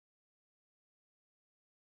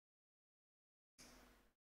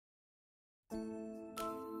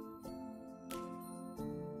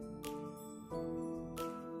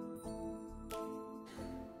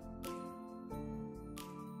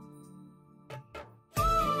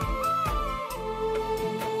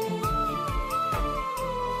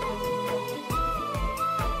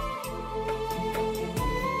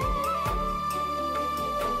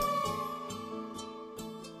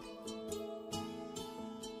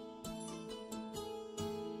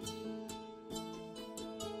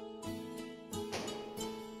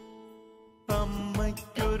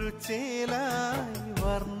അമ്മയ്ക്കൊരു ചേലായി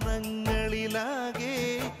വർണ്ണങ്ങളിലാകെ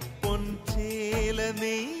പൊൻചേല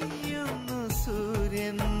നെയ്യുന്നു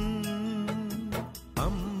സൂര്യൻ.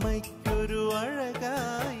 അമ്മയ്ക്കൊരു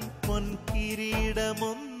അഴകായി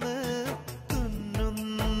പൊൻകിരീടമൊന്ന്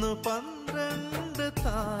തുന്നുന്നു 12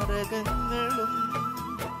 താരകങ്ങളും.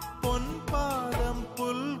 പൊൻപാദം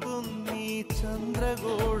പുൽകുന്നീ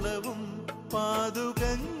ചന്ദ്രഗോളവും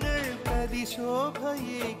പാതുകങ്ങൾ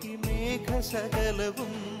അതിശോഭയേകി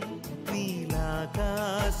മേഘശകലവും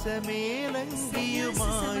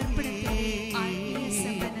നീലാകാശമേലങ്കിയുമായി.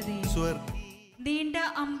 നീണ്ട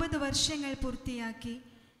 50 വർഷങ്ങൾ പൂർത്തിയാക്കി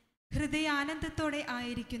ഹൃദയാനന്ദത്തോടെ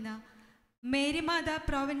ആയിരിക്കുന്ന മേരിമാത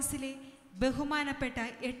പ്രോവിൻസിലെ ബഹുമാനപ്പെട്ട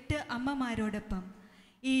 8 അമ്മമാരോടൊപ്പം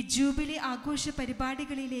ഈ ജൂബിലി ആഘോഷ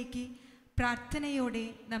പരിപാടികളിലേക്ക് പ്രാർത്ഥനയോടെ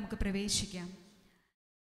നമുക്ക് പ്രവേശിക്കാം.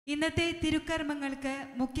 ഇന്നത്തെ തിരുക്കർമ്മങ്ങൾക്ക്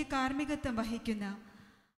മുഖ്യ കാർമ്മികത്വം വഹിക്കുന്ന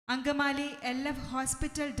അങ്കമാലി LF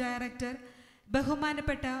ഹോസ്പിറ്റൽ ഡയറക്ടർ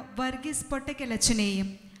ബഹുമാനപ്പെട്ട വർഗീസ് പൊട്ടക്കലച്ചനെയും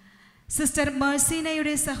സിസ്റ്റർ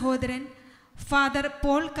മേഴ്സീനയുടെ സഹോദരൻ ഫാദർ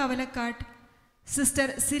പോൾ കവലക്കാട്ട്, സിസ്റ്റർ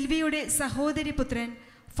സിൽവിയുടെ സഹോദരി പുത്രൻ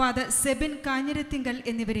ഫാദർ സെബിൻ കാഞ്ഞിരത്തിങ്കൽ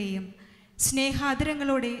എന്നിവരെയും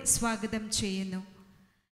സ്നേഹാദരങ്ങളോടെ സ്വാഗതം ചെയ്യുന്നു.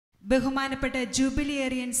 ബഹുമാനപ്പെട്ട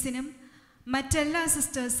ജൂബിലിയേറിയൻസിനും മറ്റെല്ലാ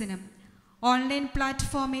സിസ്റ്റേഴ്സിനും ഓൺലൈൻ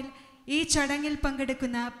പ്ലാറ്റ്ഫോമിൽ ഈ ചടങ്ങിൽ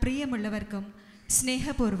പങ്കെടുക്കുന്ന പ്രിയമുള്ളവർക്കും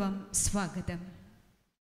സ്നേഹപൂർവ്വം സ്വാഗതം.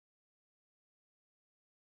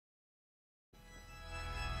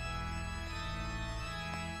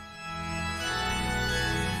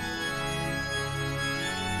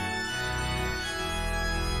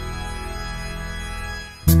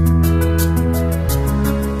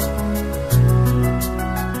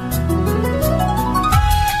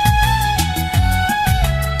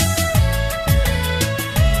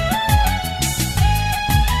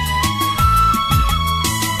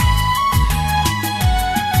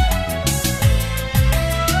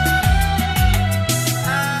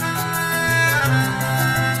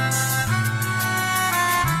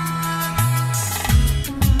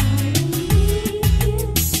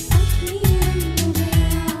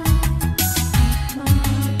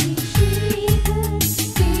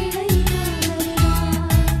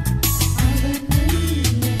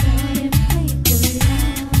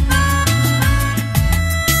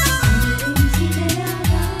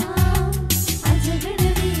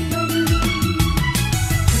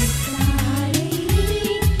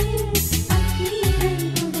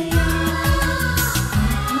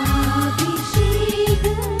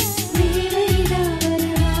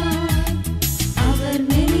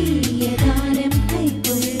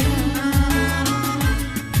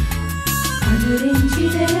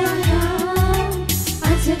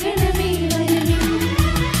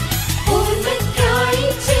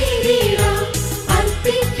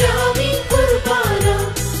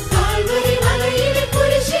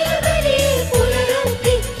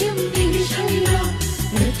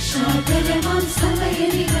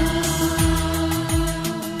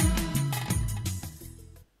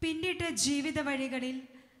 പിന്നിട്ട ജീവിത വഴികളിൽ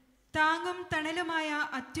താങ്ങും തണലുമായ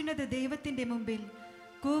അത്യുന്നത ദൈവത്തിൻ്റെ മുമ്പിൽ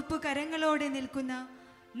കൂപ്പുകരങ്ങളോടെ നിൽക്കുന്ന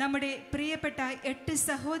നമ്മുടെ പ്രിയപ്പെട്ട 8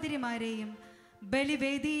 സഹോദരിമാരെയും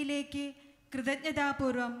ബലിവേദിയിലേക്ക്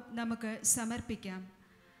കൃതജ്ഞതാപൂർവം നമുക്ക് സമർപ്പിക്കാം.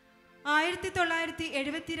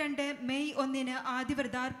 1972 മെയ് 1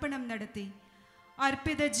 ആദിവ്രതാർപ്പണം നടത്തി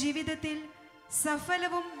അർപ്പിത ജീവിതത്തിൽ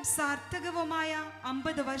സഫലവും സാർത്ഥകവുമായ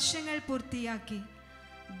 50 വർഷങ്ങൾ പൂർത്തിയാക്കി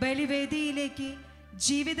ബലിവേദിയിലേക്ക്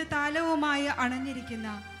ജീവിത താലവുമായി അണഞ്ഞിരിക്കുന്ന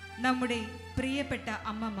നമ്മുടെ പ്രിയപ്പെട്ട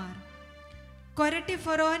അമ്മമാർ, കൊരട്ടി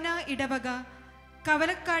ഫൊറോന ഇടവക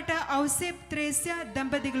കവലക്കാട്ട് ഔസേപ്പ് ത്രേസ്യ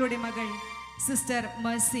ദമ്പതികളുടെ മകൾ സിസ്റ്റർ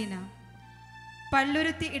മേഴ്സീന,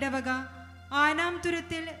 പള്ളുരുത്തി ഇടവക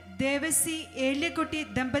ആനാംതുരത്തിൽ ദേവസി ഏല്യക്കുട്ടി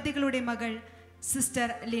ദമ്പതികളുടെ മകൾ സിസ്റ്റർ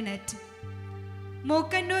ലിനറ്റ്,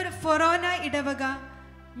 മൂക്കന്നൂർ ഫൊറോന ഇടവക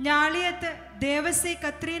ഞാളിയത്ത് ദേവസി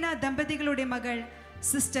കത്രീന ദമ്പതികളുടെ മകൾ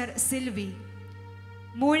സിസ്റ്റർ സിൽവി,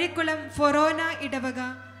 മൂഴിക്കുളം ഫൊറോന ഇടവക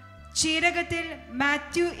ചീരകത്തിൽ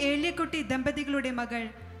മാത്യു ഏല്യക്കുട്ടി ദമ്പതികളുടെ മകൾ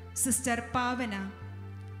സിസ്റ്റർ പാവന,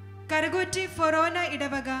 കരകൂറ്റി ഫൊറോന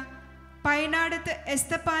ഇടവക പൈനാടത്ത്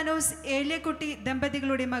എസ്തപ്പാനോസ് ഏല്യക്കുട്ടി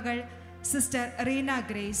ദമ്പതികളുടെ മകൾ സിസ്റ്റർ റീന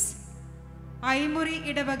ഗ്രേസ്. ഐമുറി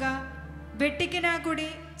ഇടവക വെട്ടിക്കനാകുടി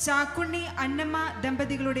ചാക്കുണ്ണി അന്നമ്മ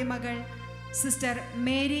ദമ്പതികളുടെ മകൾ സിസ്റ്റർ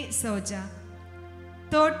മേരി സോജ.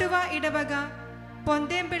 തോട്ടുവ ഇടവക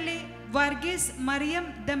പൊന്തേമ്പള്ളി വർഗീസ് മറിയം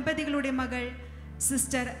ദമ്പതികളുടെ മകൾ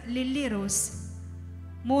സിസ്റ്റർ ലില്ലി റോസ്.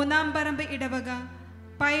 മൂന്നാം പറമ്പ് ഇടവക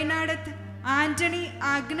പൈനാടത്ത് ആന്റണി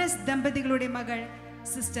ആഗ്നസ് ദമ്പതികളുടെ മകൾ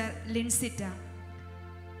സിസ്റ്റർ ലിൻസിറ്റ.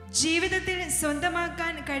 ജീവിതത്തിൽ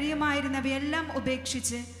സ്വന്തമാക്കാൻ കഴിയുമായിരുന്നവയെല്ലാം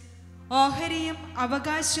ഉപേക്ഷിച്ച് ഓഹരിയും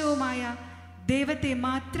അവകാശവുമായ ദൈവത്തെ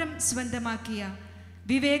മാത്രം സ്വന്തമാക്കിയ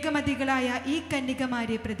വിവേകമതികളായ ഈ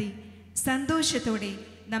കന്യകമാരെ പ്രതി സന്തോഷത്തോടെ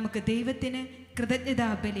നമുക്ക് ദൈവത്തിന് കൃതജ്ഞതാ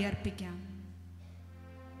ബലി അർപ്പിക്കാം.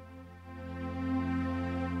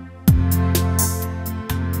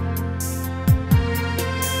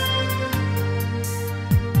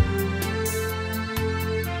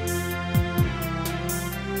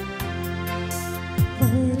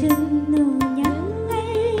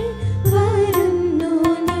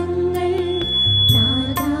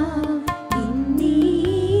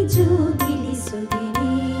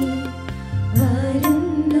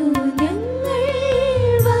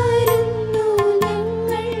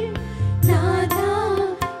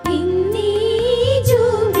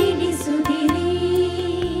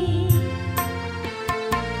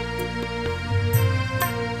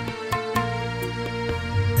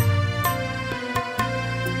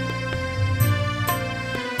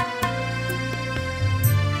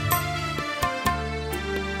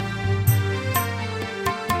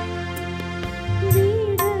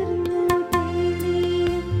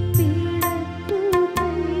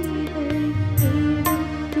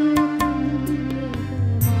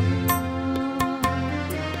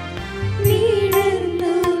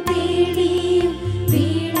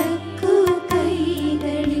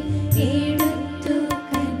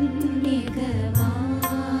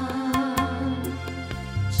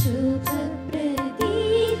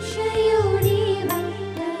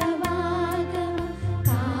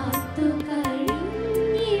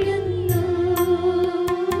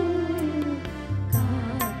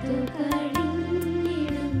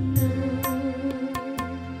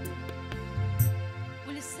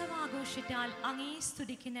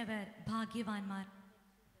 ഭാഗ്യവാന്മാർ.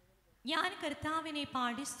 ഞാൻ കർത്താവിനെ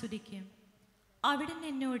പാടി സ്തുതിക്കും. അവിടുന്ന്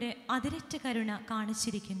എന്നോട് അതിരറ്റ കരുണ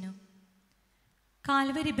കാണിച്ചിരിക്കുന്നു.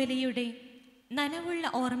 കാൽവരി ബലിയുടെ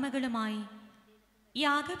നനവുള്ള ഓർമ്മകളുമായി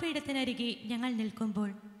യാഗപീഠത്തിനരികെ ഞങ്ങൾ നിൽക്കുമ്പോൾ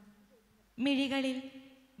മിഴികളിൽ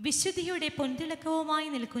വിശുദ്ധിയുടെ പൊൻതിളക്കവുമായി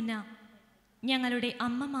നിൽക്കുന്ന ഞങ്ങളുടെ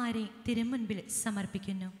അമ്മമാരെ തിരുമുൻപിൽ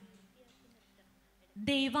സമർപ്പിക്കുന്നു.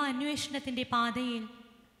 ദൈവാന്വേഷണത്തിൻ്റെ പാതയിൽ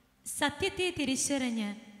സത്യത്തെ തിരിച്ചറിഞ്ഞ്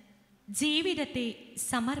ജീവിതത്തെ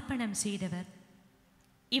സമർപ്പണം ചെയ്തവർ.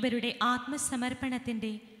 ഇവരുടെ ആത്മസമർപ്പണത്തിൻ്റെ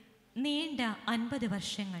നീണ്ട 50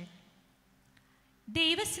 വർഷങ്ങൾ.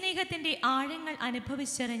 ദൈവസ്നേഹത്തിൻ്റെ ആഴങ്ങൾ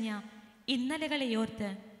അനുഭവിച്ചറിഞ്ഞ ഇന്നലകളെയോർത്ത്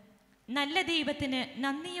നല്ല ദൈവത്തിന്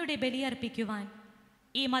നന്ദിയുടെ ബലിയർപ്പിക്കുവാൻ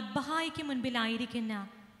ഈ മദ്ബഹായ്ക്ക് മുൻപിലായിരിക്കുന്ന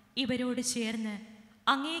ഇവരോട് ചേർന്ന്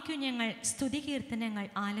അങ്ങേക്കു ഞങ്ങൾ സ്തുതികീർത്തനങ്ങൾ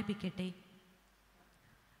ആലപിക്കട്ടെ.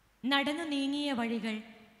 നടന്നു നീങ്ങിയ വഴികൾ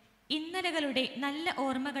ഇന്നലകളുടെ നല്ല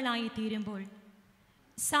ഓർമ്മകളായി തീരുമ്പോൾ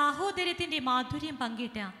സാഹോദര്യത്തിൻ്റെ മാധുര്യം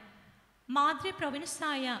പങ്കിട്ട മാതൃ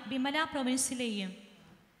പ്രൊവിൻസായ വിമല പ്രൊവിൻസിലെയും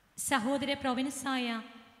സഹോദര പ്രൊവിൻസായ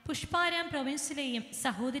പുഷ്പാരാം പ്രൊവിൻസിലെയും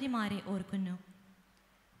സഹോദരിമാരെ ഓർക്കുന്നു.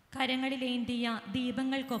 കരങ്ങളിലേന്തിയ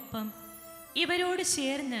ദീപങ്ങൾക്കൊപ്പം ഇവരോട്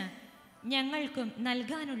ചേർന്ന് ഞങ്ങൾക്കും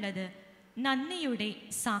നൽകാനുള്ളത് നന്ദിയുടെ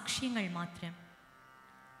സാക്ഷ്യങ്ങൾ മാത്രം.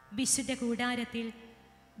 വിശുദ്ധ കൂടാരത്തിൽ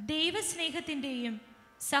ദൈവസ്നേഹത്തിൻ്റെയും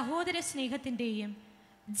സഹോദര സ്നേഹത്തിൻ്റെയും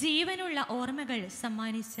ജീവനുള്ള ഓർമ്മകൾ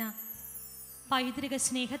സമ്മാനിച്ച പൈതൃക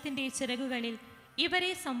സ്നേഹത്തിൻ്റെ ചിറകുകളിൽ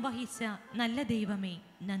ഇവരെ സംവഹിച്ച നല്ല ദൈവമേ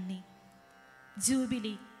നന്ദി.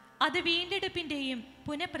 ജൂബിലി അത് വീണ്ടെടുപ്പിൻ്റെയും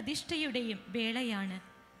പുനഃപ്രതിഷ്ഠയുടെയും വേളയാണ്.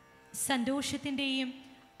 സന്തോഷത്തിൻ്റെയും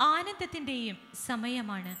ആനന്ദത്തിൻ്റെയും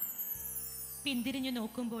സമയമാണ്. പിന്തിരിഞ്ഞു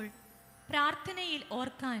നോക്കുമ്പോൾ പ്രാർത്ഥനയിൽ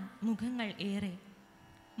ഓർക്കാൻ മുഖങ്ങൾ ഏറെ.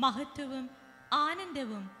 മഹത്വവും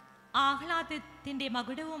ആനന്ദവും ആഹ്ലാദത്തിൻ്റെ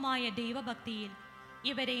മകുടവുമായ ദൈവഭക്തിയിൽ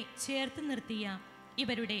ഇവരെ ചേർത്ത് നിർത്തിയ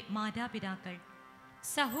ഇവരുടെ മാതാപിതാക്കൾ,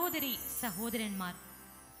 സഹോദരി സഹോദരന്മാർ,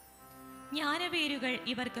 ജ്ഞാനവേരുകൾ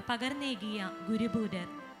ഇവർക്ക് പകർന്നേകിയ ഗുരുഭൂതർ,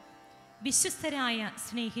 വിശ്വസ്തരായ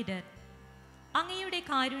സ്നേഹിതർ, അങ്ങയുടെ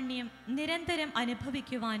കാരുണ്യം നിരന്തരം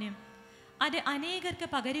അനുഭവിക്കുവാനും അത് അനേകർക്ക്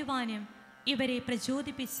പകരുവാനും ഇവരെ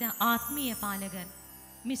പ്രചോദിപ്പിച്ച ആത്മീയ പാലകർ,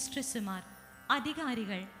 മിസ്ട്രസ്സുമാർ,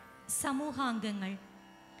 അധികാരികൾ, സമൂഹാംഗങ്ങൾ,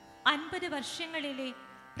 50 വർഷങ്ങളിലെ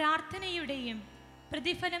പ്രാർത്ഥനയുടെയും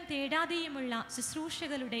പ്രതിഫലം തേടാതെയുമുള്ള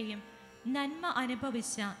ശുശ്രൂഷകളുടെയും നന്മ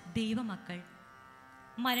അനുഭവിച്ച ദൈവമക്കൾ,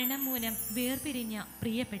 മരണം മൂലം വേർപിരിഞ്ഞ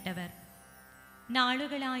പ്രിയപ്പെട്ടവർ,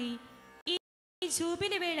 നാളുകളായി ഈ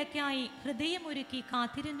ജൂബിലി വേളയ്ക്കായി ഹൃദയമൊരുക്കി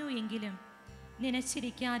കാത്തിരുന്നു എങ്കിലും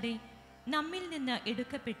നനച്ചിരിക്കാതെ നമ്മിൽ നിന്ന്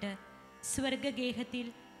എടുക്കപ്പെട്ട് സ്വർഗഗേഹത്തിൽ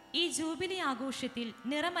ഈ ജൂബിലി ആഘോഷത്തിൽ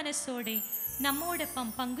നിറമനസ്സോടെ നമ്മോടൊപ്പം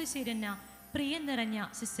പങ്കുചേരുന്ന പ്രിയം നിറഞ്ഞ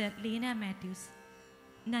സിസ്റ്റർ ലീന മാത്യൂസ്,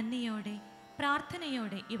 നന്ദിയോടെ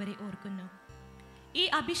പ്രാർത്ഥനയോടെ ഇവരെ ഓർക്കുന്നു. ഈ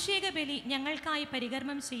അഭിഷേക ബലി ഞങ്ങൾക്കായി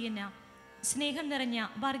പരികർമ്മം ചെയ്യുന്ന സ്നേഹം നിറഞ്ഞ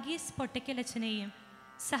വർഗീസ് പൊട്ടക്കലച്ചനെയും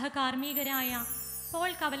സഹകാർമ്മികരായ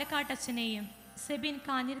പോൾ കവലക്കാട്ടച്ചനെയും സെബിൻ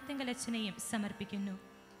കാഞ്ഞിരത്തിങ്കലച്ചനെയും സമർപ്പിക്കുന്നു.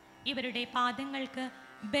 ഇവരുടെ പാദങ്ങൾക്ക്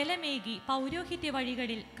ബലമേകി പൗരോഹിത്യ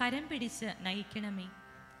വഴികളിൽ കരം പിടിച്ച് നയിക്കണമേ.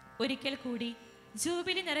 ഒരിക്കൽ കൂടി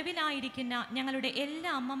ജൂബിലി നിറവിലായിരിക്കുന്ന ഞങ്ങളുടെ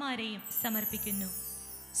എല്ലാ അമ്മമാരെയും സമർപ്പിക്കുന്നു.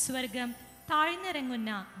 സ്വർഗം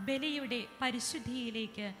താഴ്ന്നിറങ്ങുന്ന ബലിയുടെ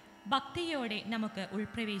പരിശുദ്ധിയിലേക്ക് ഭക്തിയോടെ നമുക്ക്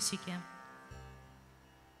ഉൾപ്രവേശിക്കാം.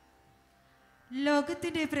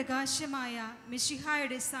 ലോകത്തിൻ്റെ പ്രകാശമായ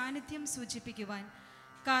മിശിഹായുടെ സാന്നിധ്യം സൂചിപ്പിക്കുവാൻ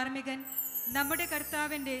കാർമികൻ നമ്മുടെ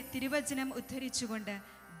കർത്താവിൻ്റെ തിരുവചനം ഉദ്ധരിച്ചുകൊണ്ട്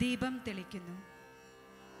ദീപം തെളിക്കുന്നു.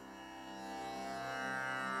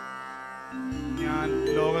 ഞാൻ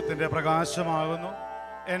ലോകത്തിൻ്റെ പ്രകാശമാകുന്നു,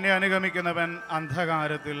 എന്നെ അനുഗമിക്കുന്നവൻ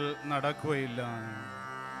അന്ധകാരത്തിൽ നടക്കുകയില്ല.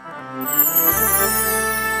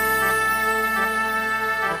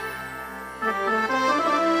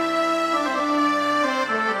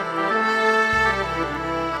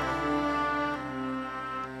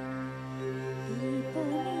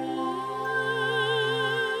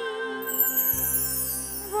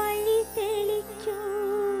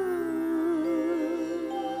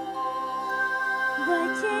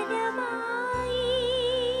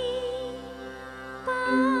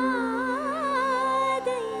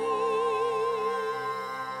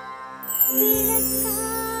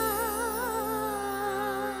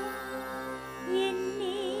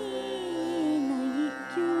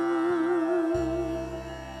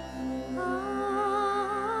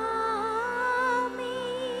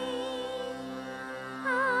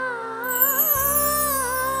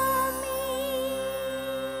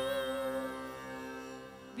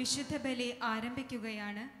 വിശുദ്ധ ബലി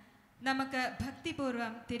ആരംഭിക്കുകയാണ്. നമുക്ക്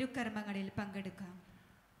ഭക്തിപൂർവം തിരുക്കർമ്മങ്ങളിൽ പങ്കെടുക്കാം.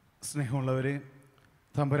 സ്നേഹമുള്ളവരെ,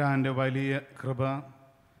 തമ്പുരാൻ്റെ വലിയ കൃപ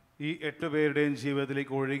ഈ 8 പേരുടെയും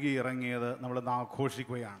ജീവിതത്തിലേക്ക് ഒഴുകി ഇറങ്ങിയത് നമ്മളിന്ന്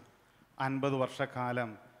ആഘോഷിക്കുകയാണ്. 50 വർഷക്കാലം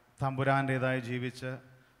തമ്പുരാൻ്റേതായി ജീവിച്ച്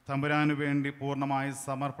തമ്പുരാനു വേണ്ടി പൂർണ്ണമായി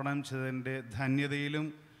സമർപ്പണം ചെയ്തതിൻ്റെ ധന്യതയിലും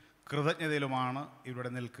കൃതജ്ഞതയിലുമാണ്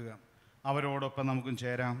ഇവിടെ നിൽക്കുക. അവരോടൊപ്പം നമുക്കും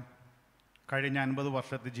ചേരാം. കഴിഞ്ഞ 50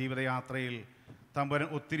 വർഷത്തെ ജീവിതയാത്രയിൽ തമ്പുരാൻ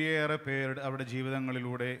ഒത്തിരിയേറെ പേരുടെ അവരുടെ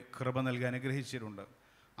ജീവിതങ്ങളിലൂടെ കൃപ നൽകി അനുഗ്രഹിച്ചിട്ടുണ്ട്.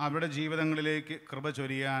 അവരുടെ ജീവിതങ്ങളിലേക്ക് കൃപ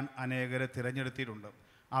ചൊരിയാൻ അനേകരെ തിരഞ്ഞെടുത്തിട്ടുണ്ട്.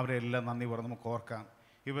 അവരെല്ലാം നന്ദി പറഞ്ഞ് നമുക്ക് ഓർക്കാം.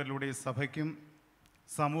 ഇവരിലൂടെ സഭയ്ക്കും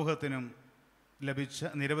സമൂഹത്തിനും ലഭിച്ച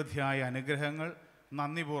നിരവധിയായ അനുഗ്രഹങ്ങൾ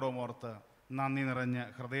നന്ദിപൂർവ്വം ഓർത്ത് നന്ദി നിറഞ്ഞ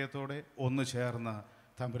ഹൃദയത്തോടെ ഒന്നു ചേർന്ന്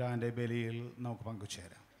തമ്പുരാൻ്റെ ബലിയിൽ നമുക്ക്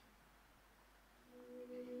പങ്കുചേരാം.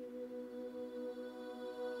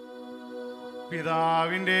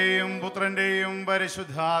 പിതാവിൻ്റെയും പുത്രൻ്റെയും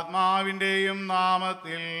പരിശുദ്ധാത്മാവിൻ്റെയും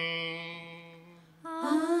നാമത്തിൽ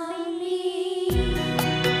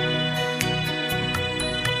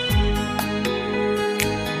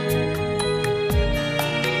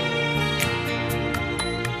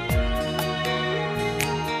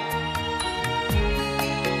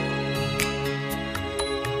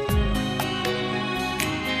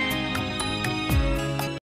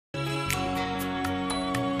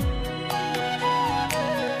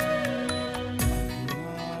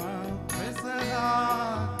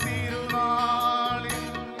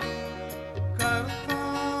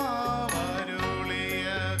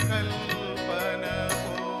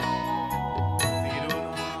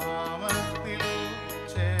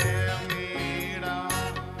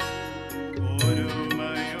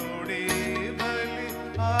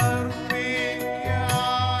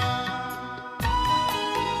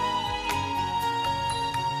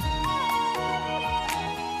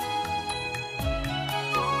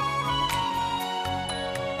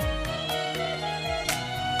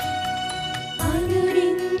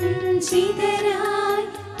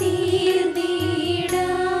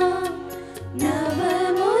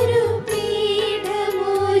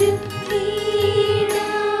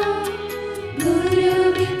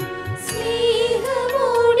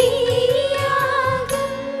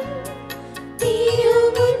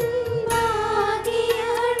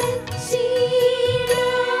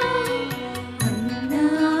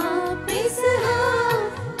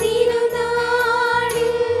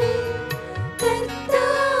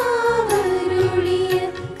കർത്താവരുളി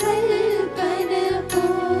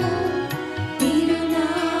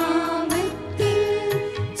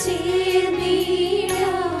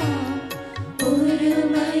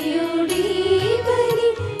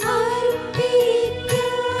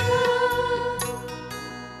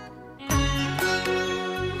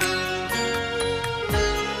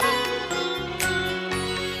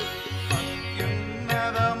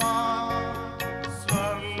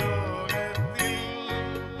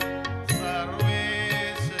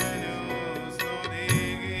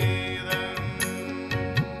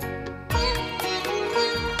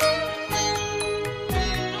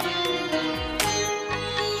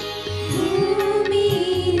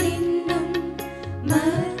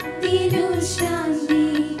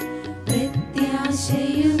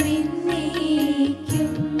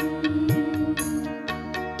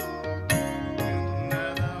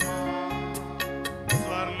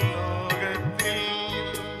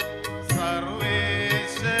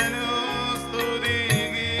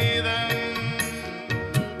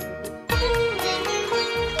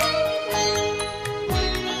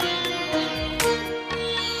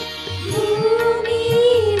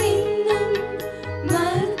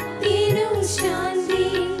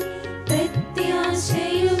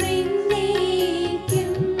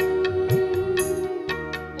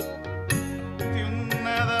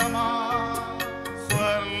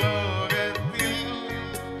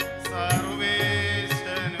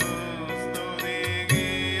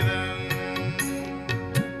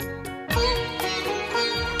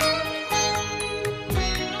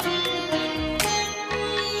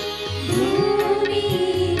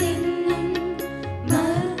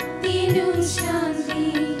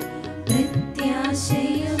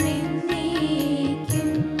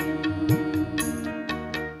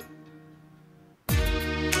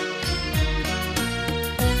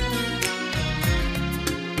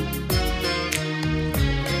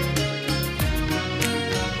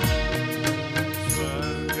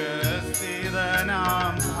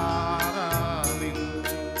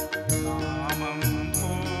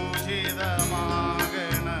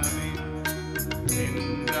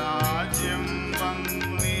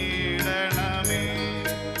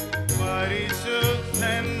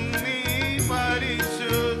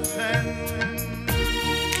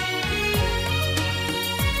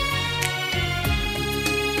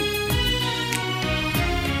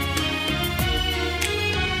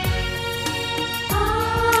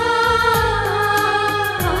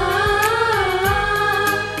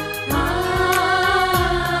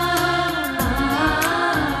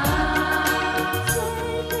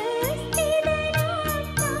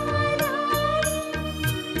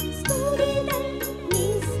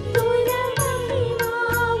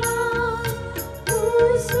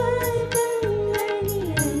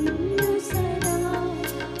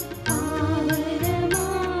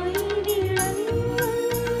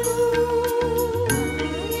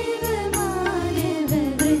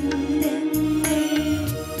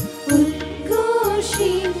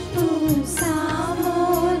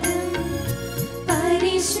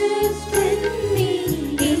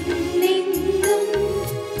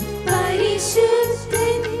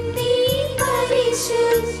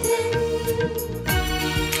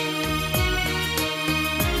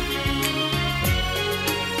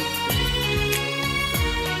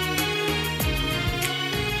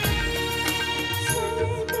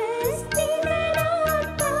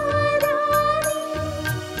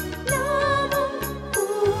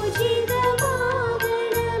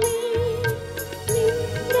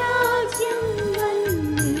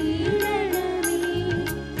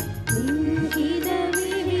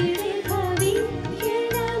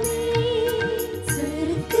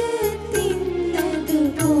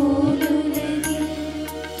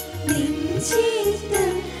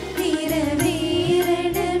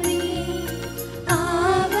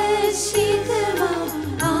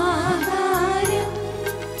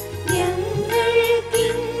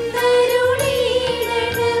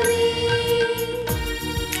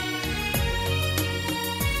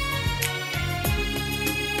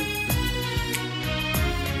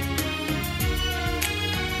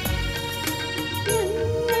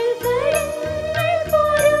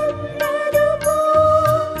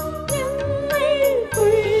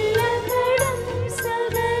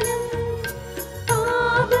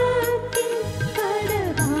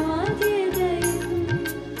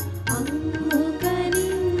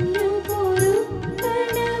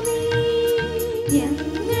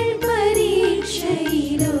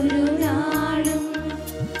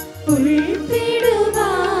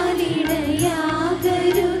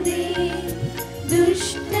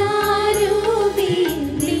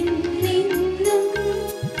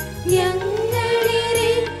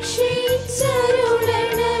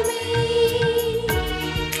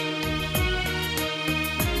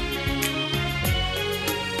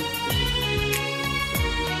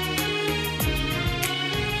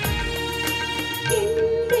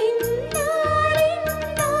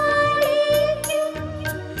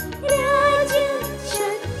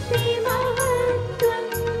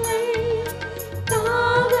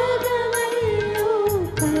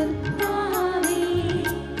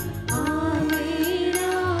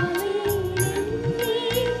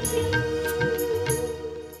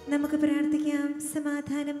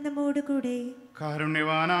സമാധാനം നമ്മോടുകൂടെ.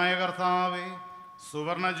 കാരുണ്യവാനായ കർത്താവേ,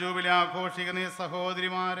 സുവർണ ജൂബിലി ആഘോഷിക്കുന്ന ഈ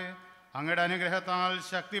സഹോദരിമാരെ അങ്ങയുടെ അനുഗ്രഹത്താൽ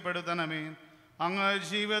ശക്തിപ്പെടുത്തണമേ. അങ്ങ്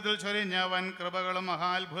ജീവിതത്തിൽ ചൊരിഞ്ഞ വൻ കൃപകളും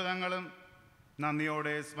മഹാത്ഭുതങ്ങളും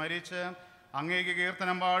നന്ദിയോടെ സ്മരിച്ച് അങ്ങേക്ക്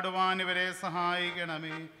കീർത്തനം പാടുവാൻ ഇവരെ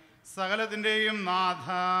സഹായിക്കണമേ. സകലത്തിൻ്റെയും നാഥ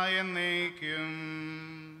എന്നേക്കും.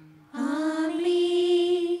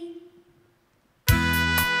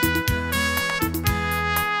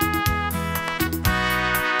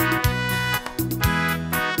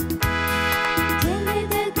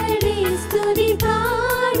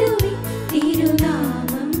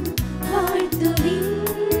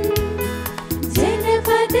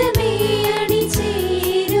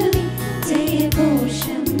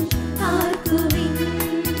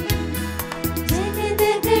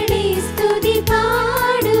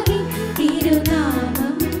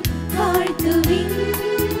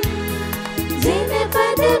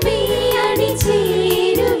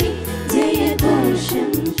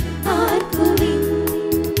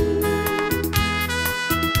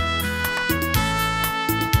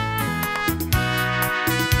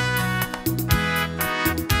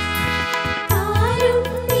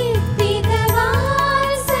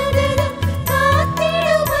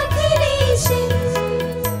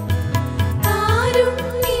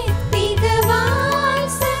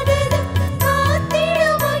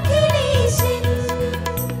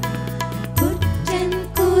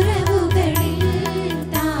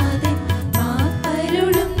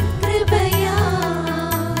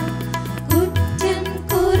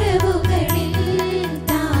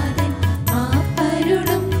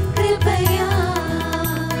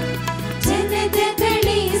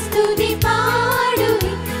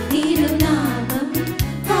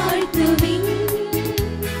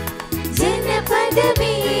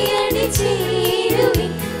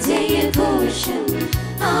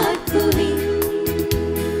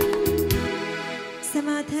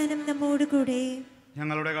 സമാധാനം നമ്മോടുകൂടെ.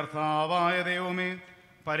 ഞങ്ങളുടെ കർത്താവായ ദൈവമേ,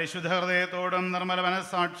 പരിശുദ്ധ ഹൃദയത്തോടും നിർമ്മല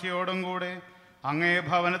മനസ്സാക്ഷിയോടും കൂടെ അങ്ങേ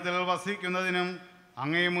ഭവനത്തിൽ വസിക്കുന്നതിനും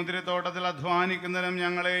അങ്ങേ മുന്തിരിത്തോട്ടത്തിൽ അധ്വാനിക്കുന്നതിനും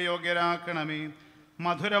ഞങ്ങളെ യോഗ്യരാക്കണമേ.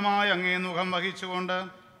 മധുരമായ അങ്ങേ മുഖം വഹിച്ചുകൊണ്ട്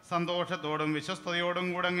സന്തോഷത്തോടും വിശ്വസ്തയോടും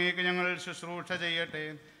കൂടെ അങ്ങേക്ക് ഞങ്ങൾ ശുശ്രൂഷ ചെയ്യട്ടെ.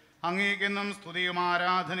 അങ്ങേക്കെന്നും സ്തുതിയും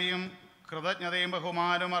ആരാധനയും കൃതജ്ഞതയും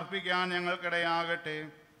ബഹുമാനവും അർപ്പിക്കാൻ ഞങ്ങൾക്കിടയാകട്ടെ.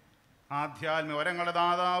 ആധ്യാത്മിക വരങ്ങളുടെ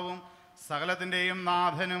ദാതാവും സകലത്തിൻ്റെയും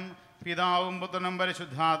നാഥനും പിതാവും പുത്രനും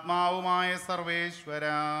പരിശുദ്ധാത്മാവുമായ സർവേശ്വര,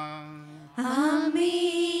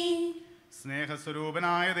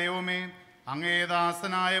 സ്നേഹസ്വരൂപനായ ദൈവമേ, അങ്ങേ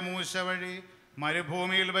ദാസനായ മൂശ വഴി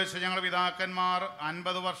മരുഭൂമിയിൽ വെച്ച് ഞങ്ങൾ പിതാക്കന്മാർ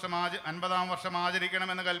 50-ാം വർഷം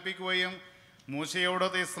ആചരിക്കണമെന്ന് കൽപ്പിക്കുകയും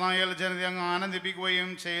മൂശയോടൊത്ത് ഇസ്രായേൽ ജനതയെ അങ്ങ് ആനന്ദിപ്പിക്കുകയും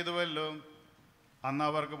ചെയ്തുവല്ലോ. അന്ന്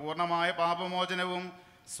അവർക്ക് പൂർണ്ണമായ പാപമോചനവും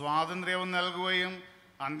സ്വാതന്ത്ര്യവും നൽകുകയും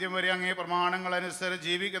അന്ത്യം വരെ അങ്ങേ പ്രമാണങ്ങൾ അനുസരിച്ച്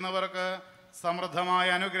ജീവിക്കുന്നവർക്ക് സമൃദ്ധമായ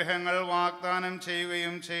അനുഗ്രഹങ്ങൾ വാഗ്ദാനം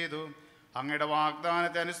ചെയ്യുകയും ചെയ്തു. അങ്ങയുടെ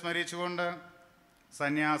വാഗ്ദാനത്തെ അനുസ്മരിച്ചുകൊണ്ട്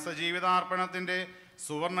സന്യാസ ജീവിതാർപ്പണത്തിൻ്റെ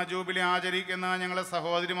സുവർണ ജൂബിലി ആചരിക്കുന്ന ഞങ്ങളെ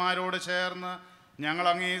സഹോദരിമാരോട് ചേർന്ന് ഞങ്ങൾ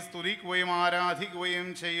അങ്ങേ സ്തുതിക്കുകയും ആരാധിക്കുകയും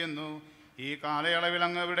ചെയ്യുന്നു. ഈ കാലയളവിൽ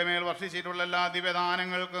അങ്ങ് ഇവിടെ മേൽ വർഷിച്ചിട്ടുള്ള എല്ലാ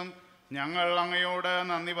ദിവ്യദാനങ്ങൾക്കും ഞങ്ങൾ അങ്ങയോട്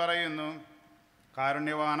നന്ദി പറയുന്നു.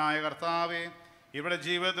 കാരുണ്യവാനായ കർത്താവേ, ഇവിടെ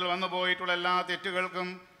ജീവിതത്തിൽ വന്നു പോയിട്ടുള്ള എല്ലാ തെറ്റുകൾക്കും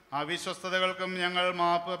അവിശ്വസ്തതകൾക്കും ഞങ്ങൾ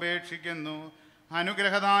മാപ്പ് അപേക്ഷിക്കുന്നു.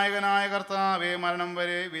 അനുഗ്രഹദായകനായ കർത്താവേ, മരണം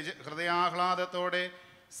വരെ ഹൃദയാഹ്ലാദത്തോടെ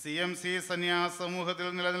CMC സന്യാസ സമൂഹത്തിൽ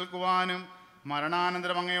നിലനിൽക്കുവാനും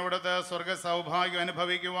മരണാനന്തരം അങ്ങയോടത്ത് സ്വർഗ സൗഭാഗ്യം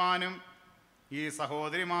അനുഭവിക്കുവാനും ഈ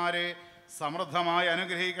സഹോദരിമാരെ സമൃദ്ധമായി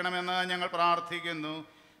അനുഗ്രഹിക്കണമെന്ന് ഞങ്ങൾ പ്രാർത്ഥിക്കുന്നു.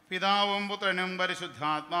 പിതാവും പുത്രനും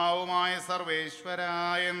പരിശുദ്ധാത്മാവുമായ സർവേശ്വര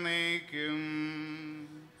എന്നേക്കും.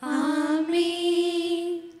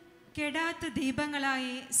 കെടാത്ത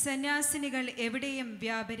ദീപങ്ങളായി സന്യാസിനികൾ എവിടെയും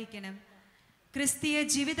വ്യാപരിക്കണം. ക്രിസ്തീയ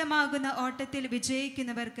ജീവിതമാകുന്ന ഓട്ടത്തിൽ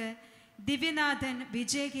വിജയിക്കുന്നവർക്ക് ദിവ്യനാഥൻ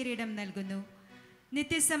വിജയകിരീടം നൽകുന്നു.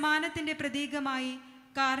 നിത്യസമാനത്തിൻ്റെ പ്രതീകമായി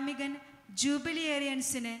കാർമികൻ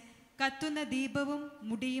ജൂബിലിയേറിയൻസിന് കത്തുന്ന ദീപവും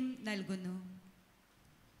മുടിയും നൽകുന്നു.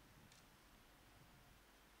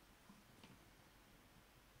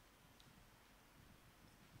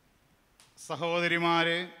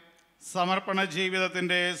 സഹോദരിമാരെ, സമർപ്പണ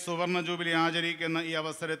ജീവിതത്തിൻ്റെ സുവർണ ജൂബിലി ആചരിക്കുന്ന ഈ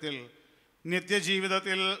അവസരത്തിൽ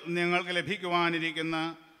നിത്യജീവിതത്തിൽ നിങ്ങൾക്ക് ലഭിക്കുവാനിരിക്കുന്ന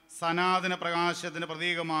സനാതന പ്രകാശത്തിന്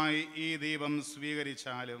പ്രതീകമായി ഈ ദീപം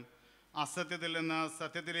സ്വീകരിച്ചാലും അസത്യത്തിൽ നിന്ന്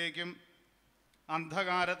സത്യത്തിലേക്കും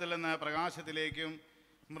അന്ധകാരത്തിൽ നിന്ന് പ്രകാശത്തിലേക്കും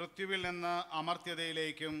മൃത്യുവിൽ നിന്ന്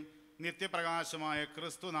അമർത്യതയിലേക്കും നിത്യപ്രകാശമായ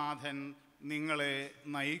ക്രിസ്തുനാഥൻ നിങ്ങളെ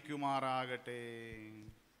നയിക്കുമാറാകട്ടെ.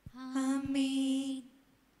 ആമേൻ.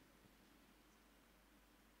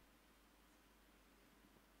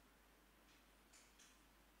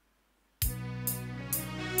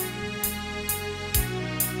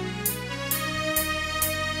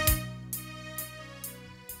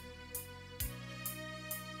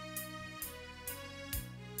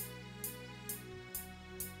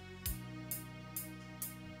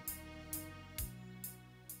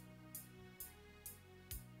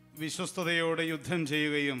 വിശ്വസ്തയോടെ യുദ്ധം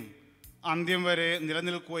ചെയ്യുകയും അന്ത്യം വരെ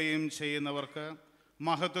നിലനിൽക്കുകയും ചെയ്യുന്നവർക്ക്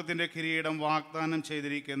മഹത്വത്തിൻ്റെ കിരീടം വാഗ്ദാനം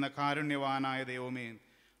ചെയ്തിരിക്കുന്ന കാരുണ്യവാനായ ദൈവമേ,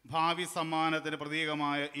 ഭാവി സമ്മാനത്തിന്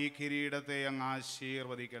പ്രതീകമായ ഈ കിരീടത്തെ അങ്ങ്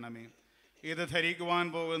ആശീർവദിക്കണമേ. ഇത് ധരിക്കുവാൻ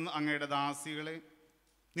പോകുന്ന അങ്ങയുടെ ദാസികളെ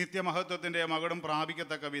നിത്യമഹത്വത്തിൻ്റെ മകുടം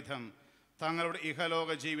പ്രാപിക്കത്തക്ക വിധം തങ്ങളുടെ ഇഹലോക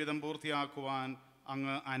ജീവിതം പൂർത്തിയാക്കുവാൻ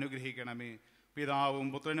അങ്ങ് അനുഗ്രഹിക്കണമേ. പിതാവും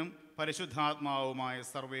പുത്രനും പരിശുദ്ധാത്മാവുമായ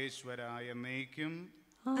സർവേശ്വര എന്നേക്കും.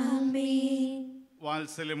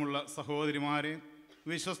 വാത്സല്യമുള്ള സഹോദരിമാരെ,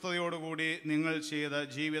 വിശ്വസ്തയോടുകൂടി നിങ്ങൾ ചെയ്ത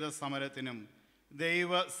ജീവിത സമരത്തിനും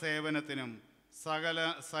ദൈവ സേവനത്തിനും സകല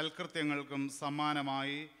സൽകൃത്യങ്ങൾക്കും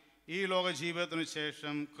സമ്മാനമായി ഈ ലോക ജീവിതത്തിനു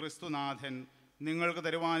ശേഷം ക്രിസ്തുനാഥൻ നിങ്ങൾക്ക്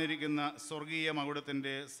തരുവാനിരിക്കുന്ന സ്വർഗീയ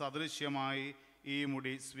മകുടത്തിൻ്റെ സദൃശ്യമായി ഈ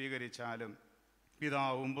മുടി സ്വീകരിച്ചാലും.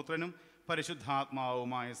 പിതാവും പുത്രനും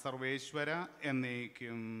പരിശുദ്ധാത്മാവുമായ സർവേശ്വര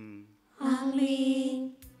എന്നേക്കും. ആമേൻ.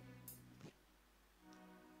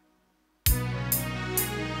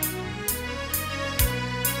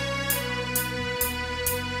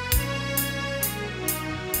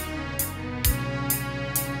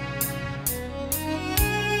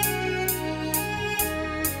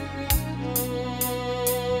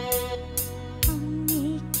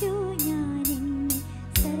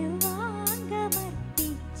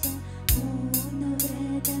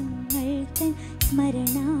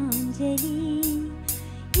 സ്മരണാഞ്ജലി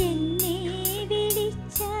എന്നെ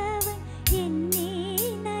വിളിച്ചവൻ, എന്നെ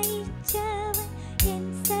നയിച്ചവൻ, എൻ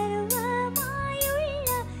സർവമായുള്ള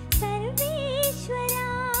സർവേശ്വരാ.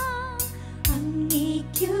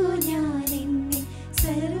 അങ്ങേക്കു ഞാൻ എന്നെ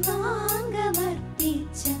സർവാംഗമർപ്പിച്ച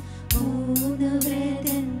മൂന്ന്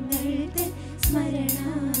വ്രതങ്ങൾ തൻ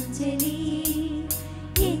സ്മരണാഞ്ജലി.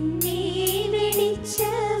 എന്നെ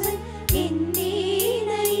വിളിച്ചവൻ, എന്നെ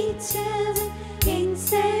നയിച്ചവൻ, എൻ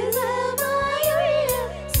സർവമായുള്ള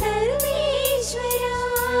സർവേശ്വരാ.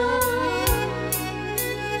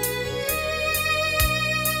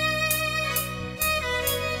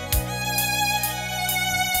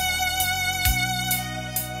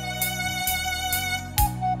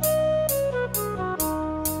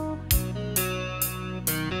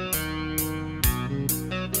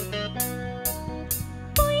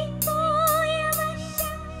 പോയ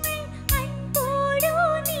വർഷങ്ങൾ അൻപോടു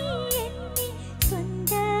നീ എന്നെ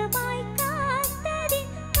സ്വന്തമായി കാത്തതിൻ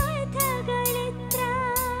കഥകളെത്ര.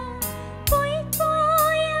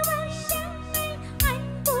 പോയ വർഷങ്ങൾ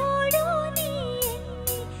അൻപോടു നീ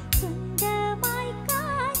എന്നെ സ്വന്തമായി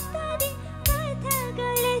കാത്തതിൻ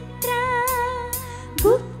കഥകളെത്ര.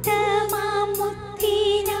 ഗുപ്തമാം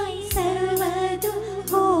മുത്തിനായി സർവ്വതും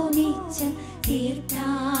ഹോമിച്ച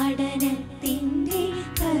തീർത്ഥാടനത്തിൻ്റെ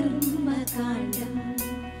കർമ്മകാണ്ഡം.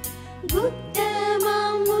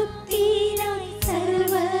 ഗുപ്തമാം മുത്തിനായി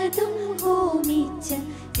സർവ്വതും ഹോമിച്ച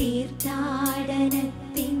തീർത്ഥാടനത്തിൻ്റെ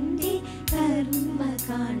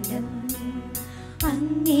കർമ്മകാണ്ഡം.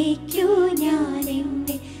 അങ്ങേക്കു ഞാൻ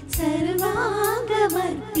എന്നെ സർവാംഗമർപ്പിച്ച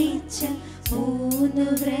മൂന്ന്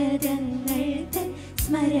വ്രതങ്ങൾ തൻ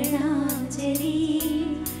സ്മരണാഞ്ജലി.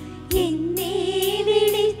 എന്നെ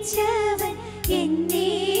വിളിച്ചവൻ, എന്നെ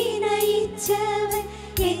നയിച്ചവൻ,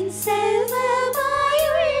 എൻ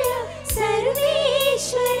സർവമായുള്ള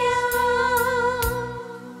സർവേശ്വരാ.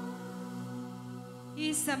 ഈ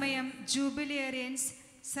സമയം ജൂബിലിയറിയൻസ്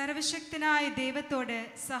സർവശക്തനായ ദൈവത്തോട്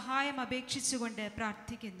സഹായം അപേക്ഷിച്ചുകൊണ്ട്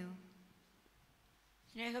പ്രാർത്ഥിക്കുന്നു.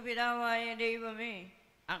 സ്നേഹപിതാവായ ദൈവമേ,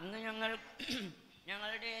 അങ്ങ്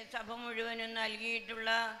ഞങ്ങളുടെ സഭ മുഴുവനും നൽകിയിട്ടുള്ള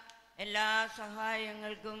എല്ലാ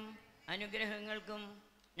സഹായങ്ങൾക്കും അനുഗ്രഹങ്ങൾക്കും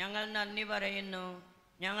ഞങ്ങൾ നന്ദി പറയുന്നു.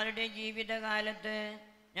 ഞങ്ങളുടെ ജീവിതകാലത്ത്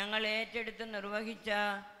ഞങ്ങൾ ഏറ്റെടുത്ത് നിർവഹിച്ച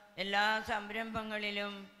എല്ലാ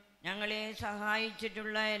സംരംഭങ്ങളിലും ഞങ്ങളെ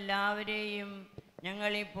സഹായിച്ചിട്ടുള്ള എല്ലാവരെയും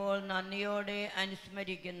ഞങ്ങളിപ്പോൾ നന്ദിയോടെ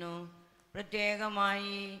അനുസ്മരിക്കുന്നു.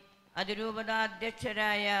 പ്രത്യേകമായി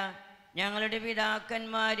അതിരൂപതാധ്യക്ഷരായ ഞങ്ങളുടെ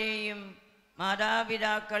പിതാക്കന്മാരെയും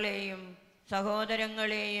മാതാപിതാക്കളെയും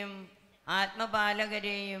സഹോദരങ്ങളെയും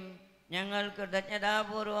ആത്മപാലകരെയും ഞങ്ങൾ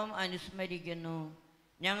കൃതജ്ഞതാപൂർവം അനുസ്മരിക്കുന്നു.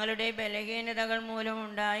 ഞങ്ങളുടെ ബലഹീനതകൾ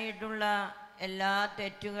മൂലമുണ്ടായിട്ടുള്ള എല്ലാ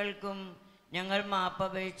തെറ്റുകൾക്കും ഞങ്ങൾ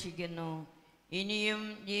മാപ്പപേക്ഷിക്കുന്നു. ഇനിയും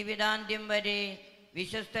ജീവിതാന്ത്യം വരെ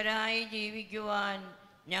വിശ്വസ്തരായി ജീവിക്കുവാൻ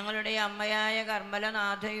ഞങ്ങളുടെ അമ്മയായ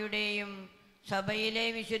കർമ്മലനാഥയുടെയും സഭയിലെ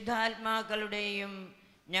വിശുദ്ധാത്മാക്കളുടെയും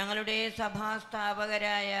ഞങ്ങളുടെ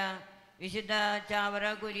സഭാസ്ഥാപകരായ വിശുദ്ധ ചാവറ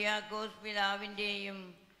കുര്യാക്കോസ് പിതാവിൻ്റെയും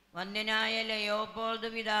വന്ദനായ ലയോപോൾഡ്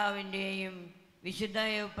പിതാവിൻ്റെയും വിശുദ്ധ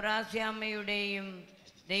എപ്രാസ്യാമ്മയുടെയും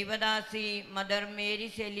ദൈവദാസി മദർ മേരി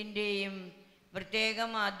സെലിൻ്റെയും പ്രത്യേക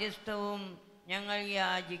മാധ്യസ്ഥവും ഞങ്ങൾ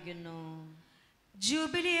യാചിക്കുന്നു.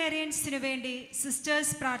 ജൂബിലിയറിയൻസിനു വേണ്ടി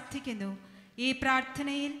സിസ്റ്റേഴ്സ് പ്രാർത്ഥിക്കുന്നു. ഈ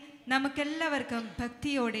പ്രാർത്ഥനയിൽ നമുക്കെല്ലാവർക്കും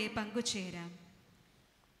ഭക്തിയോടെ പങ്കുചേരാം.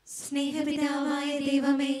 സ്നേഹപിതാവായ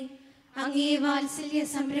ദൈവമേ, അങ്ങേ വാത്സല്യ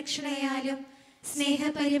സംരക്ഷണയാലും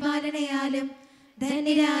സ്നേഹപരിപാലനയാലും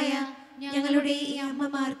ധന്യരായ ഞങ്ങളുടെ ഈ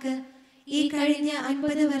അമ്മമാർക്ക് ഈ കഴിഞ്ഞ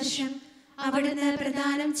 50 വർഷം അവിടുന്ന്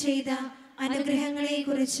പ്രദാനം ചെയ്ത അനുഗ്രഹങ്ങളെ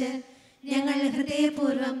കുറിച്ച് ഞങ്ങൾ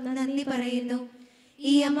ഹൃദയപൂർവ്വം നന്ദി പറയുന്നു.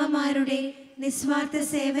 ഈ അമ്മമാരുടെ നിസ്വാർത്ഥ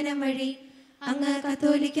സേവനം വഴി അങ്ങ്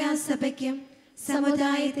കത്തോലിക്ക സഭയ്ക്കും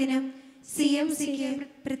സമുദായത്തിനും CMCക്ക്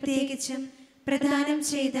പ്രത്യേകിച്ചും പ്രദാനം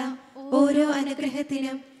ചെയ്ത ഓരോ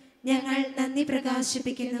അനുഗ്രഹത്തിനും ഞങ്ങൾ നന്ദി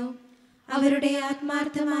പ്രകാശിപ്പിക്കുന്നു. അവരുടെ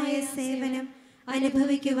ആത്മാർത്ഥമായ സേവനം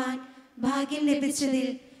അനുഭവിക്കുവാൻ ഭാഗ്യം ലഭിച്ചതിൽ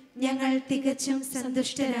ഞങ്ങൾ തികച്ചും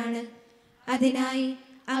സന്തുഷ്ടരാണ്. അതിനായി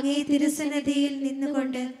അങ്ങേ തിരുസന്നിധിയിൽ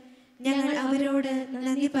നിന്നുകൊണ്ട് ഞങ്ങൾ അവരോട്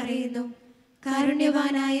നന്ദി പറയുന്നു.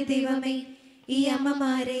 കാരുണ്യവാനായ ദൈവമേ, ഈ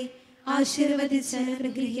അമ്മമാരെ ആശീർവദിച്ച്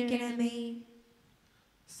അനുഗ്രഹിക്കണമേ.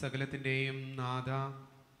 സകലത്തിൻ്റെയും നാഥ,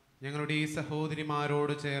 ഞങ്ങളുടെ ഈ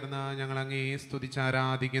സഹോദരിമാരോട് ചേർന്ന് ഞങ്ങൾ അങ്ങയെ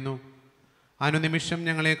സ്തുതിച്ചാരാധിക്കുന്നു. അനുനിമിഷം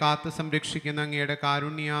ഞങ്ങളെ കാത്തു സംരക്ഷിക്കുന്ന അങ്ങയുടെ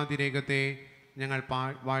കാരുണ്യാതിരേകത്തെ ഞങ്ങൾ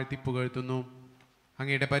വാഴ്ത്തിപ്പുകഴ്ത്തുന്നു.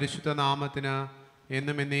 അങ്ങയുടെ പരിശുദ്ധ നാമത്തിന്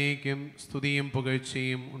എന്നും എന്നേക്കും സ്തുതിയും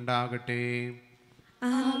പുകഴ്ചയും ഉണ്ടാകട്ടെ.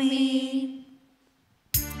 ആമേൻ.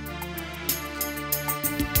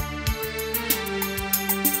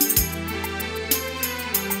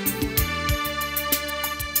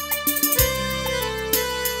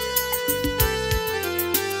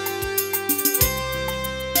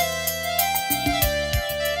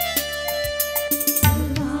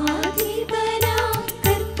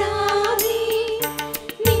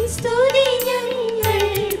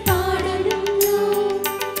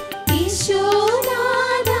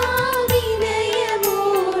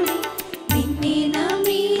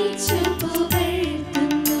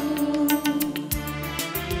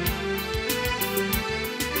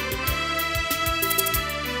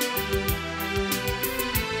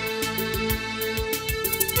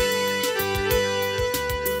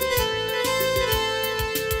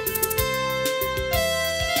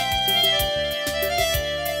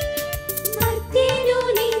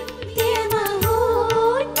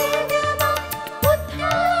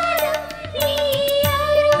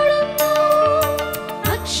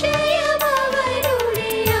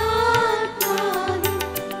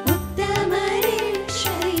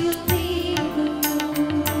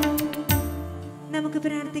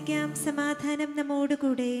 സമാധാനം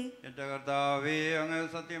നമ്മോടുകൂടെ. എൻ്റെ കർത്താവേ, അങ്ങ്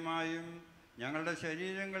സത്യമായും ഞങ്ങളുടെ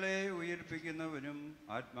ശരീരങ്ങളെ ഉയർപ്പിക്കുന്നവനും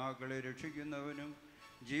ആത്മാക്കളെ രക്ഷിക്കുന്നവനും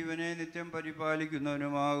ജീവനെ നിത്യം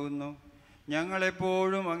പരിപാലിക്കുന്നവനുമാകുന്നു.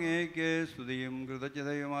 ഞങ്ങളെപ്പോഴും അങ്ങേക്ക് സ്തുതിയും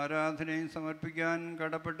കൃതജ്ഞതയും ആരാധനയും സമർപ്പിക്കാൻ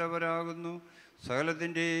കടപ്പെട്ടവരാകുന്നു.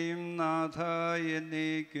 സകലത്തിൻ്റെയും നാഥ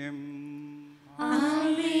എന്നേക്കും.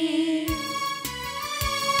 ആമേൻ.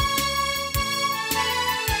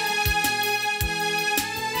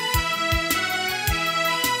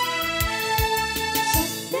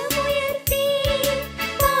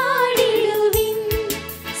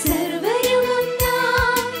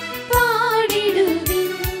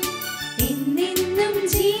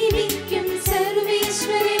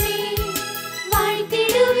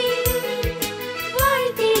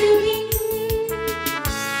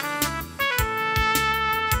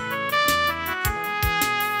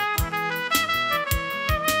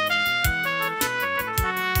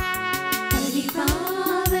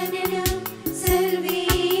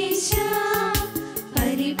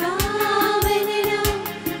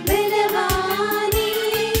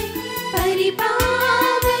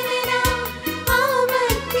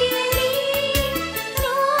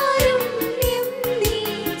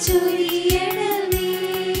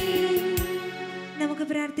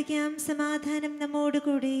 സമാധാനം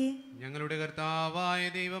നമ്മോടുകൂടെ. ഞങ്ങളുടെ കർത്താവായ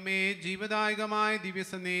ദൈവമേ, ജീവദായകമായ ദിവ്യ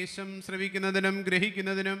സന്ദേശം ശ്രവിക്കുന്നതിനും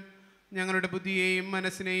ഗ്രഹിക്കുന്നതിനും ഞങ്ങളുടെ ബുദ്ധിയെയും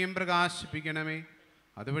മനസ്സിനെയും പ്രകാശിപ്പിക്കണമേ.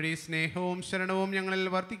 അതുവഴി സ്നേഹവും ശരണവും ഞങ്ങളിൽ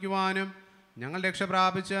വർദ്ധിക്കുവാനും ഞങ്ങൾ രക്ഷ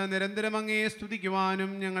പ്രാപിച്ച് നിരന്തരം അങ്ങയെ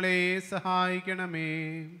സ്തുതിക്കുവാനും ഞങ്ങളെ സഹായിക്കണമേ.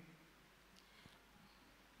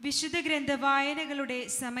 വിശുദ്ധ ഗ്രന്ഥ വായനകളുടെ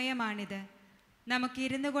സമയമാണിത്.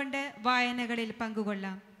 നമുക്കിരുന്നു കൊണ്ട് വായനകളിൽ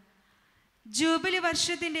പങ്കുകൊള്ളാം. ജൂബിലി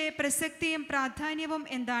വർഷത്തിൻ്റെ പ്രസക്തിയും പ്രാധാന്യവും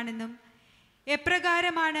എന്താണെന്നും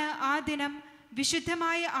എപ്രകാരമാണ് ആ ദിനം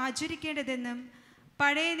വിശുദ്ധമായി ആചരിക്കേണ്ടതെന്നും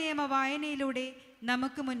പഴയ നിയമ വായനയിലൂടെ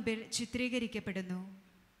നമുക്ക് മുൻപിൽ ചിത്രീകരിക്കപ്പെടുന്നു.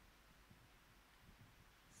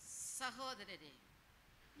 സഹോദരരെ,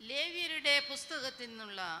 ലേവ്യരുടെ പുസ്തകത്തിൽ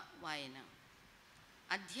നിന്നുള്ള വായന.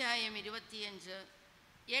 അധ്യായം 25,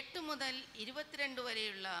 8 മുതൽ 22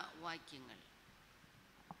 വരെയുള്ള വാക്യങ്ങൾ.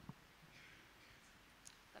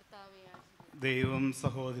 ദൈവം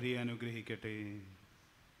സഹോദരിയെ അനുഗ്രഹിക്കട്ടെ.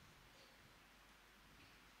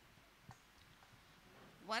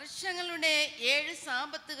 വർഷങ്ങളുടെ 7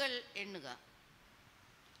 സാപത്തുകൾ എണ്ണുക.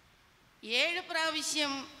 7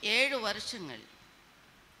 പ്രാവശ്യം 7 വർഷങ്ങൾ.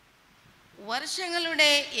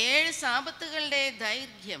 വർഷങ്ങളുടെ 7 സാപത്തുകളുടെ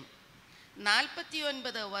ദൈർഘ്യം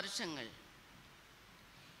 49 വർഷങ്ങൾ.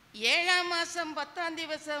 7-ാം മാസം 10-ാം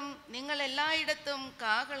ദിവസം നിങ്ങൾ എല്ലായിടത്തും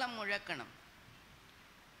കാഹളം മുഴക്കണം.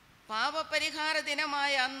 പാപപരിഹാര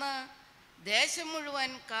ദിനമായ അന്ന് ദേശം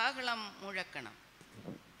മുഴുവൻ കാഹളം മുഴക്കണം.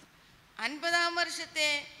 50-ാം വർഷത്തെ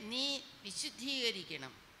നീ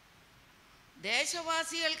വിശുദ്ധീകരിക്കണം.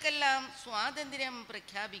 ദേശവാസികൾക്കെല്ലാം സ്വാതന്ത്ര്യം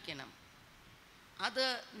പ്രഖ്യാപിക്കണം. അത്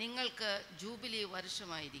നിങ്ങൾക്ക് ജൂബിലി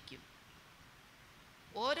വർഷമായിരിക്കും.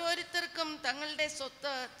 ഓരോരുത്തർക്കും തങ്ങളുടെ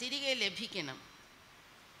സ്വത്ത് തിരികെ ലഭിക്കണം.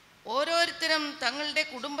 ഓരോരുത്തരും തങ്ങളുടെ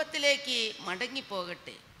കുടുംബത്തിലേക്ക്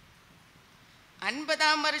മടങ്ങിപ്പോകട്ടെ.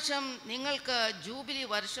 50-ാം വർഷം നിങ്ങൾക്ക് ജൂബിലി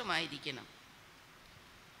വർഷമായിരിക്കണം.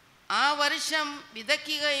 ആ വർഷം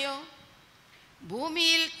വിതയ്ക്കുകയോ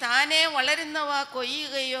ഭൂമിയിൽ താനെ വളരുന്നവ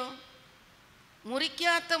കൊയ്യുകയോ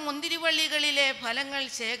മുറിക്കാത്ത മുന്തിരിവള്ളികളിലെ ഫലങ്ങൾ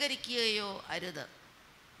ശേഖരിക്കുകയോ അരുത്.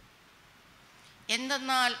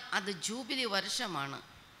 എന്തെന്നാൽ അത് ജൂബിലി വർഷമാണ്.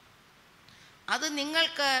 അത്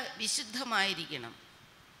നിങ്ങൾക്ക് വിശുദ്ധമായിരിക്കണം.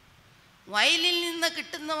 വയലിൽ നിന്ന്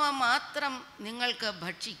കിട്ടുന്നവ മാത്രം നിങ്ങൾക്ക്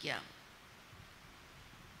ഭക്ഷിക്കാം.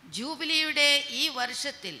 ജൂബിലിയുടെ ഈ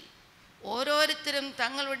വർഷത്തിൽ ഓരോരുത്തരും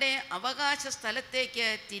തങ്ങളുടെ അവകാശ സ്ഥലത്തേക്ക്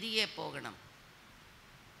തിരികെ പോകണം.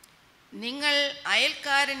 നിങ്ങൾ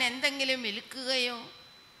അയൽക്കാരൻ എന്തെങ്കിലും വിൽക്കുകയോ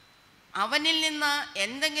അവനിൽ നിന്ന്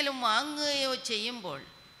എന്തെങ്കിലും വാങ്ങുകയോ ചെയ്യുമ്പോൾ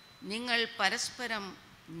നിങ്ങൾ പരസ്പരം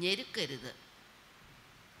ഞെരുക്കരുത്.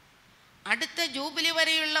 അടുത്ത ജൂബിലി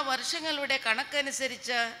വരെയുള്ള വർഷങ്ങളുടെ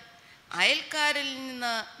കണക്കനുസരിച്ച് അയൽക്കാരിൽ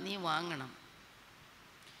നിന്ന് നീ വാങ്ങണം.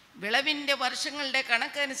 വിളവിൻ്റെ വർഷങ്ങളുടെ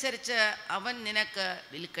കണക്കനുസരിച്ച് അവൻ നിനക്ക്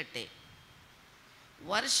വിൽക്കട്ടെ.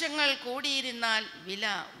 വർഷങ്ങൾ കൂടിയിരുന്നാൽ വില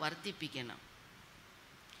വർദ്ധിപ്പിക്കണം,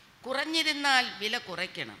 കുറഞ്ഞിരുന്നാൽ വില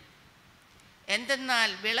കുറയ്ക്കണം. എന്തെന്നാൽ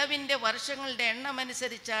വിളവിൻ്റെ വർഷങ്ങളുടെ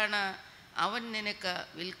എണ്ണമനുസരിച്ചാണ് അവൻ നിനക്ക്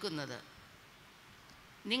വിൽക്കുന്നത്.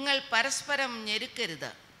 നിങ്ങൾ പരസ്പരം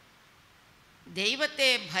ഞെരുക്കരുത്. ദൈവത്തെ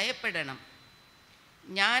ഭയപ്പെടണം.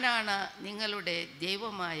 ഞാനാണ് നിങ്ങളുടെ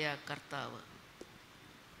ദൈവമായ കർത്താവ്.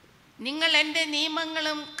 നിങ്ങൾ എൻ്റെ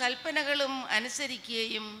നിയമങ്ങളും കൽപ്പനകളും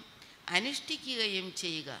അനുസരിക്കുകയും അനുഷ്ഠിക്കുകയും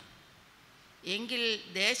ചെയ്യുക. എങ്കിൽ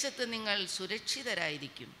ദേശത്ത് നിങ്ങൾ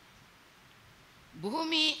സുരക്ഷിതരായിരിക്കും.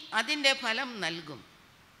 ഭൂമി അതിൻ്റെ ഫലം നൽകും.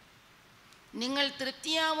 നിങ്ങൾ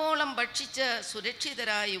തൃപ്തിയാവോളം ഭക്ഷിച്ച്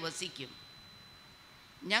സുരക്ഷിതരായി വസിക്കും.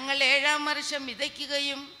 ഞങ്ങൾ 7-ാം വർഷം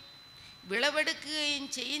വിതയ്ക്കുകയും വിളവെടുക്കുകയും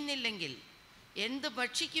ചെയ്യുന്നില്ലെങ്കിൽ എന്ത്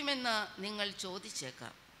ഭക്ഷിക്കുമെന്ന് നിങ്ങൾ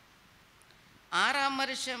ചോദിച്ചേക്കാം. 6-ാം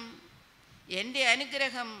വർഷം എൻ്റെ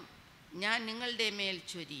അനുഗ്രഹം ഞാൻ നിങ്ങളുടെ മേൽ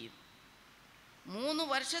ചൊരിയും. 3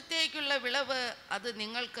 വർഷത്തേക്കുള്ള വിളവ് അത്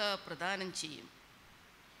നിങ്ങൾക്ക് പ്രദാനം ചെയ്യും.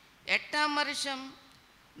 8-ാം വർഷം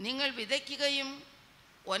നിങ്ങൾ വിതയ്ക്കുകയും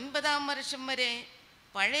 9-ാം വർഷം വരെ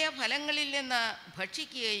പഴയ ഫലങ്ങളിൽ നിന്ന്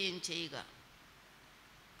ഭക്ഷിക്കുകയും ചെയ്യുക.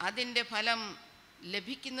 അതിൻ്റെ ഫലം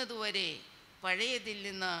ലഭിക്കുന്നതുവരെ പഴയതിൽ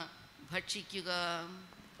നിന്ന് ഭക്ഷിക്കുക.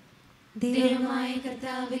 ദൈവമായ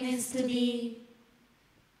കർത്താവിനെ സ്തുതി.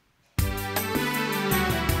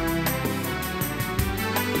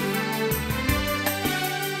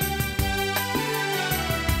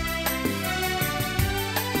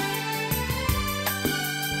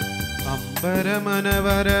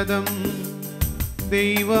 അമ്പരമനവരതം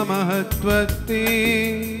ദൈവമഹത്വത്തെ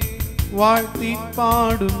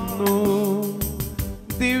വാഴ്ത്തിപ്പാടുന്നു.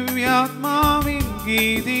 ദിവ്യാത്മാവിൻ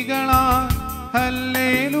ഗീതികളാൽ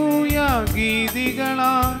ഹല്ലേലൂയ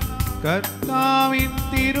ഗീതികളാൽ കർത്താവിൻ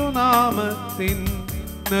തിരുനാമത്തിൻ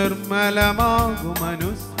നിർമ്മലമാകും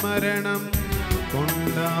അനുസ്മരണം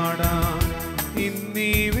കൊണ്ടാടാം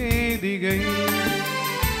ഇന്നീ വേദികയിൽ.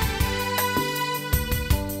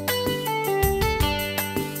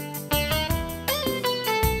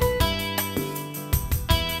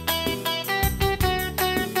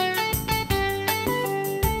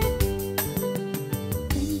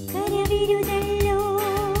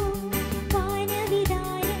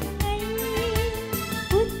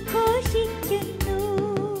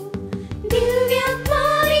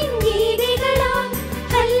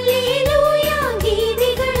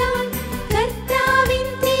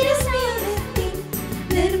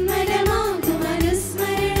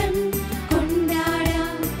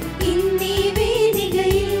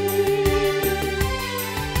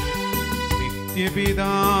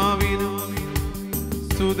 പിതാവിനും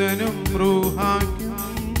സുതനും റൂഹായ്ക്കും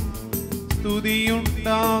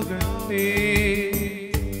സ്തുതിയുണ്ടാകട്ടെ.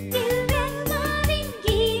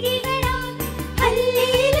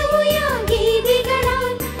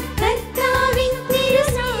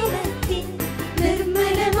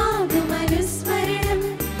 നിർമ്മല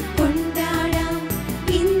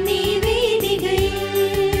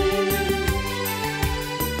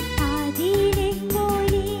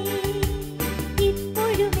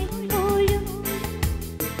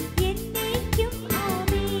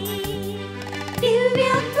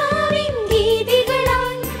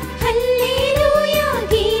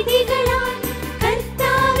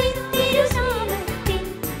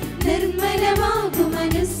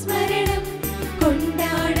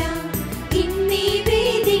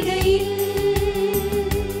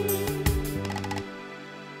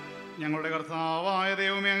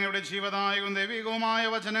അങ്ങയുടെ ജീവദായകവും ദൈവികവുമായ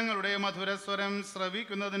വചനങ്ങളുടെ മധുരസ്വരം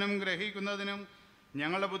ശ്രവിക്കുന്നതിനും ഗ്രഹിക്കുന്നതിനും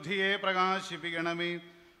ഞങ്ങളുടെ ബുദ്ധിയെ പ്രകാശിപ്പിക്കണമേ.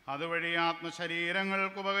 അതുവഴി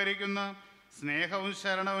ആത്മശരീരങ്ങൾക്ക് ഉപകരിക്കുന്ന സ്നേഹവും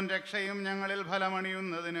ശരണവും രക്ഷയും ഞങ്ങളിൽ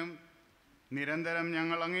ഫലമണിയുന്നതിനും നിരന്തരം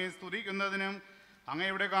ഞങ്ങൾ അങ്ങേ സ്തുതിക്കുന്നതിനും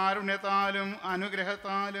അങ്ങയുടെ കാരുണ്യത്താലും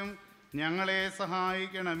അനുഗ്രഹത്താലും ഞങ്ങളെ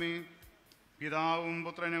സഹായിക്കണമേ. പിതാവും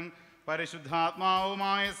പുത്രനും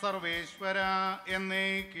പരിശുദ്ധാത്മാവുമായ സർവേശ്വര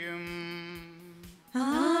എന്നേക്കും.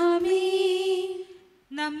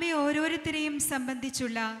 നമ്മെ ഓരോരുത്തരെയും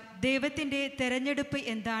സംബന്ധിച്ചുള്ള ദൈവത്തിൻ്റെ തെരഞ്ഞെടുപ്പ്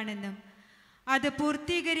എന്താണെന്നും അത്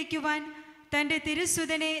പൂർത്തീകരിക്കുവാൻ തൻ്റെ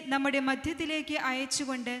തിരുസുതനെ നമ്മുടെ മധ്യത്തിലേക്ക്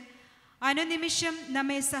അയച്ചുകൊണ്ട് അനുനിമിഷം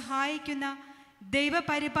നമ്മെ സഹായിക്കുന്ന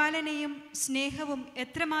ദൈവപരിപാലനയും സ്നേഹവും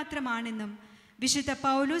എത്രമാത്രമാണെന്നും വിശുദ്ധ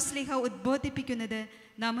പൗലോസ്ലീഹ ഉദ്ബോധിപ്പിക്കുന്നത്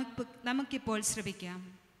നമുക്കിപ്പോൾ ശ്രവിക്കാം.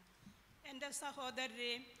 എൻ്റെ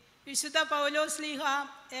സഹോദരരെ, വിശുദ്ധ പൗലോസ്ലീഹ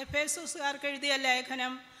എഫേസുസുകാർക്ക് എഴുതിയ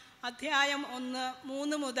ലേഖനം അധ്യായം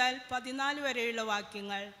 1:3 മുതൽ 14 വരെയുള്ള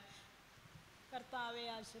വാക്യങ്ങൾ. കർത്താവെ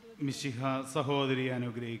ആശീർവദിക്കട്ടെ. മിശിഹ സഹോദരി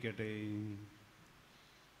അനുഗ്രഹിക്കട്ടെ.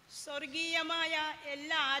 സ്വർഗീയമായ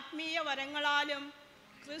എല്ലാ ആത്മീയ വരങ്ങളാലും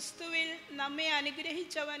ക്രിസ്തുവിൽ നമ്മെ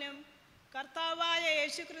അനുഗ്രഹിച്ചവനും കർത്താവായ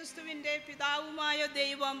യേശുക്രിസ്തുവിൻ്റെ പിതാവുമായ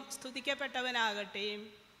ദൈവം സ്തുതിക്കപ്പെട്ടവനാകട്ടെ.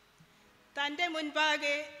 തൻ്റെ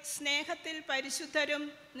മുൻപാകെ സ്നേഹത്തിൽ പരിശുദ്ധരും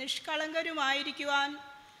നിഷ്കളങ്കരുമായിരിക്കുവാൻ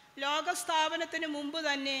ലോകസ്ഥാപനത്തിന് മുമ്പ്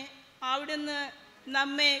തന്നെ അവിടുന്ന്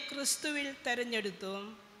നമ്മെ ക്രിസ്തുവിൽ തെരഞ്ഞെടുത്തു.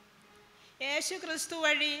 യേശു ക്രിസ്തു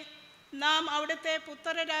വഴി നാം അവിടുത്തെ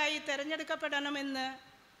പുത്രരായി തിരഞ്ഞെടുക്കപ്പെടണമെന്ന്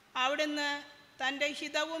അവിടുന്ന് തൻ്റെ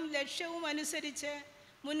ഹിതവും ലക്ഷ്യവും അനുസരിച്ച്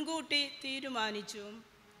മുൻകൂട്ടി തീരുമാനിച്ചു.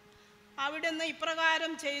 അവിടുന്ന്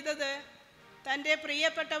ഇപ്രകാരം ചെയ്തത് തൻ്റെ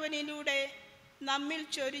പ്രിയപ്പെട്ടവനിലൂടെ നമ്മിൽ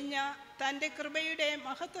ചൊരിഞ്ഞ തൻ്റെ കൃപയുടെ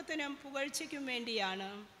മഹത്വത്തിനും പുകഴ്ചയ്ക്കും വേണ്ടിയാണ്.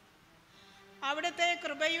 അവിടുത്തെ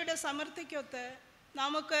കൃപയുടെ സമൃദ്ധിക്കൊത്ത്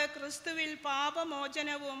നമുക്ക് ക്രിസ്തുവിൽ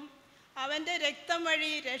പാപമോചനവും അവൻ്റെ രക്തം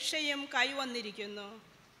വഴി രക്ഷയും കൈവന്നിരിക്കുന്നു.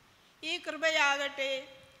 ഈ കൃപയാകട്ടെ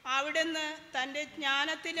അവിടുന്ന് തൻ്റെ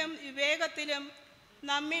ജ്ഞാനത്തിലും വിവേകത്തിലും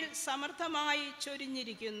നമ്മിൽ സമർത്ഥമായി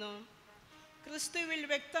ചൊരിഞ്ഞിരിക്കുന്നു. ക്രിസ്തുവിൽ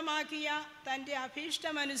വ്യക്തമാക്കിയ തൻ്റെ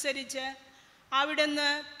അഭീഷ്ടമനുസരിച്ച് അവിടുന്ന്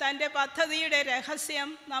തൻ്റെ പദ്ധതിയുടെ രഹസ്യം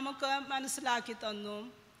നമുക്ക് മനസ്സിലാക്കി തന്നു.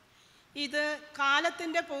 ഇത്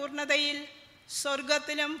കാലത്തിൻ്റെ പൂർണ്ണതയിൽ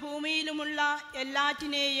സ്വർഗത്തിലും ഭൂമിയിലുമുള്ള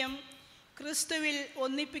എല്ലാറ്റിനെയും ക്രിസ്തുവിൽ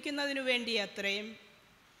ഒന്നിപ്പിക്കുന്നതിനു വേണ്ടിയത്രേ.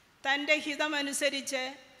 തൻ്റെ ഹിതമനുസരിച്ച്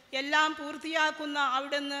എല്ലാം പൂർത്തിയാക്കുന്ന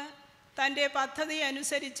അവിടുന്ന് തൻ്റെ പദ്ധതി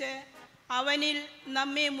അനുസരിച്ച് അവനിൽ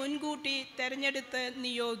നമ്മെ മുൻകൂട്ടി തിരഞ്ഞെടുത്ത്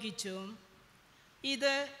നിയോഗിച്ചു.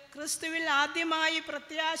 ഇത് ക്രിസ്തുവിൽ ആദ്യമായി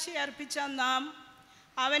പ്രത്യാശ അർപ്പിച്ച നാം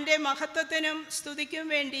അവൻ്റെ മഹത്വത്തിനും സ്തുതിക്കും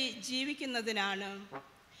വേണ്ടി ജീവിക്കുന്നതിനാണ്.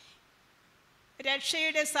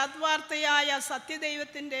 രക്ഷയുടെ സദ്വാർത്തയായ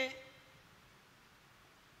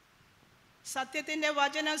സത്യത്തിൻ്റെ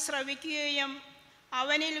വചനം ശ്രവിക്കുകയും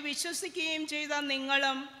അവനിൽ വിശ്വസിക്കുകയും ചെയ്ത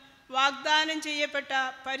നിങ്ങളും വാഗ്ദാനം ചെയ്യപ്പെട്ട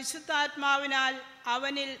പരിശുദ്ധാത്മാവിനാൽ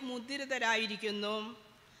അവനിൽ മുദ്രിതരായിരിക്കുന്നു.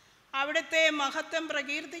 അവിടുത്തെ മഹത്വം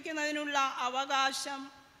പ്രകീർത്തിക്കുന്നതിനുള്ള അവകാശം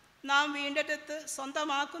നാം വീണ്ടെടുത്ത്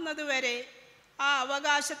സ്വന്തമാക്കുന്നതുവരെ ആ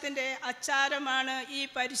അവകാശത്തിൻ്റെ അച്ചാരമാണ് ഈ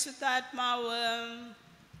പരിശുദ്ധാത്മാവ്.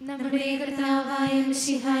 നമ്മുടെ കർത്താവായ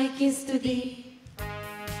മിശിഹായ്ക്ക് സ്തുതി.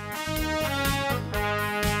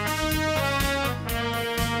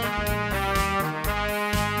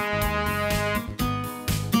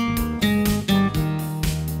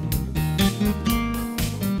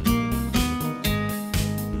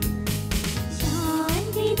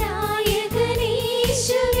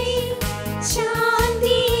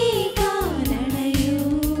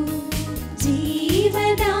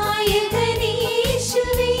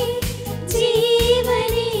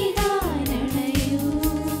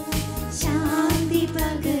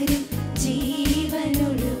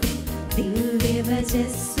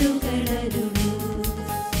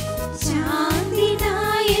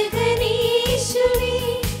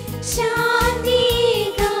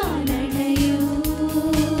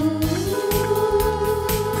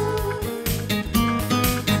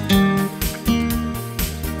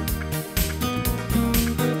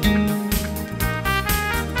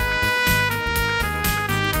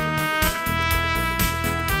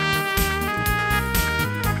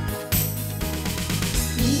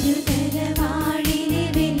 ഇരുതലവാഴിനെ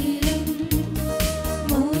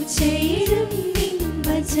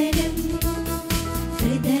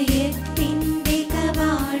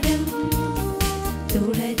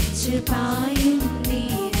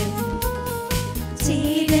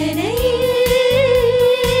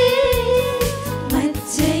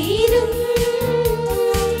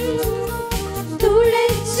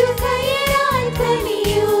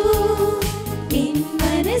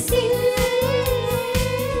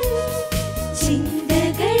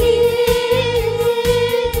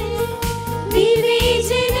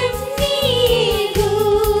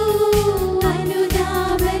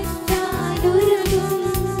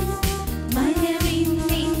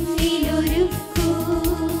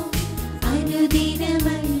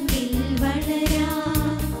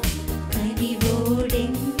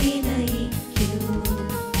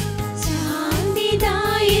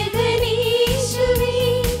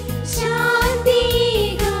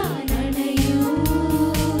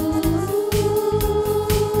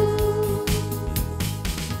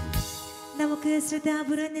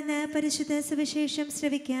ശ്രദ്ധാപൂർവം നിന്ന് പരിശുദ്ധ സുവിശേഷം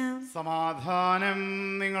ശ്രവിക്കാം. സമാധാനം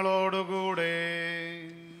നിങ്ങളോടുകൂടെ.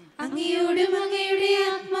 അങ്ങയോടും അങ്ങയുടെ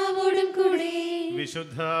ആത്മാവോടും കൂടെ.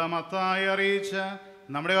 വിശുദ്ധ മത്തായി അറിയിച്ച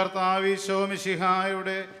നമ്മുടെ കർത്താവ് ഈശോ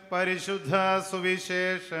മിശിഹായുടെ പരിശുദ്ധ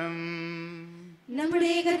സുവിശേഷം.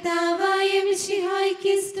 നമ്മുടെ കർത്താവായ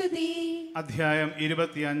മിശിഹായ്ക്ക് സ്തുതി. അധ്യായം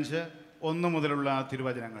 25 1 മുതലുള്ള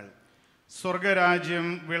തിരുവചനങ്ങൾ. സ്വർഗരാജ്യം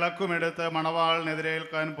വിളക്കുമെടുത്ത്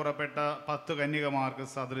മണവാളിനെതിരേൽക്കാൻ പുറപ്പെട്ട 10 കന്യകമാർക്ക്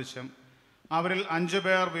സദൃശം. അവരിൽ 5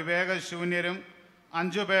 പേർ വിവേകശൂന്യരും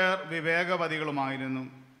 5 പേർ വിവേകവതികളുമായിരുന്നു.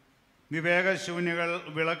 വിവേകശൂന്യകൾ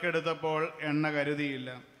വിളക്കെടുത്തപ്പോൾ എണ്ണ കരുതിയില്ല.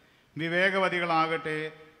 വിവേകവതികളാകട്ടെ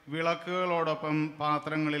വിളക്കുകളോടൊപ്പം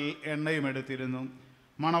പാത്രങ്ങളിൽ എണ്ണയും എടുത്തിരുന്നു.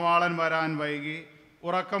 മണവാളൻ വരാൻ വൈകി.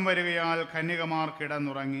 ഉറക്കം വരികയാൽ കന്യകമാർ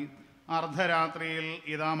കിടന്നുറങ്ങി. അർദ്ധരാത്രിയിൽ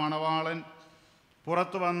ഇതാ മണവാളൻ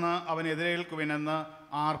പുറത്തു വന്ന് അവനെതിരേൽക്കുവിനെന്ന്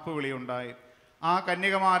ആർപ്പുവിളിയുണ്ടായി. ആ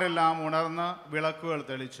കന്യകമാരെല്ലാം ഉണർന്ന് വിളക്കുകൾ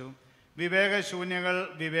തെളിച്ചു. വിവേകശൂന്യകൾ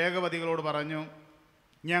വിവേകവതികളോട് പറഞ്ഞു,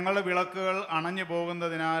 ഞങ്ങളുടെ വിളക്കുകൾ അണഞ്ഞു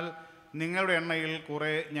പോകുന്നതിനാൽ നിങ്ങളുടെ എണ്ണയിൽ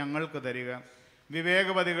കുറെ ഞങ്ങൾക്ക് തരിക.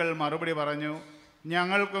 വിവേകവതികൾ മറുപടി പറഞ്ഞു,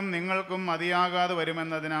 ഞങ്ങൾക്കും നിങ്ങൾക്കും മതിയാകാതെ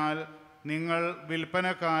വരുമെന്നതിനാൽ നിങ്ങൾ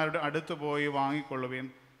വിൽപ്പനക്കാരുടെ അടുത്ത് പോയി വാങ്ങിക്കൊള്ളുവിൻ.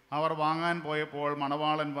 അവർ വാങ്ങാൻ പോയപ്പോൾ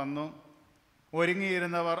മണവാളൻ വന്നു.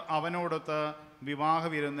 ഒരുങ്ങിയിരുന്നവർ അവനോടൊത്ത് വിവാഹ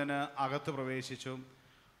വിരുന്നിന് അകത്ത് പ്രവേശിച്ചു.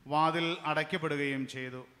 വാതിൽ അടയ്ക്കപ്പെടുകയും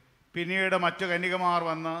ചെയ്തു. പിന്നീട് മറ്റു കന്യകമാർ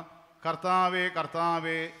വന്ന്, കർത്താവേ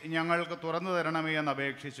കർത്താവേ, ഞങ്ങൾക്ക് തുറന്നു തരണമേ എന്ന്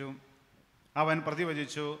അപേക്ഷിച്ചു. അവൻ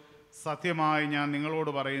പ്രതിവചിച്ചു, സത്യമായി ഞാൻ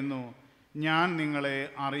നിങ്ങളോട് പറയുന്നു, ഞാൻ നിങ്ങളെ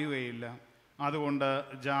അറിയുകയില്ല. അതുകൊണ്ട്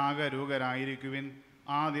ജാഗരൂകരായിരിക്കുവിൻ.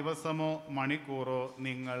 ആ ദിവസമോ മണിക്കൂറോ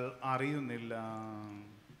നിങ്ങൾ അറിയുന്നില്ല.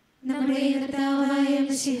 നമ്മുടെ കർത്താവായ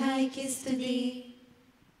മിശിഹായ്ക്ക് സ്തുതി.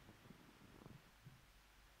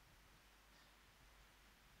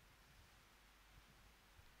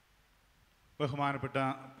 ബഹുമാനപ്പെട്ട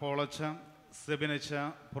പോളച്ച, സെബിനച്ച,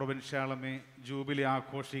 പ്രൊവിൻഷ്യാളമേ, ജൂബിലി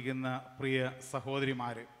ആഘോഷിക്കുന്ന പ്രിയ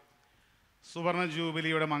സഹോദരിമാരെ, സുവർണ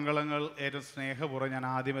ജൂബിലിയുടെ മംഗളങ്ങൾ ഏറ്റവും സ്നേഹപൂർവ്വം ഞാൻ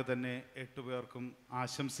ആദ്യമേ തന്നെ 8 പേർക്കും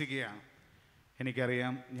ആശംസിക്കുകയാണ്.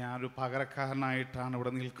 എനിക്കറിയാം ഞാനൊരു പകരക്കാരനായിട്ടാണ്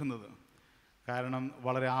ഇവിടെ നിൽക്കുന്നത്. കാരണം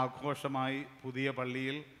വളരെ ആഘോഷമായി പുതിയ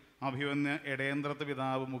പള്ളിയിൽ അഭിമന്യ ഇടയേന്ദ്രത്ത്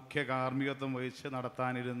പിതാവ് മുഖ്യ കാർമ്മികത്വം വഹിച്ച്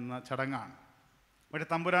നടത്താനിരുന്ന ചടങ്ങാണ്. പക്ഷേ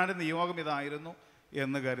തമ്പുരാൻ്റെ നിയോഗം ഇതായിരുന്നു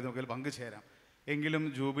എന്ന് കരുതി നമുക്കിൽ പങ്കുചേരാം. എങ്കിലും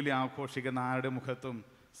ജൂബിലി ആഘോഷിക്കുന്ന ആരുടെ മുഖത്തും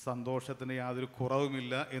സന്തോഷത്തിന് യാതൊരു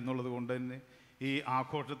കുറവുമില്ല എന്നുള്ളത് കൊണ്ട് തന്നെ ഈ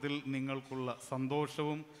ആഘോഷത്തിൽ നിങ്ങൾക്കുള്ള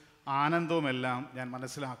സന്തോഷവും ആനന്ദവുമെല്ലാം ഞാൻ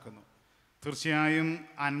മനസ്സിലാക്കുന്നു. തീർച്ചയായും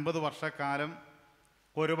 50 വർഷക്കാലം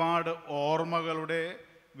ഒരുപാട് ഓർമ്മകളുടെ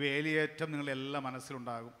വേലിയേറ്റം നിങ്ങളെല്ലാം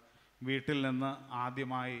മനസ്സിലുണ്ടാകും. വീട്ടിൽ നിന്ന്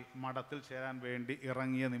ആദ്യമായി മഠത്തിൽ ചേരാൻ വേണ്ടി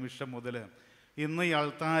ഇറങ്ങിയ നിമിഷം മുതൽ ഇന്ന് ഈ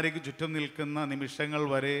അൾത്താരയ്ക്ക് ചുറ്റും നിൽക്കുന്ന നിമിഷങ്ങൾ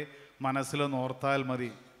വരെ മനസ്സിലൊന്ന് ഓർത്താൽ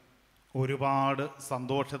മതി. ഒരുപാട്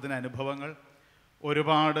സന്തോഷത്തിന് അനുഭവങ്ങൾ,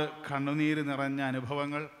 ഒരുപാട് കണ്ണുനീര് നിറഞ്ഞ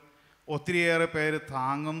അനുഭവങ്ങൾ, ഒത്തിരിയേറെ പേര്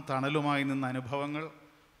താങ്ങും തണലുമായി നിന്ന അനുഭവങ്ങൾ,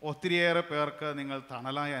 ഒത്തിരിയേറെ പേർക്ക് നിങ്ങൾ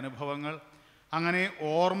തണലായ അനുഭവങ്ങൾ, അങ്ങനെ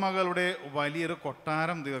ഓർമ്മകളുടെ വലിയൊരു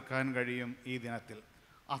കൊട്ടാരം തീർക്കാൻ കഴിയും ഈ ദിനത്തിൽ.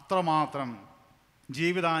 അത്രമാത്രം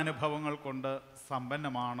ജീവിതാനുഭവങ്ങൾ കൊണ്ട്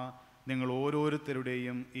സമ്പന്നമാണ് നിങ്ങൾ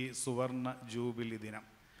ഓരോരുത്തരുടെയും ഈ സുവർണ ജൂബിലി ദിനം.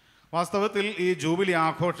 വാസ്തവത്തിൽ ഈ ജൂബിലി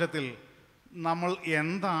ആഘോഷത്തിൽ നമ്മൾ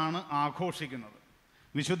എന്താണ് ആഘോഷിക്കുന്നത്?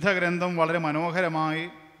 വിശുദ്ധ ഗ്രന്ഥം വളരെ മനോഹരമായി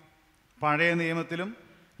പഴയ നിയമത്തിലും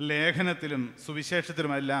ലേഖനത്തിലും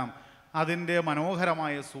സുവിശേഷത്തിലുമെല്ലാം അതിൻ്റെ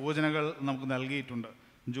മനോഹരമായ സൂചനകൾ നമുക്ക് നൽകിയിട്ടുണ്ട്.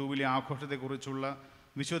 ജൂബിലി ആഘോഷത്തെക്കുറിച്ചുള്ള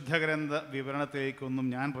വിശുദ്ധ ഗ്രന്ഥ വിവരണത്തിലേക്കൊന്നും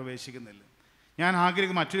ഞാൻ പ്രവേശിക്കുന്നില്ല. ഞാൻ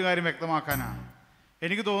ആഗ്രഹിക്കുന്ന മറ്റൊരു കാര്യം വ്യക്തമാക്കാനാണ്.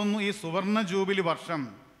 എനിക്ക് തോന്നുന്നു ഈ സുവർണ ജൂബിലി വർഷം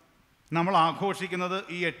നമ്മൾ ആഘോഷിക്കുന്നത്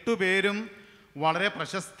ഈ 8 പേരും വളരെ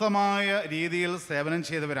പ്രശസ്തമായ രീതിയിൽ സേവനം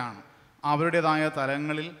ചെയ്തവരാണ്. അവരുടേതായ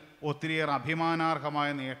തലങ്ങളിൽ ഒത്തിരിയേറെ അഭിമാനാർഹമായ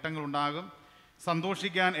നേട്ടങ്ങളുണ്ടാകും,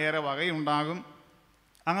 സന്തോഷിക്കാൻ ഏറെ വകയുണ്ടാകും.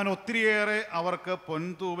 അങ്ങനെ ഒത്തിരിയേറെ അവർക്ക്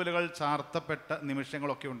പൊൻതൂവലുകൾ ചാർത്തപ്പെട്ട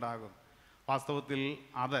നിമിഷങ്ങളൊക്കെ ഉണ്ടാകും. വാസ്തവത്തിൽ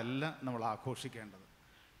അതല്ല നമ്മൾ ആഘോഷിക്കേണ്ടത്.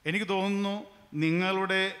 എനിക്ക് തോന്നുന്നു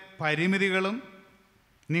നിങ്ങളുടെ പരിമിതികളും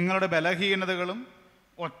നിങ്ങളുടെ ബലഹീനതകളും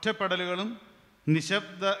ഒറ്റപ്പെടലുകളും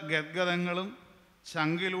നിശബ്ദ ഗദ്ഗതങ്ങളും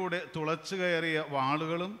ചങ്കിലൂടെ തുളച്ചു കയറിയ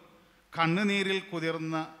വാളുകളും കണ്ണുനീരിൽ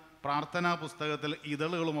കുതിർന്ന പ്രാർത്ഥനാ പുസ്തകത്തിൽ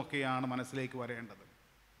ഇതളുകളുമൊക്കെയാണ് മനസ്സിലേക്ക് വരേണ്ടത്.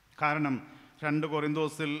 കാരണം 2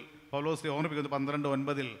 കൊറിന്തോസിൽ പൗലോസ് ഓർമ്മിപ്പിക്കുന്നത്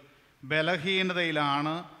 12:9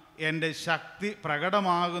 ബലഹീനതയിലാണ് എൻ്റെ ശക്തി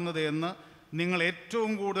പ്രകടമാകുന്നത് എന്ന് നിങ്ങൾ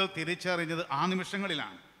ഏറ്റവും കൂടുതൽ തിരിച്ചറിഞ്ഞത് ആ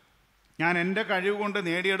നിമിഷങ്ങളിലാണ്. ഞാൻ എൻ്റെ കഴിവ് കൊണ്ട്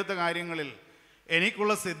നേടിയെടുത്ത കാര്യങ്ങളിൽ,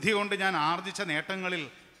 എനിക്കുള്ള സിദ്ധി കൊണ്ട് ഞാൻ ആർജിച്ച നേട്ടങ്ങളിൽ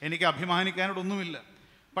എനിക്ക് അഭിമാനിക്കാനൊന്നുമില്ല.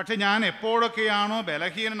 പക്ഷെ ഞാൻ എപ്പോഴൊക്കെയാണോ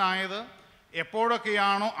ബലഹീനനായത്,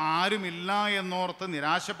 എപ്പോഴൊക്കെയാണോ ആരുമില്ല എന്നോർത്ത്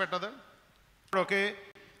നിരാശപ്പെട്ടത്, അപ്പോഴൊക്കെ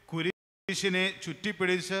കുരിശിനെ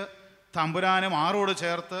ചുറ്റിപ്പിടിച്ച് തമ്പുരാനും ആറോട്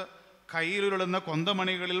ചേർത്ത് കയ്യിലുരുളുന്ന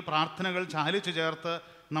കൊന്തമണികളിൽ പ്രാർത്ഥനകൾ ചാലിച്ചു ചേർത്ത്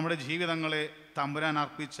നമ്മുടെ ജീവിതങ്ങളെ തമ്പുരാൻ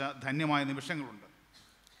അർപ്പിച്ച ധന്യമായ നിമിഷങ്ങളുണ്ട്.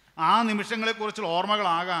 ആ നിമിഷങ്ങളെക്കുറിച്ചുള്ള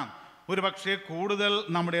ഓർമ്മകളാകാം ഒരു പക്ഷേ കൂടുതൽ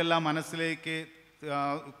നമ്മുടെ എല്ലാം മനസ്സിലേക്ക്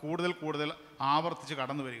കൂടുതൽ ആവർത്തിച്ച്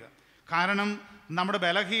കടന്നു വരിക. കാരണം നമ്മുടെ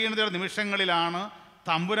ബലഹീനതയുടെ നിമിഷങ്ങളിലാണ്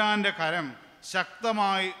തമ്പുരാൻ്റെ കരം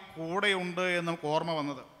ശക്തമായി കൂടെയുണ്ട് എന്ന് നമുക്ക് ഓർമ്മ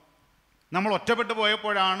വന്നത്. നമ്മൾ ഒറ്റപ്പെട്ടു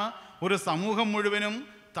പോയപ്പോഴാണ് ഒരു സമൂഹം മുഴുവനും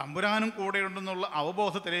തമ്പുരാനും കൂടെയുണ്ടെന്നുള്ള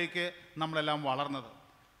അവബോധത്തിലേക്ക് നമ്മളെല്ലാം വളർന്നത്.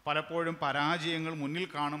 പലപ്പോഴും പരാജയങ്ങൾ മുന്നിൽ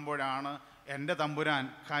കാണുമ്പോഴാണ് എൻ്റെ തമ്പുരാൻ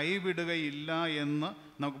കൈവിടുകയില്ല എന്ന്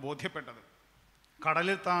നമുക്ക് ബോധ്യപ്പെട്ടത്.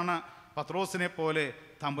 കടലിൽ താണ പത്രോസിനെ പോലെ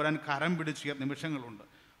തമ്പുരാൻ കരം പിടിച്ച നിമിഷങ്ങളുണ്ട്.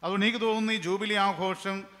 അതുകൊണ്ട് എനിക്ക് തോന്നുന്നു ഈ ജൂബിലി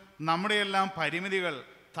ആഘോഷം നമ്മുടെയെല്ലാം പരിമിതികൾ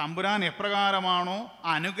തമ്പുരാൻ എപ്രകാരമാണോ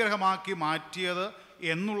അനുഗ്രഹമാക്കി മാറ്റിയത്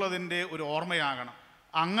എന്നുള്ളതിൻ്റെ ഒരു ഓർമ്മയാകണം.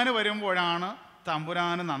 അങ്ങനെ വരുമ്പോഴാണ്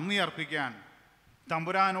തമ്പുരാന് നന്ദി അർപ്പിക്കാൻ,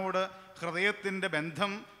 തമ്പുരാനോട് ഹൃദയത്തിൻ്റെ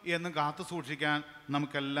ബന്ധം എന്ന് കാത്തു സൂക്ഷിക്കാൻ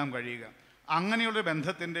നമുക്കെല്ലാം കഴിയുക. അങ്ങനെയുള്ള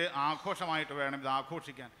ബന്ധത്തിൻ്റെ ആഘോഷമായിട്ട് വേണം ഇത്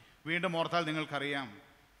ആഘോഷിക്കാൻ. വീണ്ടും ഓർത്താൽ നിങ്ങൾക്കറിയാം,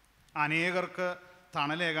 അനേകർക്ക്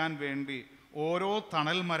തണലേകാൻ വേണ്ടി ഓരോ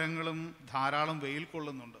തണൽ മരങ്ങളും ധാരാളം വെയിൽ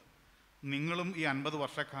കൊള്ളുന്നുണ്ട്. നിങ്ങളും ഈ 50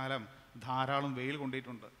 വർഷക്കാലം ധാരാളം വെയിൽ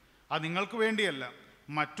കൊണ്ടിട്ടുണ്ട്. അത് നിങ്ങൾക്ക് വേണ്ടിയല്ല,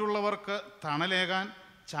 മറ്റുള്ളവർക്ക് തണലേകാൻ,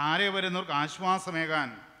 ചാരെ വരുന്നവർക്ക് ആശ്വാസമേകാൻ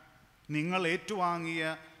നിങ്ങൾ ഏറ്റുവാങ്ങിയ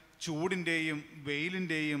ചൂടിൻ്റെയും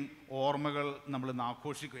വെയിലിൻ്റെയും ഓർമ്മകൾ നമ്മൾ ഇന്ന്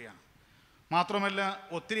ആഘോഷിക്കുകയാണ്. മാത്രമല്ല,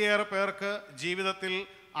 ഒത്തിരിയേറെ പേർക്ക് ജീവിതത്തിൽ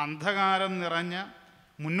അന്ധകാരം നിറഞ്ഞ,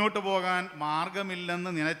 മുന്നോട്ട് പോകാൻ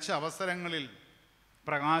മാർഗമില്ലെന്ന് നനച്ച അവസരങ്ങളിൽ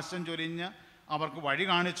പ്രകാശം ചൊരിഞ്ഞ് അവർക്ക് വഴി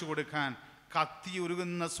കാണിച്ചു കൊടുക്കാൻ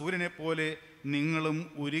കത്തിയുരുകുന്ന സൂര്യനെ പോലെ നിങ്ങളും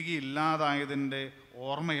ഉരുകിയില്ലാതായതിൻ്റെ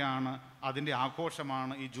ഓർമ്മയാണ്, അതിൻ്റെ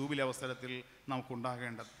ആഘോഷമാണ് ഈ ജൂബിലി അവസരത്തിൽ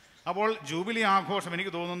നമുക്കുണ്ടാകേണ്ടത്. അപ്പോൾ ജൂബിലി ആഘോഷം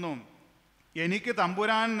എനിക്ക് തോന്നുന്നു, എനിക്ക്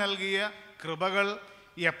തമ്പുരാൻ നൽകിയ കൃപകൾ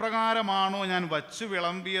എപ്രകാരമാണോ ഞാൻ വച്ചു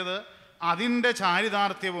വിളമ്പിയത് അതിൻ്റെ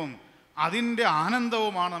ചാരിതാർത്ഥ്യവും അതിൻ്റെ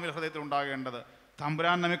ആനന്ദവുമാണ് നമ്മുടെ ഹൃദയത്തിൽ ഉണ്ടാകേണ്ടത്.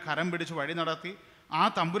 തമ്പുരാൻ നമ്മെ കരം പിടിച്ച് വഴി നടത്തി, ആ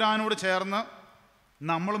തമ്പുരാനോട് ചേർന്ന്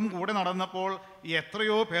നമ്മളും കൂടെ നടന്നപ്പോൾ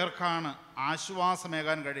എത്രയോ പേർക്കാണ്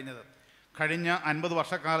ആശ്വാസമേകാൻ കഴിഞ്ഞത്. കഴിഞ്ഞ 50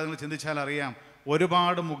 വർഷക്കാലം നിങ്ങൾ ചിന്തിച്ചാൽ അറിയാം,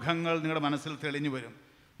 ഒരുപാട് മുഖങ്ങൾ നിങ്ങളുടെ മനസ്സിൽ തെളിഞ്ഞു വരും.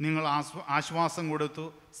 നിങ്ങൾ ആശ്വാസം കൊടുത്തു,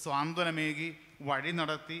 സ്വാന്തനമേകി, വഴി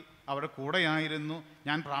നടത്തി, അവരുടെ കൂടെയായിരുന്നു,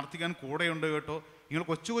 ഞാൻ പ്രാർത്ഥിക്കാൻ കൂടെയുണ്ട് കേട്ടോ. നിങ്ങൾ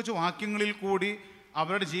കൊച്ചു കൊച്ചു വാക്യങ്ങളിൽ കൂടി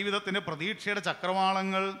അവരുടെ ജീവിതത്തിൻ്റെ പ്രതീക്ഷയുടെ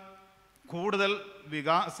ചക്രവാളങ്ങൾ കൂടുതൽ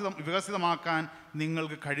വികസിതമാക്കാൻ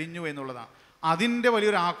നിങ്ങൾക്ക് കഴിഞ്ഞു എന്നുള്ളതാണ്. അതിൻ്റെ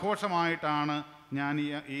വലിയൊരു ആഘോഷമായിട്ടാണ് ഞാൻ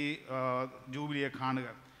ഈ ജൂബിലിയെ കാണുക.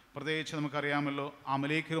 പ്രത്യേകിച്ച് നമുക്കറിയാമല്ലോ,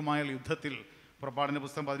 അമലേഖരുമായുള്ള യുദ്ധത്തിൽ പുറപ്പാടിൻ്റെ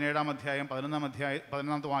പുസ്തകം 17-ാം അധ്യായം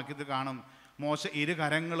 11-ാമത്തെ വാക്യത്തിൽ കാണും, മോശ 2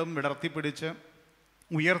 കരങ്ങളും വിടർത്തിപ്പിടിച്ച്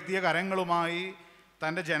ഉയർത്തിയ കരങ്ങളുമായി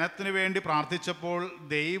തൻ്റെ ജനത്തിനു വേണ്ടി പ്രാർത്ഥിച്ചപ്പോൾ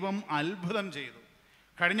ദൈവം അത്ഭുതം ചെയ്തു.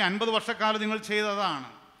 കഴിഞ്ഞ 50 വർഷക്കാലം നിങ്ങൾ ചെയ്തതാണ്.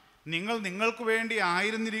 നിങ്ങൾക്ക് വേണ്ടി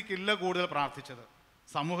ആയിരുന്നിരിക്കില്ല കൂടുതൽ പ്രാർത്ഥിച്ചത്.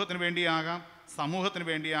 സമൂഹത്തിന്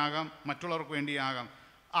വേണ്ടിയാകാം, മറ്റുള്ളവർക്ക് വേണ്ടിയാകാം.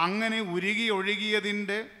 അങ്ങനെ ഉരുകി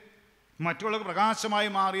ഒഴുകിയതിൻ്റെ, മറ്റുള്ളവർക്ക് പ്രകാശമായി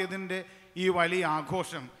മാറിയതിൻ്റെ ഈ വലിയ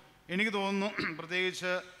ആഘോഷം എനിക്ക് തോന്നുന്നു,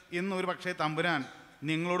 പ്രത്യേകിച്ച് ഇന്ന് ഒരു പക്ഷേ തമ്പുരാൻ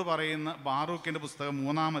നിങ്ങളോട് പറയുന്ന ബാറൂക്കിൻ്റെ പുസ്തകം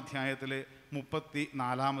 3-ാം അധ്യായത്തിലെ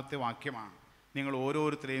 34-ാമത്തെ വാക്യമാണ്. നിങ്ങൾ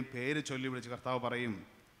ഓരോരുത്തരെയും പേര് ചൊല്ലി വിളിച്ച് കർത്താവ് പറയും,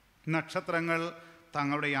 നക്ഷത്രങ്ങൾ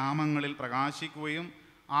തങ്ങളുടെ യാമങ്ങളിൽ പ്രകാശിക്കുകയും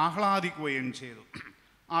ആഹ്ലാദിക്കുകയും ചെയ്തു.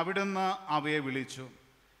 അവിടുന്ന് അവയെ വിളിച്ചു,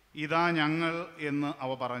 ഇതാ ഞങ്ങൾ എന്ന്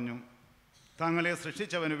അവ പറഞ്ഞു. തങ്ങളെ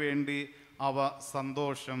സൃഷ്ടിച്ചവന് വേണ്ടി അവ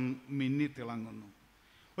സന്തോഷം മിന്നിത്തിളങ്ങുന്നു.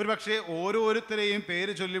 ഒരു പക്ഷേ ഓരോരുത്തരെയും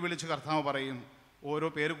പേര് ചൊല്ലി വിളിച്ച് കർത്താവ് പറയും, ഓരോ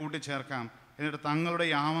പേര് കൂട്ടിച്ചേർക്കാം. എന്നിട്ട് തങ്ങളുടെ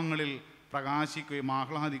യാമങ്ങളിൽ പ്രകാശിക്കുകയും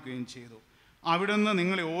ആഹ്ലാദിക്കുകയും ചെയ്തു. അവിടുന്ന്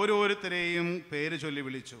നിങ്ങളെ ഓരോരുത്തരെയും പേര് ചൊല്ലി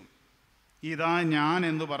വിളിച്ചു. ഇതാ ഞാൻ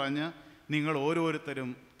എന്ന് പറഞ്ഞ് നിങ്ങൾ ഓരോരുത്തരും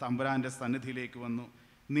തമ്പുരാൻ്റെ സന്നിധിയിലേക്ക് വന്നു.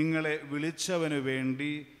 നിങ്ങളെ വിളിച്ചവന്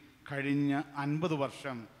വേണ്ടി കഴിഞ്ഞ 50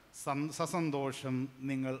 വർഷം സസന്തോഷം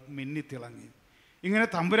നിങ്ങൾ മിന്നിത്തിളങ്ങി. ഇങ്ങനെ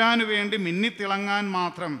തമ്പുരാന് വേണ്ടി മിന്നിത്തിളങ്ങാൻ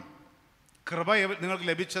മാത്രം കൃപ നിങ്ങൾക്ക്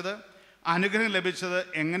ലഭിച്ചത്, അനുഗ്രഹം ലഭിച്ചത്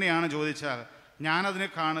എങ്ങനെയാണ് ചോദിച്ചാൽ, ഞാനതിനെ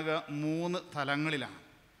കാണുക 3 തലങ്ങളിലാണ്.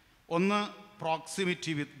 ഒന്ന്,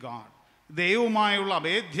 പ്രോക്സിമിറ്റി വിത്ത് ഗാഡ്, ദൈവവുമായുള്ള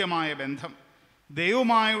അഭേദ്യമായ ബന്ധം.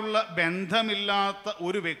 ദൈവവുമായുള്ള ബന്ധമില്ലാത്ത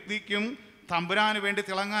ഒരു വ്യക്തിക്കും തമ്പുരാന് വേണ്ടി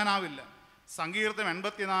തിളങ്ങാനാവില്ല. സങ്കീർത്തനം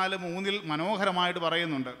 84:3 മനോഹരമായിട്ട്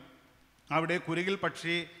പറയുന്നുണ്ട്, അവിടെ കുരുകിൽ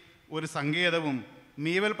പക്ഷി ഒരു സങ്കേതവും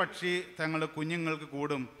മീവൽ പക്ഷി തങ്ങളുടെ കുഞ്ഞുങ്ങൾക്ക്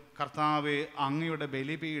കൂടും, കർത്താവെ അങ്ങയുടെ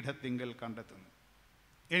ബലിപീഠത്തിങ്കൽ കണ്ടെത്തുന്നു.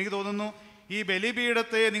 എനിക്ക് തോന്നുന്നു ഈ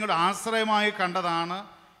ബലിപീഠത്തെ നിങ്ങളുടെ ആശ്രയമായി കണ്ടതാണ്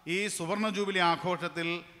ഈ സുവർണ ജൂബിലി ആഘോഷത്തിൽ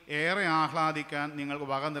ഏറെ ആഹ്ലാദിക്കാൻ നിങ്ങൾക്ക്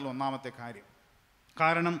വക നൽകുന്ന ഒന്നാമത്തെ കാര്യം.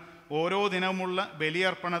 കാരണം ഓരോ ദിനമുള്ള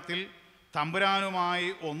ബലിയർപ്പണത്തിൽ തമ്പുരാനുമായി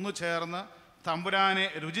ഒന്നു ചേർന്ന് തമ്പുരാനെ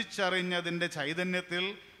രുചിച്ചറിഞ്ഞതിൻ്റെ ചൈതന്യത്തിൽ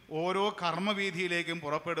ഓരോ കർമ്മവീതിയിലേക്കും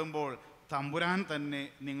പുറപ്പെടുമ്പോൾ തമ്പുരാൻ തന്നെ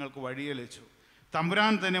നിങ്ങൾക്ക് വഴിയളിച്ചു.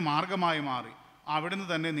 തമ്പുരാൻ തന്നെ മാർഗമായി മാറി. അവിടുന്ന്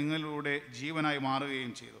തന്നെ നിങ്ങളുടെ ജീവനായി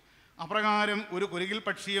മാറുകയും ചെയ്തു. അപ്രകാരം ഒരു കുരുകിൽ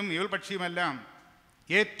പക്ഷിയും ഈവൽ പക്ഷിയുമെല്ലാം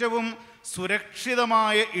ഏറ്റവും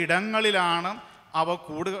സുരക്ഷിതമായ ഇടങ്ങളിലാണ് അവ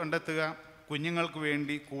കൂട് കണ്ടെത്തുക, കുഞ്ഞുങ്ങൾക്ക്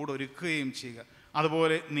വേണ്ടി കൂടൊരുക്കുകയും ചെയ്യുക.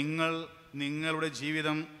 അതുപോലെ നിങ്ങളുടെ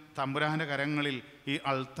ജീവിതം തമ്പുരാൻ്റെ കരങ്ങളിൽ ഈ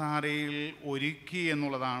അൾത്താരയിൽ ഒരുക്കി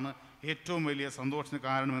എന്നുള്ളതാണ് ഏറ്റവും വലിയ സന്തോഷത്തിന്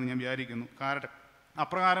കാരണമെന്ന് ഞാൻ വിചാരിക്കുന്നു. കാരണം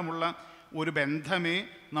അപ്രകാരമുള്ള ഒരു ബന്ധമേ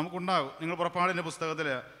നമുക്കുണ്ടാകും. നിങ്ങൾ പുറപ്പാടിൻ്റെ പുസ്തകത്തിൽ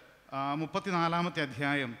 34-ാമത്തെ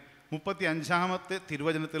അധ്യായം 35-ാമത്തെ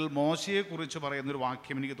തിരുവചനത്തിൽ മോശയെക്കുറിച്ച് പറയുന്നൊരു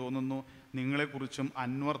വാക്യം എനിക്ക് തോന്നുന്നു നിങ്ങളെക്കുറിച്ചും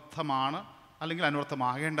അന്വർത്ഥമാണ്, അല്ലെങ്കിൽ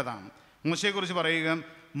അന്വർത്ഥമാകേണ്ടതാണ്. മോശയെക്കുറിച്ച് പറയുക,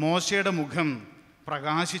 മോശയുടെ മുഖം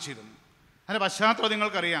പ്രകാശിച്ചിരുന്നു. അതിൻ്റെ പശ്ചാത്തലം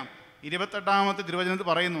നിങ്ങൾക്കറിയാം. 28-ാമത്തെ തിരുവചനത്തിൽ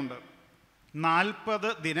പറയുന്നുണ്ട്, 40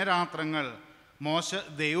 ദിനരാത്രങ്ങൾ മോശ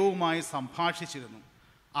ദൈവവുമായി സംഭാഷിച്ചിരുന്നു.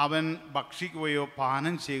 അവൻ ഭക്ഷിക്കുകയോ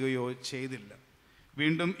പാനം ചെയ്യുകയോ ചെയ്തില്ല.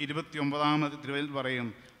 വീണ്ടും 29-ാമത്തെ തിരുവചനത്തിൽ പറയും,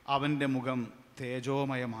 അവൻ്റെ മുഖം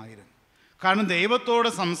തേജോമയമായിരുന്നു. കാരണം ദൈവത്തോട്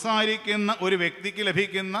സംസാരിക്കുന്ന ഒരു വ്യക്തിക്ക്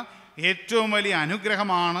ലഭിക്കുന്ന ഏറ്റവും വലിയ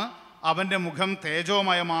അനുഗ്രഹമാണ് അവൻ്റെ മുഖം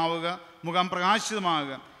തേജോമയമാവുക, മുഖം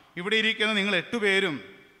പ്രകാശിതമാവുക. ഇവിടെ ഇരിക്കുന്ന നിങ്ങൾ 8 പേരും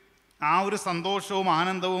ആ ഒരു സന്തോഷവും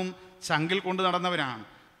ആനന്ദവും ചങ്കിൽ കൊണ്ട് നടന്നവരാണ്.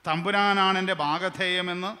 തമ്പുരാനാണ് എൻ്റെ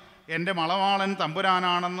ഭാഗധേയമെന്ന്, എൻ്റെ മളവാളൻ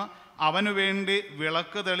തമ്പുരാനാണെന്ന് അവനു വേണ്ടി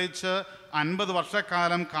വിളക്ക് തെളിച്ച് 50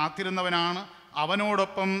 വർഷക്കാലം കാത്തിരുന്നവനാണ്.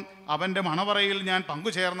 അവനോടൊപ്പം അവൻ്റെ മണവറയിൽ ഞാൻ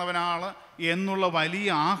പങ്കുചേർന്നവനാണ് എന്നുള്ള വലിയ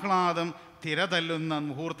ആഹ്ലാദം തിരതല്ലുന്ന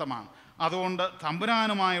മുഹൂർത്തമാണ്. അതുകൊണ്ട്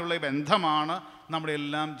തമ്പുരാനുമായുള്ള ബന്ധമാണ് നമ്മുടെ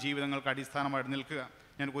എല്ലാം ജീവിതങ്ങൾക്ക് അടിസ്ഥാനമായിട്ട് നിൽക്കുക.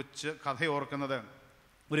 ഞാൻ കൊച്ചു കഥയോർക്കുന്നത്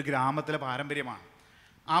ഒരു ഗ്രാമത്തിലെ പാരമ്പര്യമാണ്.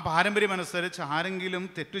 ആ പാരമ്പര്യമനുസരിച്ച് ആരെങ്കിലും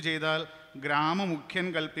തെറ്റു ചെയ്താൽ ഗ്രാമമുഖ്യൻ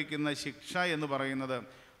കൽപ്പിക്കുന്ന ശിക്ഷ എന്ന് പറയുന്നത്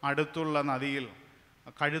അടുത്തുള്ള നദിയിൽ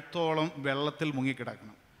കഴുത്തോളം വെള്ളത്തിൽ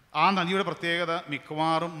മുങ്ങിക്കിടക്കണം. ആ നദിയുടെ പ്രത്യേകത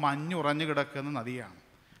മിക്കവാറും മഞ്ഞുറഞ്ഞു കിടക്കുന്ന നദിയാണ്.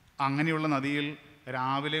 അങ്ങനെയുള്ള നദിയിൽ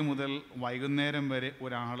രാവിലെ മുതൽ വൈകുന്നേരം വരെ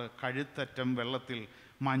ഒരാൾ കഴുത്തറ്റം വെള്ളത്തിൽ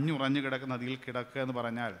മഞ്ഞുറഞ്ഞു കിടക്കുന്ന നദിയിൽ കിടക്കുക എന്ന്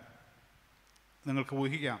പറഞ്ഞാൽ നിങ്ങൾക്ക്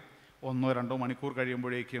ഊഹിക്കാം, 1-2 മണിക്കൂർ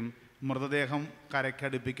കഴിയുമ്പോഴേക്കും മൃതദേഹം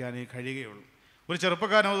കരയ്ക്കടുപ്പിക്കാനേ കഴിയുകയുള്ളൂ. ഒരു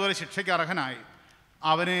ചെറുപ്പക്കാരൻ അതുപോലെ ശിക്ഷയ്ക്ക് അർഹനായി.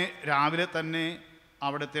 അവനെ രാവിലെ തന്നെ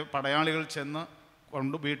അവിടുത്തെ പടയാളികൾ ചെന്ന്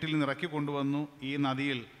വീട്ടിൽ നിന്ന് ഇറക്കി കൊണ്ടുവന്നു. ഈ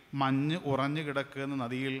നദിയിൽ മഞ്ഞ് ഉറഞ്ഞു കിടക്കുന്ന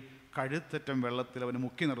നദിയിൽ കഴുത്തറ്റം വെള്ളത്തിൽ അവന്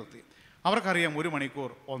മുക്കി നിർത്തി. അവർക്കറിയാം 1 മണിക്കൂർ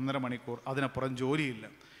 1.5 മണിക്കൂർ അതിനപ്പുറം ജോലിയില്ല.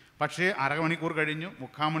 പക്ഷേ അരമണിക്കൂർ കഴിഞ്ഞു,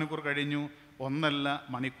 3/4 മണിക്കൂർ കഴിഞ്ഞു, ഒന്നല്ല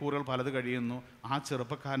മണിക്കൂറുകൾ പലത് കഴിയുന്നു. ആ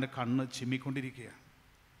ചെറുപ്പക്കാരൻ്റെ കണ്ണ് ചിമ്മിക്കൊണ്ടിരിക്കുകയാണ്.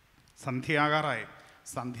 സന്ധ്യയാകാറായി.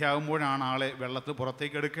 സന്ധ്യയാകുമ്പോഴാണ് ആളെ വെള്ളത്തിൽ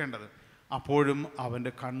പുറത്തേക്ക് എടുക്കേണ്ടത്. അപ്പോഴും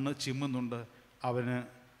അവൻ്റെ കണ്ണ് ചിമ്മുന്നുണ്ട്. അവന്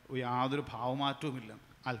യാതൊരു ഭാവമാറ്റവുമില്ല.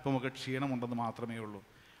 അല്പമൊക്കെ ക്ഷീണമുണ്ടെന്ന് മാത്രമേ ഉള്ളൂ.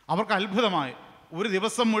 അവർക്ക് അത്ഭുതമായി. ഒരു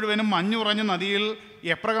ദിവസം മുഴുവനും മഞ്ഞുറഞ്ഞ നദിയിൽ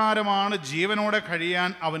എപ്രകാരമാണ് ജീവനോടെ കഴിയാൻ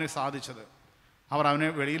അവന് സാധിച്ചത്. അവർ അവനെ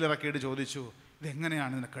വെളിയിലിറക്കിയിട്ട് ചോദിച്ചു,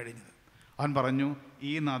 ഇതെങ്ങനെയാണ് നിനക്ക് കഴിഞ്ഞത്? അവൻ പറഞ്ഞു,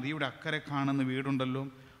 ഈ നദിയുടെ അക്കരെ കാണുന്ന വീടുണ്ടല്ലോ,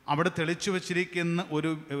 അവിടെ തെളിച്ചു വച്ചിരിക്കുന്ന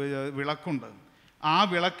ഒരു വിളക്കുണ്ട്. ആ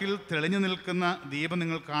വിളക്കിൽ തെളിഞ്ഞു നിൽക്കുന്ന ദീപം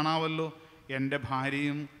നിങ്ങൾ കാണാമല്ലോ. എൻ്റെ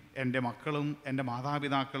ഭാര്യയും എൻ്റെ മക്കളും എൻ്റെ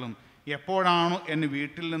മാതാപിതാക്കളും എപ്പോഴാണോ എന്നെ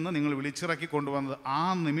വീട്ടിൽ നിന്ന് നിങ്ങൾ വിളിച്ചിറക്കി കൊണ്ടുവന്നത് ആ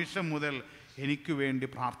നിമിഷം മുതൽ എനിക്ക് വേണ്ടി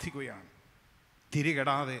പ്രാർത്ഥിക്കുകയാണ്.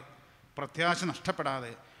 തിരികെടാതെ, പ്രത്യാശ നഷ്ടപ്പെടാതെ.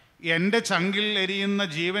 എൻ്റെ ചങ്കിൽ എരിയുന്ന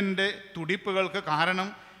ജീവൻ്റെ തുടിപ്പുകൾക്ക് കാരണം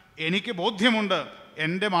എനിക്ക് ബോധ്യമുണ്ട്,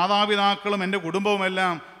 എൻ്റെ മാതാപിതാക്കളും എൻ്റെ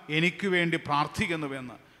കുടുംബവുമെല്ലാം എനിക്ക് വേണ്ടി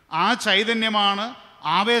പ്രാർത്ഥിക്കുന്നുവെന്ന്. ആ ചൈതന്യമാണ്,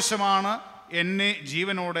 ആവേശമാണ് എന്നെ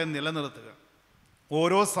ജീവനോടെ നിലനിർത്തുക.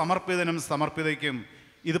 ഓരോ സമർപ്പിതനും സമർപ്പിതയ്ക്കും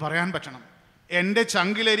ഇത് പറയാൻ പറ്റണം. എൻ്റെ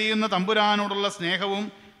ചങ്കിലെരിയുന്ന തമ്പുരാനോടുള്ള സ്നേഹവും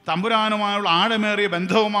തമ്പുരാനുമായുള്ള ആഴമേറിയ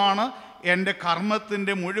ബന്ധവുമാണ് എൻ്റെ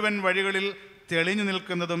കർമ്മത്തിൻ്റെ മുഴുവൻ വഴികളിൽ തെളിഞ്ഞു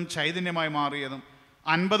നിൽക്കുന്നതും ചൈതന്യമായി മാറിയതും.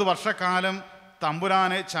 50 വർഷക്കാലം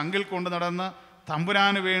തമ്പുരാനെ ചങ്കിൽ കൊണ്ടു നടന്ന്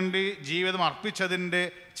തമ്പുരാന് വേണ്ടി ജീവിതം അർപ്പിച്ചതിൻ്റെ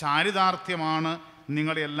ചാരിതാർത്ഥ്യമാണ്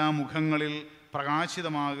നിങ്ങളുടെ എല്ലാ മുഖങ്ങളിൽ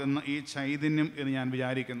പ്രകാശിതമാകുന്ന ഈ ചൈതന്യം എന്ന് ഞാൻ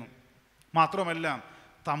വിചാരിക്കുന്നു. മാത്രമല്ല,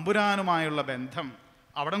 തമ്പുരാനുമായുള്ള ബന്ധം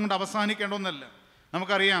അവിടെ കൊണ്ട് അവസാനിക്കേണ്ടതൊന്നല്ല.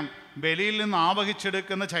 നമുക്കറിയാം, ബലിയിൽ നിന്ന്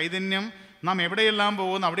ആവഹിച്ചെടുക്കുന്ന ചൈതന്യം നാം എവിടെയെല്ലാം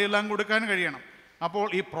പോകുന്നു അവിടെയെല്ലാം കൊടുക്കാൻ കഴിയണം. അപ്പോൾ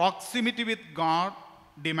ഈ proximity with God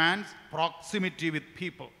demands proximity with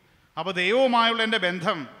people. അപ്പോൾ ദൈവവുമായുള്ള എൻ്റെ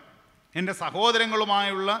ബന്ധം എൻ്റെ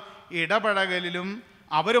സഹോദരങ്ങളുമായുള്ള ഇടപഴകലിലും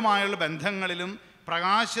അവരുമായുള്ള ബന്ധങ്ങളിലും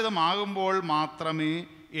പ്രകാശിതമാകുമ്പോൾ മാത്രമേ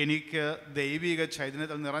എനിക്ക് ദൈവിക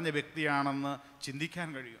ചൈതന്യത്തിൽ നിറഞ്ഞ വ്യക്തിയാണെന്ന് ചിന്തിക്കാൻ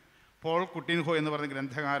കഴിയൂ. പോൾ കുട്ടിൻഹോ എന്ന് പറയുന്ന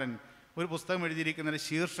ഗ്രന്ഥകാരൻ ഒരു പുസ്തകം എഴുതിയിരിക്കുന്നതിൻ്റെ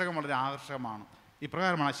ശീർഷകം വളരെ ആകർഷകമാണ്.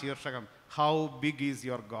 ഇപ്രകാരമാണ് ശീർഷകം, how big is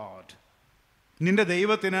your God. നിൻ്റെ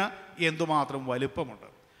ദൈവത്തിന് എന്തുമാത്രം വലുപ്പമുണ്ട്.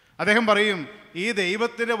 അദ്ദേഹം പറയും, ഈ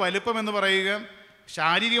ദൈവത്തിൻ്റെ വലിപ്പം എന്ന് പറയുക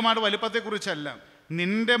ശാരീരികമായിട്ട് വലിപ്പത്തെക്കുറിച്ചല്ല,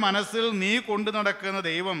 നിന്റെ മനസ്സിൽ നീ കൊണ്ടു നടക്കുന്ന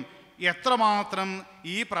ദൈവം എത്രമാത്രം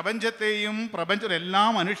ഈ പ്രപഞ്ചത്തെയും പ്രപഞ്ചത്തിലെ എല്ലാ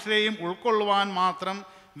മനുഷ്യരെയും ഉൾക്കൊള്ളുവാൻ മാത്രം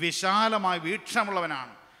വിശാലമായ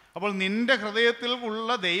വീക്ഷണമുള്ളവനാണ്. അപ്പോൾ നിന്റെ ഹൃദയത്തിൽ ഉള്ള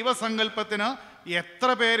ദൈവസങ്കല്പത്തിന് എത്ര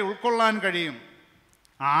പേര് ഉൾക്കൊള്ളാൻ കഴിയും?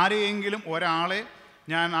 ആരെയെങ്കിലും ഒരാളെ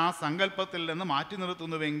ഞാൻ ആ സങ്കല്പത്തിൽ നിന്ന് മാറ്റി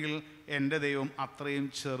നിർത്തുന്നുവെങ്കിൽ എൻ്റെ ദൈവം അത്രയും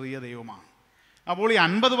ചെറിയ ദൈവമാണ്. അപ്പോൾ ഈ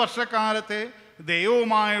 50 വർഷക്കാലത്തെ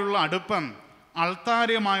ദൈവവുമായുള്ള അടുപ്പം,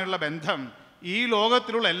 അൾത്താരയുമായുള്ള ബന്ധം, ഈ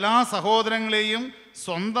ലോകത്തിലുള്ള എല്ലാ സഹോദരങ്ങളെയും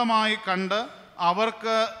സ്വന്തമായി കണ്ട്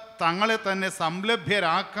അവർക്ക് തങ്ങളെ തന്നെ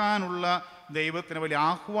സംലഭ്യരാക്കാനുള്ള ദൈവത്തിന് വലിയ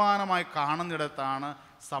ആഹ്വാനമായി കാണുന്നിടത്താണ്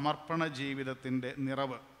സമർപ്പണ ജീവിതത്തിൻ്റെ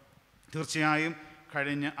നിറവ്. തീർച്ചയായും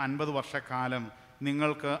കഴിഞ്ഞ 50 വർഷക്കാലം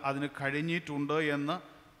നിങ്ങൾക്ക് അതിന് കഴിഞ്ഞിട്ടുണ്ട് എന്ന്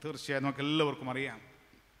തീർച്ചയായും നമുക്ക് എല്ലാവർക്കും അറിയാം.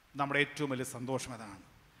 നമ്മുടെ ഏറ്റവും വലിയ സന്തോഷം അതാണ്.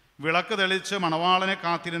 വിളക്ക് തെളിച്ച് മണവാളനെ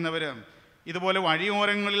കാത്തിരുന്നവർ, ഇതുപോലെ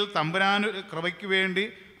വഴിയോരങ്ങളിൽ തമ്പുരാൻ കൃപയ്ക്ക് വേണ്ടി,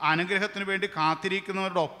 അനുഗ്രഹത്തിന് വേണ്ടി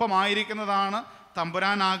കാത്തിരിക്കുന്നവരുടെ ഒപ്പമായിരിക്കുന്നതാണ്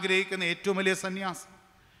തമ്പുരാൻ ആഗ്രഹിക്കുന്ന ഏറ്റവും വലിയ സന്യാസം.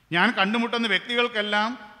 ഞാൻ കണ്ടുമുട്ടുന്ന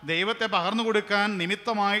വ്യക്തികൾക്കെല്ലാം ദൈവത്തെ പകർന്നു കൊടുക്കാൻ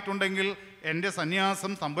നിമിത്തമായിട്ടുണ്ടെങ്കിൽ എൻ്റെ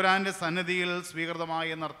സന്യാസം തമ്പുരാൻ്റെ സന്നിധിയിൽ സ്വീകൃതമായി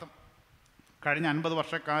എന്നർത്ഥം. കഴിഞ്ഞ 50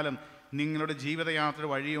 വർഷക്കാലം നിങ്ങളുടെ ജീവിതയാത്ര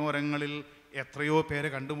വഴിയോരങ്ങളിൽ എത്രയോ പേരെ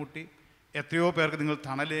കണ്ടുമുട്ടി, എത്രയോ പേർക്ക് നിങ്ങൾ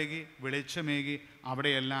തണലേകി, വെളിച്ചമേകി,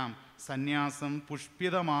 അവിടെയെല്ലാം സന്യാസം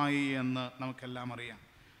പുഷ്പിതമായി എന്ന് നമുക്കെല്ലാം അറിയാം.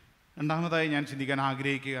 രണ്ടാമതായി ഞാൻ ചിന്തിക്കാൻ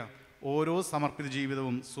ആഗ്രഹിക്കുക, ഓരോ സമർപ്പിത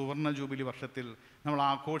ജീവിതവും സുവർണ ജൂബിലി വർഷത്തിൽ നമ്മൾ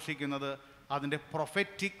ആഘോഷിക്കുന്നത് അതിൻ്റെ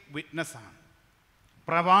പ്രൊഫറ്റിക് വിറ്റ്നസ്സാണ്,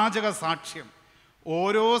 പ്രവാചക സാക്ഷ്യം.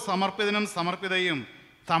 ഓരോ സമർപ്പിതനും സമർപ്പിതയും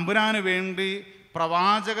തമ്പുരാന് വേണ്ടി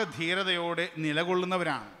പ്രവാചക ധീരതയോടെ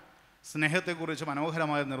നിലകൊള്ളുന്നവരാണ്. സ്നേഹത്തെക്കുറിച്ച്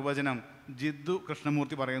മനോഹരമായ നിർവചനം ജിദ്ദു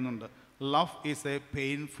കൃഷ്ണമൂർത്തി പറയുന്നുണ്ട്. Love is A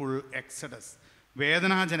painful Exodus.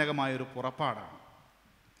 വേദനാജനകമായൊരു പുറപ്പാടാണ്.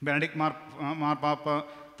 Benedict മാർപ്പാപ്പ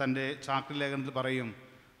തൻ്റെ ചാക്രി ലേഖനത്തിൽ പറയും,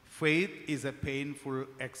 faith is A painful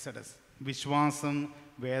Exodus. വിശ്വാസം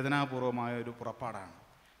വേദനാപൂർവമായ ഒരു പുറപ്പാടാണ്.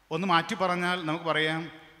 ഒന്ന് മാറ്റി പറഞ്ഞാൽ നമുക്ക് പറയാം,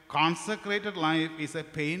 consecrated life is A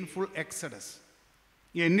painful Exodus.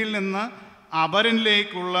 എന്നിൽ നിന്ന്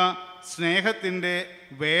അപരനിലേക്കുള്ള സ്നേഹത്തിൻ്റെ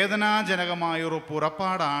വേദനാജനകമായൊരു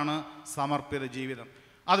പുറപ്പാടാണ് സമർപ്പിത ജീവിതം.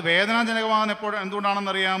 അത് വേദനാജനകമാകുന്ന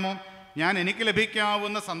എന്തുകൊണ്ടാണെന്നറിയാമോ? ഞാൻ എനിക്ക്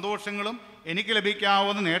ലഭിക്കാവുന്ന സന്തോഷങ്ങളും എനിക്ക്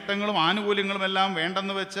ലഭിക്കാവുന്ന നേട്ടങ്ങളും ആനുകൂല്യങ്ങളും എല്ലാം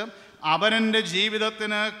വേണ്ടെന്ന് വെച്ച് അവനൻ്റെ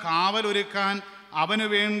ജീവിതത്തിന് കാവലൊരുക്കാൻ അവന്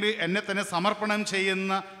വേണ്ടി എന്നെ തന്നെ സമർപ്പണം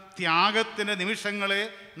ചെയ്യുന്ന ത്യാഗത്തിൻ്റെ നിമിഷങ്ങളെ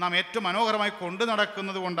നാം ഏറ്റവും മനോഹരമായി കൊണ്ടു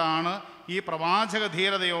നടക്കുന്നത് കൊണ്ടാണ് ഈ പ്രവാചക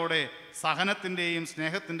ധീരതയോടെ സഹനത്തിൻ്റെയും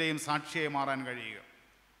സ്നേഹത്തിൻ്റെയും സാക്ഷിയായി മാറാൻ കഴിയുക.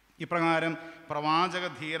 ഇപ്രകാരം പ്രവാചക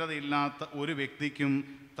ധീരതയില്ലാത്ത ഒരു വ്യക്തിക്കും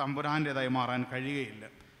തമ്പുരാൻ്റേതായി മാറാൻ കഴിയുകയില്ല.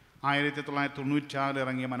 1996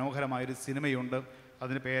 ഇറങ്ങിയ മനോഹരമായൊരു സിനിമയുണ്ട്.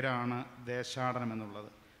 അതിന് പേരാണ് ദേശാടനം എന്നുള്ളത്.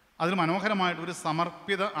 അതിൽ മനോഹരമായിട്ടൊരു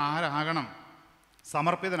സമർപ്പിതൻ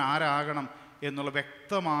ആരാകണം എന്നുള്ള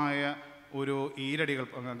വ്യക്തമായ ഒരു ഈരടികൾ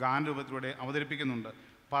ഗാനരൂപത്തിലൂടെ അവതരിപ്പിക്കുന്നുണ്ട്.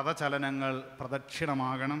 പദചലനങ്ങൾ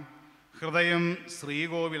പ്രദക്ഷിണമാകണം, ഹൃദയം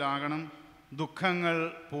ശ്രീകോവിലാകണം, ദുഃഖങ്ങൾ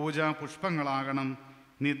പൂജാ പുഷ്പങ്ങളാകണം,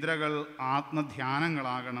 നിദ്രകൾ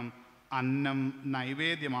ആത്മധ്യാനങ്ങളാകണം, അന്നം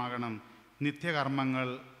നൈവേദ്യമാകണം, നിത്യകർമ്മങ്ങൾ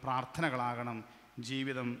പ്രാർത്ഥനകളാകണം,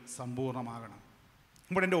 ജീവിതം സമ്പൂർണ്ണമാകണം.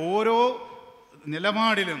 അപ്പോൾ എൻ്റെ ഓരോ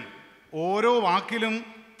നിലപാടിലും ഓരോ വാക്കിലും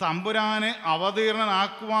തമ്പുരാനെ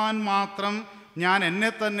അവതീർണനാക്കുവാൻ മാത്രം ഞാൻ എന്നെ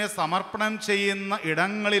തന്നെ സമർപ്പണം ചെയ്യുന്ന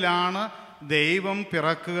ഇടങ്ങളിലാണ് ദൈവം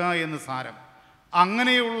പിറക്കുക എന്ന് സാരം.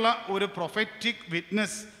 അങ്ങനെയുള്ള ഒരു പ്രൊഫറ്റിക്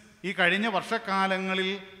വിറ്റ്നസ് ഈ കഴിഞ്ഞ വർഷക്കാലങ്ങളിൽ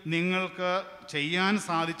നിങ്ങൾക്ക് ചെയ്യാൻ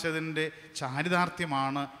സാധിച്ചതിൻ്റെ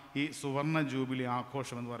ചാരിതാർത്ഥ്യമാണ് ഈ സുവർണ ജൂബിലി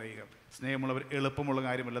ആഘോഷം എന്ന് പറയുക. സ്നേഹമുള്ളവർ, എളുപ്പമുള്ള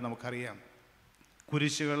കാര്യമല്ല, നമുക്കറിയാം.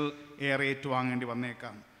 കുരിശുകൾ ഏറെ ഏറ്റുവാങ്ങേണ്ടി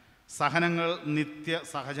വന്നേക്കാം, സഹനങ്ങൾ നിത്യ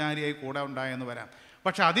സഹചാരിയായി കൂടെ ഉണ്ടായെന്ന് വരാം.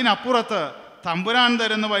 പക്ഷെ അതിനപ്പുറത്ത് തമ്പുരാൻ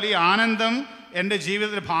തരുന്ന വലിയ ആനന്ദം എൻ്റെ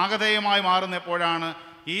ജീവിതത്തിൽ ഭാഗധേയമായി മാറുന്ന എപ്പോഴാണ്?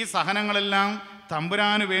 ഈ സഹനങ്ങളെല്ലാം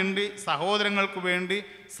തമ്പുരാന് വേണ്ടി, സഹോദരങ്ങൾക്ക് വേണ്ടി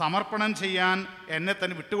സമർപ്പണം ചെയ്യാൻ എന്നെ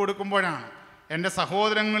തന്നെ വിട്ടുകൊടുക്കുമ്പോഴാണ്. എൻ്റെ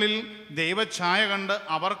സഹോദരങ്ങളിൽ ദൈവഛായ കണ്ട്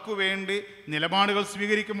അവർക്ക് വേണ്ടി നിലപാടുകൾ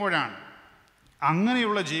സ്വീകരിക്കുമ്പോഴാണ്.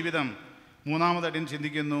 അങ്ങനെയുള്ള ജീവിതം, മൂന്നാമതായിട്ട്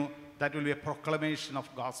ചിന്തിക്കുന്നു, that will be A proclamation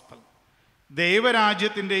of gospel.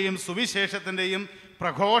 ദൈവരാജ്യത്തിൻ്റെയും സുവിശേഷത്തിൻ്റെയും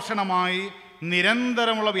പ്രഘോഷണമായി,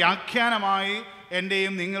 നിരന്തരമുള്ള വ്യാഖ്യാനമായി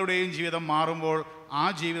എൻ്റെയും നിങ്ങളുടെയും ജീവിതം മാറുമ്പോൾ ആ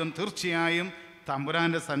ജീവിതം തീർച്ചയായും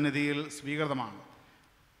തമ്പുരാൻ്റെ സന്നിധിയിൽ സ്വീകൃതമാണ്.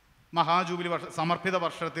 മഹാജൂബിലി സമർപ്പിത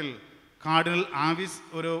വർഷത്തിൽ കാർഡിനൽ ആവിസ്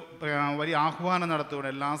ഒരു വലിയ ആഹ്വാനം നടത്തുകയാണ്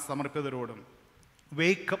എല്ലാ സമർപ്പിതരോടും.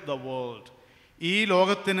 Wake up the world. ഈ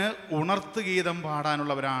ലോകത്തിന് ഉണർത്തുഗീതം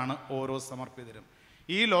പാടാനുള്ളവരാണ് ഓരോ സമർപ്പിതരും.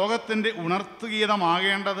 ഈ ലോകത്തിൻ്റെ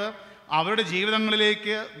ഉണർത്തുഗീതമാകേണ്ടത് അവരുടെ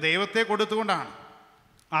ജീവിതങ്ങളിലേക്ക് ദൈവത്തെ കൊടുത്തുകൊണ്ടാണ്.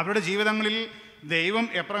 അവരുടെ ജീവിതങ്ങളിൽ ദൈവം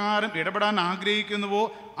എപ്രകാരം ഇടപെടാൻ ആഗ്രഹിക്കുന്നുവോ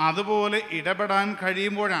അതുപോലെ ഇടപെടാൻ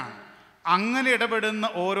കഴിയുമ്പോഴാണ്. അങ്ങനെ ഇടപെടുന്ന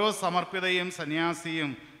ഓരോ സമർപ്പിതയും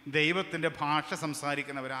സന്യാസിയും ദൈവത്തിൻ്റെ ഭാഷ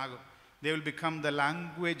സംസാരിക്കുന്നവരാകും. They will become the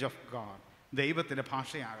language of God. ദൈവത്തിൻ്റെ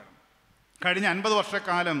ഭാഷയാകണം. കഴിഞ്ഞ 50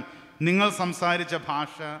 വർഷക്കാലം നിങ്ങൾ സംസാരിച്ച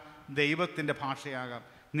ഭാഷ ദൈവത്തിൻ്റെ ഭാഷയാകാം.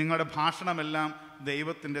 നിങ്ങളുടെ ഭാഷണമെല്ലാം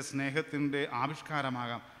ദൈവത്തിൻ്റെ സ്നേഹത്തിൻ്റെ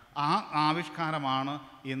ആവിഷ്കാരമാകാം. ആ ആവിഷ്കാരമാണ്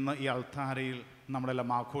ഇന്ന് ഈ അൾത്താരയിൽ നമ്മളെല്ലാം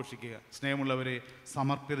ആഘോഷിക്കുക. സ്നേഹമുള്ളവരെ,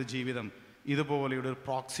 സമർപ്പിത ജീവിതം ഇതുപോലെയുള്ള ഒരു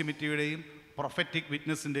പ്രോക്സിമിറ്റിയുടെയും പ്രൊഫറ്റിക്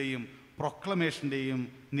വിറ്റ്നസിൻ്റെയും പ്രൊക്ലമേഷൻ്റെയും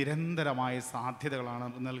നിരന്തരമായ സാധ്യതകളാണ്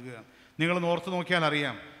നൽകുക. നിങ്ങളൊന്ന് ഓർത്ത് നോക്കിയാൽ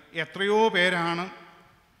അറിയാം, എത്രയോ പേരാണ്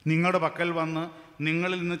നിങ്ങളുടെ പക്കൽ വന്ന്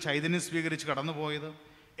നിങ്ങളിൽ നിന്ന് ചൈതന്യം സ്വീകരിച്ച് കടന്നുപോയത്.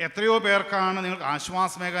 എത്രയോ പേർക്കാണ് നിങ്ങൾക്ക്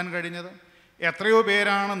ആശ്വാസമേകാൻ കഴിഞ്ഞത്. എത്രയോ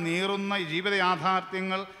പേരാണ് നീറുന്ന ജീവിത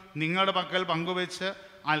യാഥാർത്ഥ്യങ്ങൾ നിങ്ങളുടെ പക്കൽ പങ്കുവെച്ച്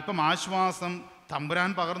അല്പം ആശ്വാസം തമ്പുരാൻ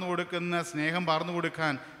പകർന്നു കൊടുക്കുന്ന സ്നേഹം പകർന്നു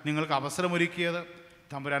കൊടുക്കാൻ നിങ്ങൾക്ക് അവസരമൊരുക്കിയത്.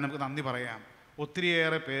 തമ്പുരാൻ നമുക്ക് നന്ദി പറയാം.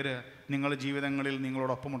 ഒത്തിരിയേറെ പേര് നിങ്ങളുടെ ജീവിതങ്ങളിൽ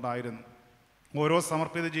നിങ്ങളോടൊപ്പം ഉണ്ടായിരുന്നു. ഓരോ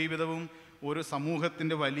സമർപ്പിത ജീവിതവും ഒരു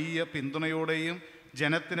സമൂഹത്തിൻ്റെ വലിയ പിന്തുണയോടെയും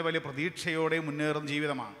ജനത്തിന് വലിയ പ്രതീക്ഷയോടെയും മുന്നേറുന്ന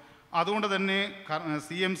ജീവിതമാണ്. അതുകൊണ്ട് തന്നെ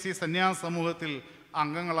CMC സന്യാസ സമൂഹത്തിൽ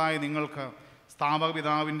അംഗങ്ങളായ നിങ്ങൾക്ക് സ്ഥാപക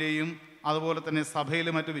പിതാവിൻ്റെയും അതുപോലെ തന്നെ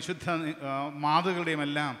സഭയിലെ മറ്റ് വിശുദ്ധ മാതൃകളുടെയും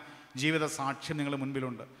എല്ലാം ജീവിത സാക്ഷ്യം നിങ്ങളുടെ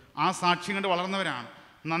മുൻപിലുണ്ട്. ആ സാക്ഷ്യം കണ്ട് വളർന്നവരാണ്.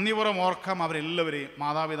 നന്ദിപൂർവ്വം ഓർക്കാം അവരെല്ലാവരെയും,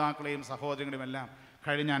 മാതാപിതാക്കളെയും സഹോദരങ്ങളെയും എല്ലാം.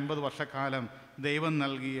 കഴിഞ്ഞ 50 വർഷക്കാലം ദൈവം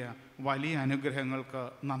നൽകിയ വലിയ അനുഗ്രഹങ്ങൾക്ക്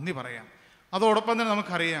നന്ദി പറയാം. അതോടൊപ്പം തന്നെ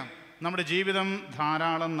നമുക്കറിയാം, നമ്മുടെ ജീവിതം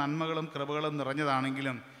ധാരാളം നന്മകളും കൃപകളും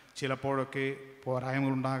നിറഞ്ഞതാണെങ്കിലും ചിലപ്പോഴൊക്കെ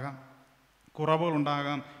പോരായ്മകളുണ്ടാകാം,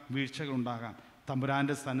 കുറവുകളുണ്ടാകാം, വീഴ്ചകളുണ്ടാകാം.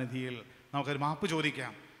 തമ്പുരാൻ്റെ സന്നിധിയിൽ നമുക്കൊരു മാപ്പ്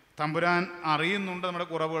ചോദിക്കാം. തമ്പുരാൻ അറിയുന്നുണ്ട് നമ്മുടെ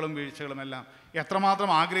കുറവുകളും വീഴ്ചകളും എല്ലാം. എത്രമാത്രം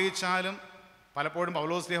ആഗ്രഹിച്ചാലും പലപ്പോഴും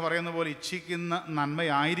പൗലോസ്ലീഹ പറയുന്ന പോലെ ഇച്ഛിക്കുന്ന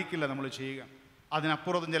നന്മയായിരിക്കില്ല നമ്മൾ ചെയ്യുക.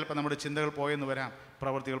 അതിനപ്പുറത്തും ചിലപ്പോൾ നമ്മുടെ ചിന്തകൾ പോയെന്ന് വരാം,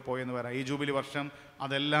 പ്രവൃത്തികൾ പോയെന്ന് വരാം. ഈ ജൂബിലി വർഷം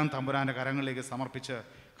അതെല്ലാം തമ്പുരാൻ്റെ കരങ്ങളിലേക്ക് സമർപ്പിച്ച്,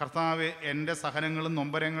 കർത്താവെ, എൻ്റെ സഹനങ്ങളും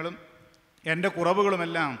നൊമ്പരങ്ങളും എൻ്റെ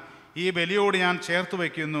കുറവുകളുമെല്ലാം ഈ ബലിയോട് ഞാൻ ചേർത്ത്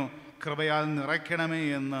വയ്ക്കുന്നു, കൃപയാൽ നിറയ്ക്കണമേ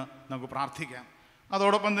എന്ന് നമുക്ക് പ്രാർത്ഥിക്കാം.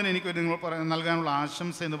 അതോടൊപ്പം തന്നെ എനിക്ക് നിങ്ങൾ നൽകാനുള്ള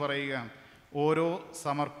ആശംസ എന്ന് പറയുക, ഓരോ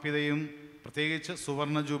സമർപ്പിതയും പ്രത്യേകിച്ച്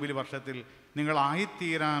സുവർണ ജൂബിലി വർഷത്തിൽ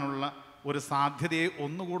നിങ്ങളായിത്തീരാനുള്ള ഒരു സാധ്യതയെ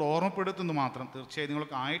ഒന്നുകൂടെ ഓർമ്മപ്പെടുത്തുന്നു മാത്രം. തീർച്ചയായും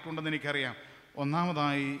നിങ്ങൾക്ക് ആയിട്ടുണ്ടെന്ന് എനിക്കറിയാം.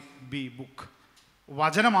 ഒന്നാമതായി ബി ബുക്ക്,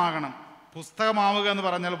 വചനമാകണം. പുസ്തകമാവുക എന്ന്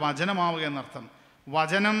പറഞ്ഞാൽ വചനമാവുക എന്നർത്ഥം.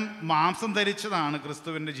 വചനം മാംസം ധരിച്ചതാണ്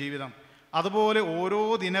ക്രിസ്തുവിൻ്റെ ജീവിതം. അതുപോലെ ഓരോ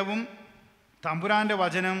ദിനവും തമ്പുരാൻ്റെ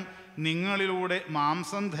വചനം നിങ്ങളിലൂടെ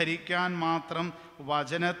മാംസം ധരിക്കാൻ മാത്രം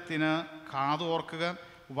വചനത്തിന് കാതോർക്കുക,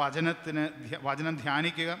 വചനം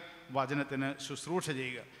ധ്യാനിക്കുക, വചനത്തിന് ശുശ്രൂഷ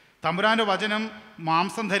ചെയ്യുക. തമ്പുരാൻ്റെ വചനം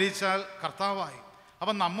മാംസം ധരിച്ചാൽ കർത്താവായി.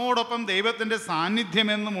 അപ്പം നമ്മോടൊപ്പം ദൈവത്തിൻ്റെ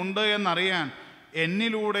സാന്നിധ്യമെന്നും ഉണ്ട് എന്നറിയാൻ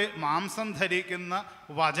എന്നിലൂടെ മാംസം ധരിക്കുന്ന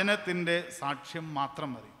വചനത്തിൻ്റെ സാക്ഷ്യം മാത്രം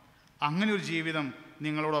മതി. അങ്ങനെ ഒരു ജീവിതം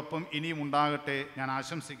നിങ്ങളോടൊപ്പം ഇനിയും ഉണ്ടാകട്ടെ ഞാൻ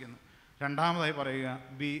ആശംസിക്കുന്നു. രണ്ടാമതായി പറയുക,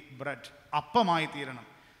 ബി ബ്രെഡ്, അപ്പമായി തീരണം.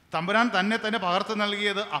 തമ്പുരാൻ തന്നെ പകർത്ത്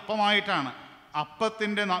നൽകിയത് അപ്പമായിട്ടാണ്.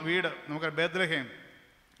 അപ്പത്തിൻ്റെ വീട് നമുക്ക് ബേത്ലഹേം,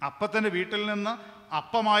 അപ്പത്തിൻ്റെ വീട്ടിൽ നിന്ന്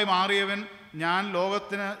അപ്പമായി മാറിയവൻ ഞാൻ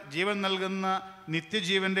ലോകത്തിന് ജീവൻ നൽകുന്ന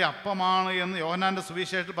നിത്യജീവൻ്റെ അപ്പമാണ് എന്ന് യോഹന്നാൻ്റെ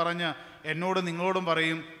സുവിശേഷത്തിൽ പറഞ്ഞ് എന്നോട് നിങ്ങളോടും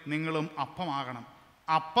പറയും, നിങ്ങളും അപ്പമാകണം.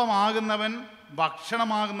 അപ്പമാകുന്നവൻ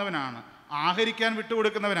ഭക്ഷണമാകുന്നവനാണ്, ആഹരിക്കാൻ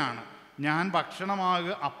വിട്ടുകൊടുക്കുന്നവനാണ്. ഞാൻ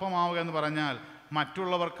ഭക്ഷണമാകുക, അപ്പമാവുക എന്ന് പറഞ്ഞാൽ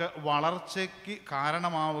മറ്റുള്ളവർക്ക് വളർച്ചയ്ക്ക്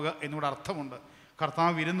കാരണമാവുക എന്നിവിടെ അർത്ഥമുണ്ട്.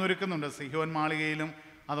 കർത്താവ് വിരുന്നൊരുക്കുന്നുണ്ട്. സിഹോൻ മാളികയിലും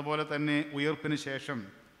അതുപോലെ തന്നെ ഉയർപ്പിന് ശേഷം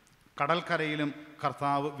കടൽക്കരയിലും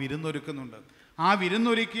കർത്താവ് വിരുന്നൊരുക്കുന്നുണ്ട്. ആ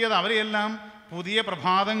വിരുന്നൊരുക്കിയത് അവരെയെല്ലാം പുതിയ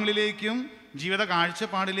പ്രഭാതങ്ങളിലേക്കും ജീവിത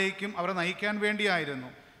കാഴ്ചപ്പാടിലേക്കും അവരെ നയിക്കാൻ വേണ്ടിയായിരുന്നു.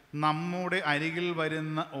 നമ്മുടെ അരികിൽ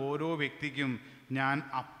വരുന്ന ഓരോ വ്യക്തിക്കും ഞാൻ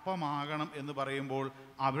അപ്പമാകണം എന്ന് പറയുമ്പോൾ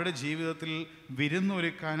അവരുടെ ജീവിതത്തിൽ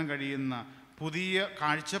വിരുന്നൊരുക്കാനും കഴിയുന്ന, പുതിയ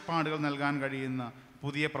കാഴ്ചപ്പാടുകൾ നൽകാൻ കഴിയുന്ന,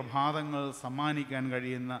 പുതിയ പ്രഭാതങ്ങൾ സമ്മാനിക്കാൻ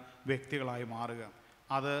കഴിയുന്ന വ്യക്തികളായി മാറുക.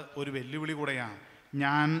 അത് ഒരു വെല്ലുവിളി കൂടെയാണ്.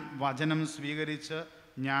 ഞാൻ വചനം സ്വീകരിച്ച്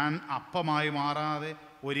ഞാൻ അപ്പമായി മാറാതെ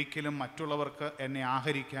ഒരിക്കലും മറ്റുള്ളവർക്ക് എന്നെ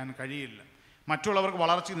ആഹരിക്കാൻ കഴിയില്ല, മറ്റുള്ളവർക്ക്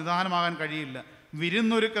വളർച്ച നിദാനമാകാൻ കഴിയില്ല.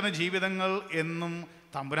 വിരുന്നൊരുക്കുന്ന ജീവിതങ്ങൾ എന്നും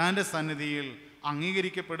തമ്പുരാൻ്റെ സന്നിധിയിൽ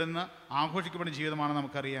അംഗീകരിക്കപ്പെടുന്ന, ആഘോഷിക്കപ്പെടുന്ന ജീവിതമാണ്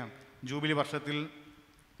നമുക്കറിയാം. ജൂബിലി വർഷത്തിൽ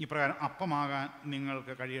ഇപ്രകാരം അപ്പമാകാൻ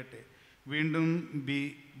നിങ്ങൾക്ക് കഴിയട്ടെ. വീണ്ടും ബി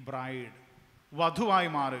ബ്രൈഡ്, വധുവായി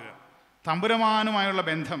മാറുക. തമ്പുരാനുമായുള്ള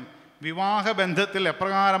ബന്ധം, വിവാഹ ബന്ധത്തിൽ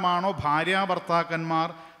എപ്രകാരമാണോ ഭാര്യാഭർത്താക്കന്മാർ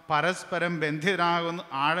പരസ്പരം ബന്ധിതരാകുന്ന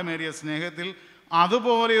ആഴമേറിയ സ്നേഹത്തിൽ,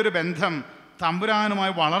 അതുപോലെ ഒരു ബന്ധം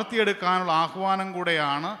തമ്പുരാനുമായി വളർത്തിയെടുക്കാനുള്ള ആഹ്വാനം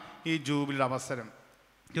കൂടെയാണ് ഈ ജൂബിലി അവസരം.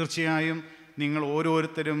 തീർച്ചയായും നിങ്ങൾ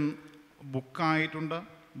ഓരോരുത്തരും ബുക്കായിട്ടുണ്ട്,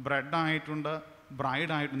 ബ്രെഡായിട്ടുണ്ട്,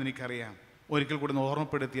 ബ്രൈഡായിട്ടെന്ന് എനിക്കറിയാം. ഒരിക്കൽ കൂടി ഒന്ന്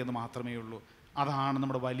ഓർമ്മപ്പെടുത്തിയെന്ന് മാത്രമേ ഉള്ളൂ. അതാണ്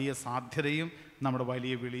നമ്മുടെ വലിയ സാധ്യതയും നമ്മുടെ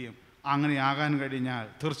വലിയ വിളിയും. അങ്ങനെയാകാൻ കഴിഞ്ഞാൽ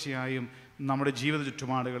തീർച്ചയായും നമ്മുടെ ജീവിത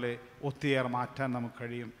ചുറ്റുപാടുകളെ ഒത്തിരിയേറെ മാറ്റാൻ നമുക്ക്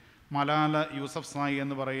കഴിയും. മലാല യൂസഫ് സായി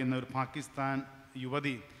എന്ന് പറയുന്ന ഒരു പാകിസ്ഥാൻ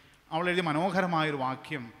യുവതി, അവൾ എഴുതിയ മനോഹരമായൊരു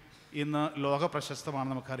വാക്യം ഇന്ന് ലോക പ്രശസ്തമാണ്.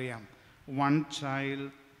 നമുക്കറിയാം, 1 child,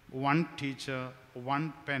 1 teacher, 1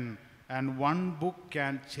 pen and 1 book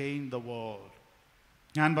can change the world.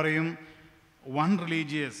 ഞാൻ പറയും, 1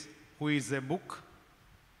 religious who is a book,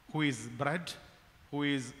 who is bread, who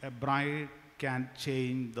is a bride can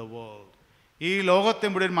change the world. ഈ ലോകത്തെ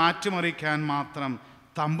മുഴുവൻ മാറ്റിമറിക്കാൻ മാത്രം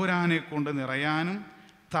തമ്പുരാനെ കൊണ്ട് നിറയാനും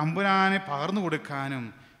തമ്പുരാനെ പകർന്നു കൊടുക്കാനും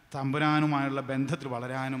തമ്പുരാനുമായുള്ള ബന്ധത്തിൽ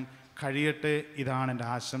വളരാനും കഴിയട്ടെ. ഇതാണ് എൻ്റെ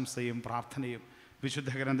ആശംസയും പ്രാർത്ഥനയും.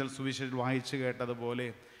 വിശുദ്ധ ഗ്രന്ഥത്തിൽ സുവിശേഷത്തിൽ വായിച്ചു കേട്ടതുപോലെ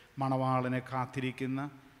മണവാളനെ കാത്തിരിക്കുന്ന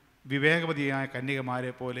വിവേകവതിയായ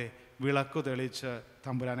കന്യകമാരെ പോലെ വിളക്ക് തെളിച്ച്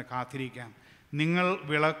തമ്പുരാനെ കാത്തിരിക്കാം. നിങ്ങൾ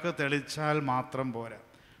വിളക്ക് തെളിച്ചാൽ മാത്രം പോരാ,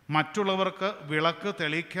 മറ്റുള്ളവർക്ക് വിളക്ക്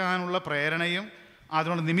തെളിക്കാനുള്ള പ്രേരണയും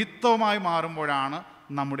അതിനുള്ള നിമിത്തവുമായി മാറുമ്പോഴാണ്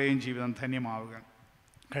നമ്മുടെയും ജീവിതം ധന്യമാവുക.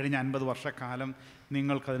 കഴിഞ്ഞ 50 വർഷക്കാലം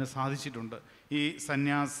നിങ്ങൾക്കതിന് സാധിച്ചിട്ടുണ്ട്. ഈ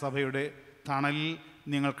സന്യാസ സഭയുടെ തണലിൽ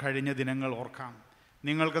നിങ്ങൾ കഴിഞ്ഞ ദിനങ്ങൾ ഓർക്കാം.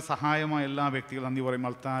 നിങ്ങൾക്ക് സഹായമായ എല്ലാ വ്യക്തികളും നന്ദി പറയും.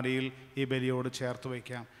 അൾത്താരയിൽ ഈ ബലിയോട് ചേർത്ത്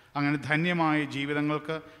വയ്ക്കാം. അങ്ങനെ ധന്യമായ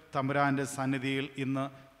ജീവിതങ്ങൾക്ക് തമ്പുരാൻ്റെ സന്നിധിയിൽ ഇന്ന്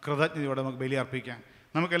കൃതജ്ഞതയോടെ നമുക്ക് ബലി അർപ്പിക്കാം.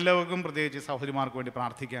 നമുക്കെല്ലാവർക്കും, പ്രത്യേകിച്ച് സഹോദരിമാർക്ക് വേണ്ടി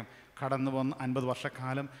പ്രാർത്ഥിക്കാം. കടന്നു വന്ന് 50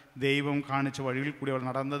 വർഷക്കാലം ദൈവം കാണിച്ച വഴിയിൽ കൂടി അവൾ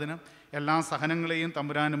നടന്നതിന്, എല്ലാ സഹനങ്ങളെയും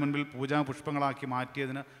തമ്പുരാന് മുൻപിൽ പൂജാപുഷ്പങ്ങളാക്കി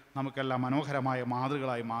മാറ്റിയതിന്, നമുക്കെല്ലാം മനോഹരമായ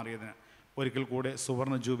മാതൃകളായി മാറിയതിന് ഒരിക്കൽ കൂടെ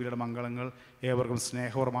സുവർണ ജൂബിലിയുടെ മംഗളങ്ങൾ ഏവർക്കും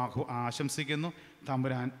സ്നേഹപൂർവ്വം ആശംസിക്കുന്നു.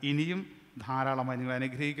 തമ്പുരാൻ ഇനിയും ധാരാളമായി നിങ്ങളെ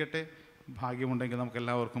അനുഗ്രഹിക്കട്ടെ. ഭാഗ്യമുണ്ടെങ്കിൽ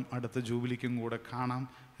നമുക്കെല്ലാവർക്കും അടുത്ത ജൂബിലിക്കും കൂടെ കാണാം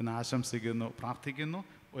എന്ന് ആശംസിക്കുന്നു, പ്രാർത്ഥിക്കുന്നു.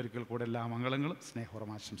 ഒരിക്കൽ കൂടെ എല്ലാ മംഗളങ്ങളും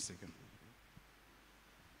സ്നേഹപൂർവ്വം ആശംസിക്കുന്നു.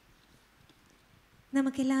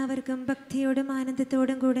 നമുക്കെല്ലാവർക്കും ഭക്തിയോടും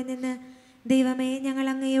ആനന്ദത്തോടും കൂടെ നിന്ന് ദൈവമേ ഞങ്ങൾ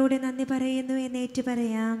അങ്ങയോട് നന്ദി പറയുന്നു എന്നേറ്റു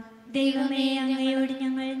പറയാം. ദൈവമേ, അങ്ങയോട്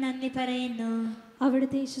ഞങ്ങൾ നന്ദി പറയുന്നു.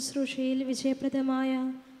 അവിടുത്തെ ശുശ്രൂഷയിൽ വിജയപ്രദമായ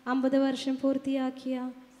 50 വർഷം പൂർത്തിയാക്കിയ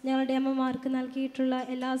ഞങ്ങളുടെ അമ്മമാർക്ക് നൽകിയിട്ടുള്ള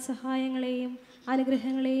എല്ലാ സഹായങ്ങളെയും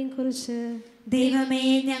അനുഗ്രഹങ്ങളെയും കുറിച്ച് ദൈവമേ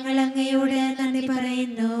ഞങ്ങൾ അങ്ങയോട് നന്ദി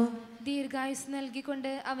പറയുന്നു. ദീർഘായുസ്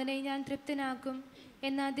നൽകിക്കൊണ്ട് അവനെ ഞാൻ തൃപ്തനാക്കും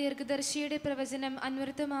എന്ന ദീർഘദർശിയുടെ പ്രവചനം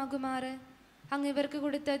അന്വർത്ഥമാകുമാറ് അങ്ങ് ഇവർക്ക്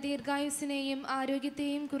കൊടുത്ത ദീർഘായുസിനെയും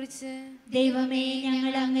ആരോഗ്യത്തെയും കുറിച്ച് ദൈവമേ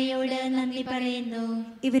ഞങ്ങൾ അങ്ങയോട് നന്ദി പറയുന്നു.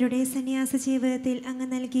 ഇവരുടെ സന്യാസ ജീവിതത്തിൽ അങ്ങ്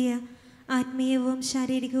നൽകിയ ആത്മീയവും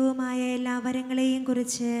ശാരീരികവുമായ എല്ലാ വരങ്ങളെയും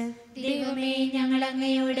കുറിച്ച് ദൈവമേ ഞങ്ങൾ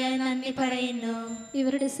അങ്ങയോട് നന്ദി പറയുന്നു.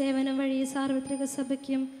 ഇവരുടെ സേവനം വഴി സാർവത്രിക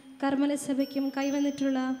സഭയ്ക്കും കർമ്മല സഭയ്ക്കും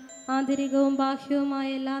കൈവന്നിട്ടുള്ള ആന്തരികവും ബാഹ്യവുമായ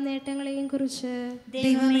എല്ലാ നേട്ടങ്ങളെയും കുറിച്ച്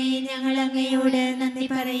ദൈവമേ ഞങ്ങൾ അങ്ങയോട് നന്ദി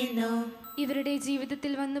പറയുന്നു. ഇവരുടെ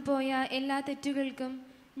ജീവിതത്തിൽ വന്നുപോയ എല്ലാ തെറ്റുകൾക്കും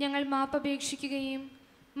ഞങ്ങൾ മാപ്പപേക്ഷിക്കുകയും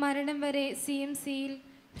മരണം വരെ CMCയിൽ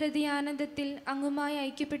ഹൃദയാനന്ദത്തിൽ അങ്ങുമായി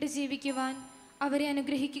ഐക്യപ്പെട്ട് ജീവിക്കുവാൻ അവരെ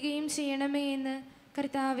അനുഗ്രഹിക്കുകയും ചെയ്യണമേ എന്ന്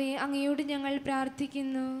കർത്താവെ അങ്ങയോട് ഞങ്ങൾ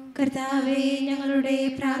പ്രാർത്ഥിക്കുന്നു. കർത്താവെ ഞങ്ങളുടെ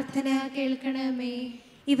പ്രാർത്ഥന കേൾക്കണമേ.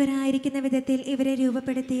 ഇവരായിരിക്കുന്ന വിധത്തിൽ ഇവരെ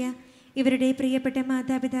രൂപപ്പെടുത്തിയ ഇവരുടെ പ്രിയപ്പെട്ട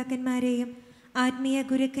മാതാപിതാക്കന്മാരെയും ആത്മീയ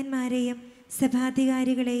ഗുരുക്കന്മാരെയും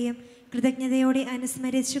സഭാധികാരികളെയും കൃതജ്ഞതയോടെ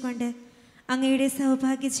അനുസ്മരിച്ചുകൊണ്ട് അങ്ങയുടെ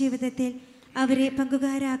സൗഭാഗ്യ ജീവിതത്തിൽ അവരെ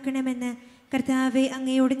പങ്കുകാരാക്കണമെന്ന് കർത്താവെ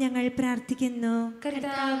അങ്ങയോട് ഞങ്ങൾ പ്രാർത്ഥിക്കുന്നു.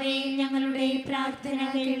 കർത്താവെ ഞങ്ങളുടെ പ്രാർത്ഥന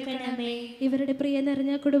കേൾക്കണമേ. ഇവരുടെ പ്രിയ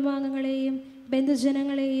നിറഞ്ഞ കുടുംബാംഗങ്ങളെയും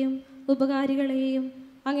ബന്ധുജനങ്ങളെയും ഉപകാരികളെയും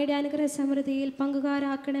അങ്ങയുടെ അനുഗ്രഹ സമൃദ്ധിയിൽ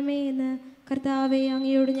പങ്കുകാരാക്കണമേ എന്ന് കർത്താവെ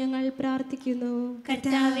അങ്ങയോട് ഞങ്ങൾ പ്രാർത്ഥിക്കുന്നു.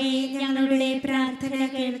 കർത്താവെ ഞങ്ങളുടെ പ്രാർത്ഥന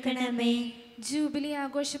കേൾക്കണമേ. ജൂബിലി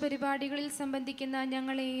ആഘോഷ പരിപാടികളിൽ സംബന്ധിക്കുന്ന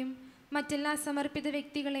ഞങ്ങളെയും മറ്റെല്ലാ സമർപ്പിത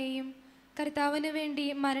വ്യക്തികളെയും കർത്താവിന് വേണ്ടി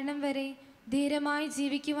മരണം വരെ ധീരമായി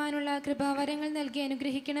ജീവിക്കുവാനുള്ള കൃപാവരങ്ങൾ നൽകി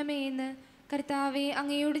അനുഗ്രഹിക്കണമേ എന്ന് കർത്താവെ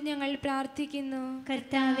അങ്ങയോട് ഞങ്ങൾ പ്രാർത്ഥിക്കുന്നു.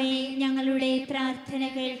 കർത്താവെ ഞങ്ങളുടെ പ്രാർത്ഥന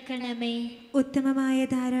കേൾക്കണമേ. ഉത്തമമായ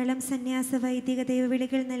ധാരാളം സന്യാസ വൈദിക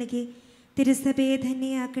ദൈവവിളികൾ നൽകി തിരുസഭയെ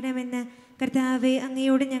ധന്യയാക്കണമെന്ന് കർത്താവെ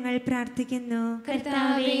അങ്ങയോട് ഞങ്ങൾ പ്രാർത്ഥിക്കുന്നു.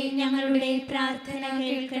 കർത്താവെ ഞങ്ങളുടെ പ്രാർത്ഥന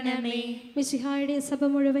കേൾക്കണമേ. മിശിഹായുടെ സഭ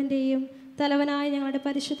മുഴുവൻ്റെയും തലവനായ ഞങ്ങളുടെ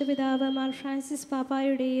പരിശുദ്ധ പിതാവ് മാർ ഫ്രാൻസിസ്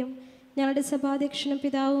പാപ്പായുടെയും ഞങ്ങളുടെ സഭാധ്യക്ഷനും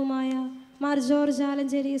പിതാവുമായ മാർ ജോർജ്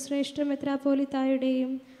ആലഞ്ചേരി ശ്രേഷ്ഠ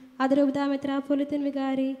മെത്രാപ്പോലിത്തായുടെയും അതിരൂപത മെത്രാപ്പോലിത്തൻ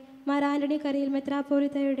വികാരി മാർ ആന്റണി കരയിൽ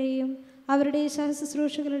മെത്രാപ്പോലിത്തയുടെയും അവരുടെ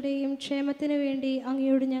സഹശുശ്രൂഷകളുടെയും ക്ഷേമത്തിനു വേണ്ടി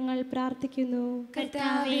അങ്ങയോട് ഞങ്ങൾ പ്രാർത്ഥിക്കുന്നു.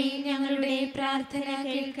 കർത്താവേ ഞങ്ങളുടെ പ്രാർത്ഥന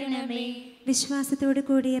കേൾക്കണമേ. വിശ്വാസത്തോടു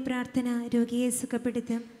കൂടിയ പ്രാർത്ഥന രോഗിയെ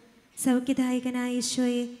സുഖപ്പെടുത്തും. സൗഖ്യദായകനായ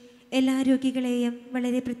ഈശോയെ, എല്ലാ രോഗികളെയും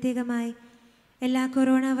വളരെ പ്രത്യേകമായി എല്ലാ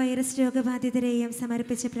കൊറോണ വൈറസ് രോഗബാധിതരെയും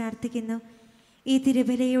സമർപ്പിച്ച് പ്രാർത്ഥിക്കുന്നു. ഈ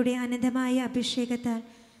തിരുബലിയുടെ അനന്തമായ അഭിഷേകത്താൽ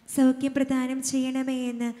സൗഖ്യം പ്രദാനം ചെയ്യണമേ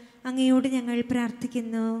എന്ന് അങ്ങയോട് ഞങ്ങൾ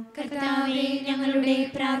പ്രാർത്ഥിക്കുന്നു. കർത്താവേ, ഞങ്ങളുടെ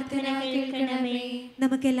പ്രാർത്ഥന കേൾക്കണമേ.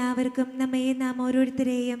 നമുക്കെല്ലാവർക്കും നാം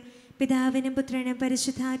ഓരോരുത്തരെയും പിതാവിനും പുത്രനും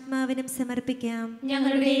പരിശുദ്ധാത്മാവിനും സമർപ്പിക്കാം.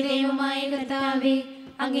 ഞങ്ങളുടെ ദൈവമായ കർത്താവേ,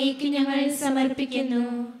 അങ്ങേക്ക് ഞങ്ങൾ സമർപ്പിക്കുന്നു.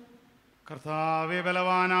 കർത്താവേ,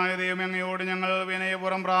 ബലവാനായ ദൈവം, അങ്ങയോട് ഞങ്ങൾ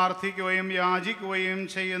വിനയപൂർവ്വം പ്രാർത്ഥിക്കുകയും യാചിക്കുകയും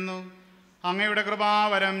ചെയ്യുന്നു. അങ്ങയുടെ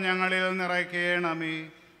കൃപാവരം ഞങ്ങളിൽ നിറയ്ക്കണമേ.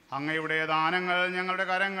 അങ്ങയുടെ ദാനങ്ങൾ ഞങ്ങളുടെ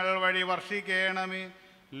കരങ്ങൾ വഴി വർഷിക്കണമേ.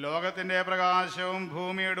 ലോകത്തിൻ്റെ പ്രകാശവും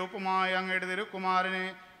ഭൂമിയുടെ ഉപ്പുമായ അങ്ങയുടെ തിരുക്കുമാരനെ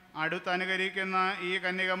അടുത്തനുകരിക്കുന്ന ഈ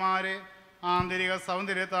കന്യകമാരെ ആന്തരിക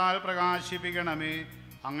സൗന്ദര്യത്താൽ പ്രകാശിപ്പിക്കണമേ.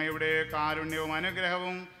 അങ്ങയുടെ കാരുണ്യവും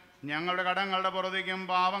അനുഗ്രഹവും ഞങ്ങളുടെ കടങ്ങളുടെ പുറത്തേക്കും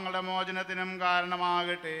പാവങ്ങളുടെ മോചനത്തിനും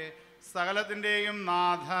കാരണമാകട്ടെ. സകലത്തിൻ്റെയും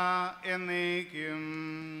നാഥ എന്നേക്കും.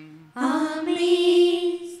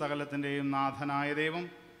 സകലത്തിൻ്റെയും നാഥനായ ദൈവം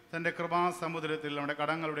തൻ്റെ കൃപാസമുദ്രത്തിൽ നമ്മുടെ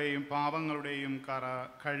കടങ്ങളുടെയും പാപങ്ങളുടെയും കറ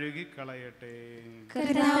കഴുകിക്കളയട്ടെ.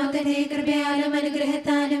 കൃപയാലും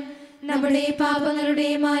അനുഗ്രഹത്താലും നമ്മുടെ പാപങ്ങളുടെ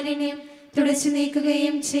മാലിന്യം തുടച്ചു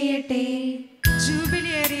നീക്കുകയും ചെയ്യട്ടെ.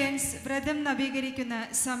 ജൂബിലിയേറിയൻസ് വ്രതം നവീകരിക്കുന്ന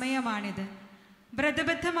സമയമാണിത്.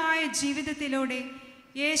 വ്രതബദ്ധമായ ജീവിതത്തിലൂടെ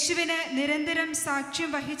യേശുവിന് നിരന്തരം സാക്ഷ്യം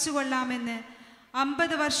വഹിച്ചുകൊള്ളാമെന്ന്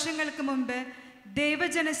 50 വർഷങ്ങൾക്ക് മുമ്പ്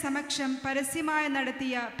ദൈവജന സമക്ഷം പരസ്യമായി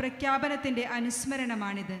നടത്തിയ പ്രഖ്യാപനത്തിൻ്റെ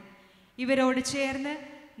അനുസ്മരണമാണിത്. ഇവരോട് ചേർന്ന്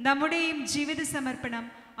നമ്മുടെയും ജീവിത സമർപ്പണം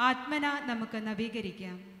ആത്മന നമുക്ക്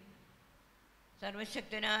നവീകരിക്കാം.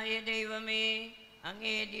 സർവശക്തനായ ദൈവമേ,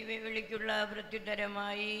 അങ്ങേ ദിവ്യവിളിക്കുള്ള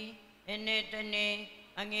പ്രത്യുത്തരമായി എന്നെ തന്നെ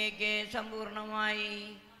അങ്ങേക്ക് സമ്പൂർണമായി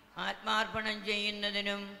ആത്മാർപ്പണം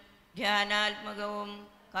ചെയ്യുന്നതിനും ധ്യാനാത്മകവും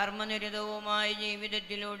കർമ്മനിരതവുമായ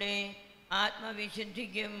ജീവിതത്തിലൂടെ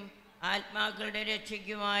ആത്മവിശുദ്ധിക്കും ആത്മാക്കളുടെ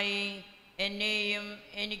രക്ഷയ്ക്കുമായി എന്നെയും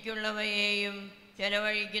എനിക്കുള്ളവയെയും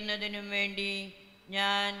ചെലവഴിക്കുന്നതിനും വേണ്ടി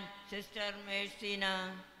ഞാൻ സിസ്റ്റർ മേഴ്സീന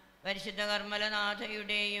പരിശുദ്ധ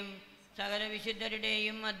കർമ്മലനാഥയുടെയും സകല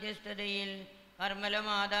വിശുദ്ധരുടെയും മധ്യസ്ഥതയിൽ കർമ്മല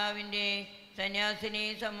മാതാവിൻ്റെ സന്യാസിനി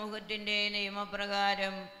സമൂഹത്തിൻ്റെ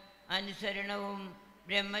നിയമപ്രകാരം അനുസരണവും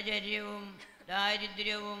ബ്രഹ്മചര്യവും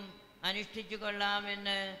ദാരിദ്ര്യവും അനുഷ്ഠിച്ചു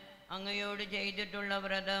കൊള്ളാമെന്ന് അങ്ങയോട് ചെയ്തിട്ടുള്ള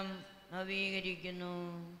വ്രതം നവീകരിക്കുന്നു.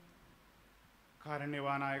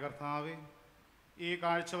 കാരുണ്യവാനായ കർത്താവേ, ഈ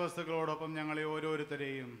കാഴ്ചവസ്തുക്കളോടൊപ്പം ഞങ്ങളെ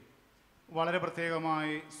ഓരോരുത്തരെയും വളരെ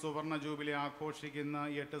പ്രത്യേകമായി സുവർണ ജൂബിലി ആഘോഷിക്കുന്ന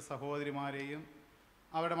 8 സഹോദരിമാരെയും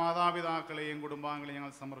അവരുടെ മാതാപിതാക്കളെയും കുടുംബാംഗങ്ങളെയും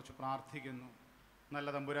ഞങ്ങൾ സമർപ്പിച്ച് പ്രാർത്ഥിക്കുന്നു. നല്ല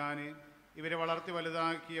തമ്പുരാനെ, ഇവരെ വളർത്തി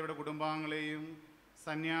വലുതാക്കി അവരുടെ കുടുംബാംഗങ്ങളെയും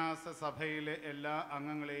സന്യാസ സഭയിലെ എല്ലാ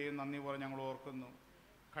അംഗങ്ങളെയും നന്ദി പറഞ്ഞ് ഞങ്ങൾ ഓർക്കുന്നു.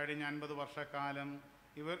 കഴിഞ്ഞ 50 വർഷക്കാലം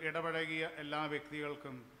ഇവർ ഇടപഴകിയ എല്ലാ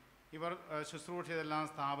വ്യക്തികൾക്കും ഇവർ ശുശ്രൂഷ ചെയ്ത എല്ലാ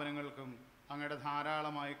സ്ഥാപനങ്ങൾക്കും അങ്ങയുടെ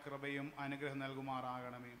ധാരാളമായി കൃപയും അനുഗ്രഹം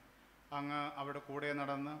നൽകുമാറാകണമേ. അങ്ങ് അവിടെ കൂടെ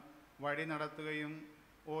നടന്ന് വഴി നടത്തുകയും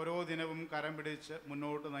ഓരോ ദിനവും കരം പിടിച്ച്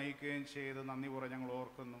മുന്നോട്ട് നയിക്കുകയും ചെയ്ത് നന്ദി പറഞ്ഞ് ഞങ്ങൾ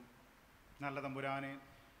ഓർക്കുന്നു. നല്ല തമ്പുരാനെ,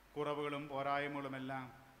 കുറവുകളും പോരായ്മകളുമെല്ലാം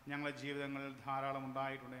ഞങ്ങളുടെ ജീവിതങ്ങളിൽ ധാരാളം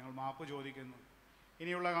ഉണ്ടായിട്ടുണ്ട്. ഞങ്ങൾ മാപ്പ് ചോദിക്കുന്നു.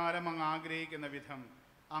 ഇനിയുള്ള കാലം അങ്ങ് ആഗ്രഹിക്കുന്ന വിധം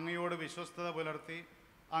അങ്ങയോട് വിശ്വസ്തത പുലർത്തി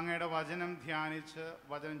അങ്ങയുടെ വചനം ധ്യാനിച്ച്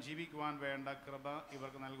വചനം ജീവിക്കുവാൻ വേണ്ട കൃപ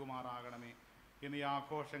ഇവർക്ക് നൽകുമാറാകണമേ. ഇന്ന് ഈ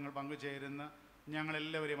ആഘോഷങ്ങൾ പങ്കുചേരുന്ന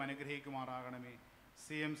ഞങ്ങളെല്ലാവരെയും അനുഗ്രഹിക്കുമാറാകണമേ.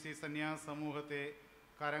 CMC സന്യാസ സമൂഹത്തെ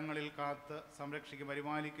കരങ്ങളിൽ കാത്ത് സംരക്ഷിക്കുകയും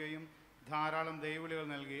പരിപാലിക്കുകയും ധാരാളം ദൈവവിളികൾ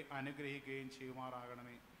നൽകി അനുഗ്രഹിക്കുകയും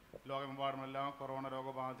ചെയ്യുമാറാകണമേ. ലോകമെമ്പാടുമുള്ള കൊറോണ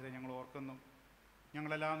രോഗബാധിതരെ ഞങ്ങൾ ഓർക്കുന്നു.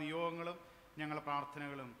 ഞങ്ങളെല്ലാ നിയോഗങ്ങളും ഞങ്ങളുടെ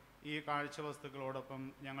പ്രാർത്ഥനകളും ഈ കാഴ്ചവസ്തുക്കളോടൊപ്പം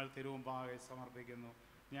ഞങ്ങൾ തിരുമുമ്പാകെ സമർപ്പിക്കുന്നു.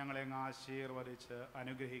 ഞങ്ങളെ ആശീർവദിച്ച്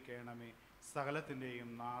അനുഗ്രഹിക്കണമേ. സകലത്തിൻ്റെയും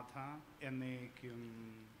നാഥ എന്നേക്കും.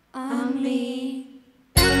 ആമേൻ.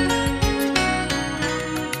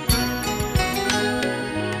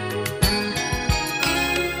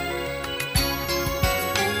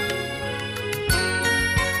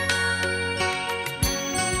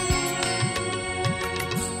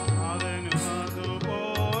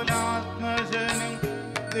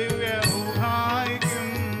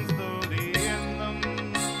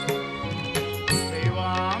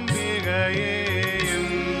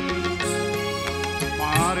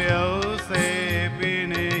 Mario se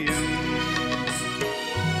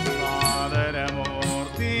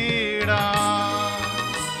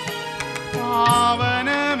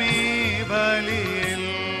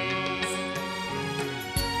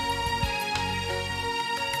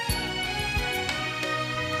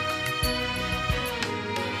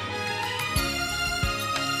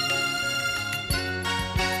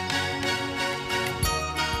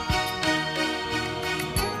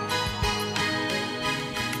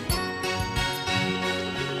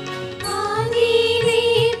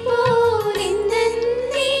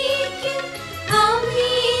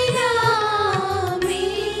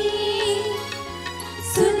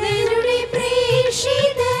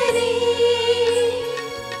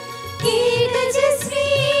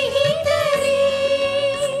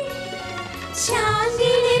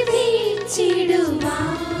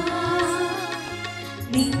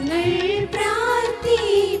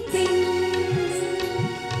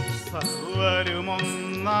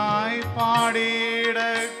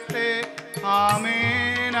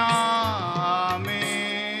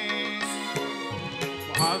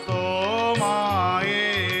മഹതോമായേയും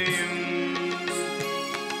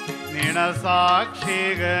നിണസാക്ഷികളെയും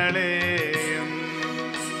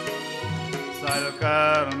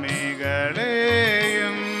സൽക്കർമ്മികളെയും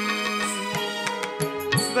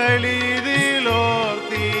ദളിതിലോർത്തിടാ.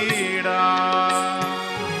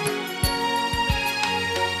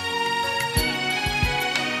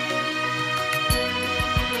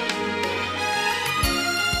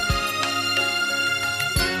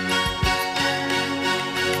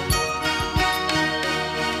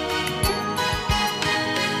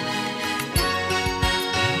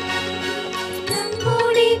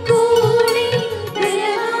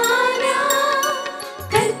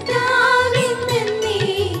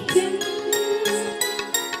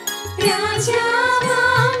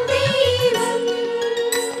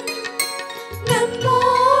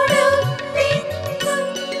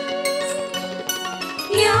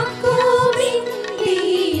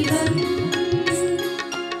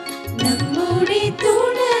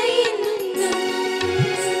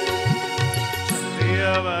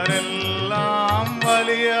 ചെറിയവരെല്ലാം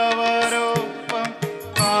വലിയവരൊപ്പം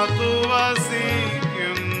കാത്തുവസിക്കുന്നു.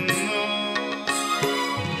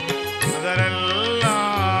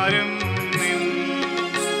 അവരെല്ലാരും നിൻ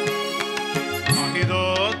മഹിതോത്ഥാനത്തിൽ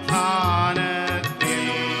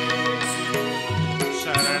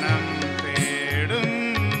ശരണം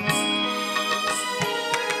തേടുന്നു.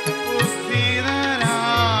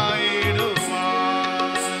 ഉദ്ധിതരായിടുവാൻ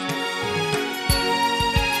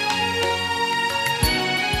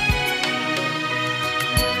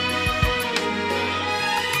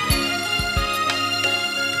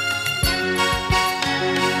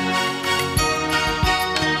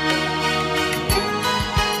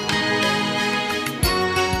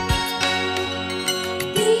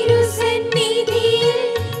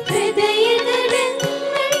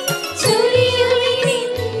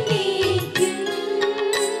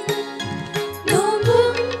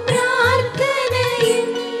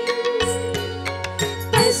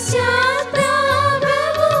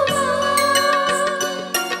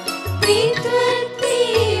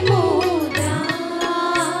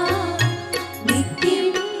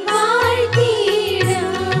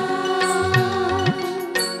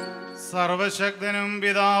സർവശക്തനും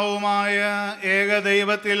പിതാവുമായ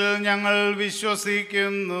ഏകദൈവത്തിൽ ഞങ്ങൾ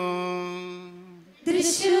വിശ്വസിക്കുന്നു.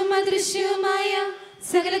 ദൃശ്യവും അദൃശ്യവുമായ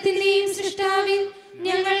സകലത്തിന്റെയും സൃഷ്ടാവിൽ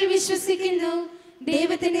ഞങ്ങൾ വിശ്വസിക്കുന്നു.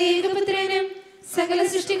 ദൈവത്തിന്റെ ഏകപുത്രനും സകല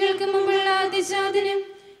സൃഷ്ടികൾക്ക് മുമ്പുള്ള ആദിജാതനും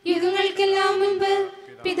യുഗങ്ങൾക്കെല്ലാം മുമ്പ്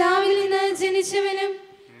പിതാവിൽ നിന്ന് ജനിച്ചവനും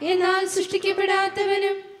എന്നാൽ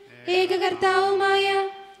സൃഷ്ടിക്കപ്പെടാത്തവനും ഏകകർത്താവുമായ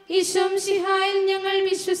ഈശോ മിശിഹായിൽ ഞങ്ങൾ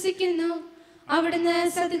വിശ്വസിക്കുന്നു. അവിടുന്ന്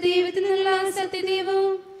സത്യദൈവത്തിൽ നിന്നുള്ള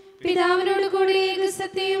സത്യദൈവവും പിതാവിനോട് കൂടി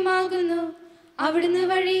ഏകസത്യവുമാകുന്നു. അവിടുന്ന്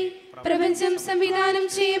വഴി പ്രപഞ്ചം സംവിധാനം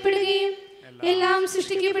ചെയ്യപ്പെടുകയും എല്ലാം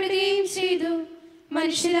സൃഷ്ടിക്കപ്പെടുകയും ചെയ്തു.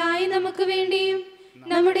 മനുഷ്യരായ നമുക്ക് വേണ്ടിയും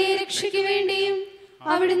നമ്മുടെ രക്ഷയ്ക്ക് വേണ്ടിയും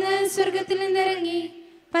അവിടുന്ന് സ്വർഗത്തിൽ നിന്നിറങ്ങി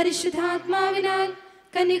പരിശുദ്ധാത്മാവിനാൽ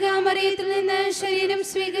കന്യകാമറിയത്തിൽ നിന്ന് ശരീരം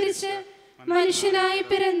സ്വീകരിച്ച് മനുഷ്യനായി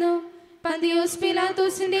പിറന്നു. പന്തിയോസ്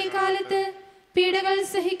പീലാത്തോസിന്റെ കാലത്ത് പീഡകൾ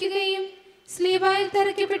സഹിക്കുകയും സ്ലീബായിൽ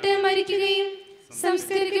തറയ്ക്കപ്പെട്ട് മരിക്കുകയും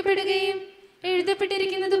സംസ്കരിക്കപ്പെടുകയും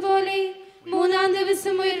എഴുതപ്പെട്ടിരിക്കുന്നത് പോലെ മൂന്നാം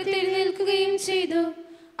ദിവസം ഉയർത്തെഴുന്നേൽക്കുകയും ചെയ്തു.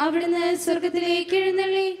 അവിടുന്ന് സ്വർഗത്തിലേക്ക്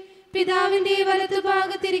എഴുന്നള്ളി പിതാവിന്റെ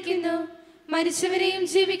വലതുഭാഗത്തിരിക്കുന്നു. മരിച്ചവരെയും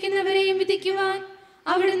ജീവിക്കുന്നവരെയും വിധിക്കുവാൻ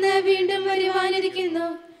അവിടുന്ന് വീണ്ടും വരുവാനിരിക്കുന്നു.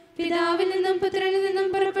 പിതാവിൽ നിന്നും പുത്രനിൽ നിന്നും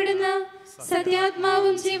പുറപ്പെടുന്ന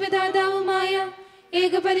സത്യാത്മാവും ജീവദാതാവുമായ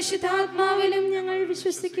ഏകപരിശുദ്ധാത്മാവിലും ഞങ്ങൾ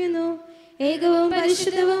വിശ്വസിക്കുന്നു. ഏകവും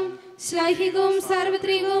പരിശുദ്ധവും ശ്ലൈഹികവും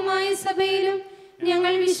സാർവത്രികവുമായ സഭയിലും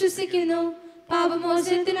ഞങ്ങൾ വിശ്വസിക്കുന്നു.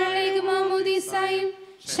 പാപമോചനത്തിനുള്ള ഏകമാമോദീസായും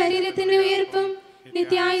ശരീരത്തിന്റെ ഉയർപ്പും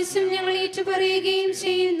നിത്യായുസ്സും ഞങ്ങൾ ഏറ്റുപറയുകയും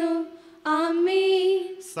ചെയ്യുന്നു. ആമേൻ.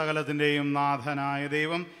 സകലത്തിന്റെയും നാഥനായ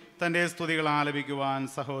ദൈവം തന്റെ സ്തുതികൾ ആലപിക്കുവാൻ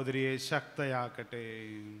സഹോദരിയെ ശക്തയാക്കട്ടെ.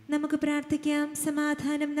 നമുക്ക് പ്രാർത്ഥിക്കാം.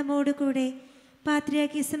 സമാധാനം നമ്മോടുകൂടെ.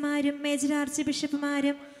 പാത്രിയാർക്കീസുമാരും മേജർ ആർച്ച്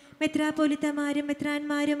ബിഷപ്പുമാരും മെത്രാപോലിത്തമാരും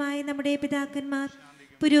മെത്രാന്മാരുമായ നമ്മുടെ പിതാക്കന്മാർ,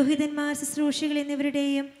 പുരോഹിതന്മാർ, ശുശ്രൂഷികൾ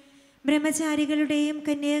എന്നിവരുടെയും ബ്രഹ്മചാരികളുടെയും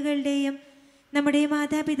കന്യകളുടെയും നമ്മുടെ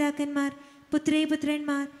മാതാപിതാക്കന്മാർ,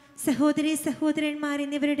 പുത്രന്മാർ, സഹോദരി സഹോദരന്മാർ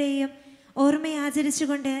എന്നിവരുടെയും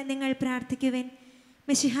ഓർമ്മയാചരിച്ചുകൊണ്ട് നിങ്ങൾ പ്രാർത്ഥിക്കുവിൻ.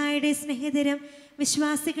 മിശിഹായുടെ സ്നേഹിതരും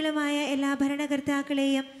വിശ്വാസികളുമായ എല്ലാ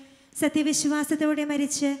ഭരണകർത്താക്കളെയും സത്യവിശ്വാസത്തോടെ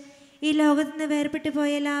മരിച്ച് ഈ ലോകത്ത് നിന്ന് വേർപെട്ടു പോയ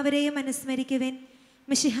എല്ലാവരെയും അനുസ്മരിക്കുവിൻ.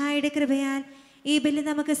 മിശിഹായുടെ കൃപയാൽ ഈ ബലി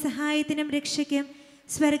നമുക്ക് സഹായത്തിനും രക്ഷയ്ക്കും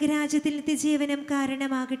സ്വർഗരാജ്യത്തിൽ നിത്യജീവനും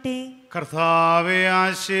കാരണമാകട്ടെ. കർത്താവെ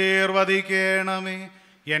ആശീർവദിക്കണമേ.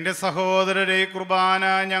 എൻ്റെ സഹോദരരെ, കുർബാന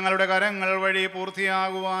ഞങ്ങളുടെ കരങ്ങൾ വഴി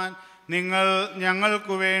പൂർത്തിയാകുവാൻ നിങ്ങൾ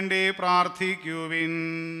ഞങ്ങൾക്കു വേണ്ടി പ്രാർത്ഥിക്കുവിൻ.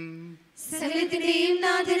 സകലത്തിന്റെയും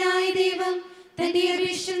നാഥനായ ദൈവം തന്റെ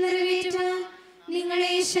അപേക്ഷ നിറവേറ്റുവാൻ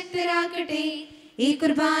നിങ്ങളെ ശക്തരാക്കട്ടെ. ഈ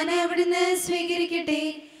കുർബാന അവിടുന്ന് സ്വീകരിക്കട്ടെ.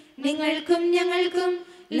 നിങ്ങൾക്കും ഞങ്ങൾക്കും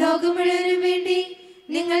ലോകം മുഴുവനും വേണ്ടി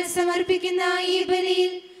നിങ്ങൾ സമർപ്പിക്കുന്ന ഈ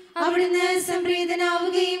ബലിയിൽ അവിടുന്ന്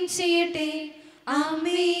സംപ്രീതനാവുകയും ചെയ്യട്ടെ.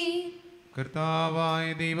 ആമേൻ. കർത്താവായ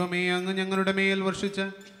ദൈവമേ, അങ്ങ് ഞങ്ങളുടെ മേൽ വർഷിച്ച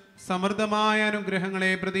സമൃദ്ധമായ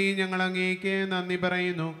അനുഗ്രഹങ്ങളെ പ്രതി ഞങ്ങൾ അങ്ങേക്ക് നന്ദി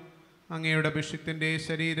പറയുന്നു. അങ്ങയുടെ അഭിഷിക്തന്റെ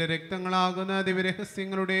ശരീരരക്തങ്ങളാകുന്ന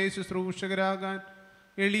ദിവ്യരഹസ്യങ്ങളുടെ ശുശ്രൂഷകരാകാൻ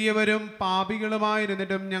എളിയവരും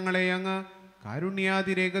പാപികളുമായിരുന്നിട്ടും ഞങ്ങളെ അങ്ങ്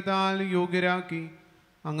കാരുണ്യാതിരേകത്താൽ യോഗ്യരാക്കി.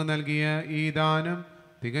 അങ്ങ് നൽകിയ ഈ ദാനം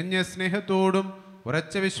തികഞ്ഞ സ്നേഹത്തോടും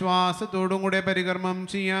ഉറച്ച വിശ്വാസത്തോടും കൂടെ പരികർമ്മം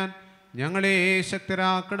ചെയ്യാൻ ഞങ്ങളെ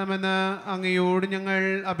ശക്തരാക്കണമെന്ന് അങ്ങയോട് ഞങ്ങൾ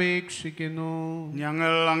അപേക്ഷിക്കുന്നു.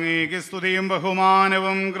 ഞങ്ങൾ അങ്ങേക്ക് സ്തുതിയും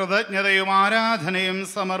ബഹുമാനവും കൃതജ്ഞതയും ആരാധനയും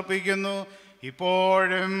സമർപ്പിക്കുന്നു,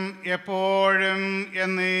 ഇപ്പോഴും എപ്പോഴും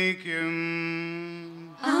എന്നേക്കും.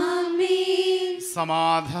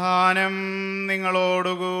 സമാധാനം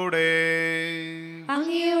നിങ്ങളോടുകൂടെ.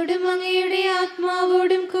 അങ്ങയോടും അങ്ങയുടെ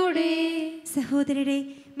ആത്മാവോടും കൂടെ. സഹോദരരെ,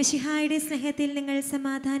 മിശിഹായുടെ സ്നേഹത്തിൽ നിങ്ങൾ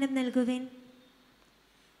സമാധാനം നൽകുവിൻ.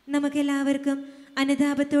 നമുക്കെല്ലാവർക്കും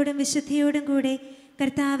അനുതാപത്തോടും വിശുദ്ധിയോടും കൂടെ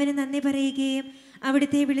കർത്താവിന് നന്ദി പറയുകയും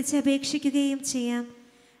അവിടുത്തെ വിളിച്ചപേക്ഷിക്കുകയും ചെയ്യാം.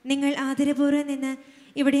 നിങ്ങൾ ആദരപൂർവ്വം നിന്ന്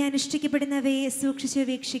ഇവിടെ അനുഷ്ഠിക്കപ്പെടുന്നവയെ സൂക്ഷിച്ചു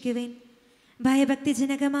വീക്ഷിക്കുവിൻ.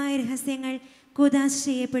 ഭയഭക്തിജനകമായ രഹസ്യങ്ങൾ കൂദാശ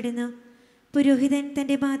ചെയ്യപ്പെടുന്നു. പുരോഹിതൻ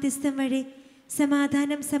തൻ്റെ മാധ്യസ്ഥം വഴി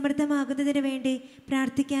സമാധാനം സമൃദ്ധമാകുന്നതിന് വേണ്ടി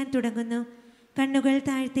പ്രാർത്ഥിക്കാൻ തുടങ്ങുന്നു. കണ്ണുകൾ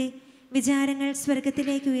താഴ്ത്തി വിചാരങ്ങൾ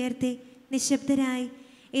സ്വർഗത്തിലേക്ക് ഉയർത്തി നിശബ്ദരായി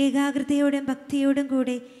ഏകാഗ്രതയോടും ഭക്തിയോടും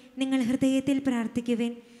കൂടെ നിങ്ങൾ ഹൃദയത്തിൽ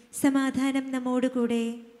പ്രാർത്ഥിക്കുവിൻ. സമാധാനം നമ്മോടുകൂടെ.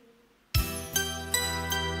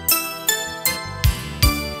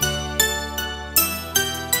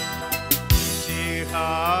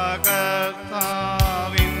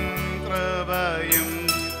 കർത്താവിൻ കൃപയും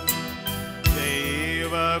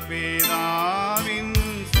ദൈവപിതാവിൻ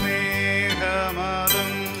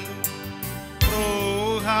സ്നേഹമതും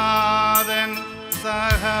റൂഹാദൻ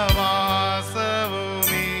സഹവാസവുമീ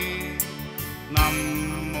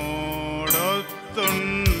നമ്മോടൊത്തുണ്ടാകട്ടെ.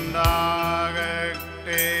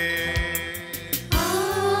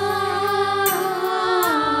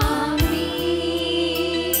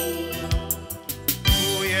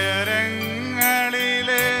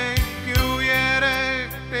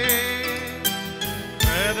 ഉയരങ്ങളിലേക്കുയരട്ടെ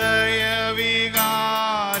ഹൃദയവികാര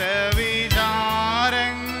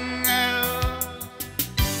വിചാരങ്ങൾ.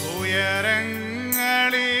 ഉയരങ്ങളിലേക്കുയരട്ടെ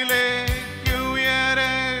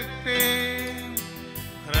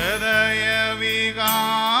ഹൃദയവികാര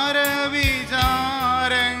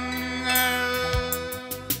വിചാരങ്ങൾ.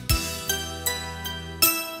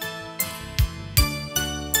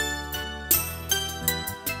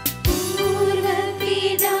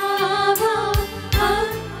 പൂർവപിതാവാം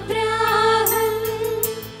അബ്രാഹം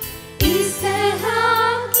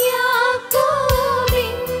ഇസ്ഹാക്ക് യാക്കോബ്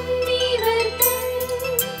എന്നിവർക്കും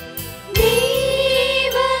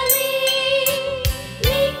ദൈവമേ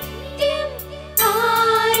നിത്യം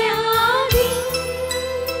ആരാധ്യൻ.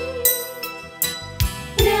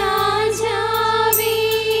 രാജാവേ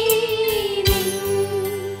നിൻ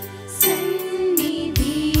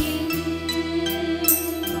സന്നിധിയിൽ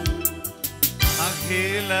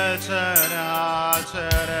അഖില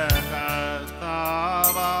ചരാചര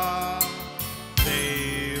കർത്താവാ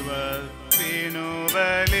ദൈവത്തിനു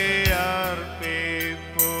ബലിയർപ്പിപ്പൂ.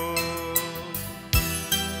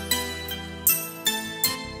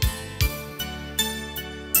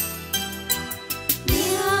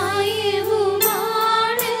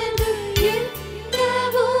 ന്യായവുമാണതു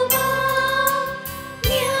യുക്തവുമാ.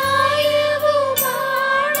 ന്യായവുമാണതു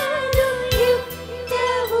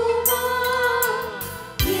യുക്തവുമാ.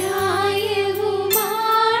 ന്യായവുമാണതു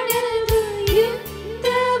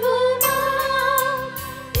യുക്തവുമാ.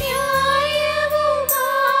 ന്യായവുമാണതു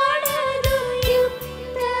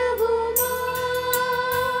യുക്തവുമാ.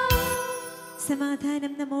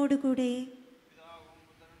 സമാധാനം നമ്മോടുകൂടെ.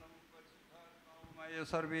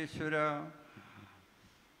 സർവേശ്വര,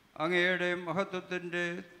 അങ്ങയുടെ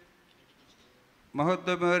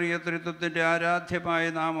മഹത്വമേറിയ ത്രിത്വത്തിൻ്റെ ആരാധ്യമായ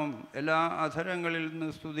നാമം എല്ലാ അധരങ്ങളിൽ നിന്ന്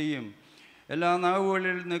സ്തുതിയും എല്ലാ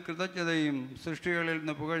നാവുകളിൽ നിന്ന് കൃതജ്ഞതയും സൃഷ്ടികളിൽ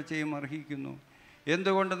നിന്ന് പുകഴ്ചയും അർഹിക്കുന്നു.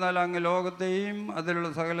 എന്തുകൊണ്ടെന്നാൽ അങ്ങ് ലോകത്തെയും അതിലുള്ള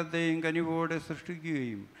സകലത്തെയും കനിവോടെ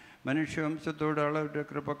സൃഷ്ടിക്കുകയും മനുഷ്യവംശത്തോട് അളവറ്റ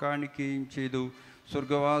കൃപ കാണിക്കുകയും ചെയ്തു.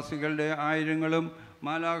 സ്വർഗവാസികളുടെ ആയിരങ്ങളും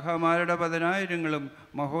മാലാഖമാരുടെ 10,000ങ്ങളും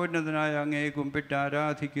മഹോന്നതനായ അങ്ങയെ കുമ്പിട്ട്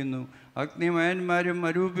ആരാധിക്കുന്നു. അഗ്നിമയന്മാരും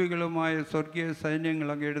അരൂപികളുമായ സ്വർഗീയ സൈന്യങ്ങൾ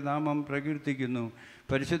അങ്ങയുടെ നാമം പ്രകീർത്തിക്കുന്നു.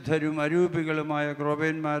 പരിശുദ്ധരും അരൂപികളുമായ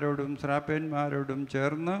ക്രോപേന്മാരോടും ശ്രാപ്പേന്മാരോടും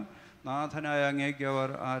ചേർന്ന് നാഥനായ അങ്ങേക്ക് അവർ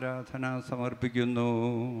ആരാധന സമർപ്പിക്കുന്നു.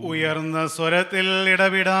 ഉയർന്ന സ്വരത്തിൽ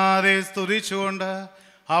ഇടവിടാതെ സ്തുതിച്ചുകൊണ്ട്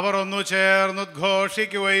അവർ ഒന്നു ചേർന്ന്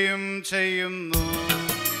ഉദ്ഘോഷിക്കുകയും ചെയ്യുന്നു.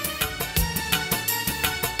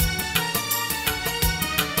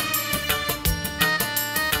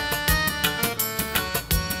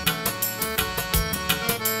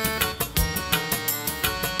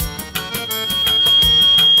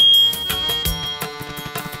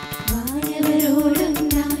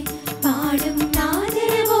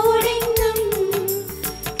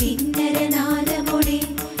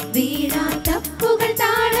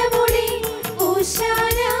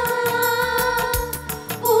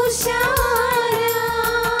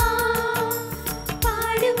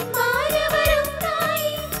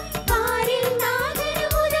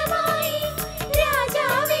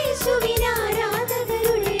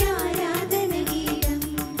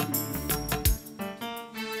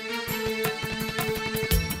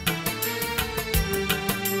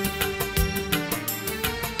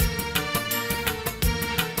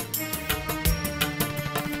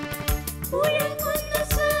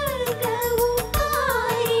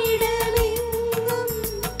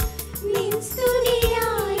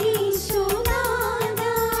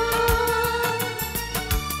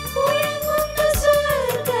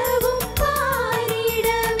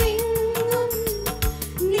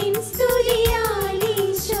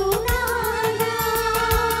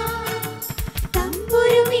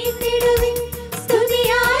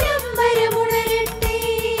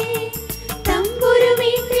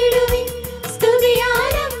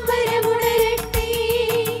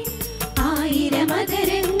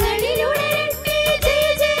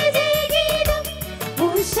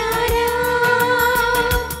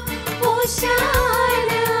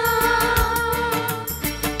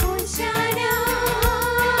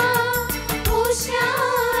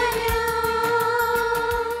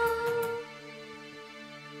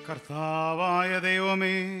 കർത്താവായ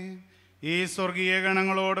ദൈവമേ, ഈ സ്വർഗീയ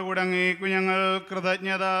ഗണങ്ങളോടുകൂടെ അങ്ങേക്കു ഞങ്ങൾ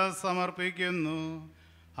കൃതജ്ഞത സമർപ്പിക്കുന്നു.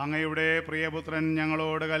 അങ്ങയുടെ പ്രിയപുത്രൻ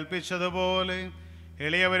ഞങ്ങളോട് കൽപ്പിച്ചതുപോലെ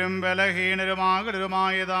എളിയവരും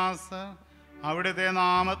ബലഹീനരുമാകരുമായ ദാസർ അവിടുത്തെ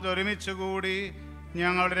നാമത്തിൽ ഒരുമിച്ച് കൂടി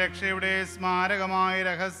ഞങ്ങളുടെ രക്ഷയുടെ സ്മാരകമായ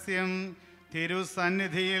രഹസ്യം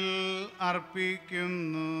തിരുസന്നിധിയിൽ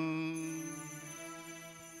അർപ്പിക്കുന്നു.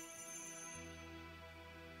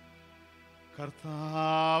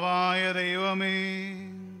 കർത്താവായ ദൈവമേ,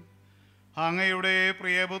 അങ്ങയുടെ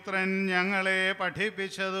പ്രിയപുത്രൻ ഞങ്ങളെ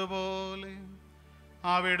പഠിപ്പിച്ചതുപോലെ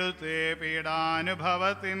അവിടുത്തെ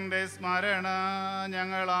പീഡാനുഭവത്തിൻ്റെ സ്മരണ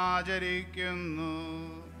ഞങ്ങൾ ആചരിക്കുന്നു.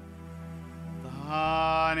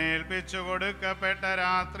 താൻ ഏൽപ്പിച്ചു കൊടുക്കപ്പെട്ട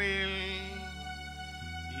രാത്രിയിൽ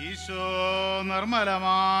ഈശോ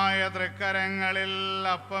നിർമ്മലമായ തൃക്കരങ്ങളിൽ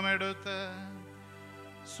അപ്പമെടുത്ത്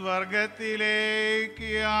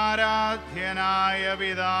സ്വർഗത്തിലേക്ക് ആരാധ്യനായ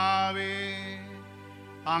പിതാവേ,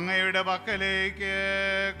 അങ്ങയുടെ പക്കലേക്ക്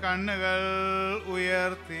കണ്ണുകൾ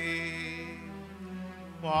ഉയർത്തി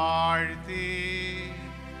വാഴ്ത്തി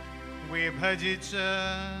വിഭജിച്ച്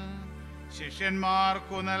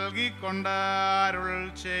ശിഷ്യന്മാർക്കു നൽകിക്കൊണ്ട് അരുൾ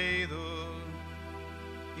ചെയ്തു,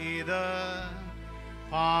 ഇത്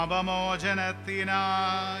പാപമോചനത്തിനായി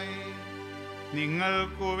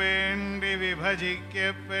നിങ്ങൾക്കു വേണ്ടി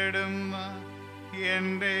വിഭജിക്കപ്പെടുന്ന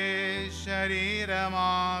എൻ്റെ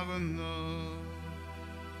ശരീരമാകുന്നു.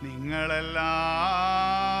 നിങ്ങളെല്ലാവരും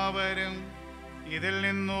ഇതിൽ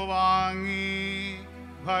നിന്നു വാങ്ങി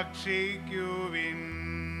ഭക്ഷിക്കുവിൻ.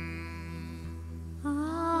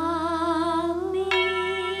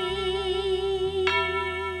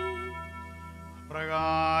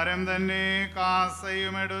 പ്രകാരം തന്നെ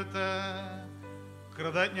കാസയുമെടുത്ത്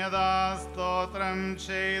കൃതജ്ഞതാ സ്തോത്രം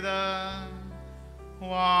ചെയ്ത്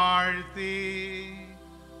വാഴ്ത്തി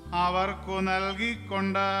അവർക്കു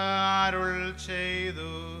നൽകിക്കൊണ്ട് അരുൾ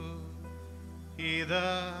ചെയ്തു, ഇത്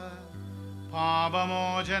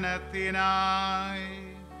പാപമോചനത്തിനായി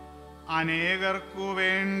അനേകർക്കു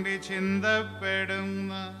വേണ്ടി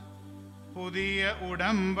ചിന്തപ്പെടുന്ന പുതിയ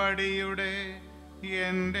ഉടമ്പടിയുടെ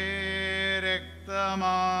എൻ്റെ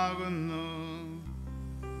രക്തമാകുന്നു.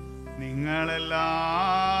 നിങ്ങളെല്ലാവരും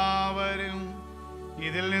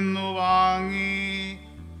ഇതിൽ നിന്നു വാങ്ങി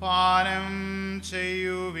പാനം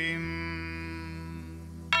ചെയ്യുവിൻ.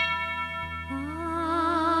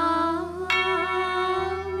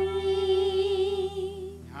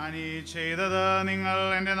 ഞാനീ ചെയ്തത് നിങ്ങൾ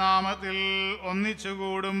എൻ്റെ നാമത്തിൽ ഒന്നിച്ചു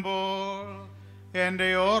കൂടുമ്പോൾ എൻ്റെ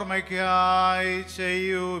ഓർമ്മയ്ക്കായി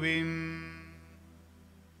ചെയ്യുവിൻ.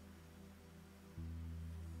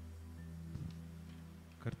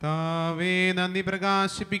 കർത്താവേ, നന്ദി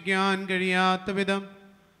പ്രകാശിപ്പിക്കാൻ കഴിയാത്ത വിധം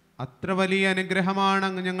അത്ര വലിയ അനുഗ്രഹമാണ്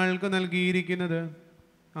അങ്ങ് ഞങ്ങൾക്ക് നൽകിയിരിക്കുന്നത്.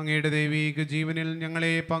 അങ്ങയുടെ ദൈവീക ജീവനിൽ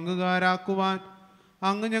ഞങ്ങളെ പങ്കുകാരാക്കുവാൻ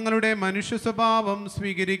അങ്ങ് ഞങ്ങളുടെ മനുഷ്യ സ്വഭാവം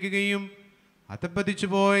സ്വീകരിക്കുകയും അധപ്പതിച്ചു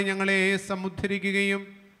പോയ ഞങ്ങളെ സമുദ്ധരിക്കുകയും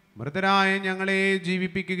മൃതരായ ഞങ്ങളെ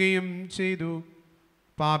ജീവിപ്പിക്കുകയും ചെയ്തു.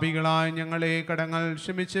 പാപികളായ ഞങ്ങളെ കടങ്ങൾ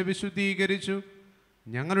ക്ഷമിച്ച് വിശുദ്ധീകരിച്ചു.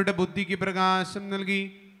 ഞങ്ങളുടെ ബുദ്ധിക്ക് പ്രകാശം നൽകി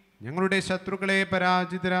ഞങ്ങളുടെ ശത്രുക്കളെ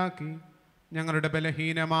പരാജിതരാക്കി. ഞങ്ങളുടെ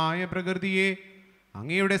ബലഹീനമായ പ്രകൃതിയെ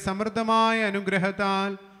അങ്ങയുടെ സമൃദ്ധമായ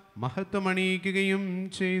അനുഗ്രഹത്താൽ മഹത്വമണിയിക്കുകയും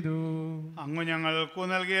ചെയ്തു. അങ്ങ് ഞങ്ങൾക്കു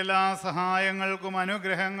നൽകിയ എല്ലാ സഹായങ്ങൾക്കും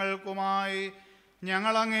അനുഗ്രഹങ്ങൾക്കുമായി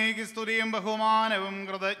ഞങ്ങൾ അങ്ങേക്ക് സ്തുതിയും ബഹുമാനവും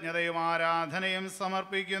കൃതജ്ഞതയും ആരാധനയും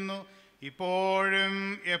സമർപ്പിക്കുന്നു, ഇപ്പോഴും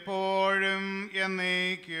എപ്പോഴും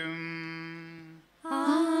എന്നേക്കും.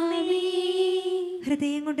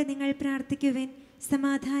 ഹൃദയം കൊണ്ട് നിങ്ങൾ പ്രാർത്ഥിക്കുവിൻ.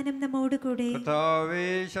 സമാധാനം നമ്മോട് കൂടെ. കർത്താവേ,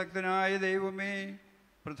 ശക്തനായ ദൈവമേ,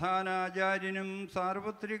 പ്രധാനാചാര്യനും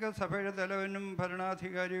സാർവത്രിക സഭയുടെ തലവനും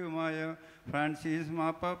ഭരണാധികാരിയുമായ ഫ്രാൻസിസ്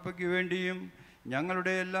മാപ്പാപ്പയ്ക്ക് വേണ്ടിയും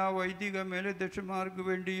ഞങ്ങളുടെ എല്ലാ വൈദിക മേലധ്യക്ഷന്മാർക്ക്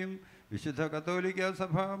വേണ്ടിയും വിശുദ്ധ കത്തോലിക്ക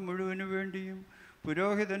സഭ മുഴുവനു വേണ്ടിയും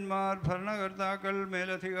പുരോഹിതന്മാർ, ഭരണകർത്താക്കൾ,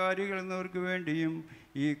 മേലധികാരികൾ എന്നിവർക്ക് വേണ്ടിയും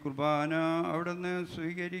ഈ കുർബാന അവിടുന്ന്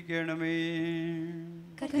സ്വീകരിക്കണമേ.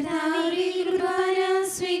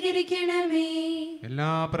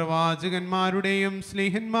 എല്ലാ പ്രവാചകന്മാരുടെയും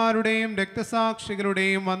സ്ലീഹന്മാരുടെയും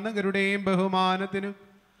രക്തസാക്ഷികളുടെയും വന്ദകരുടെയും ബഹുമാനത്തിനും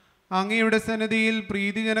അങ്ങയുടെ സന്നിധിയിൽ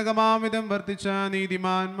പ്രീതിജനകമാവിധം വർത്തിച്ച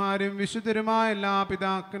നീതിമാന്മാരും വിശുദ്ധരുമായ എല്ലാ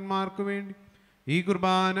പിതാക്കന്മാർക്കു വേണ്ടി ഈ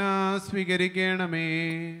കുർബാന സ്വീകരിക്കണമേ.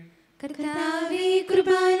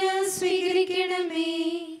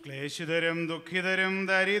 ക്ലേശിതരും ദുഃഖിതരും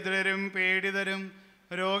ദരിദ്രരും പീഡിതരും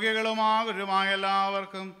രോഗികളുമാകുരുമായ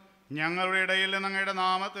എല്ലാവർക്കും ഞങ്ങളുടെ ഇടയിൽ നിന്ന് അങ്ങയുടെ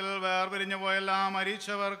നാമത്തിൽ വേർപിരിഞ്ഞു പോയ എല്ലാ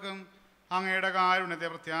മരിച്ചവർക്കും അങ്ങയുടെ കാരുണ്യത്തെ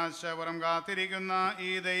പ്രത്യാശപുറം കാത്തിരിക്കുന്ന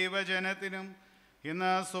ഈ ദൈവജനത്തിനും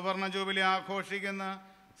ഇന്ന് സുവർണ ജൂബിലി ആഘോഷിക്കുന്ന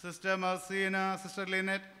sister മർസീന, sister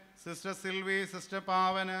Lynette, sister Silvy, sister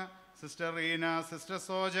പാവന, sister Reena, sister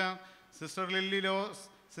Soja, sister ലില്ലിലോസ്,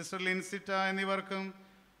 sister ലിൻസിറ്റ എന്നിവർക്കും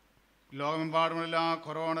ലോകമെമ്പാടുമുള്ള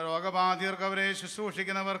കൊറോണ രോഗബാധിതർക്ക് അവരെ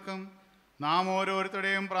ശുശ്രൂഷിക്കുന്നവർക്കും നാം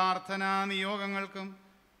ഓരോരുത്തരുടെയും പ്രാർത്ഥനാ നിയോഗങ്ങൾക്കും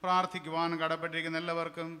പ്രാർത്ഥിക്കുവാൻ കടപ്പെട്ടിരിക്കുന്ന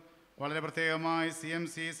എല്ലാവർക്കും വളരെ പ്രത്യേകമായി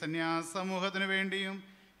CMC സന്യാസ സമൂഹത്തിനു വേണ്ടിയും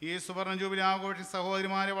ഈ സുവർണ ജൂബിലി ആഘോഷി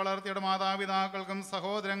സഹോദരിമാരെ വളർത്തിയുടെ മാതാപിതാക്കൾക്കും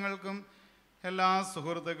സഹോദരങ്ങൾക്കും എല്ലാ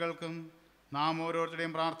സുഹൃത്തുക്കൾക്കും നാം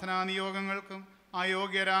ഓരോരുത്തരുടെയും പ്രാർത്ഥനാ നിയോഗങ്ങൾക്കും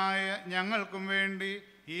അയോഗ്യരായ ഞങ്ങൾക്കും വേണ്ടി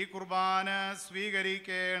ഈ കുർബാന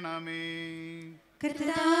സ്വീകരിക്കണമേ.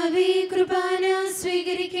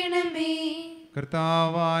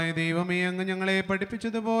 കർത്താവായ ദൈവമേ, അങ്ങ് ഞങ്ങളെ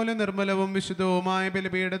പഠിപ്പിച്ചതുപോലെ നിർമ്മലവും വിശുദ്ധവുമായ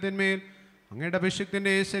ബലിപീഠത്തിന്മേൽ അങ്ങയുടെ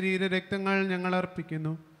അഭിഷേകത്തിന്റെ ശരീര രക്തങ്ങൾ ഞങ്ങൾ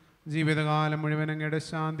അർപ്പിക്കുന്നു. ജീവിതകാലം മുഴുവൻ അങ്ങയുടെ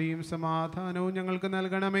ശാന്തിയും സമാധാനവും ഞങ്ങൾക്ക്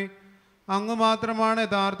നൽകണമേ. അങ്ങ് മാത്രമാണ്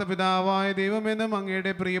യഥാർത്ഥ പിതാവായ ദൈവമെന്നും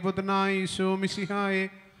അങ്ങയുടെ പ്രിയപുത്രനായ ഈശോ മിശിഹായെ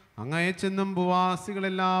അങ്ങയച്ചെന്നും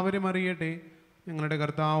ഭൂവാസികളെല്ലാവരും അറിയട്ടെ. ഞങ്ങളുടെ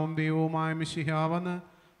കർത്താവും ദൈവവുമായ മിശിഹ വന്ന്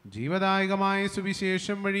ജീവദായകമായ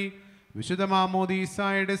സുവിശേഷം വഴി വിശുദ്ധ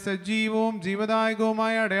മാമോദീസായുടെ സജീവവും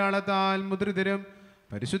ജീവദായകവുമായ അടയാളത്താൽ മുദ്രിതരും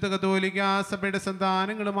പരിശുദ്ധ കത്തോലിക്ക സഭയുടെ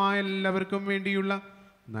സന്താനങ്ങളുമായ എല്ലാവർക്കും വേണ്ടിയുള്ള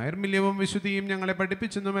നൈർമല്യവും വിശുദ്ധിയും ഞങ്ങളെ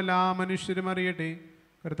പഠിപ്പിച്ചെന്നും എല്ലാ മനുഷ്യരും അറിയട്ടെ.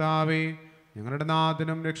 കർത്താവേ, ഞങ്ങളുടെ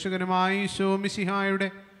നാഥനും രക്ഷകനുമായ ഈശോ മിശിഹായുടെ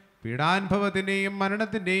പീഡാനുഭവത്തിൻ്റെയും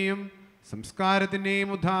മരണത്തിൻ്റെയും സംസ്കാരത്തിൻ്റെയും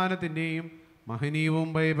ഉത്ഥാനത്തിൻ്റെയും മഹനീയവും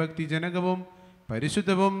ഭയഭക്തിജനകവും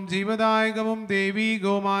പരിശുദ്ധവും ജീവദായകവും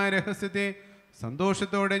ദൈവീകവുമായ രഹസ്യത്തെ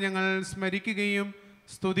സന്തോഷത്തോടെ ഞങ്ങൾ സ്മരിക്കുകയും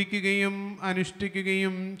സ്തുതിക്കുകയും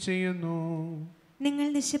അനുഷ്ഠിക്കുകയും ചെയ്യുന്നു. നിങ്ങൾ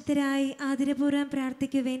നിശബ്ദരായി ആദരപൂർവ്വം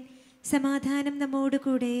പ്രാർത്ഥിക്കുവിൻ. സമാധാനം നമ്മോട്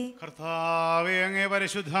കൂടെ. കർത്താവേ, അങ്ങേ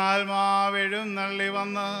പരിശുദ്ധാത്മാവ് എഴുന്നള്ളി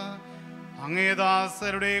വന്ന് അങ്ങേ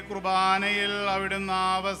ദാസരുടെ കുർബാനയിൽ അവിടുന്ന്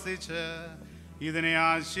ആവസിച്ച് ഇതിനെ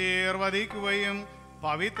ആശീർവദിക്കുകയും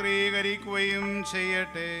പവിത്രീകരിക്കുകയും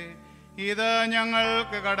ചെയ്യട്ടെ. ഇത്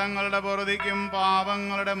ഞങ്ങൾക്ക് കടങ്ങളുടെ പൊറുതിക്കും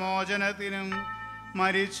പാപങ്ങളുടെ മോചനത്തിനും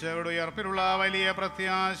മരിച്ചവരുടെ ഉയർപ്പിലുള്ള വലിയ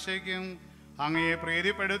പ്രത്യാശയ്ക്കും അങ്ങയെ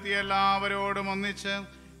പ്രീതിപ്പെടുത്തിയ എല്ലാവരോടും ഒന്നിച്ച്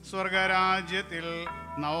സ്വർഗരാജ്യത്തിൽ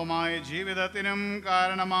നവമായ ജീവിതത്തിനും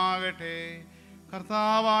കാരണമാകട്ടെ.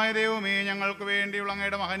 കർത്താവായ ദൈവമേ, ഞങ്ങൾക്ക് വേണ്ടിയുള്ള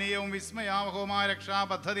അങ്ങയുടെ മഹനീയവും വിസ്മയാവഹവുമായ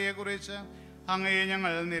രക്ഷാപദ്ധതിയെക്കുറിച്ച് അങ്ങയെ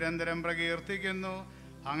ഞങ്ങൾ നിരന്തരം പ്രകീർത്തിക്കുന്നു.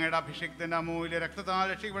 അങ്ങയുടെ അഭിഷിക്തന്റെ അമൂല്യ രക്തത്താൽ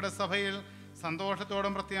രക്ഷിക്കപ്പെട്ട സഭയിൽ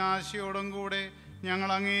സന്തോഷത്തോടും പ്രത്യാശയോടും കൂടെ ഞങ്ങൾ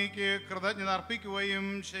അങ്ങേക്ക് കൃതജ്ഞത അർപ്പിക്കുകയും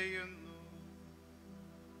ചെയ്യുന്നു.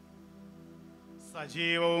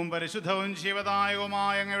 സജീവവും പരിശുദ്ധവും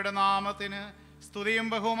ജീവദായകവുമായ അങ്ങയുടെ നാമത്തിന് സ്തുതിയും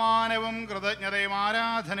ബഹുമാനവും കൃതജ്ഞതയും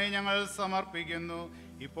ആരാധനയും ഞങ്ങൾ സമർപ്പിക്കുന്നു,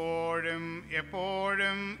 ഇപ്പോഴും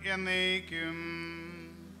എപ്പോഴും എന്നേക്കും.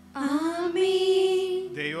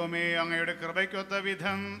 ദൈവമേ, അങ്ങയുടെ കൃപയ്ക്കൊത്ത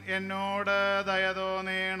വിധം എന്നോട് ദയ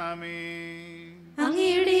തോന്നണമേ.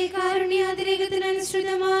 അങ്ങയുടെ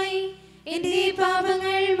കാരുണ്യാതിരേകത്തിനനുസൃതമായി എന്റെ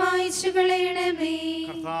പാപങ്ങൾ മായ്ച്ചു കളയണമേ.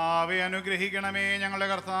 കർത്താവെ അനുഗ്രഹിക്കണമേ. ഞങ്ങളുടെ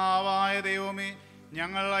കർത്താവായ ദൈവമേ,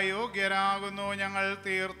 ഞങ്ങൾ അയോഗ്യരാകുന്നു, ഞങ്ങൾ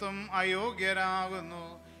തീർത്തും അയോഗ്യരാകുന്നു.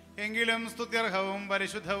 എങ്കിലും സ്തുത്യർഹവും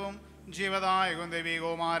പരിശുദ്ധവും ജീവദായകവും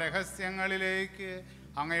ദൈവികവുമായ രഹസ്യങ്ങളിലേക്ക്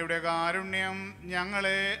അങ്ങയുടെ കാരുണ്യം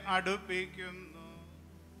ഞങ്ങളെ അടുപ്പിക്കുന്നു.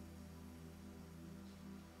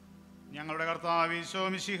 ഞങ്ങളുടെ കർത്താവ് ഈശോ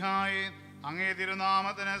മിശിഹായേ, അങ്ങേ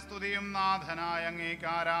തിരുനാമത്തിന് സ്തുതിയും നാഥനായ അങ്ങേക്ക്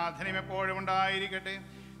ആരാധനയും എപ്പോഴും ഉണ്ടായിരിക്കട്ടെ.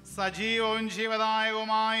 സജീവവും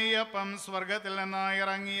ജീവദായകവുമായി അപ്പം സ്വർഗത്തിൽ നിന്ന്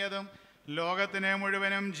ഇറങ്ങിയതും ലോകത്തിന്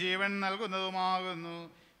മുഴുവനും ജീവൻ നൽകുന്നതുമാകുന്നു.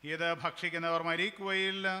 ഇത് ഭക്ഷിക്കുന്നവർ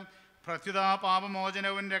മരിക്കുകയില്ല, പ്രത്യുത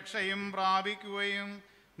പാപമോചനവും രക്ഷയും പ്രാപിക്കുകയും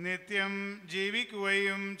നിത്യം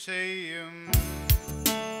ജീവിക്കുകയും ചെയ്യും.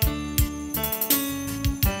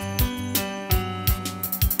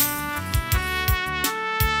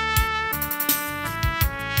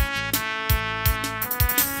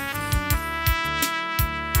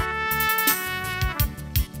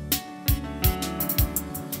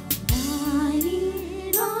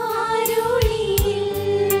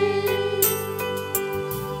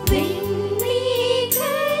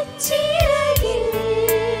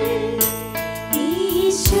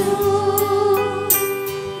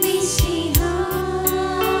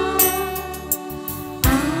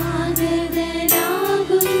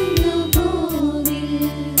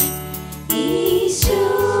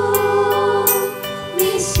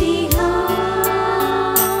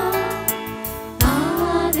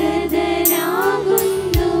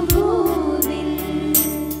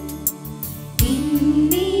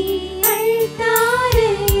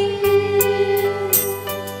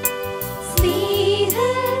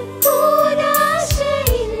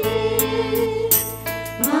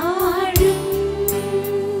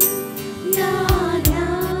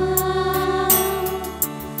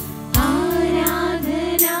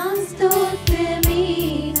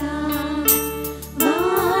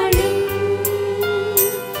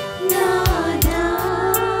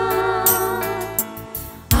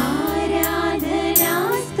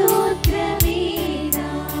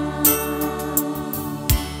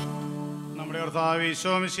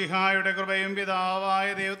 ഈശോമിശിഹായുടെ കൃപയും പിതാവായ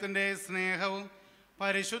ദൈവത്തിൻ്റെ സ്നേഹവും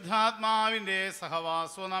പരിശുദ്ധാത്മാവിൻ്റെ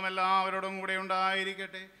സഹവാസവും നാം എല്ലാവരോടും കൂടെ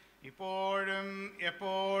ഉണ്ടായിരിക്കട്ടെ, ഇപ്പോഴും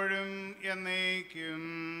എപ്പോഴും എന്നേക്കും.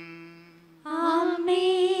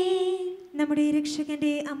 നമ്മുടെ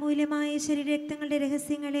രക്ഷകന്റെ അമൂല്യമായ ശരീരരക്തങ്ങളുടെ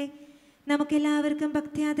രഹസ്യങ്ങളെ നമുക്കെല്ലാവർക്കും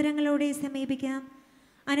ഭക്ത്യാദരങ്ങളോടെ സമീപിക്കാം.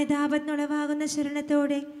 അനുതാപത്തിനുളവാകുന്ന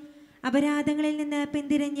ശരണത്തോടെ അപരാധങ്ങളിൽ നിന്ന്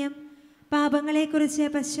പിന്തിരിഞ്ഞും പാപങ്ങളെക്കുറിച്ച്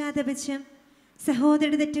പശ്ചാത്തപിച്ചും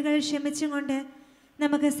സഹോദര തെറ്റുകൾ ക്ഷമിച്ചും കൊണ്ട്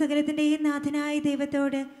നമുക്ക് സകലത്തിൻ്റെയും നാഥനായ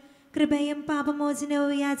ദൈവത്തോട് കൃപയും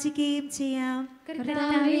പാപമോചനവും യാചിക്കുകയും ചെയ്യാം.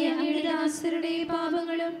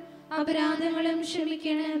 പാപങ്ങളും അപരാധങ്ങളും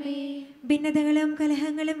ക്ഷമിക്കണമേ. ഭിന്നതകളും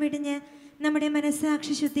കലഹങ്ങളും വെടിഞ്ഞ് നമ്മുടെ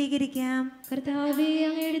മനസ്സാക്ഷി ശുദ്ധീകരിക്കാം. കർത്താവേ,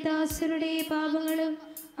 അങ്ങയുടെ ദാസരുടെ പാപങ്ങളും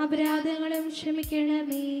അപരാധങ്ങളും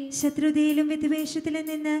ക്ഷമിക്കണമേ. ശത്രുതയിലും വിദ്വേഷത്തിലും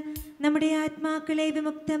നിന്ന് നമ്മുടെ ആത്മാക്കളെ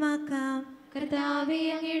വിമുക്തമാക്കാം. കർത്താവേ,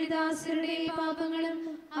 അങ്ങയുടെ ദാസരുടെ പാപങ്ങളും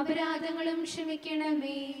അപരാധങ്ങളും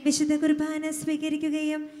ക്ഷമിക്കണമേ. വിശുദ്ധ കുർബാന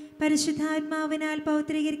സ്വീകരിക്കുകയും പരിശുദ്ധാത്മാവിനാൽ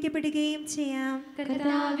പൗത്രീകരിക്കപ്പെടുകയും ചെയ്യാം.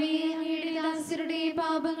 കർത്താവേ, അങ്ങയുടെ ദാസരുടെ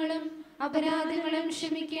പാപങ്ങളും അപരാധങ്ങളും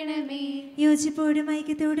ക്ഷമിക്കണമേ. യോജിപ്പോടും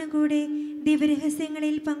ഐക്യത്തോടും കൂടെ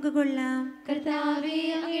ദിവ്യരഹസ്യങ്ങളിൽ പങ്കുകൊള്ളാം. കർത്താവേ,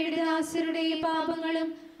 അങ്ങയുടെ ദാസരുടെ പാപങ്ങളും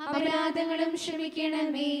അപരാധങ്ങളും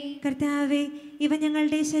ക്ഷമിക്കണമേ. കർത്താവേ, ഇവ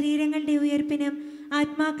ഞങ്ങളുടെ ശരീരങ്ങളുടെ ഉയർപ്പിനും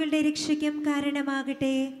ആത്മാക്കളുടെ രക്ഷയ്ക്കും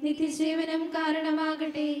കാരണമാകട്ടെ, നിത്യജീവനം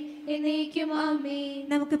കാരണമാകട്ടെ, എന്നേക്കും ആമേൻ.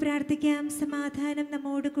 നമുക്ക് പ്രാർത്ഥിക്കാം. സമാധാനം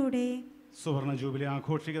നമ്മോട് കൂടെ. സുവർണ ജൂബിലി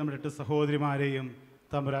ആഘോഷിക്കുന്ന നമ്മുടെ 8 സഹോദരിമാരെയും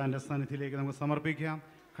തമ്പുരാൻ്റെ സന്നിധിയിലേക്ക് നമുക്ക് സമർപ്പിക്കാം.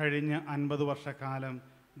 കഴിഞ്ഞ 50 വർഷക്കാലം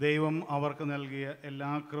ദൈവം അവർക്ക് നൽകിയ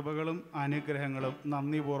എല്ലാ കൃപകളും അനുഗ്രഹങ്ങളും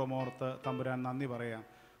നന്ദിപൂർവ്വം ഓർത്ത് തമ്പുരാൻ നന്ദി പറയാം.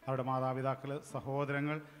 അവരുടെ മാതാപിതാക്കൾ,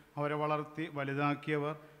 സഹോദരങ്ങൾ, അവരെ വളർത്തി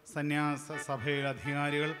വലുതാക്കിയവർ, സന്യാസ സഭയിലെ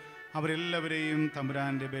അധികാരികൾ, അവരെല്ലാവരെയും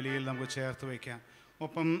തമ്പുരാൻ്റെ ബലിയിൽ നമുക്ക് ചേർത്ത് വയ്ക്കാം.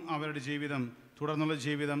 ഒപ്പം അവരുടെ ജീവിതം, തുടർന്നുള്ള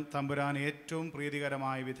ജീവിതം തമ്പുരാൻ ഏറ്റവും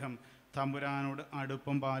പ്രീതികരമായ വിധം തമ്പുരാനോട്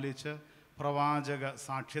അടുപ്പം പാലിച്ച് പ്രവാചക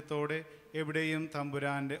സാക്ഷ്യത്തോടെ എവിടെയും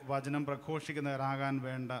തമ്പുരാൻ്റെ വചനം പ്രഘോഷിക്കുന്നവരാകാൻ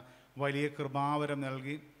വേണ്ട വലിയ കൃപാവരം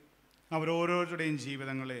നൽകി അവരോരോരുടെയും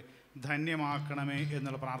ജീവിതങ്ങളെ ധന്യമാക്കണമേ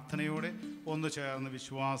എന്നുള്ള പ്രാർത്ഥനയോടെ ഒന്ന് ചേർന്ന്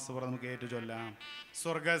വിശ്വാസപൂർവ്വം നമുക്ക് ഏറ്റുചൊല്ലാം.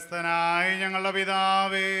 സ്വർഗസ്ഥനായ ഞങ്ങളുടെ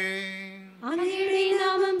പിതാവേ, അങ്ങയുടെ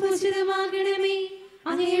നാമം പൂജിതമാകണമേ,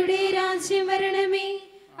 അങ്ങയുടെ രാജ്യം വരണമേ,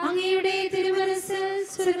 അങ്ങയുടെ തിരുമനസ്സ്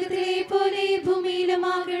സ്വർഗത്തിലെ പോലെ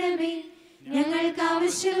ഭൂമിയിലുമാകണമേ. ഞങ്ങൾക്ക്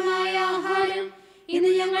ആവശ്യമായ ആഹാരം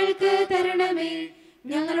ഇന്ന് ഞങ്ങൾക്ക് തരണമേ.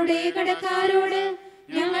 ഞങ്ങളുടെ കടക്കാരോട്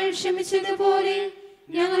ഞങ്ങൾ ക്ഷമിച്ചതുപോലെ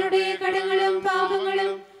ഞങ്ങളുടെ കടങ്ങളും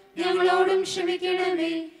പാപങ്ങളും ഞങ്ങളോടും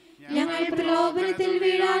ക്ഷമിക്കണമേ. ഞങ്ങൾ പ്രലോഭനത്തിൽ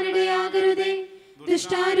വീഴാനിടയാകരുതേ,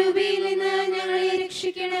 ദുഷ്ടാരൂപിയിൽ നിന്ന് ഞങ്ങളെ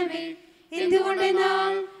രക്ഷിക്കണമേ.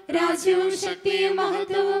 എന്തുകൊണ്ടെന്നാൽ രാജ്യവും ശക്തിയും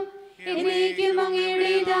മഹത്വവും എന്നേക്കും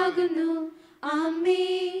അങ്ങയുടേതാകുന്നു.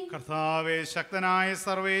 ആമേൻ. കർത്താവേ, ശക്തനായ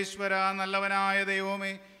സർവേശ്വര, നല്ലവനായ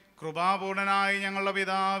ദൈവമേ, കൃപാപൂർണനായ ഞങ്ങളുടെ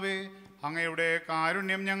പിതാവേ, അങ്ങയുടെ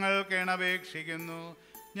കാരുണ്യം ഞങ്ങൾ കേണപേക്ഷിക്കുന്നു.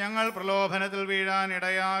 ഞങ്ങൾ പ്രലോഭനത്തിൽ വീഴാൻ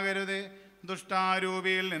ഇടയാകരുതേ,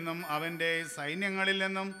 ദുഷ്ടാരൂപിയിൽ നിന്നും അവൻ്റെ സൈന്യങ്ങളിൽ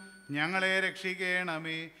നിന്നും ഞങ്ങളെ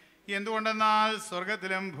രക്ഷിക്കണമേ. എന്തുകൊണ്ടെന്നാൽ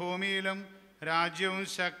സ്വർഗത്തിലും ഭൂമിയിലും രാജ്യവും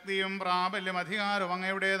ശക്തിയും പ്രാബല്യം അധികാരവും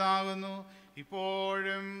അങ്ങയുടേതാകുന്നു,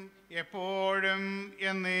 ഇപ്പോഴും എപ്പോഴും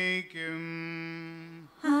എന്നേക്കും.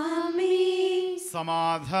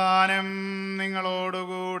 സമാധാനം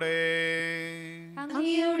നിങ്ങളോടുകൂടെ.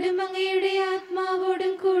 അങ്ങയോടും അങ്ങയുടെ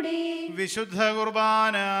ആത്മാവോടും കൂടെ. വിശുദ്ധ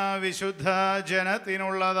കുർബാന വിശുദ്ധ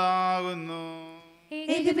ജനത്തിനുള്ളതാകുന്നു.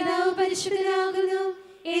 ഏകപിതാവ് പരിശുദ്ധനാകുന്നു,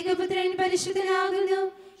 ഏകപുത്രൻ പരിശുദ്ധനാകുന്നു,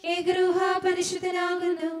 ഏകരൂഹ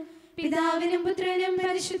പരിശുദ്ധനാകുന്നു. പിതാവിനും പുത്രനും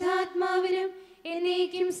പരിശുദ്ധാത്മാവിനും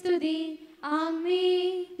എന്നേക്കും സ്തുതി.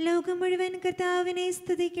 ആമേൻ. ലോകം മുഴുവൻ കർത്താവിനെ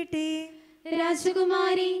സ്തുതിക്കട്ടെ.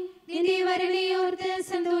 രാജകുമാരി, നിന്റെ വരനെയോർത്ത്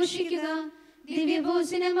സന്തോഷിക്കുക.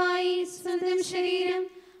 ദിവ്യഭോജനമായി സ്വന്തം ശരീരം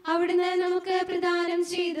അവിടുന്ന് നമുക്ക് പ്രദാനം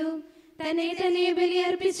ചെയ്തു. തന്നെ തന്നെ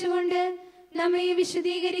ബലിയർപ്പിച്ചുകൊണ്ട് നമ്മെ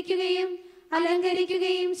വിശുദ്ധീകരിക്കുകയും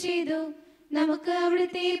അലങ്കരിക്കുകയും ചെയ്തു. നമുക്ക്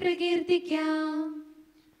അവിടുത്തെ പ്രകീർത്തിക്കാം.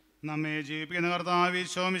 നമ്മെ ജീവിപ്പിക്കുന്ന കർത്താവ്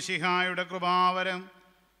ഈശോ മിശിഹായുടെ കൃപാവരം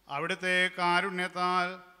അവിടുത്തെ കാരുണ്യത്താൽ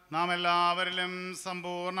നാം എല്ലാവരിലും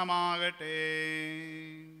സമ്പൂർണമാകട്ടെ.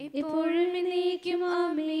 ഇപ്പോഴും എന്നേക്കും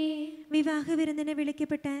ആമേൻ. വിവാഹ വിരുന്നിന്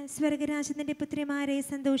വിളിക്കപ്പെട്ട സ്വർഗരാജന്റെ പുത്രിമാരെ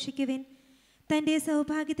സന്തോഷിക്കുവിൻ. തൻ്റെ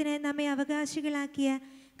സൗഭാഗ്യത്തിന് നമ്മെ അവകാശികളാക്കിയ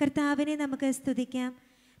കർത്താവിനെ നമുക്ക് സ്തുതിക്കാം.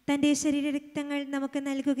 തൻ്റെ ശരീരരക്തങ്ങൾ നമുക്ക്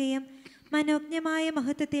നൽകുകയും മനോജ്ഞമായ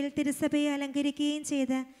മഹത്വത്തിൽ തിരുസഭയെ അലങ്കരിക്കുകയും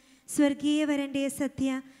ചെയ്ത സ്വർഗീയ വരൻ്റെ സത്യ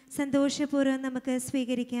സന്തോഷപൂർവ്വം നമുക്ക്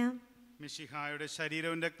സ്വീകരിക്കാം. മിശിഹായുടെ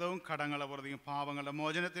ശരീരവും രക്തവും കടങ്ങളുടെ പുറത്തേക്കും പാപങ്ങളുടെ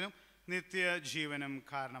മോചനത്തിനും നിത്യജീവനും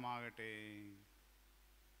കാരണമാകട്ടെ.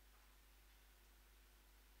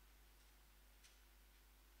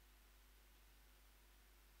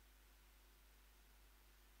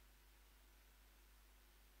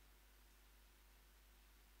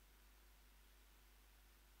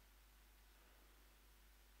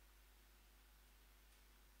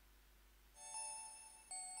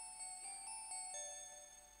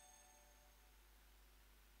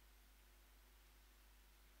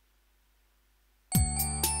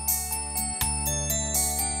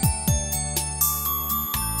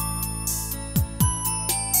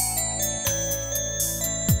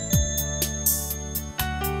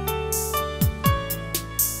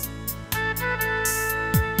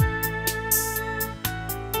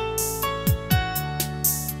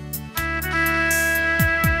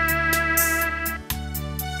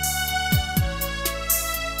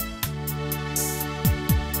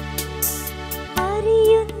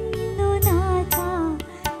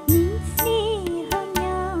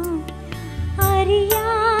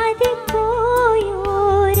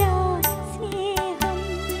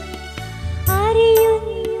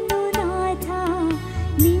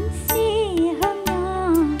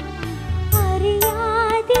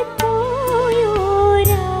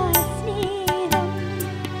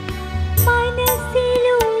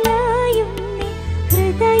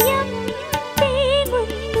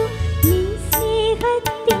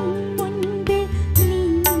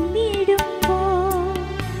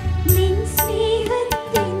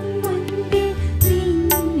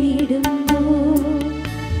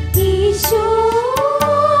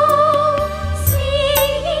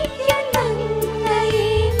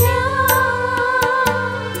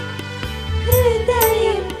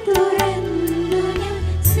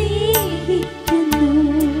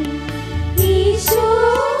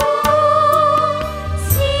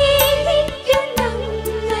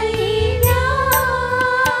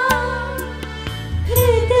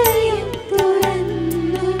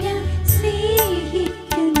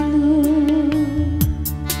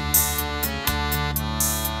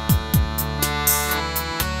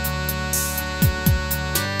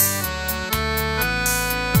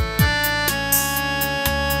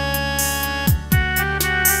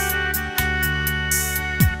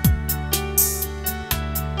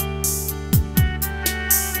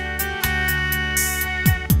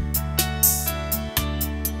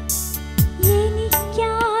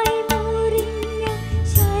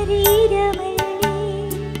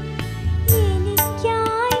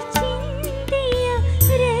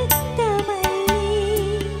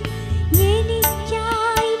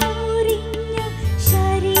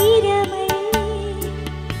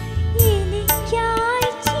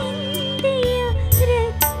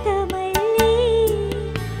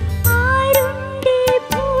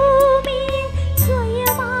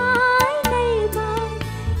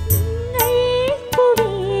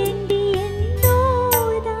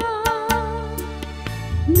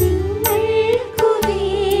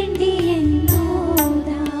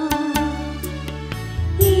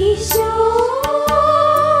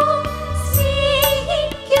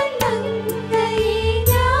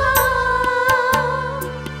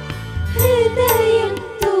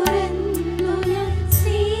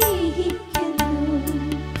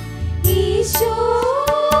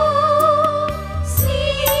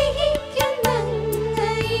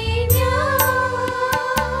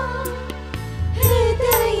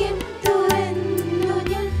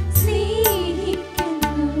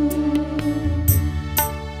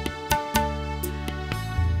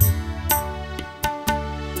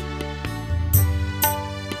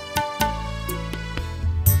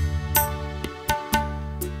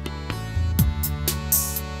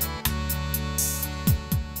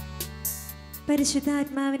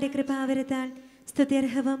 പരിശുദ്ധാത്മാവിന്റെ കൃപാവരത്താൽ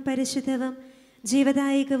സ്തുത്യർഹവും പരിശുദ്ധവും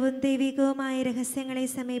ജീവദായകവും ദൈവികവുമായ രഹസ്യങ്ങളെ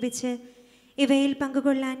സമീപിച്ച് ഇവയിൽ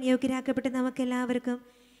പങ്കുകൊള്ളാൻ യോഗ്യരാക്കപ്പെട്ട നമുക്കെല്ലാവർക്കും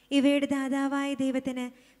ഇവയുടെ ദാതാവായ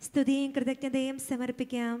ദൈവത്തിന് സ്തുതിയും കൃതജ്ഞതയും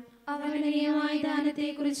സമർപ്പിക്കാം. അവഗണനീയമായ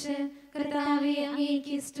ദാനത്തെക്കുറിച്ച് കർത്താവേ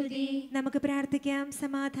അങ്ങേക്ക് സ്തുതി. നമുക്ക് പ്രാർത്ഥിക്കാം.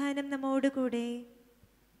 സമാധാനം നമ്മോടുകൂടെ.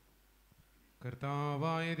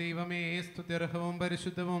 കർത്താവായ ദൈവമേ, സ്തുത്യർഹവും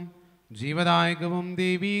പരിശുദ്ധവും ജീവദായകവും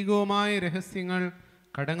ദൈവീകവുമായ രഹസ്യങ്ങൾ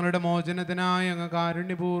കടങ്ങളുടെ മോചനത്തിനായി അങ്ങ്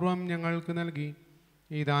കാരുണ്യപൂർവ്വം ഞങ്ങൾക്ക് നൽകി.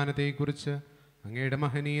 ഈ ദാനത്തെക്കുറിച്ച് അങ്ങയുടെ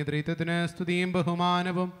മഹനീയ ത്രിത്വത്തിന് സ്തുതിയും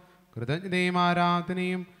ബഹുമാനവും കൃതജ്ഞതയും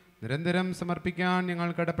ആരാധനയും നിരന്തരം സമർപ്പിക്കാൻ ഞങ്ങൾ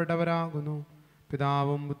കടപ്പെട്ടവരാകുന്നു.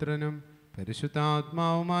 പിതാവും പുത്രനും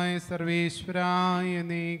പരിശുദ്ധാത്മാവുമായ സർവേശ്വരായ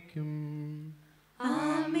എന്നേക്കും.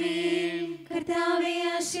 ആമേൻ. കർത്താവേ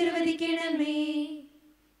ആശീർവദിക്കണമേ.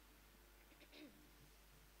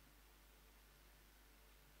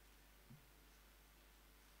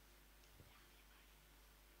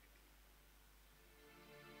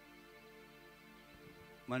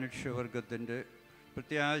 മനുഷ്യവർഗത്തിൻ്റെ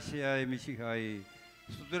പ്രത്യാശയായ മിശിഹായി,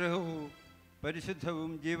 സുദൃഢവും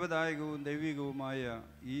പരിശുദ്ധവും ജീവദായകവും ദൈവികവുമായ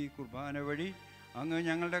ഈ കുർബാന വഴി അങ്ങ്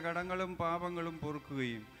ഞങ്ങളുടെ കടങ്ങളും പാപങ്ങളും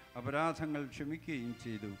പൊറുക്കുകയും അപരാധങ്ങൾ ക്ഷമിക്കുകയും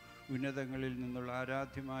ചെയ്തു. ഉന്നതങ്ങളിൽ നിന്നുള്ള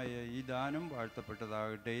ആരാധ്യമായ ഈ ദാനം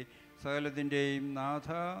വാഴ്ത്തപ്പെട്ടതാകട്ടെ. സകലത്തിൻ്റെയും നാഥ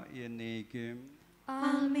എന്നേക്കും.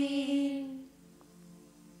 ആമേൻ.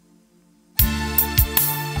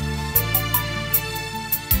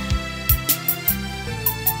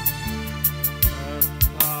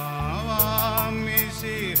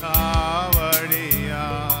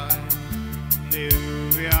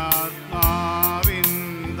 ദിവ്യാത്മാവിൻ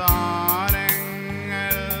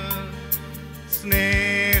ദാനങ്ങൾ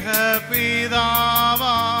സ്നേഹപിതാവാം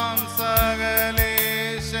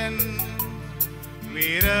സകലേശൻ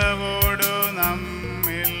വിരവോടു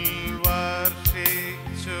നമ്മിൽ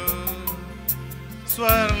വർഷിച്ചു.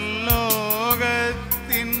 സ്വർലോകത്തിൻ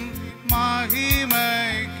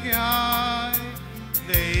മഹിമയ്ക്കായി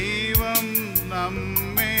ദൈവം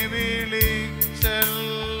നമ്മെ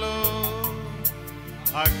വിളിച്ചല്ലോ.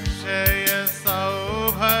 അക്ഷയ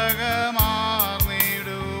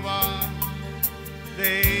സൗഭാഗ്യമാർന്നിടുവാൻ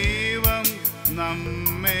ദൈവം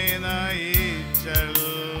നമ്മെ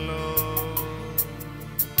നയിച്ചല്ലോ.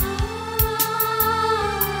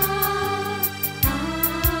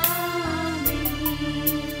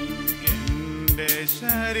 എന്റെ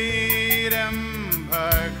ശരീരം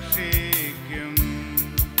ഭക്ഷിക്കും,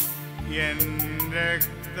 എൻ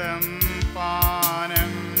രക്തം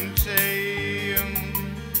പാനം ചെയ്യും.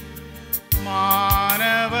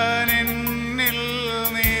 മാനവനിൽ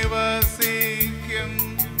നിവസിക്കും,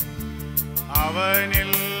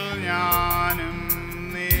 അവനിൽ ഞാനും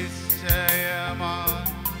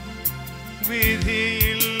നിശ്ചയമായി.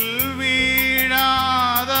 വിധിയിൽ വീഴാതവനെ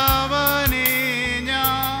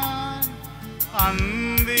ഞാൻ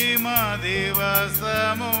അന്തിമ ദിവസമുയർപ്പിക്കും.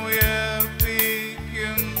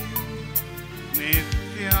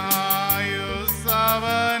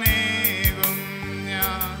 നിത്യായുസ്സവനേകും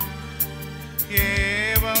ഞാൻ,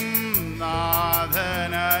 ഏവം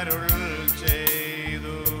നാഥനരുൾ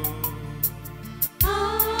ചെയ്തു.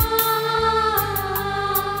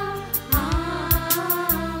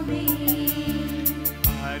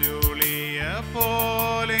 അരുളിയ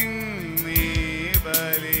പോലിങ്ങീ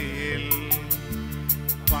ബലിയിൽ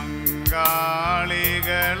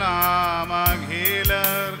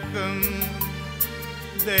പങ്കാളികളാമഖിലർക്കും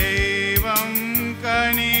ദൈവം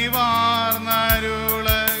കനിവാർന്നരുളട്ടെ.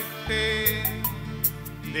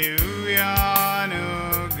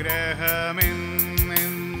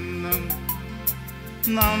 ദിവ്യാനുഗ്രഹമെന്നും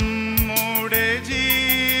നമ്മുടെ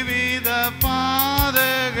ജീവിത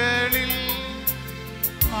പാതകളിൽ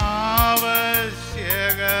ആവശ്യകമാം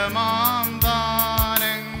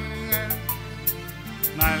ദാനങ്ങൾ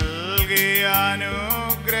നൽകിയ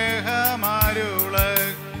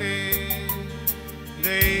അനുഗ്രഹമരുളട്ടെ.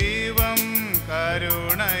 ദൈവം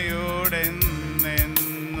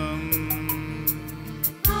കരുണയോടെന്നെന്നും.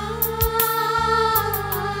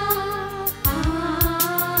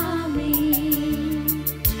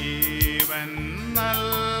 ജീവൻ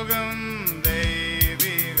നൽകും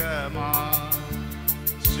ദൈവികമാ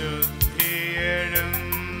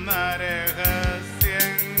ശുദ്ധിയെഴുന്ന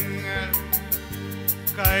രഹസ്യങ്ങൾ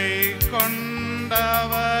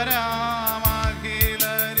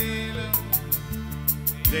കൈക്കൊണ്ടവരാമഖിലരിലും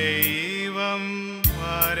ദൈവം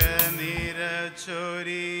വരനിര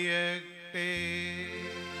ചൊരിയട്ടെ.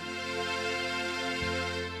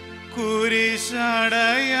 കുരിശടയാളം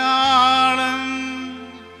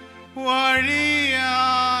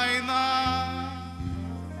വഴിയായി നാം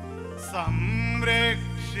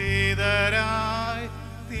സംരക്ഷിതരാ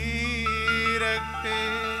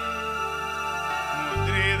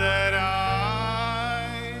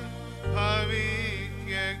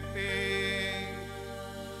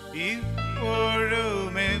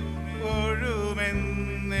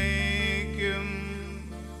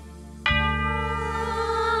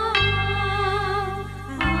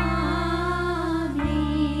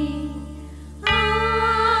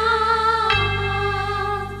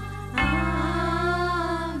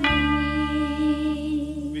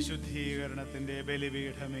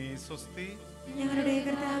സ്വസ്തി. ഞങ്ങളുടെ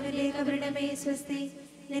കർത്താവിന്റെ കബറിടമേ സ്വസ്തി.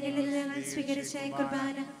 നിന്നിൽ ഞങ്ങൾ സ്വീകരിച്ച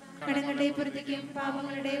കുർബാന കടങ്ങളുടെ പുറത്തേക്കും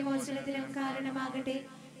പാപങ്ങളുടെ മോചനത്തിനും കാരണമാകട്ടെ.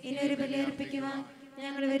 ഇനിയൊരു ബലി അർപ്പിക്കുവാൻ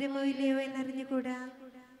ഞങ്ങൾ വരുമോ ഇല്ലയോ എന്നറിഞ്ഞുകൂടാ.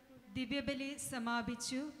 ദിവ്യബലി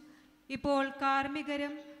സമാപിച്ചു. ഇപ്പോൾ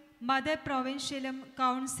കാർമ്മികരും മദർ പ്രൊവിൻഷ്യലും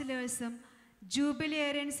കൗൺസിലേഴ്സും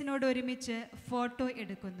ജൂബിലിയേറിയൻസിനോട് ഒരുമിച്ച് ഫോട്ടോ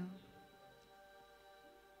എടുക്കുന്നു.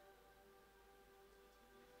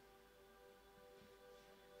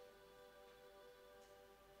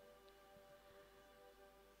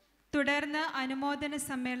 തുടർന്ന് അനുമോദന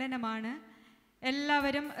സമ്മേളനമാണ്.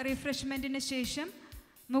 എല്ലാവരും റിഫ്രഷ്മെൻറ്റിന് ശേഷം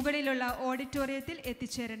മുകളിലുള്ള ഓഡിറ്റോറിയത്തിൽ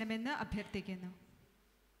എത്തിച്ചേരണമെന്ന് അഭ്യർത്ഥിക്കുന്നു.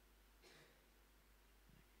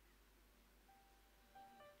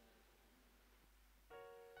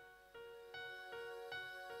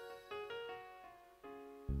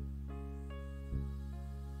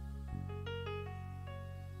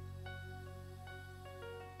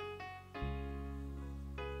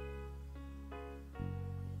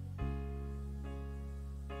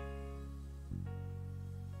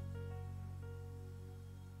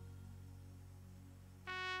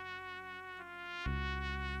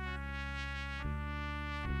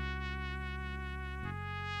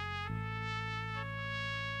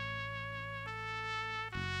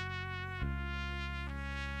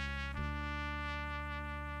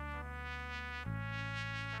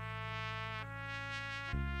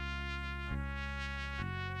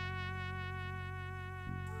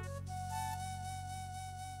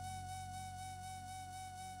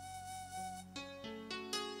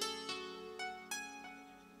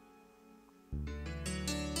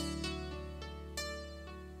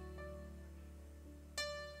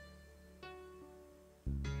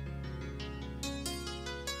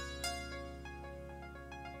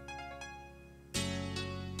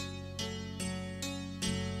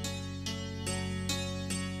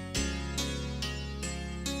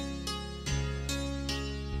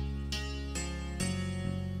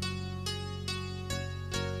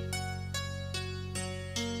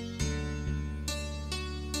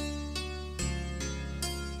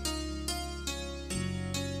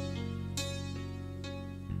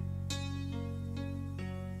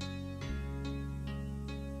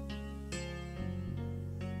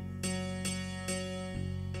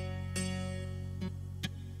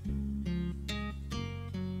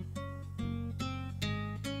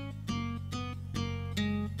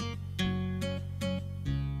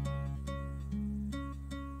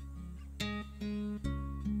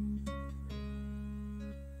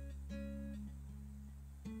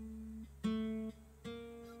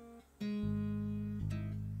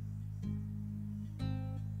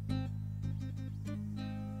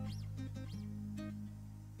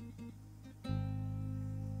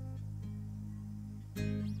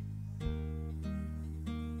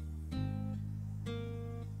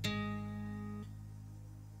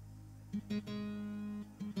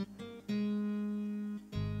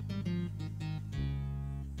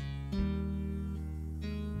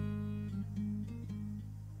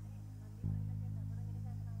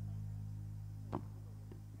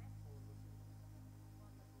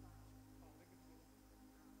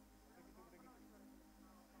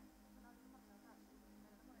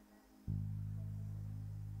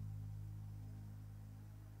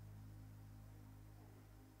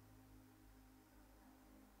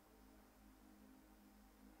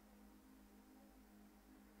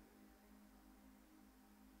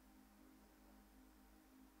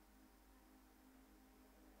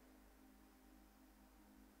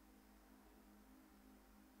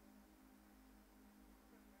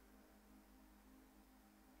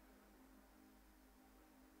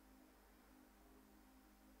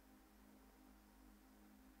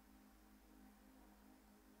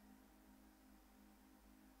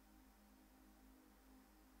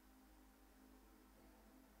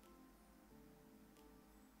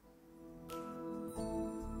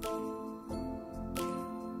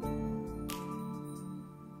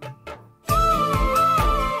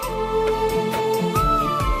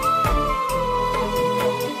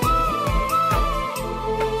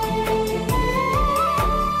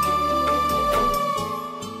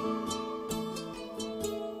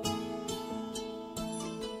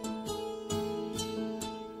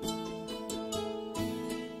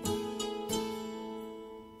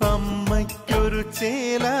 അമ്മയ്ക്കൊരു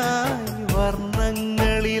ചേലായി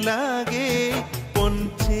വർണ്ണങ്ങളിലാകെ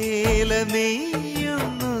പൊൻചേല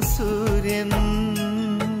നെയ്യുന്നു സൂര്യൻ.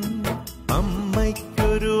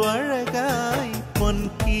 അമ്മയ്ക്കൊരു അഴകായി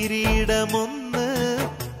പൊൻകിരീടമൊന്ന്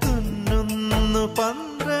തുന്നുന്നു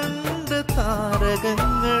 12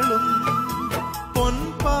 താരകങ്ങളും.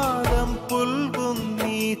 പൊൻപാദം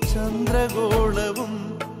പുൽകുന്നീ ചന്ദ്രഗോളവും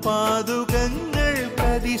പാതുകങ്ങൾ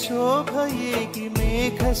പ്രതിശോഭയേകി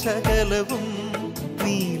മേഘശകലവും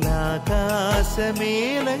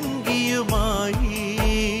നീലാകാശമേലങ്കിയുമായി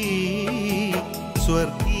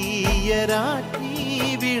സ്വർഗീയ രാജ്ഞി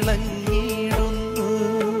വിളങ്ങിടുന്നു.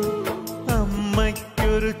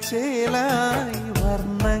 അമ്മയ്ക്കൊരു ചേലായി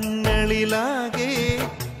വർണ്ണങ്ങളിലാകെ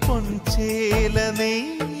പൊൻചേല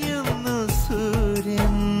നെയ്യുന്നു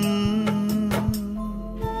സൂര്യൻ.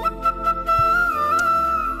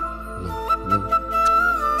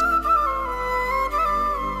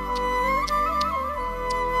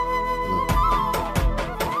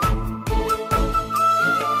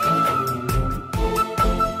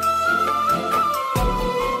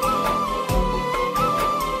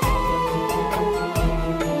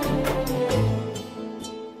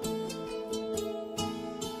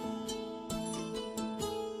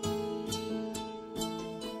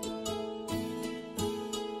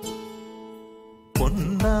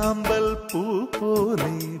 പൊന്നാമ്പൽ പൂ പോലെ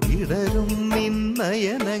വിടരും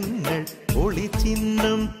നിന്നയനങ്ങൾ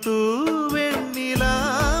ഒളിച്ചിന്നും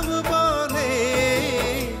തൂവെണ്ണിലാവ് പോലെ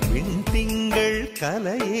വിൺതിങ്കൾ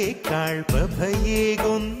കലയേക്കാൾ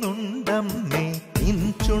പ്രഭയേകൊന്നുണ്ടമ്മേ നിൻ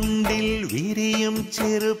ചുണ്ടിൽ വിരിയും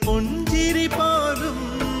ചെറു പുഞ്ചിരി പോലും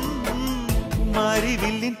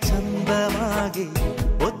മാരിവില്ലിൻ ചന്തമാകെ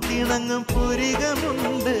ഒത്തിണങ്ങും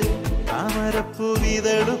പുരികമുണ്ട്.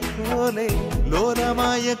 താമരപ്പൂവിതളു പോലെ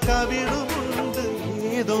ലോലമായ കവിളുമുണ്ട്.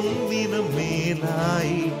 ഏതൊന്നിനും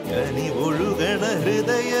മേലായി കനിവൊഴുകണ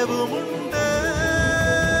ഹൃദയവുമുണ്ട്.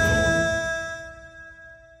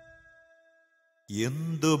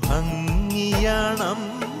 എന്തു ഭംഗിയാണമ്മയെ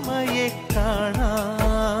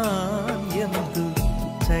കാണാൻ, എന്തു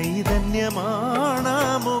ചൈതന്യമാണ്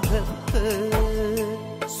മുഖത്ത്.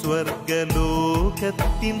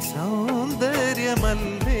 സ്വർഗലോകത്തിൻ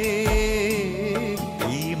സൗന്ദര്യമല്ലേ,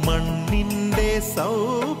 ഈ മണ്ണിന്റെ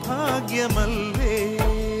സൗഭാഗ്യമല്ലേ.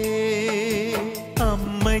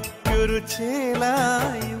 അമ്മയ്ക്കൊരു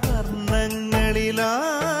ചേലായി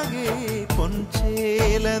വർണ്ണങ്ങളിലാകെ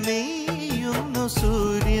പൊൻചേല നെയ്യുന്നു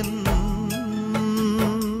സൂര്യൻ.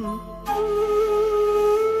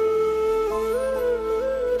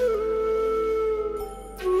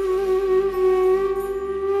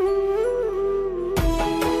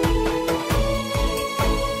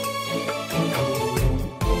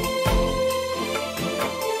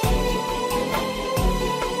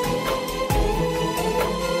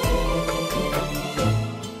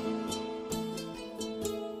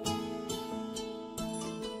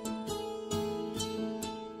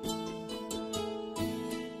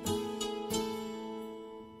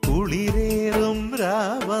 കുളിരേറും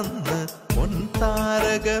രാവന്ന്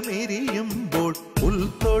പൊൻതാരകമെരിയുമ്പോൾ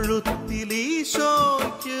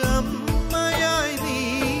പുൽത്തൊഴുത്തിലീശോയ്ക്ക് അമ്മയായി നീ.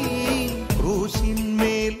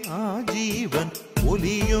 ക്രൂശിന്മേൽ ആ ജീവൻ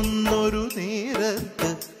ഒലിയുന്നൊരു നേരത്ത്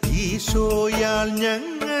ഈശോയാൽ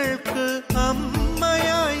ഞങ്ങൾക്ക്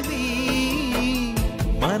അമ്മയായി നീ.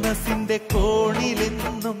 മനസ്സിന്റെ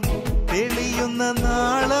കോണിലെന്നും തെളിയുന്ന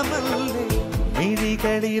നാളമല്ലേ,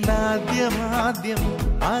 മിഴികളിലാദ്യമാദ്യം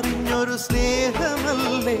അറിഞ്ഞൊരു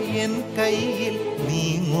സ്നേഹമല്ലേ. എൻ കയ്യിൽ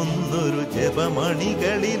നീങ്ങുന്നൊരു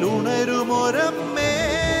ജപമണികളിൽ ഉണരുമൊരമ്മേ.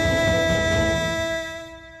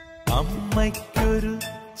 അമ്മയ്ക്കൊരു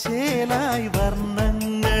ചേലായി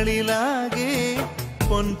വർണ്ണങ്ങളിലാകെ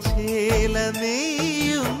പൊൻചേല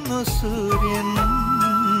നെയ്യുന്നു സൂര്യൻ.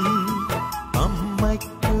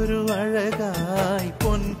 അമ്മയ്ക്കൊരു അഴകായി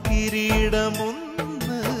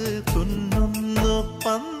പൊൻകിരീടമൊന്ന് തുന്നുന്നു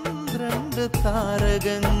 12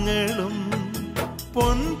 താരകങ്ങളും.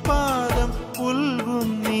 പൊൻപാദം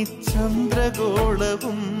പുൽകുന്നി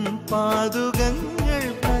ചന്ദ്രഗോളവും പാതുകങ്ങൾ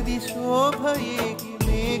അതിശോഭയേകി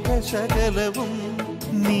മേഘശകലവും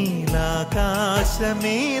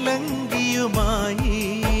നീലാകാശമേലങ്കിയുമായി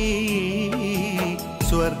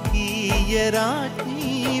സ്വർഗീയ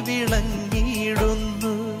രാജ്ഞി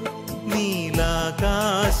വിളങ്ങിടുന്നു.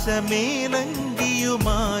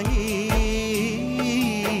 നീലാകാശമേലങ്കിയുമായി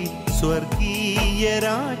സ്വർഗീയ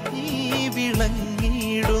രാജ്ഞി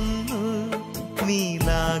വിളങ്ങിടുന്നു.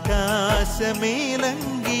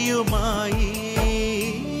 നീലാകാശമേലങ്കിയുമായി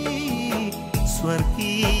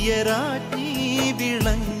സ്വർഗീയ രാജ്ഞി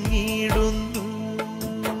വിളങ്ങിടുന്നു.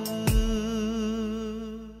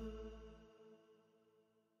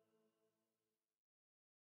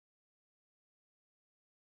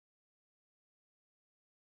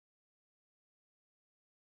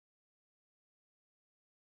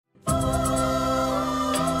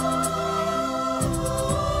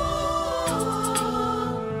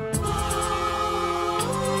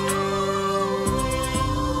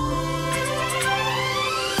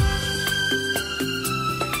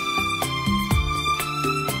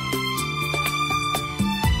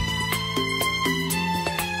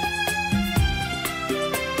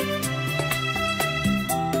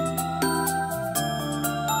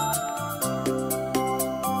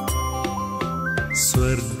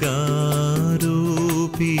 സ്വർഗാരൂപിത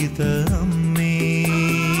അമ്മേ,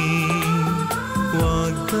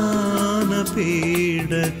 വാഗ്ദാന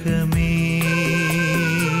പേടകമേ,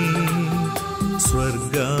 സ്വർഗാരൂപിത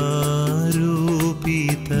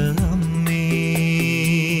അമ്മേ,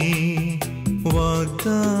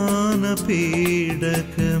 വാഗ്ദാന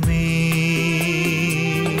പേടകമേ,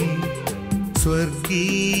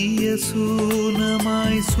 സ്വർഗീയ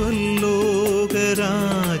സൂനമായി സ്വലോകരാജ്ഞിയായി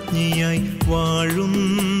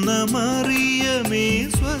വാഴുന്ന മറിയമേ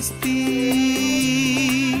സ്വസ്തി,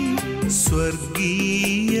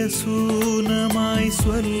 സ്വർഗീയ സൂനമായി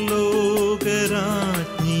സ്വലോകരാജ്ഞിയായി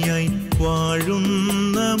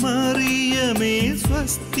വാഴുന്ന മറിയമേ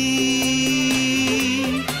സ്വസ്തി.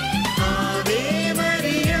 ആവേ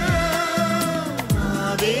മരിയ,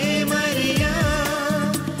 ആവേ മരിയ,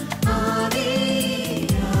 ആവേ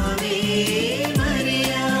Ave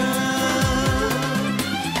Maria,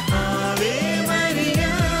 Ave Maria,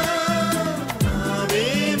 Ave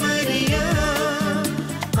Maria,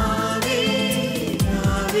 ആവേ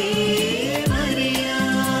ആവേ മരിയ.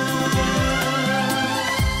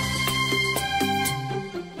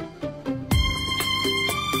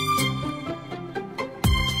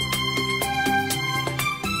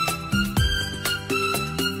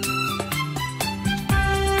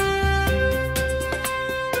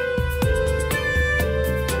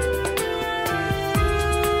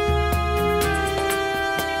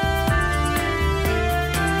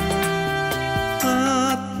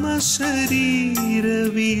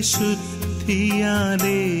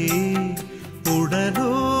 ആത്മശരീരവിശുദ്ധിയാലേ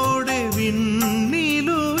ഉടലോടെ വിണ്ണിലുയർത്തി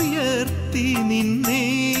നിന്നെ,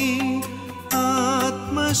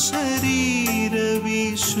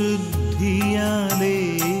 ആത്മശരീരവിശുദ്ധിയാലേ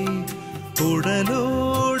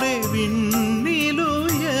ഉടലോടെ വിണ്ണിലുയർത്തി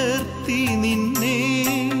നിന്നെ,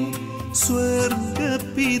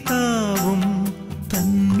 സ്വർഗപിതാവും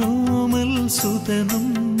തന്നോമൽ സുതനും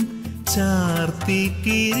ചാർത്തി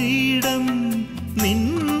കിരീടം നിൻ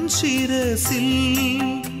ശിരസിൽ,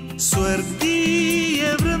 സ്വർഗീയ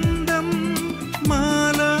വൃന്ദം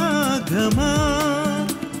മാലാഖമാർ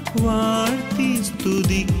വാഴ്ത്തി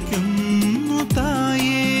സ്തുതിക്കുന്നു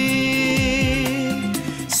തായേ,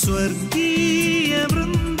 സ്വർഗീയ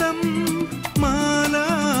വൃന്ദം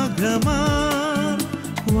മാലാഖമാർ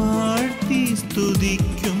വാഴ്ത്തി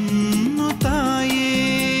സ്തുതിക്കുന്നു തായേ,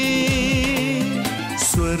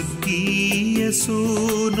 സ്വർഗീയ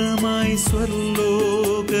സൂനമായി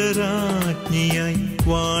സ്വർലോകരാജ്ഞിയായി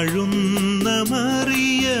വാഴുന്ന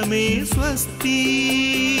മറിയമേ സ്വസ്തി.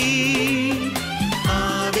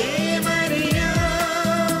 ആവേ മരിയ,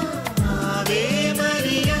 ആവേ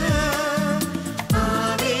മരിയ,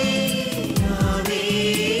 ആവേ Ave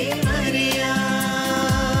Maria,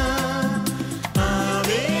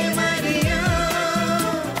 Ave Maria,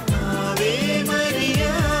 Ave Maria,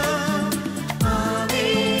 ആവേ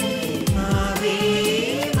ആവേ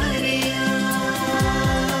മരിയ.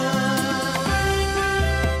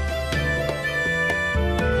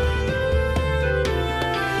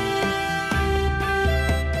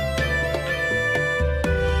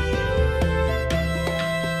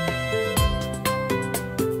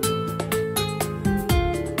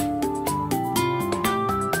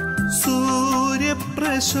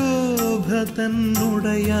 സൂര്യപ്രശോഭ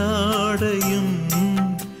തന്നുടയാടയും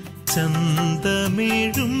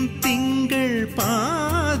ചന്തമേഴും തിങ്കൾ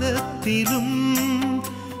പാദത്തിലും,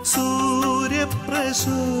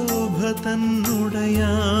 സൂര്യപ്രശോഭ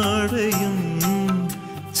തന്നുടയാടയും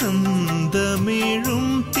ചന്തമേഴും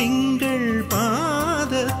തിങ്കൾ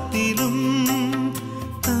പാദത്തിലും,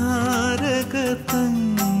 താരക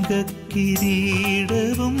തങ്ക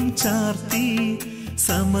കിരീടവും ചാർത്തി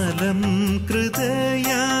സമലം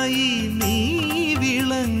കൃതയായി നീ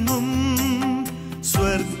വിളങ്ങും,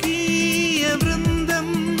 സ്വർഗീയ വൃന്ദം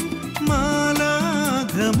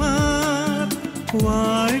മാലാഖമാർ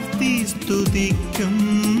വാഴ്ത്തി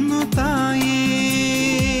സ്തുതിക്കുന്നു തായേ,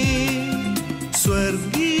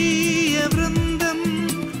 സ്വർഗീയ വൃന്ദം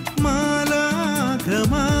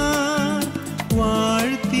മാലാഖമാർ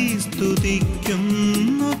വാഴ്ത്തി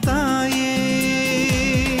സ്തുതിക്കുന്നു തായേ.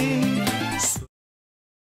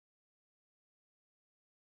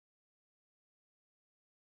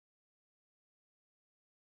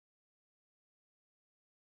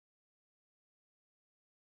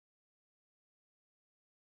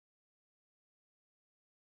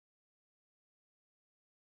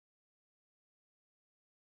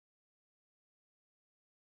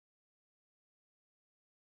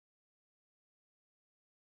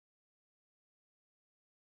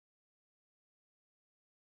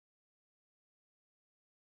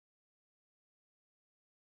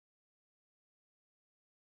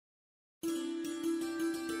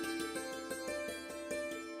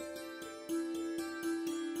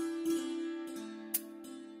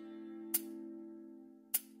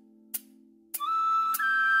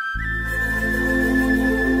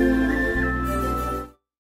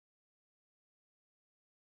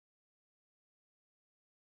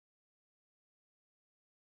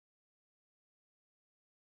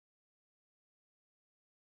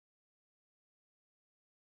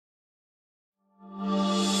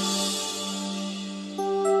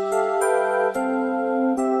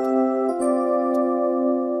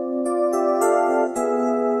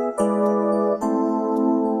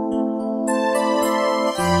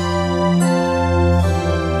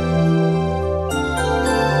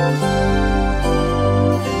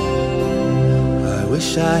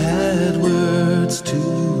 wish I had words to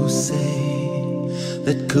say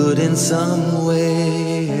that could in some way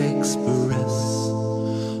express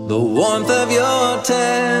the warmth of your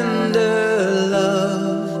tender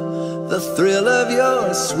love, the thrill of your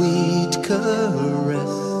sweet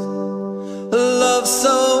caress. Love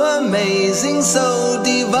so amazing, so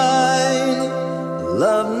divine,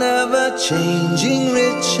 love never changing,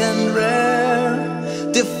 rich and rare,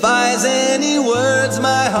 defies any words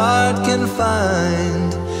my heart can find.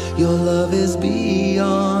 Your love is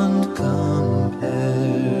beyond compare.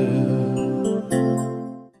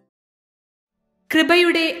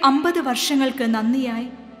 കൃപയുടെ 50 വർഷങ്ങൾക്ക് നന്ദിയായി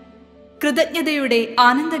കൃതജ്ഞതയുടെ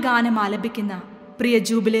ആനന്ദഗാനം ആലപിക്കുന്ന പ്രിയ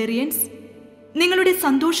ജൂബിലേറിയൻസ്, നിങ്ങളുടെ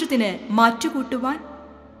സന്തോഷത്തിന് മാറ്റുകൂട്ടുവാൻ,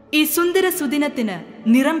 ഈ സുന്ദര സുദിനത്തിന്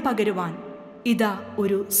നിറം പകരുവാൻ ഇതാ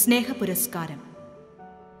ഒരു സ്നേഹപുരസ്കാരം.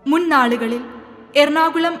 മുൻ നാളുകളിൽ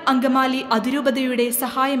എറണാകുളം അങ്കമാലി അതിരൂപതയുടെ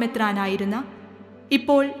സഹായമെത്രാനായിരുന്ന,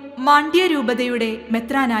 ഇപ്പോൾ മാണ്ഡ്യ രൂപതയുടെ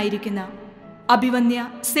മെത്രാനായിരിക്കുന്ന അഭിവന്യ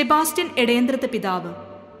സെബാസ്റ്റ്യൻ എടയന്ത്രത്ത് പിതാവ്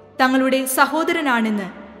തങ്ങളുടെ സഹോദരനാണെന്ന്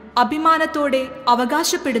അഭിമാനത്തോടെ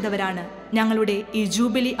അവകാശപ്പെടുന്നവരാണ് ഞങ്ങളുടെ ഈ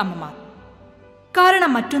ജൂബിലി അമ്മമാർ.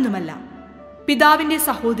 കാരണം മറ്റൊന്നുമല്ല, പിതാവിൻ്റെ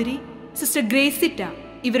സഹോദരി സിസ്റ്റർ ഗ്രേസിറ്റ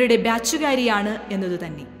ഇവരുടെ ബാച്ചുകാരിയാണ്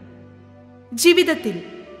എന്നതുതന്നെ. ജീവിതത്തിൽ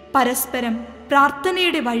പരസ്പരം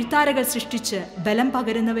പ്രാർത്ഥനയുടെ വഴിത്താരകൾ സൃഷ്ടിച്ച് ബലം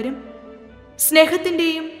പകരുന്നവരും,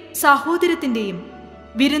 സ്നേഹത്തിൻ്റെയും സാഹോദര്യത്തിൻ്റെയും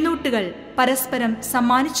വിരുന്നൂട്ടുകൾ പരസ്പരം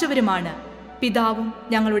സമ്മാനിച്ചവരുമാണ് പിതാവും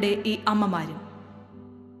ഞങ്ങളുടെ ഈ അമ്മമാരും.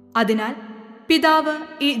 അതിനാൽ പിതാവ്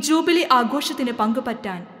ഈ ജൂബിലി ആഘോഷത്തിന്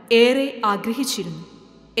പങ്കുപറ്റാൻ ഏറെ ആഗ്രഹിച്ചിരുന്നു.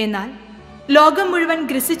 എന്നാൽ ലോകം മുഴുവൻ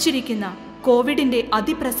ഗ്രസിച്ചിരിക്കുന്ന കോവിഡിൻ്റെ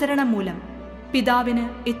അതിപ്രസരണം മൂലം പിതാവിന്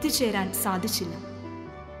എത്തിച്ചേരാൻ സാധിച്ചില്ല.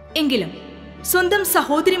 എങ്കിലും സ്വന്തം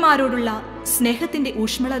സഹോദരിമാരോടുള്ള സ്നേഹത്തിൻ്റെ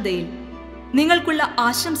ഊഷ്മളതയിൽ നിങ്ങൾക്കുള്ള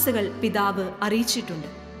ആശംസകൾ പിതാവ് അറിയിച്ചിട്ടുണ്ട്.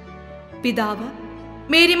 പിതാവ്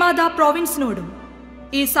മേരിമാത പ്രോവിൻസിനോടും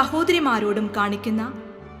ഈ സഹോദരിമാരോടും കാണിക്കുന്ന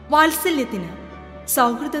വാത്സല്യത്തിന്,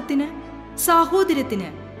 സൗഹൃദത്തിന്, സാഹോദര്യത്തിന്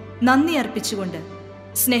നന്ദി അർപ്പിച്ചുകൊണ്ട്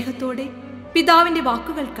സ്നേഹത്തോടെ പിതാവിൻ്റെ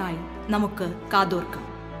വാക്കുകൾക്കായി നമുക്ക് കാതോർക്കാം.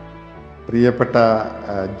 പ്രിയപ്പെട്ട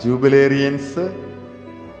ജൂബിലേറിയൻസ്,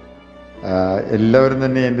 എല്ലാവരും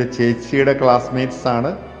തന്നെ എൻ്റെ ചേച്ചിയുടെ ക്ലാസ്മേറ്റ്സ്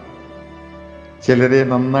ആണ്. ചിലരെ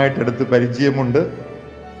നന്നായിട്ടെടുത്ത് പരിചയമുണ്ട്.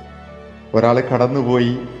 ഒരാൾ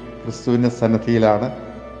കടന്നുപോയി, ക്രിസ്തുവിൻ്റെ സന്നദ്ധിയിലാണ്,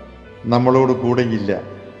 നമ്മളോട് കൂടെയില്ല.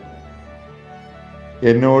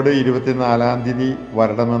 എന്നോട് 24-ാം തീയതി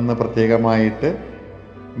വരണമെന്ന് പ്രത്യേകമായിട്ട്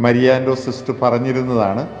മരിയാൻഡോ സിസ്റ്റർ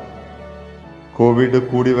പറഞ്ഞിരുന്നതാണ്. കോവിഡ്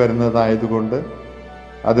കൂടി വരുന്നതായതുകൊണ്ട്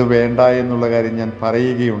അത് വേണ്ട എന്നുള്ള കാര്യം ഞാൻ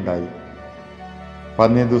പറയുകയുണ്ടായി.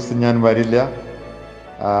 അന്നേ ദിവസം ഞാൻ വരില്ല,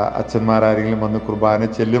 അച്ഛന്മാരാരെങ്കിലും വന്ന് കുർബാന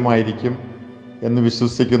ചെല്ലുമായിരിക്കും എന്ന്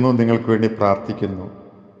വിശ്വസിക്കുന്നു. നിങ്ങൾക്ക് വേണ്ടി പ്രാർത്ഥിക്കുന്നു.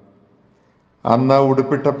 അന്ന്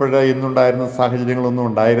ഉടുപ്പിട്ടപ്പോഴ ഇന്നുണ്ടായിരുന്ന സാഹചര്യങ്ങളൊന്നും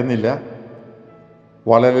ഉണ്ടായിരുന്നില്ല.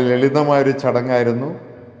 വളരെ ലളിതമായൊരു ചടങ്ങായിരുന്നു.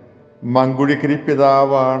 മങ്കുഴിക്കരി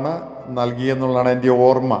പിതാവാണ് നൽകിയെന്നുള്ളതാണ്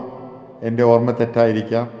എൻ്റെ ഓർമ്മ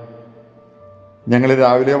തെറ്റായിരിക്കാം. ഞങ്ങൾ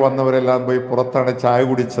രാവിലെ വന്നവരെല്ലാം പോയി പുറത്താണ് ചായ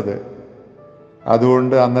കുടിച്ചത്.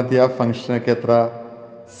 അതുകൊണ്ട് അന്നത്തെ ആ ഫംഗ്ഷനൊക്കെ എത്ര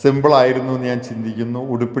സിമ്പിളായിരുന്നു എന്ന് ഞാൻ ചിന്തിക്കുന്നു.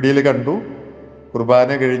 ഉടുപ്പിടിയിൽ കണ്ടു, കുർബാന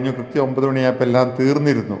കഴിഞ്ഞു, കൃത്യം 9 മണിയായപ്പോൾ എല്ലാം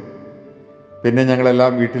തീർന്നിരുന്നു. പിന്നെ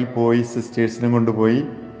ഞങ്ങളെല്ലാം വീട്ടിൽ പോയി സിസ്റ്റേഴ്സിനും കൊണ്ടുപോയി.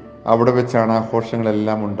 അവിടെ വെച്ചാണ്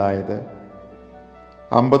ആഘോഷങ്ങളെല്ലാം ഉണ്ടായത്.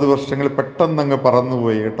 50 വർഷങ്ങൾ പെട്ടെന്നങ്ങ്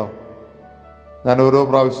പറന്നുപോയി കേട്ടോ. ഞാൻ ഓരോ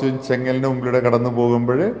പ്രാവശ്യവും ചെങ്ങലിന് മുമ്പിലൂടെ കടന്നു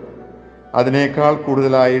പോകുമ്പോൾ അതിനേക്കാൾ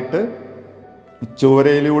കൂടുതലായിട്ട്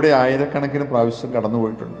ചോരയിലൂടെ ആയിരക്കണക്കിന് പ്രാവശ്യം കടന്നു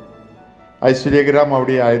പോയിട്ടുണ്ട്. ഐശ്വര്യഗ്രാം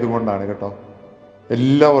അവിടെ ആയതുകൊണ്ടാണ് കേട്ടോ.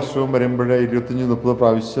 എല്ലാ വർഷവും വരുമ്പോൾ 25-30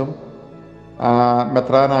 പ്രാവശ്യം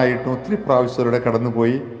മെത്രാനായിട്ടും ഒത്തിരി പ്രാവശ്യം അവിടെ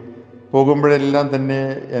കടന്നുപോയി. പോകുമ്പോഴെല്ലാം തന്നെ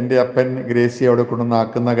എൻ്റെ അപ്പൻ ഗ്രേസി അവിടെ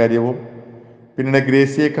കൊണ്ടുവന്നാക്കുന്ന കാര്യവും പിന്നീട്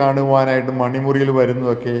ഗ്രേസിയെ കാണുവാനായിട്ട് മണിമുറിയിൽ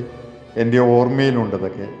വരുന്നതൊക്കെ എൻ്റെ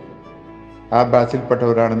ഓർമ്മയിലുണ്ടതൊക്കെ. ആ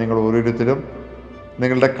ബാച്ചിൽപ്പെട്ടവരാണ് നിങ്ങൾ ഓരോരുത്തരും.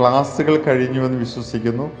 നിങ്ങളുടെ ക്ലാസ്സുകൾ കഴിഞ്ഞുവെന്ന്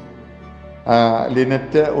വിശ്വസിക്കുന്നു.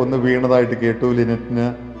 ലിനറ്റ് ഒന്ന് വീണതായിട്ട് കേട്ടു. ലിനറ്റിന്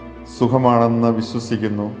സുഖമാണെന്ന്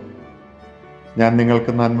വിശ്വസിക്കുന്നു. ഞാൻ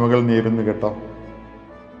നിങ്ങൾക്ക് നന്മകൾ നേരുന്നു കേട്ടോ.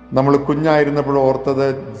 നമ്മൾ കുഞ്ഞായിരുന്നപ്പോൾ ഓർത്തത്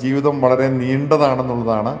ജീവിതം വളരെ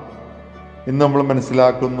നീണ്ടതാണെന്നുള്ളതാണ്. ഇന്ന് നമ്മൾ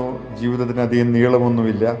മനസ്സിലാക്കുന്നു ജീവിതത്തിന് അധികം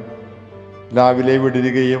നീളമൊന്നുമില്ല. രാവിലെ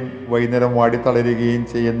വിടരുകയും വൈകുന്നേരം വാടിത്തളരുകയും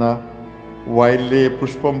ചെയ്യുന്ന വയലിലെ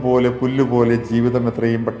പുഷ്പം പോലെ, പുല്ലുപോലെ ജീവിതം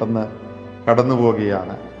എത്രയും പെട്ടെന്ന് കടന്നു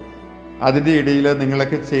പോവുകയാണ്. അതിൻ്റെ ഇടയിൽ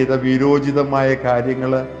നിങ്ങളൊക്കെ ചെയ്ത വീരോചിതമായ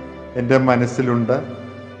കാര്യങ്ങൾ എൻ്റെ മനസ്സിലുണ്ട്.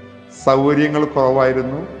 സൗകര്യങ്ങൾ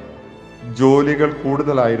കുറവായിരുന്നു, ജോലികൾ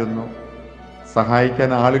കൂടുതലായിരുന്നു, സഹായിക്കാൻ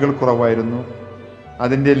ആളുകൾ കുറവായിരുന്നു.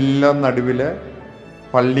 അതിൻ്റെ എല്ലാം നടുവിൽ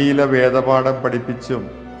പള്ളിയിലെ വേദപാഠം പഠിപ്പിച്ചും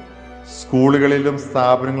സ്കൂളുകളിലും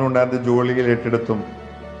സ്ഥാപനങ്ങളും ഉണ്ടായിരുന്ന ജോലികൾ ഏറ്റെടുത്തും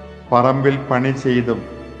പറമ്പിൽ പണി ചെയ്തും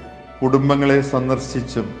കുടുംബങ്ങളെ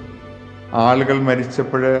സന്ദർശിച്ചും ആളുകൾ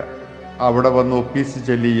മരിച്ചപ്പോൾ അവിടെ വന്ന് ഒപ്പീസ്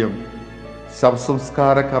ചൊല്ലിയും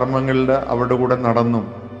ശവസംസ്കാര കർമ്മങ്ങളുടെ അവരുടെ കൂടെ നടന്നും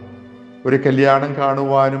ഒരു കല്യാണം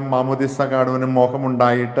കാണുവാനും മാമോദിസ കാണുവാനും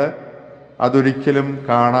മോഹമുണ്ടായിട്ട് അതൊരിക്കലും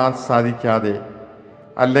കാണാൻ സാധിക്കാതെ,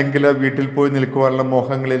 അല്ലെങ്കിൽ വീട്ടിൽ പോയി നിൽക്കുവാനുള്ള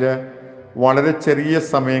മോഹങ്ങളിൽ വളരെ ചെറിയ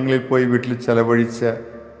സമയങ്ങളിൽ പോയി വീട്ടിൽ ചെലവഴിച്ച്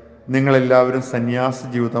നിങ്ങളെല്ലാവരും സന്യാസ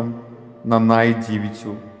ജീവിതം നന്നായി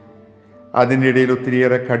ജീവിച്ചു. അതിൻ്റെ ഇടയിൽ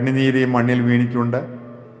ഒത്തിരിയേറെ കണ്ണുനീര് മണ്ണിൽ വീണിട്ടുണ്ട്.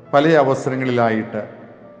 പല അവസരങ്ങളിലായിട്ട്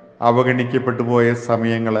അവഗണിക്കപ്പെട്ടു പോയ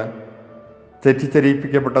സമയങ്ങൾ,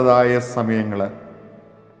 തെറ്റിദ്ധരിപ്പിക്കപ്പെട്ടതായ സമയങ്ങൾ,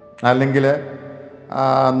 അല്ലെങ്കിൽ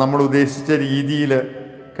നമ്മൾ ഉദ്ദേശിച്ച രീതിയിൽ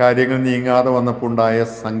കാര്യങ്ങൾ നീങ്ങാതെ വന്നപ്പോൾ ഉണ്ടായ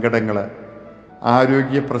സങ്കടങ്ങൾ,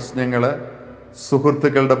 ആരോഗ്യ പ്രശ്നങ്ങൾ,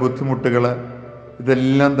 സുഹൃത്തുക്കളുടെ ബുദ്ധിമുട്ടുകൾ,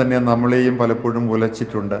 ഇതെല്ലാം തന്നെ നമ്മളെയും പലപ്പോഴും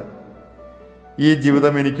ഉലച്ചിട്ടുണ്ട്. ഈ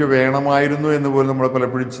ജീവിതം എനിക്ക് വേണമായിരുന്നു എന്ന് പോലും നമ്മൾ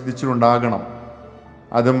പലപ്പോഴും ചിന്തിച്ചിട്ടുണ്ടാകണം.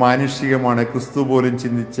 അത് മാനുഷികമാണ്. ക്രിസ്തു പോലും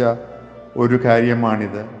ചിന്തിച്ച ഒരു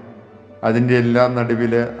കാര്യമാണിത്. അതിൻ്റെ എല്ലാം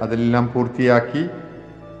നടുവിൽ അതെല്ലാം പൂർത്തിയാക്കി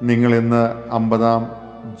നിങ്ങൾ ഇന്ന് 50ാം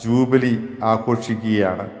ജൂബിലി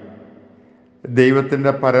ആഘോഷിക്കുകയാണ്.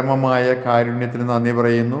 ദൈവത്തിൻ്റെ പരമമായ കാരുണ്യത്തിന് നന്ദി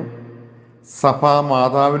പറയുന്നു. സഭാ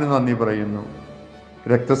മാതാവിന് നന്ദി പറയുന്നു.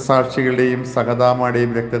 രക്തസാക്ഷികളുടെയും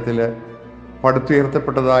സഹതാമാരുടെയും രക്തത്തിൽ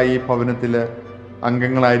പടുത്തുയർത്തപ്പെട്ടതായി ഈ ഭവനത്തിൽ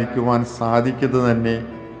അംഗങ്ങളായിരിക്കുവാൻ സാധിക്കുന്നത് തന്നെ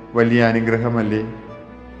വലിയ അനുഗ്രഹമല്ലേ?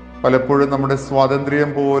 പലപ്പോഴും നമ്മുടെ സ്വാതന്ത്ര്യം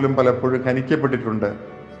പോലും പലപ്പോഴും ഹനിക്കപ്പെട്ടിട്ടുണ്ട്.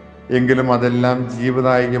 എങ്കിലും അതെല്ലാം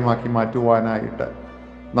ജീവദായകമാക്കി മാറ്റുവാനായിട്ട്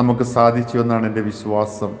നമുക്ക് സാധിച്ചു എന്നാണ് എൻ്റെ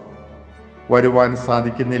വിശ്വാസം. വരുവാൻ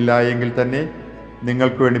സാധിക്കുന്നില്ല എങ്കിൽ തന്നെ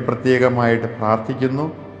നിങ്ങൾക്ക് വേണ്ടി പ്രത്യേകമായിട്ട് പ്രാർത്ഥിക്കുന്നു.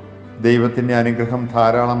 ദൈവത്തിൻ്റെ അനുഗ്രഹം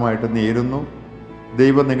ധാരാളമായിട്ട് നേരുന്നു.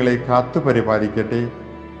 ദൈവം നിങ്ങളെ കാത്തു പരിപാലിക്കട്ടെ,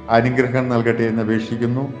 അനുഗ്രഹം നൽകട്ടെ എന്ന്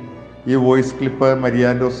അപേക്ഷിക്കുന്നു. ഈ വോയിസ് ക്ലിപ്പ്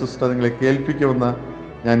മരിയാൻഡോ സിസ്റ്റർ നിങ്ങളെ കേൾപ്പിക്കുമെന്ന്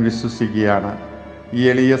ഞാൻ വിശ്വസിക്കുകയാണ്. ഈ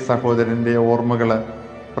എളിയ സഹോദരൻ്റെ ഓർമ്മകൾ,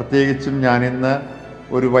 പ്രത്യേകിച്ചും ഞാനിന്ന്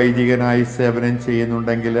ഒരു വൈദികനായി സേവനം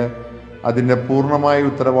ചെയ്യുന്നുണ്ടെങ്കിൽ അതിൻ്റെ പൂർണ്ണമായ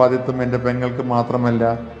ഉത്തരവാദിത്വം എൻ്റെ പെങ്ങൾക്ക് മാത്രമല്ല,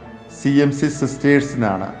 CMC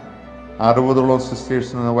സിസ്റ്റേഴ്സിനാണ്. 60ഓളം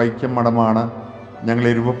സിസ്റ്റേഴ്സിന് വൈക്കം മഠമാണ്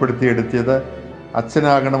ഞങ്ങളെ രൂപപ്പെടുത്തിയെടുത്തിയത്.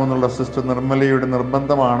 അച്ഛനാകണമെന്നുള്ള സിസ്റ്റർ നിർമ്മലയുടെ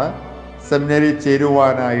നിർബന്ധമാണ് സെമിനറി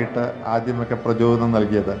ചേരുവാനായിട്ട് ആദ്യമൊക്കെ പ്രചോദനം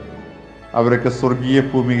നൽകിയത്. അവരൊക്കെ സ്വർഗീയ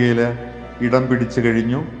ഭൂമികയിൽ ഇടം പിടിച്ചു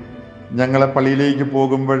കഴിഞ്ഞു. ഞങ്ങളെ പള്ളിയിലേക്ക്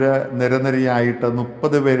പോകുമ്പോൾ നിരനിരയായിട്ട്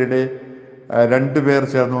 30 പേരുടെ 2 പേർ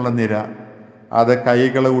ചേർന്നുള്ള നിര, അത്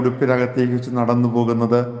കൈകളെ ഉടുപ്പിനകത്തേക്ക് വെച്ച് നടന്നു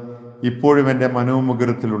പോകുന്നത് ഇപ്പോഴും എൻ്റെ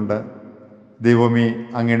മനോമുഖരത്തിലുണ്ട്. ദൈവമേ,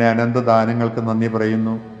 അങ്ങയുടെ അനന്തദാനങ്ങൾക്ക് നന്ദി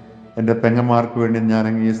പറയുന്നു. എൻ്റെ പെങ്ങന്മാർക്ക് വേണ്ടി ഞാൻ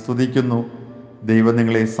അങ്ങയെ സ്തുതിക്കുന്നു. ദൈവം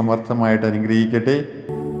നിങ്ങളെ സമർത്ഥമായിട്ട് അനുഗ്രഹിക്കട്ടെ.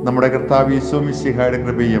 നമ്മുടെ കർത്താവ് ഈശോ മിശിഹായുടെ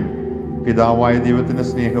കൃപയും പിതാവായ ദൈവത്തിൻ്റെ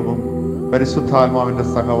സ്നേഹവും പരിശുദ്ധാത്മാവിൻ്റെ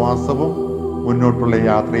സഹവാസവും മുന്നോട്ടുള്ള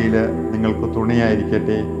യാത്രയിൽ നിങ്ങൾക്ക്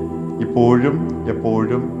തുണയായിരിക്കട്ടെ, ഇപ്പോഴും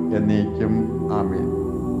എപ്പോഴും എന്നേക്കും. ആമേൻ.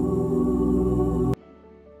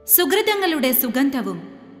 സുഹൃതങ്ങളുടെ സുഗന്ധവും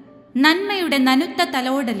നന്മയുടെ നനുത്ത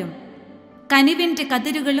തലോടലും കനിവിൻ്റെ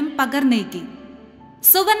കതിരുകളും പകർന്നേക്കി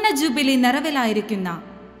സുവർണ ജൂബിലി നിറവിലായിരിക്കുന്ന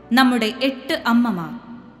നമ്മുടെ 8 അമ്മമാർ,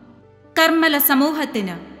 കർമ്മല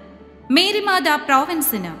സമൂഹത്തിന്, മേരിമാത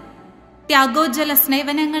പ്രോവിൻസിന് ത്യാഗോജ്വല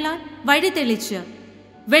സ്നേഹങ്ങളാൽ വഴിതെളിച്ച്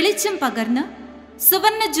വെളിച്ചം പകർന്ന്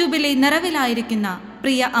സുവർണ ജൂബിലി നിറവിലായിരിക്കുന്ന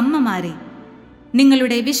പ്രിയ അമ്മമാരെ,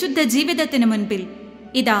 നിങ്ങളുടെ വിശുദ്ധ ജീവിതത്തിന് മുൻപിൽ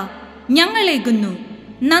ഇതാ ഞങ്ങളേകുന്നു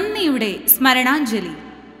നന്ദിയുടെ സ്മരണാഞ്ജലി.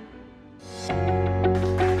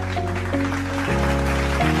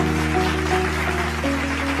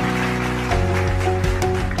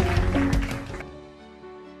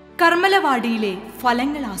 കർമ്മലവാടിയിലെ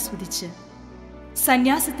ഫലങ്ങൾ ആസ്വദിച്ച്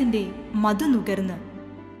സന്യാസത്തിന്റെ മധു നുകർന്ന്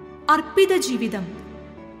അർപ്പിത ജീവിതം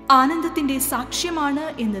ആനന്ദത്തിന്റെ സാക്ഷ്യമാണ്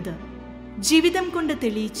എന്നത് ജീവിതം കൊണ്ട്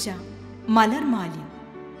തെളിയിച്ച മലർമാല്യം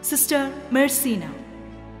സിസ്റ്റർ മെഴ്സീന.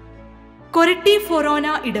 കൊരട്ടി ഫൊറോന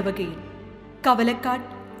ഇടവകയിൽ കവലക്കാട്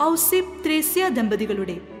ഔസേപ്പ് ത്രേസ്യ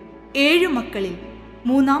ദമ്പതികളുടെ 7 മക്കളിൽ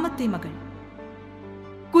 3ാമത്തെ മകൾ.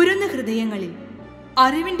 കുരുന്ന ഹൃദയങ്ങളിൽ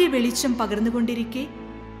അറിവിന്റെ വെളിച്ചം പകർന്നുകൊണ്ടിരിക്കെ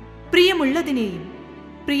പ്രിയമുള്ളതിനെയും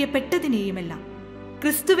പ്രിയപ്പെട്ടതിനെയുമെല്ലാം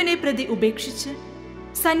ക്രിസ്തുവിനെ പ്രതി ഉപേക്ഷിച്ച്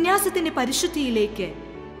സന്യാസത്തിന്റെ പരിശുദ്ധിയിലേക്ക്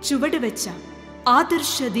ചുവടുവെച്ച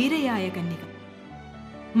ആദർശധീരയായ കന്യക.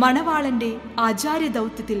 മണവാളന്റെ ആചാര്യ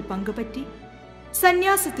ദൗത്യത്തിൽ പങ്കുപറ്റി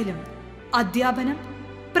സന്യാസത്തിലും അധ്യാപനം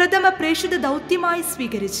പ്രഥമ പ്രേക്ഷിത ദൗത്യമായി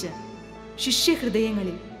സ്വീകരിച്ച്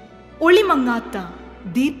ശിഷ്യഹൃദയങ്ങളിൽ ഒളിമങ്ങാത്ത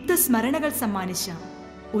ദീപ്ത സ്മരണകൾ സമ്മാനിച്ച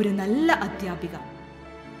ഒരു നല്ല അധ്യാപിക.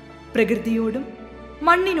 പ്രകൃതിയോടും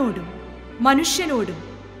മണ്ണിനോടും മനുഷ്യനോടും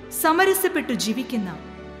സമരസപ്പെട്ടു ജീവിക്കുന്ന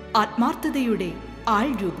ആത്മാർത്ഥതയുടെ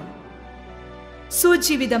ആൾരൂപം.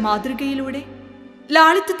 സുജീവിത മാതൃകയിലൂടെ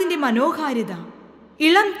ലാളിത്യത്തിന്റെ മനോഹാരിത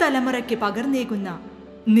ഇളം തലമുറയ്ക്ക് പകർന്നേകുന്ന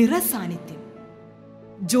നിറസാന്നിധ്യം.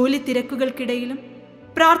 ജോലി തിരക്കുകൾക്കിടയിലും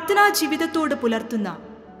പ്രാർത്ഥനാ ജീവിതത്തോട് പുലർത്തുന്ന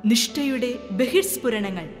നിഷ്ഠയുടെ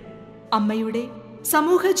ബഹിർസ്ഫുരണങ്ങൾ അമ്മയുടെ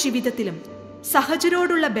സമൂഹ ജീവിതത്തിലും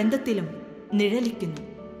സഹചരോടുള്ള ബന്ധത്തിലും നിഴലിക്കുന്നു.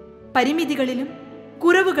 പരിമിതികളിലും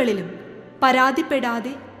കുറവുകളിലും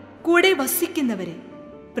പരാതിപ്പെടാതെ കൂടെ വസിക്കുന്നവരെ,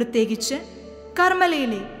 പ്രത്യേകിച്ച്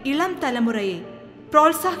കർമ്മലയിലെ ഇളം തലമുറയെ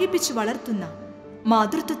പ്രോത്സാഹിപ്പിച്ചു വളർത്തുന്ന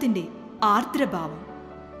മാതൃത്വത്തിന്റെ ആർദ്രഭാവം.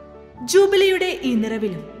 ജൂബിലിയുടെ ഈ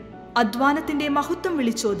നിറവിലും അധ്വാനത്തിന്റെ മഹത്വം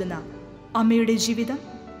വിളിച്ചോതുന്ന അമ്മയുടെ ജീവിതം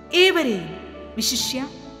ഏവരെയും, വിശിഷ്യ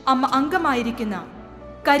അമ്മ അംഗമായിരിക്കുന്ന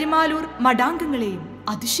കരിമാലൂർ മഠാംഗങ്ങളെയും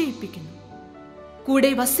അതിശയിപ്പിക്കുന്നു. കൂടെ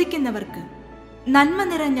വസിക്കുന്നവർക്ക് നന്മ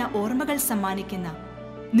നിറഞ്ഞ ഓർമ്മകൾ സമ്മാനിക്കുന്ന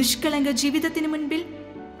നിഷ്കളങ്ക ജീവിതത്തിനു മുൻപിൽ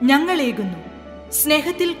ഞങ്ങളേകുന്നു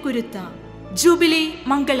സ്നേഹത്തിൽ കുരുത്ത ജൂബിലി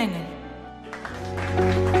മംഗളങ്ങൾ.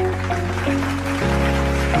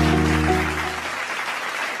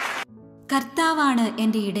 കർത്താവാണ്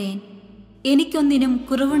എൻ്റെ ഇടയൻ, എനിക്കൊന്നിനും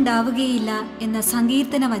കുറവുണ്ടാവുകയില്ല എന്ന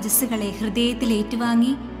സങ്കീർത്തന വചസ്സുകളെ ഹൃദയത്തിൽ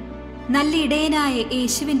ഏറ്റുവാങ്ങി നല്ല ഇടയനായ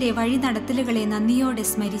യേശുവിൻ്റെ വഴി നടത്തലുകളെ നന്ദിയോടെ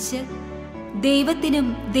സ്മരിച്ച് ദൈവത്തിനും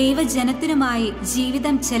ദൈവജനത്തിനുമായി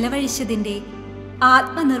ജീവിതം ചെലവഴിച്ചതിൻ്റെ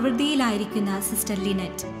ആത്മനിർവൃതിയിലായിരിക്കുന്ന sister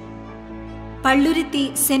Lynette. Palluruthy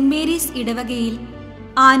saint Mary's ഇടവകയിൽ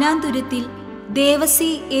ആനാന്തുരത്തിൽ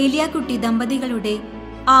ദേവസി ഏലിയാക്കുട്ടി ദമ്പതികളുടെ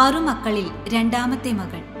 6 മക്കളിൽ രണ്ടാമത്തെ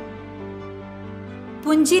മകൾ.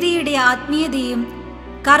 പുഞ്ചിരിയുടെ ആത്മീയതയും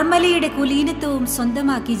കർമ്മലയുടെ കുലീനത്വവും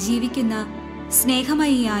സ്വന്തമാക്കി ജീവിക്കുന്ന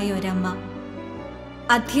സ്നേഹമയിയായ ഒരമ്മ.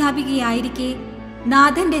 അധ്യാപികയായിരിക്കെ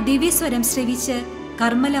നാഥന്റെ ദിവ്യസ്വരം ശ്രവിച്ച്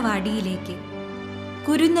കർമ്മലവാടിയിലേക്ക്.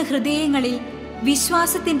 കുരുന്ന ഹൃദയങ്ങളിൽ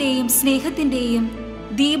വിശ്വാസത്തിന്റെയും സ്നേഹത്തിന്റെയും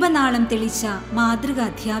ദീപനാളം തെളിച്ച മാതൃക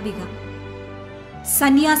അധ്യാപിക.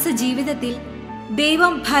 സന്യാസ ജീവിതത്തിൽ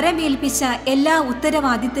ദൈവം ഭരമേൽപ്പിച്ച എല്ലാ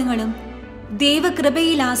ഉത്തരവാദിത്തങ്ങളും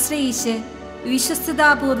ദൈവകൃപയിൽ ആശ്രയിച്ച്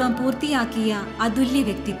വിശ്വസ്തതാപൂർവം പൂർത്തിയാക്കിയ അതുല്യ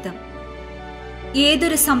വ്യക്തിത്വം.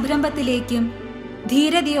 ഏതൊരു സംരംഭത്തിലേക്കും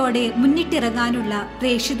ധീരതയോടെ മുന്നിട്ടിറങ്ങാനുള്ള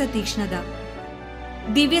പ്രേക്ഷിത തീക്ഷ്ണത.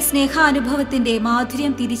 ദിവ്യസ്നേഹാനുഭവത്തിന്റെ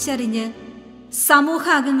മാധുര്യം തിരിച്ചറിഞ്ഞ്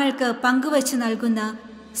സമൂഹാംഗങ്ങൾക്ക് പങ്കുവച്ചു നൽകുന്ന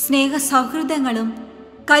സ്നേഹ സൗഹൃദങ്ങളും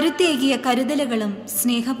കരുത്തേകിയ കരുതലുകളും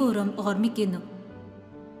സ്നേഹപൂർവ്വം ഓർമ്മിക്കുന്നു.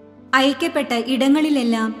 അയക്കപ്പെട്ട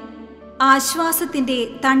ഇടങ്ങളിലെല്ലാം ആശ്വാസത്തിന്റെ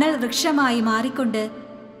തണൽ വൃക്ഷമായി മാറിക്കൊണ്ട്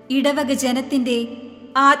ഇടവക ജനത്തിന്റെ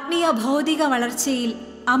ആത്മീയ ഭൗതിക വളർച്ചയിൽ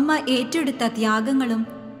അമ്മ ഏറ്റെടുത്ത ത്യാഗങ്ങളും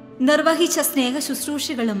നിർവഹിച്ച സ്നേഹ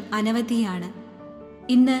ശുശ്രൂഷകളും അനവധിയാണ്.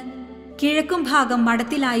 ഇന്ന് കിഴക്കും ഭാഗം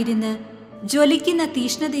മഠത്തിലായിരുന്ന് ജ്വലിക്കുന്ന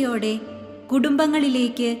തീഷ്ണതയോടെ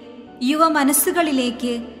കുടുംബങ്ങളിലേക്ക്, യുവ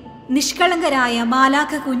മനസ്സുകളിലേക്ക്, നിഷ്കളങ്കരായ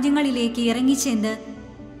മാലാഖ കുഞ്ഞുങ്ങളിലേക്ക് ഇറങ്ങിച്ചെന്ന്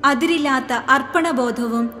അതിരില്ലാത്ത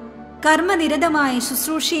അർപ്പണബോധവും കർമ്മനിരതമായ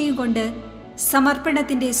ശുശ്രൂഷയും കൊണ്ട്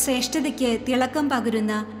സമർപ്പണത്തിന്റെ ശ്രേഷ്ഠതയ്ക്ക് തിളക്കം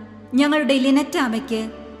പകരുന്ന ഞങ്ങളുടെ ലിനറ്റാമയ്ക്ക്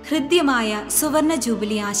ഹൃദ്യമായ സുവർണ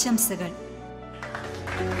ജൂബിലി ആശംസകൾ.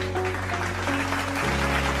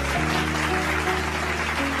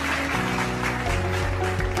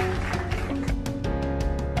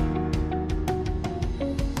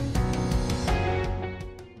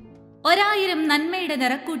 ഒരായിരം നന്മയുടെ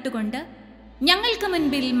നിറക്കൂട്ടുകൊണ്ട് ഞങ്ങൾക്ക്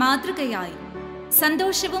മുൻപിൽ മാതൃകയായി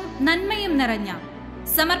സന്തോഷവും നന്മയും നിറഞ്ഞ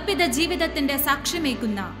സമർപ്പിത ജീവിതത്തിന്റെ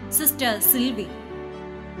സാക്ഷ്യമേക്കുന്ന സിസ്റ്റർ സിൽവി.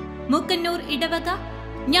 മൂക്കന്നൂർ ഇടവക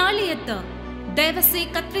ഞാളിയത്ത് ദേവസി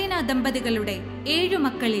കത്രീന ദമ്പതികളുടെ 7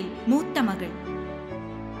 മക്കളിൽ മൂത്ത മകൾ.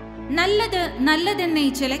 നല്ലത് നല്ലതെന്നേ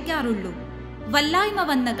ചിലയ്ക്കാറുള്ളൂ, വല്ലായ്മ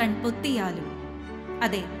വന്ന കൺ പൊത്തിയാലും.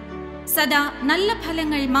 അതെ, സദാ നല്ല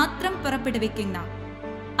ഫലങ്ങൾ മാത്രം പുറപ്പെടുവിക്കുന്ന,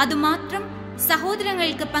 അതുമാത്രം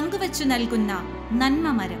സഹോദരങ്ങൾക്ക് പങ്കുവച്ചു നൽകുന്ന നന്മ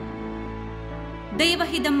മരം.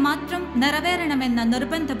 ദൈവഹിതം മാത്രം നിറവേറണമെന്ന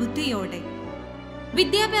നിർബന്ധ ബുദ്ധിയോടെ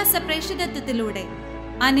വിദ്യാഭ്യാസ പ്രേക്ഷിതത്വത്തിലൂടെ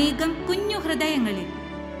അനേകം കുഞ്ഞു ഹൃദയങ്ങളിൽ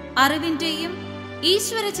അറിവിന്റെയും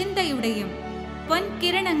ഈശ്വര ചിന്തയുടെയും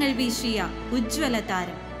പൊൻകിരണങ്ങൾ വീശിയ ഉജ്ജ്വല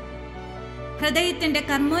താരം. ഹൃദയത്തിന്റെ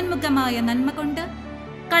കർമ്മോന്മുഖമായ നന്മ കൊണ്ട്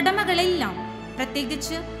കടമകളെല്ലാം,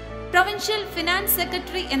 പ്രത്യേകിച്ച് പ്രൊവിൻഷ്യൽ ഫിനാൻസ്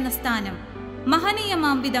സെക്രട്ടറി എന്ന സ്ഥാനം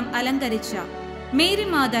മഹനീയമാംവിധം അലങ്കരിച്ച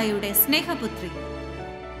മേരിമാതായുടെ സ്നേഹപുത്രി.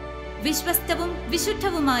 വിശ്വസ്തവും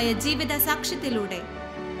വിശുദ്ധവുമായ ജീവിത സാക്ഷ്യത്തിലൂടെ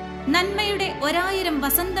നന്മയുടെ 1000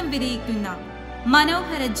 വസന്തം വിരിയിക്കുന്ന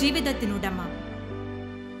മനോഹര ജീവിതത്തിനുടമ.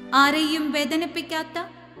 ആരെയും വേദനിപ്പിക്കാത്ത,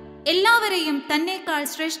 എല്ലാവരെയും തന്നേക്കാൾ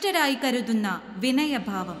ശ്രേഷ്ഠരായി കരുതുന്ന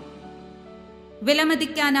വിനയഭാവം.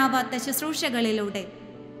 വിലമതിക്കാനാവാത്ത ശുശ്രൂഷകളിലൂടെ,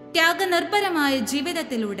 ത്യാഗനിർഭരമായ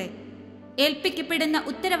ജീവിതത്തിലൂടെ ഏൽപ്പിക്കപ്പെടുന്ന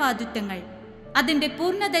ഉത്തരവാദിത്തങ്ങൾ അതിന്റെ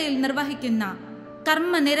പൂർണ്ണതയിൽ നിർവഹിക്കുന്ന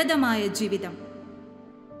കർമ്മനിരതമായ ജീവിതം.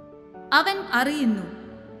 അവൻ അറിയുന്നു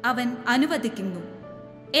അവൻ അനുവദിക്കുന്നു.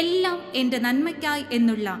 എല്ലാം എൻ്റെ നന്മയ്ക്കായി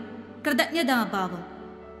എന്നുള്ള കൃതജ്ഞതാഭാവം.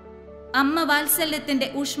 അമ്മ വാത്സല്യത്തിൻ്റെ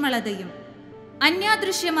ഊഷ്മളതയും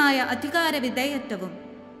അന്യാദൃശ്യമായ അധികാര വിധേയത്വവും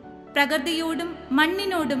പ്രകൃതിയോടും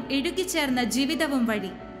മണ്ണിനോടും ഇഴുകിച്ചേർന്ന ജീവിതവും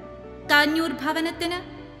വഴി കാഞ്ഞൂർ ഭവനത്തിന്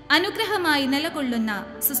അനുഗ്രഹമായി നിലകൊള്ളുന്ന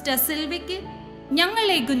സിസ്റ്റർ സിൽവിക്ക്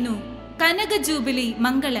ഞങ്ങളേകുന്നു കനക ജൂബിലി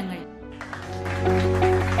മംഗളങ്ങൾ.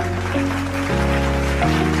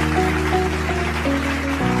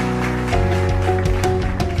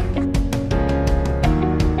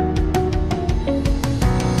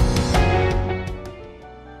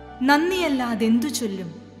 നന്ദിയല്ലാതെന്തു ചൊല്ലും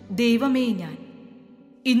ദൈവമേ ഞാൻ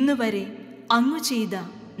ഇന്നുവരെ അങ്ങു ചെയ്ത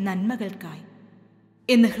നന്മകൾക്കായി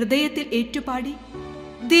എന്ന് ഹൃദയത്തിൽ ഏറ്റുപാടി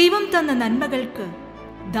ദൈവം തന്ന നന്മകൾക്ക്,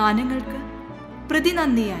 ദാനങ്ങൾക്ക്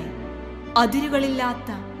പ്രതിനന്ദിയായി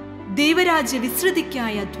അതിരുകളില്ലാത്ത ദൈവരാജ്യ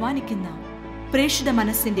വിസ്തൃതിക്കായി അധ്വാനിക്കുന്ന പ്രേക്ഷിത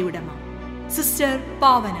മനസ്സിന്റെ ഉടമ സിസ്റ്റർ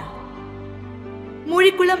പാവന.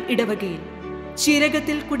 മൂഴിക്കുളം ഇടവകയിൽ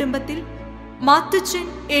ചീരകത്തിൽ കുടുംബത്തിൽ മാത്തുച്ചൻ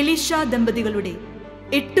എലീഷ ദമ്പതികളുടെ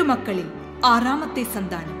 8 മക്കളിൽ 6ാമത്തെ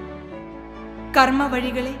സന്താനം. കർമ്മ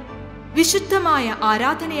വഴികളെ വിശുദ്ധമായ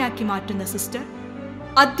ആരാധനയാക്കി മാറ്റുന്ന സിസ്റ്റർ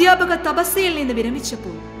അധ്യാപക തപസ്യയിൽ നിന്ന്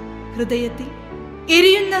വിരമിച്ചപ്പോൾ ഹൃദയത്തിൽ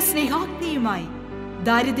എരിയുന്ന സ്നേഹാഗ്നിയുമായി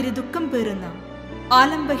ദാരിദ്ര്യ ദുഃഖം പേറുന്ന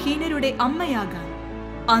ആലംബഹീനരുടെ അമ്മയാകാൻ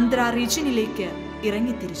ആന്ധ്ര റീജിയനിലേക്ക്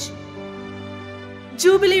ഇറങ്ങിത്തിരിച്ചു.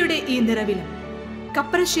 ജൂബിലിയുടെ ഈ നിറവിലും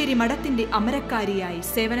കപ്രശ്ശേരി മഠത്തിന്റെ അമരക്കാരിയായി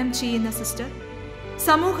സേവനം ചെയ്യുന്ന സിസ്റ്റർ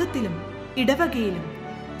സമൂഹത്തിലും ഇടവകയിലും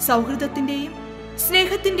സൗഹൃദത്തിന്റെയും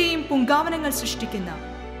സ്നേഹത്തിന്റെയും പുങ്കാവനങ്ങൾ സൃഷ്ടിക്കുന്ന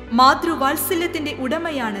മാതൃവാത്സല്യത്തിന്റെ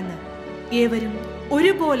ഉടമയാണെന്ന് ഏവരും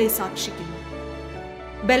ഒരുപോലെ സാക്ഷിക്കുന്നു.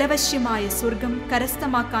 ബലവശ്യമായ സ്വർഗം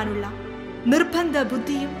കരസ്ഥമാക്കാനുള്ള നിർബന്ധ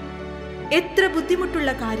ബുദ്ധിയും എത്ര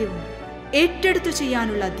ബുദ്ധിമുട്ടുള്ള കാര്യവും ഏറ്റെടുത്തു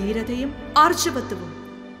ചെയ്യാനുള്ള ധീരതയും ആർജവത്വവും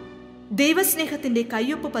ദൈവസ്നേഹത്തിന്റെ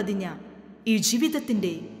കയ്യൊപ്പ് പതിഞ്ഞ ഈ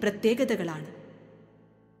ജീവിതത്തിന്റെ പ്രത്യേകതകളാണ്.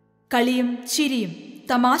 കളിയും ചിരിയും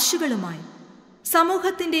തമാശകളുമായി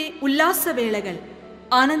സമൂഹത്തിന്റെ ഉല്ലാസവേളകൾ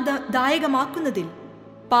ആനന്ദദായകമാക്കുന്നതിൽ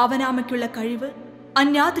പാവനാമയ്ക്കുള്ള കഴിവ്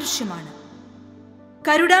അന്യാദൃശ്യമാണ്.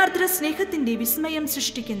 കരുണാർദ്ര സ്നേഹത്തിന്റെ വിസ്മയം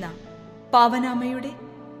സൃഷ്ടിക്കുന്ന പാവനാമയുടെ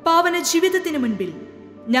പാവന ജീവിതത്തിനു മുൻപിൽ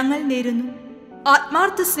ഞങ്ങൾ നേരുന്നു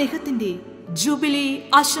ആത്മാർത്ഥ സ്നേഹത്തിന്റെ ജൂബിലി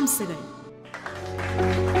ആശംസകൾ.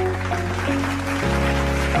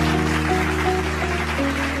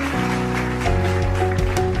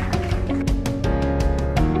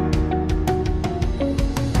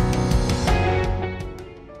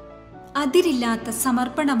 അതിരില്ലാത്ത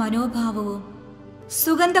സമർപ്പണ മനോഭാവവും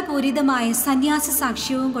സുഗന്ധപൂരിതമായ സന്യാസ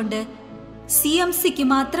സാക്ഷ്യവും കൊണ്ട് CMCക്ക്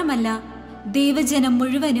മാത്രമല്ല ദൈവജനം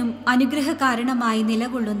മുഴുവനും അനുഗ്രഹ കാരണമായി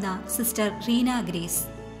നിലകൊള്ളുന്ന സിസ്റ്റർ റീന ഗ്രേസ്.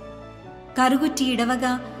 കറുകുറ്റി ഇടവക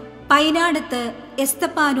പൈനാടത്ത്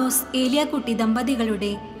എസ്തപ്പാനോസ് ഏലിയാക്കുട്ടി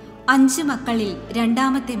ദമ്പതികളുടെ 5 മക്കളിൽ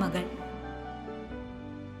 2ാമത്തെ മകൾ.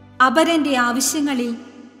 അപരന്റെ ആവശ്യങ്ങളിൽ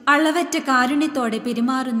അളവറ്റ കാരുണ്യത്തോടെ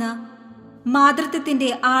പെരുമാറുന്ന മാതൃത്വത്തിന്റെ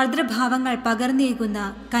ആർദ്രഭാവങ്ങൾ പകർന്നേകുന്ന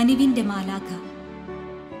കനിവിന്റെ മാലാഖ.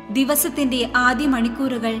 ദിവസത്തിന്റെ ആദ്യ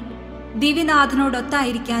മണിക്കൂറുകൾ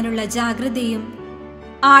ദിവ്യനാഥനോടൊത്തായിരിക്കാനുള്ള ജാഗ്രതയും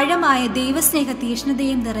ആഴമായ ദൈവസ്നേഹ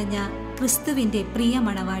തീഷ്ണതയും നിറഞ്ഞ ക്രിസ്തുവിന്റെ പ്രിയ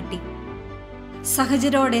മണവാട്ടി.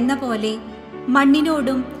 സഹചരോടെന്ന പോലെ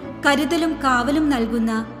മണ്ണിനോടും കരുതലും കാവലും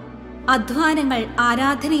നൽകുന്ന, അധ്വാനങ്ങൾ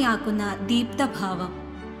ആരാധനയാക്കുന്ന ദീപ്തഭാവം.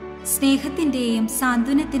 സ്നേഹത്തിന്റെയും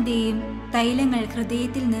സാന്ത്വനത്തിന്റെയും തൈലങ്ങൾ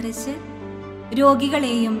ഹൃദയത്തിൽ നിറച്ച്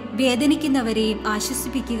രോഗികളെയും വേദനിക്കുന്നവരെയും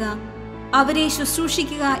ആശ്വസിപ്പിക്കുക, അവരെ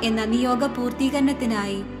ശുശ്രൂഷിക്കുക എന്ന നിയോഗ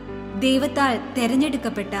പൂർത്തീകരണത്തിനായി ദൈവത്താൽ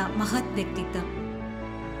തെരഞ്ഞെടുക്കപ്പെട്ട മഹത് വ്യക്തിത്വം.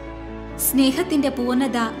 സ്നേഹത്തിന്റെ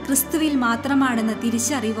പൂർണ്ണത ക്രിസ്തുവിൽ മാത്രമാണെന്ന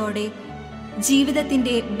തിരിച്ചറിവോടെ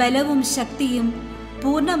ജീവിതത്തിന്റെ ബലവും ശക്തിയും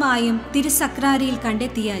പൂർണ്ണമായും തിരുസക്രാരിയിൽ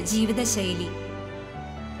കണ്ടെത്തിയ ജീവിതശൈലി.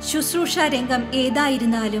 ശുശ്രൂഷ രംഗം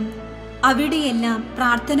ഏതായിരുന്നാലും അവിടെയെല്ലാം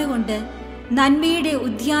പ്രാർത്ഥന കൊണ്ട് നന്മയുടെ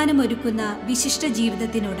ഉദ്യാനമൊരുക്കുന്ന വിശിഷ്ട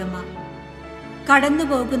ജീവിതത്തിനുടമ.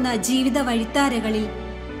 കടന്നുപോകുന്ന ജീവിത വഴിത്താരകളിൽ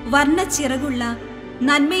വർണ്ണച്ചിറകുള്ള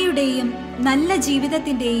നന്മയുടെയും നല്ല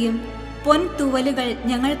ജീവിതത്തിൻ്റെയും പൊൻതൂവലുകൾ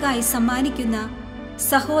ഞങ്ങൾക്കായി സമ്മാനിക്കുന്ന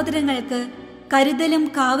സഹോദരങ്ങൾക്ക് കരുതലും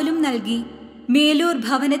കാവലും നൽകി മേലൂർ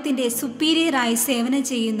ഭവനത്തിന്റെ സുപ്പീരിയറായി സേവനം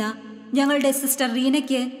ചെയ്യുന്ന ഞങ്ങളുടെ സിസ്റ്റർ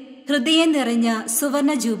റീനയ്ക്ക് ഹൃദയം നിറഞ്ഞ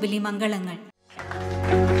സുവർണ ജൂബിലി മംഗളങ്ങൾ.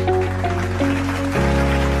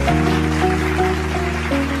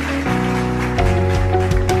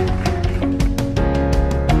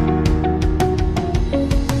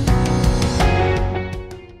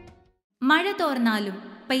 മഴ തോർന്നാലും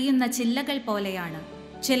പെയ്യുന്ന ചില്ലകൾ പോലെയാണ്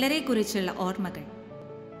ചിലരെക്കുറിച്ചുള്ള ഓർമ്മകൾ.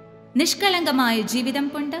 നിഷ്കളങ്കമായ ജീവിതം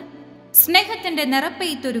കൊണ്ട് സ്നേഹത്തിന്റെ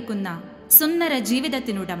നിറപ്പെയ്ത്തൊരുക്കുന്ന സുന്ദര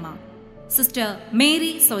ജീവിതത്തിനുടമ സിസ്റ്റർ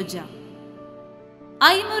മേരി സോജ.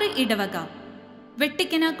 ഐമുറി ഇടവക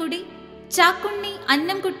വെട്ടിക്കനാക്കുടി ചാക്കുണ്ണി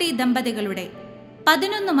അന്നംകുട്ടി ദമ്പതികളുടെ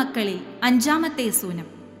 11 മക്കളിൽ 5-ാമത്തെ സൂനം.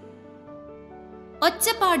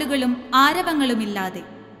 ഒച്ചപ്പാടുകളും ആരവങ്ങളുമില്ലാതെ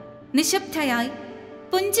നിശബ്ദയായി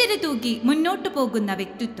പുഞ്ചിരി തൂക്കി മുന്നോട്ടു പോകുന്ന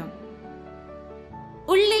വ്യക്തിത്വം.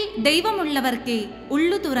 ഉള്ളിൽ ദൈവമുള്ളവർക്കേ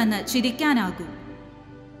ഉള്ളു തുറന്ന് ചിരിക്കാനാകൂ.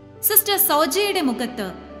 സിസ്റ്റർ സോജയുടെ മുഖത്ത്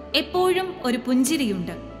എപ്പോഴും ഒരു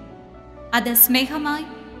പുഞ്ചിരിയുണ്ട്. അത് സ്നേഹമായി,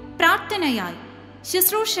 പ്രാർത്ഥനയായി,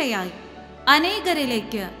 ശുശ്രൂഷയായി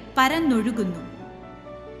അനേകരിലേക്ക് പരന്നൊഴുകുന്നു.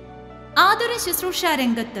 ആതുര ശുശ്രൂഷാ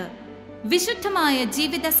രംഗത്ത് വിശുദ്ധമായ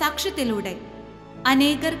ജീവിത സാക്ഷ്യത്തിലൂടെ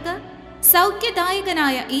അനേകർക്ക്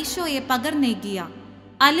സൗഖ്യദായകനായ ഈശോയെ പകർന്നേകിയ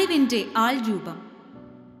അലിവിന്റെ ആൾരൂപം.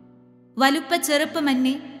 വലുപ്പ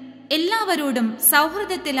ചെറുപ്പമന്യേ എല്ലാവരോടും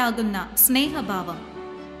സൗഹൃദത്തിലാകുന്ന സ്നേഹഭാവം.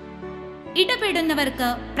 ഇടപെടുന്നവർക്ക്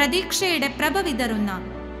പ്രതീക്ഷയുടെ പ്രഭ വിതറുന്ന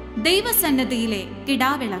ദൈവസന്നദ്ധിയിലെ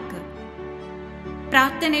കിടാവിളക്ക്.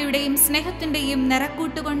 പ്രാർത്ഥനയുടെയും സ്നേഹത്തിന്റെയും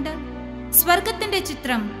നിറക്കൂട്ടുകൊണ്ട് സ്വർഗത്തിന്റെ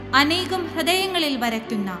ചിത്രം അനേകം ഹൃദയങ്ങളിൽ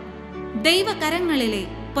വരയ്ക്കുന്ന ദൈവകരങ്ങളിലെ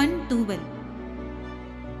പൊൻതൂവൽ.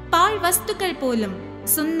 പാൾ വസ്തുക്കൾ പോലും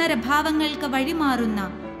സുന്ദര ഭാവങ്ങൾക്ക് വഴിമാറുന്ന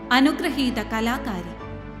അനുഗ്രഹീത കലാകാരി.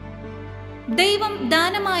 ദൈവം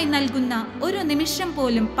ദാനമായി നൽകുന്ന ഒരു നിമിഷം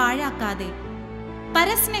പോലും പാഴാക്കാതെ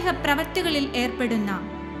പരസ്നേഹ പ്രവൃത്തികളിൽ ഏർപ്പെടുന്ന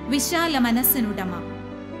വിശാല മനസ്സിനുടമ.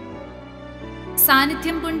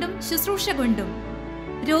 സാന്നിധ്യം കൊണ്ടും ശുശ്രൂഷ കൊണ്ടും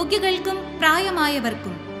രോഗികൾക്കും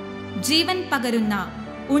പ്രായമായവർക്കും ജീവൻ പകരുന്ന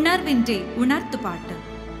ഉണർവിന്റെ ഉണർത്തുപാട്ട്.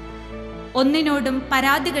 ഒന്നിനോടും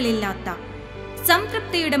പരാതികളില്ലാത്ത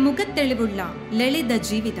സംതൃപ്തിയുടെ മുഖത്തെളിവുള്ള ലളിത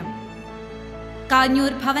ജീവിതം.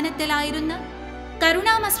 കാഞ്ഞൂർ ഭവനത്തിലായിരുന്ന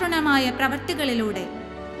കരുണാമസൃണമായ പ്രവൃത്തികളിലൂടെ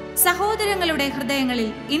സഹോദരങ്ങളുടെ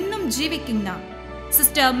ഹൃദയങ്ങളിൽ ഇന്നും ജീവിക്കുന്ന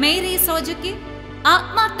സിസ്റ്റർ മേരി സോജയ്ക്ക്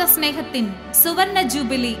ആത്മാർത്ഥ സ്നേഹത്തിൻ സുവർണ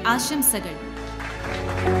ജൂബിലി ആശംസകൾ.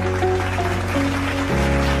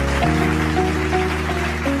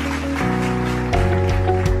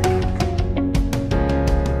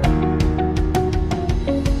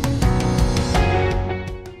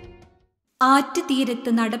 ആറ്റുതീരത്ത്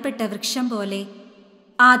നടപ്പെട്ട വൃക്ഷം പോലെ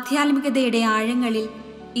ആധ്യാത്മികതയുടെ ആഴങ്ങളിൽ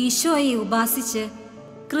ഈശോയെ ഉപാസിച്ച്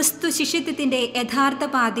ക്രിസ്തു ശിഷ്യത്വത്തിൻ്റെ യഥാർത്ഥ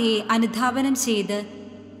പാതയെ അനുധാവനം ചെയ്ത്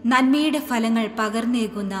നന്മയുടെ ഫലങ്ങൾ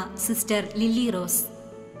പകർന്നേകുന്ന സിസ്റ്റർ ലില്ലി റോസ്.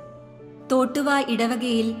 തോട്ടുവ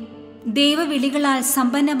ഇടവകയിൽ ദൈവവിളികളാൽ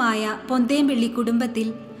സമ്പന്നമായ പൊന്തേംപിള്ളി കുടുംബത്തിൽ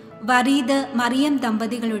വറീദ് മറിയം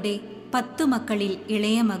ദമ്പതികളുടെ 10 മക്കളിൽ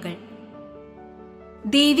ഇളയ മകൾ.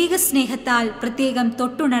 ദൈവിക സ്നേഹത്താൽ പ്രത്യേകം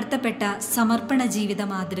തൊട്ടുണർത്തപ്പെട്ട സമർപ്പണ ജീവിത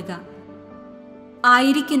മാതൃക.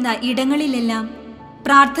 ആയിരിക്കുന്ന ഇടങ്ങളിലെല്ലാം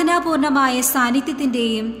പ്രാർത്ഥനാപൂർണമായ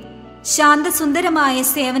സാന്നിധ്യത്തിൻ്റെയും ശാന്തസുന്ദരമായ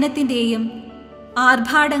സേവനത്തിൻ്റെയും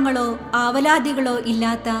ആർഭാടങ്ങളോ ആവലാതികളോ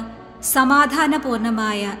ഇല്ലാത്ത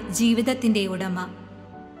സമാധാനപൂർണമായ ജീവിതത്തിൻ്റെ ഉടമ.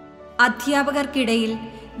 അധ്യാപകർക്കിടയിൽ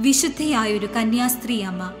വിശുദ്ധയായൊരു കന്യാസ്ത്രീ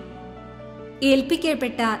അമ്മ.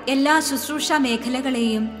 ഏൽപ്പിക്കപ്പെട്ട എല്ലാ ശുശ്രൂഷാ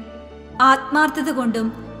മേഖലകളെയും ആത്മാർത്ഥത കൊണ്ടും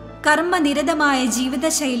കർമ്മനിരതമായ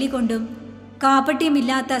ജീവിതശൈലി കൊണ്ടും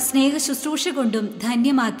കാപട്യമില്ലാത്ത സ്നേഹ ശുശ്രൂഷ കൊണ്ടും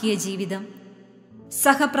ധന്യമാക്കിയ ജീവിതം.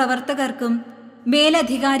 സഹപ്രവർത്തകർക്കും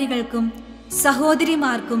മേലധികാരികൾക്കും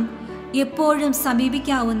സഹോദരിമാർക്കും എപ്പോഴും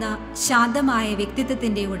സമീപിക്കാവുന്ന ശാന്തമായ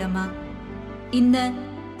വ്യക്തിത്വത്തിൻ്റെ ഉടമ. ഇന്ന്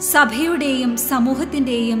സഭയുടെയും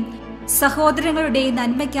സമൂഹത്തിൻ്റെയും സഹോദരങ്ങളുടെയും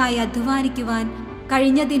നന്മയ്ക്കായി അധ്വാനിക്കുവാൻ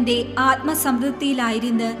കഴിഞ്ഞതിൻ്റെ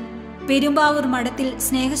ആത്മസംതൃപ്തിയിലായിരുന്ന് പെരുമ്പാവൂർ മഠത്തിൽ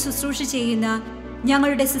സ്നേഹ ശുശ്രൂഷ ചെയ്യുന്ന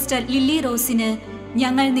ഞങ്ങളുടെ സിസ്റ്റർ ലില്ലി റോസിന്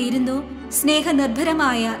ഞങ്ങൾ നേരുന്നു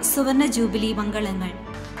സ്നേഹനിർഭരമായ സുവർണ ജൂബിലി മംഗളങ്ങൾ.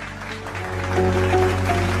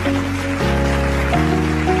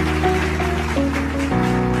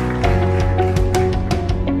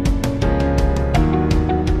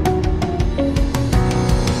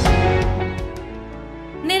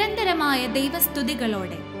 നിരന്തരമായ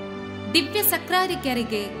ദൈവസ്തുതികളോടെ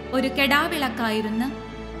ദിവ്യസക്രാരിക്കരികെ ഒരു കെടാവിളക്കായിരുന്ന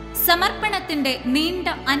സമർപ്പണത്തിന്റെ നീണ്ട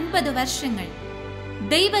 50 വർഷങ്ങൾ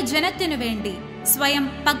ദൈവജനത്തിനു വേണ്ടി സ്വയം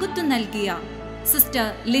പകുത്തു നൽകിയ സിസ്റ്റർ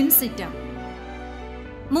ലിൻസിറ്റ.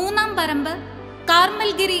 മൂന്നാം പറമ്പ്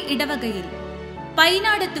കാർമൽഗിരി ഇടവകയിൽ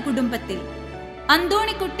പൈനാടത്ത് കുടുംബത്തിൽ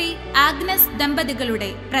അന്തോണിക്കുട്ടി ആഗ്നസ് ദമ്പതികളുടെ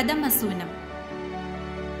പ്രഥമ സൂനം.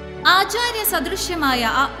 ആചാര്യ സദൃശ്യമായ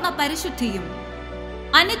ആത്മപരിശുദ്ധിയും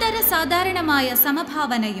അനിതര സാധാരണമായ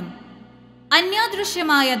സമഭാവനയും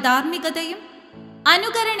അന്യാദൃശ്യമായ ധാർമ്മികതയും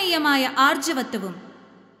അനുകരണീയമായ ആർജവത്വവും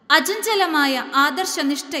അചഞ്ചലമായ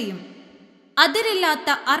ആദർശനിഷ്ഠയും അതിരില്ലാത്ത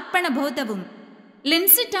അർപ്പണബോധവും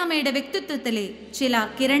ലിൻസിറ്റാമയുടെ വ്യക്തിത്വത്തിലെ ചില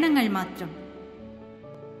കിരണങ്ങൾ മാത്രം.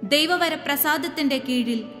 ദൈവവരപ്രസാദത്തിന്റെ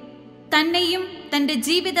കീഴിൽ തന്നെയും തന്റെ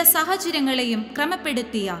ജീവിത സാഹചര്യങ്ങളെയും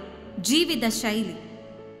ക്രമപ്പെടുത്തിയ ജീവിത ശൈലി.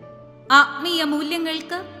 ആത്മീയ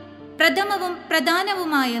മൂല്യങ്ങൾക്ക് പ്രഥമവും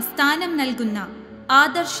പ്രധാനവുമായ സ്ഥാനം നൽകുന്ന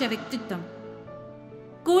ആദർശ വ്യക്തിത്വം.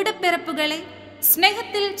 കൂടപ്പിറപ്പുകളെ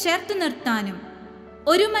സ്നേഹത്തിൽ ചേർത്തു നിർത്താനും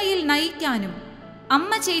ഒരുമയിൽ നയിക്കാനും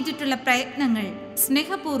അമ്മ ചെയ്തിട്ടുള്ള പ്രയത്നങ്ങൾ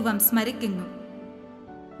സ്നേഹപൂർവം സ്മരിക്കുന്നു.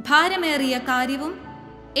 ഭാരമേറിയ കാര്യവും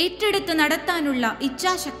ഏറ്റെടുത്ത് നടത്താനുള്ള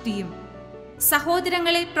ഇച്ഛാശക്തിയും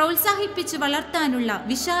സഹോദരങ്ങളെ പ്രോത്സാഹിപ്പിച്ച് വളർത്താനുള്ള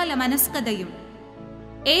വിശാല മനസ്കതയും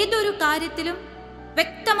ഏതൊരു കാര്യത്തിലും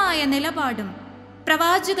വ്യക്തമായ നിലപാടും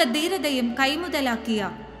പ്രവാചക ധീരതയും കൈമുതലാക്കിയ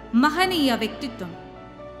മഹനീയ വ്യക്തിത്വം.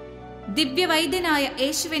 ദിവ്യവൈദ്യനായ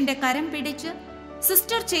യേശുവിന്റെ കരം പിടിച്ച്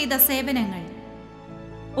സിസ്റ്റർ ചെയ്ത സേവനങ്ങൾ,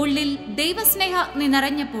 ഉള്ളിൽ ദൈവസ്നേഹാഗ്നി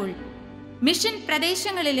നിറഞ്ഞപ്പോൾ മിഷൻ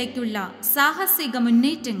പ്രദേശങ്ങളിലേക്കുള്ള സാഹസിക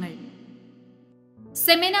മുന്നേറ്റങ്ങൾ,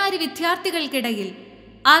 സെമിനാരി വിദ്യാർത്ഥികൾക്കിടയിൽ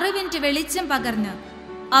അറിവിന്റെ വെളിച്ചം പകർന്ന്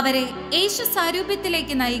അവരെ യേശു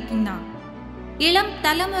സാരൂപ്യത്തിലേക്ക് നയിക്കുന്ന ഇളം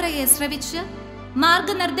തലമുറയെ ശ്രവിച്ച്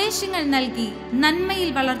മാർഗനിർദ്ദേശങ്ങൾ നൽകി നന്മയിൽ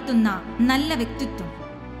വളർത്തുന്ന നല്ല വ്യക്തിത്വം.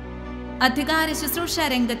 അധികാര ശുശ്രൂഷ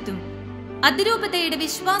രംഗത്തും അതിരൂപതയുടെ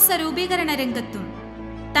വിശ്വാസ രൂപീകരണ രംഗത്തും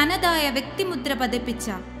തനതായ വ്യക്തിമുദ്ര പതിപ്പിച്ച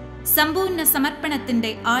സമ്പൂർണ്ണ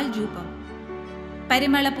സമർപ്പണത്തിന്റെ ആൾരൂപം.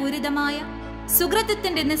 പരിമളപൂരിതമായ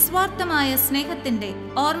സുഹൃത്തത്തിന്റെ നിസ്വാർത്ഥമായ സ്നേഹത്തിന്റെ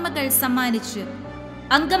ഓർമ്മകൾ സമ്മാനിച്ച്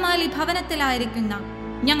അങ്കമാലി ഭവനത്തിലായിരിക്കുന്ന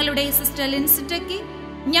ഞങ്ങളുടെ സിസ്റ്റർ ലിൻസിറ്റയ്ക്ക്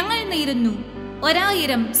ഞങ്ങൾ നേരുന്നു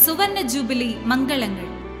 1000 സുവർണ ജൂബിലി മംഗളങ്ങൾ.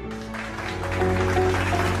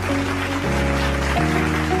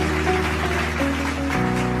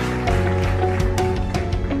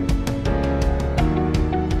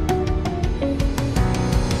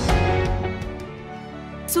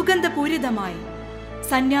 സുഗന്ധപൂരിതമായി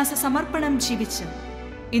സന്യാസ സമർപ്പണം ജീവിച്ച്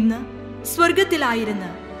ഇന്ന് സ്വർഗത്തിലായിരുന്ന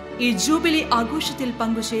ഈ ജൂബിലി ആഘോഷത്തിൽ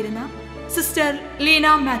പങ്കുചേരുന്ന സിസ്റ്റർ ലീന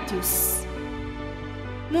മാത്യൂസ്,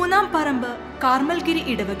 മൂന്നാം പറമ്പ് കാർമൽഗിരി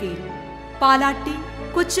ഇടവകയിൽ പാലാട്ടി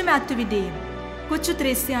കൊച്ചു മാത്യുവിന്റെയും കൊച്ചു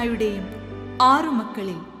ത്രേസ്യായുടെയും 6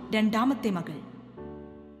 മക്കളിൽ രണ്ടാമത്തെ മകൾ.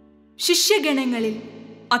 ശിഷ്യഗണങ്ങളിൽ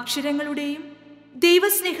അക്ഷരങ്ങളുടെയും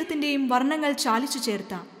ദൈവസ്നേഹത്തിന്റെയും വർണ്ണങ്ങൾ ചാലിച്ചു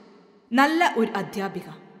ചേർത്ത നല്ല ഒരു അധ്യാപിക.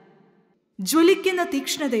 ജ്വലിക്കുന്ന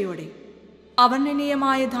തീക്ഷ്ണതയോടെ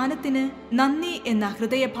അവർണ്ണനീയമായ ദാനത്തിന് നന്ദി എന്ന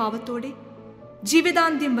ഹൃദയഭാവത്തോടെ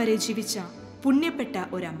ജീവിതാന്ത്യം വരെ ജീവിച്ച പുണ്യപ്പെട്ട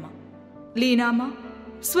ഒരമ്മ. ലീനാമ്മ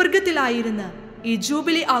സ്വർഗത്തിലായിരുന്ന ഈ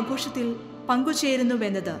ജൂബിലി ആഘോഷത്തിൽ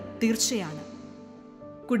പങ്കുചേരുന്നുവെന്നത് തീർച്ചയാണ്.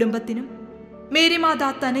 കുടുംബത്തിനും മേരിമാതാ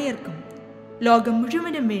തനയർക്കും ലോകം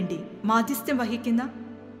മുഴുവനും വേണ്ടി മാധ്യസ്ഥ്യം വഹിക്കുന്ന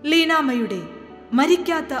ലീനാമ്മയുടെ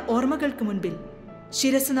മരിക്കാത്ത ഓർമ്മകൾക്ക് മുൻപിൽ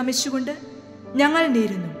ശിരസ് നമിച്ചുകൊണ്ട് ഞങ്ങൾ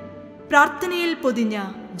നേരുന്നു പ്രാർത്ഥനയിൽ പൊതിഞ്ഞ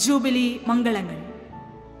ജൂബിലി മംഗളങ്ങൾ.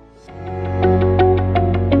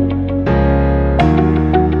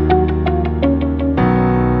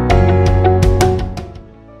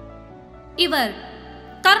 ഇവർ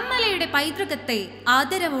കർമ്മലയുടെ പൈതൃകത്തെ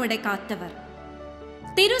ആദരവോടെ കാത്തവർ.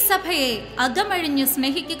 തിരുസഭയെ അകമഴിഞ്ഞു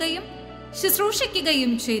സ്നേഹിക്കുകയും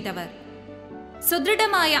ശുശ്രൂഷിക്കുകയും ചെയ്തവർ.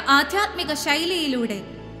 സുദൃഢമായ ആധ്യാത്മിക ശൈലിയിലൂടെ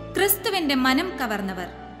ക്രിസ്തുവിന്റെ മനം കവർന്നവർ.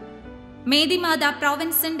 മേരിമാത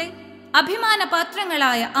പ്രോവിൻസിന്റെ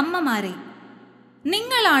അഭിമാനപാത്രങ്ങളായ അമ്മമാരെ,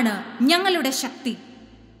 നിങ്ങളാണ് ഞങ്ങളുടെ ശക്തി,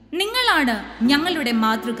 നിങ്ങളാണ് ഞങ്ങളുടെ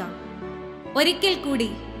മാതൃക. ഒരിക്കൽ കൂടി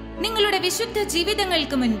നിങ്ങളുടെ വിശുദ്ധ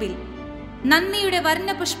ജീവിതങ്ങൾക്ക് മുൻപിൽ നന്ദിയുടെ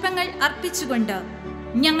വർണ്ണപുഷ്പങ്ങൾ അർപ്പിച്ചുകൊണ്ട്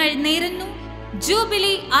ഞങ്ങൾ നേരുന്നു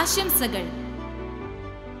ജൂബിലി ആശംസകൾ.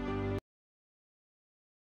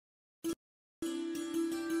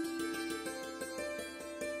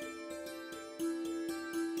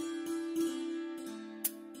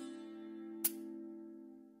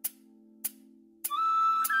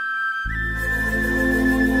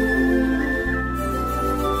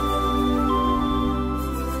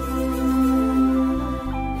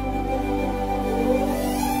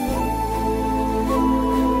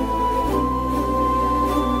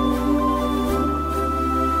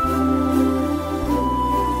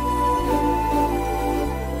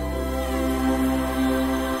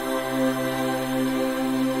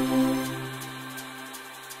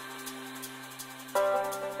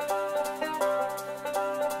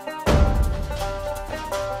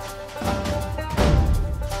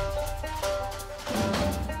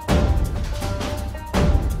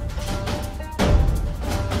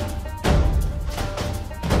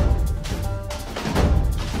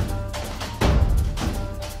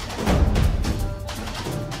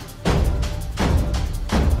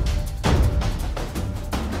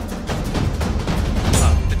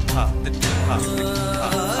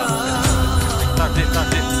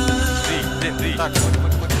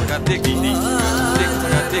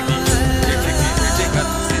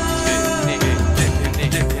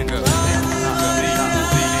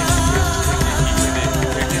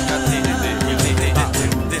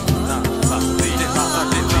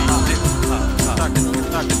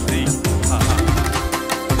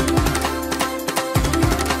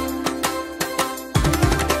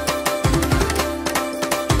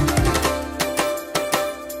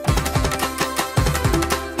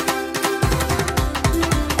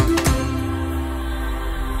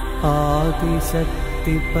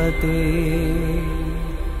 ആദിശക്തിപദേ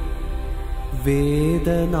വേദനാദസുധേ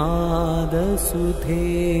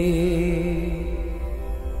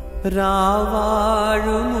രാവാഴുമുർവിതൻ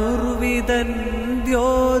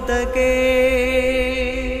ദ്യോതകേ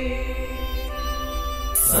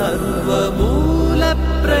സർവമൂലപ്രകൃതി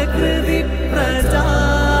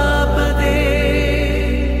പ്രജാപദേ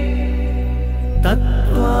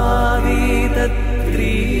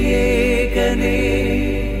തത്വാതീതത്രിയേകനേ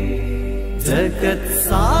ജഗത്സാക്ഷിയേ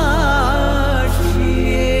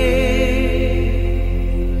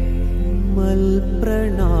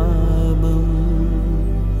മൽപ്രണാമം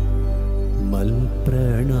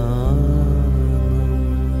മൽപ്രണാമം.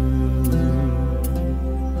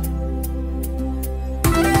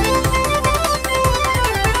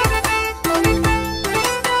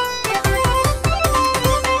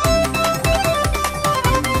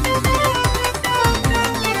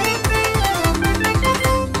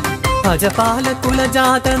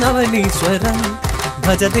 ഭജപാലകുലജാതനവനീശ്വരം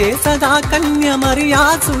ഭജതേ സദാ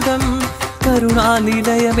കന്യമറിയാസുരം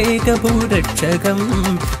കരുണാനിലയമേകഭൂരക്ഷകം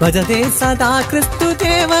ഭജതേ സദാ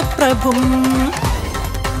ക്രിസ്തുദേവ പ്രഭും.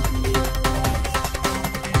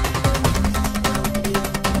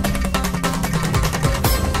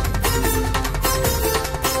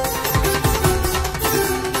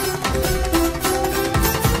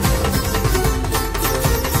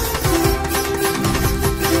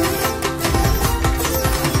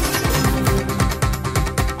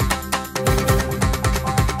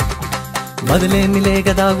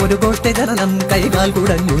 മതിലേനിലേകതാ ഒരു ഗോഷ്ഠജനനം കൈകാൽ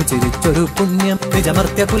കുടഞ്ഞു ചിരിച്ചൊരു പുണ്യം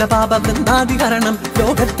നിജമർത്യ കുലപാപ വൃന്ദാധികരണം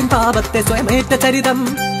ലോകത്തിൻ പാപത്തെ സ്വയമേറ്റ ചരിതം.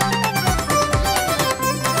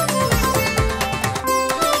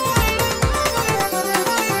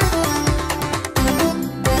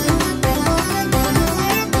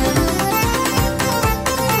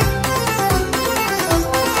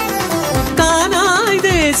 കാനായ്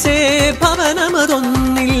ദേശേ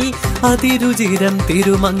ഭവനമതൊന്നിൽ അതിരുചിരം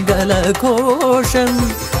തിരുമംഗലഘോഷം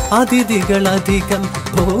അതിഥികളധികം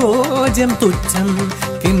ഭോജ്യം തുച്ഛം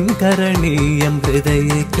കിംകരണീയം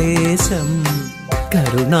ഹൃദയക്ലേശം.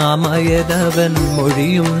 കരുണാമയതവൻ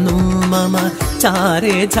മൊഴിയുന്നു മമ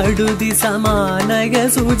ചാരേ ചടുതി സമാനയ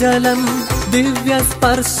സുജലം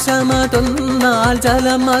ദിവ്യസ്പർശമതൊന്നാൽ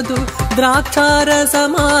ജലമതു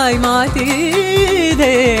ദ്രാക്ഷാരസമായി മാറ്റി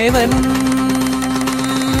ദേവൻ.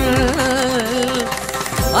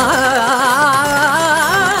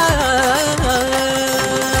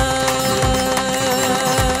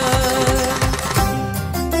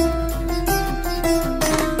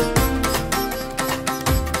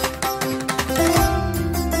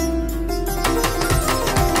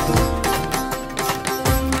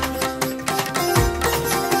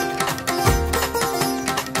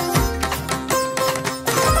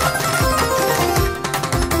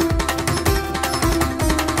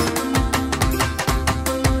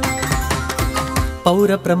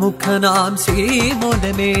 പൗരപ്രമുഖനാം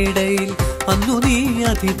ശ്രീമോനമേടയിൽ അന്നു നീ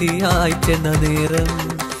അതിഥിയായി ചെന്ന നേരം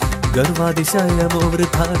ഗർവാതിശയമോ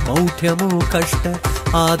വൃഥ മൗഢ്യമോ കഷ്ട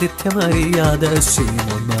ആതിഥ്യമറിയാതെ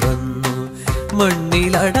ശ്രീമോൻ മറന്നു.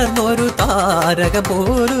 മണ്ണിലടർന്നൊരു താരക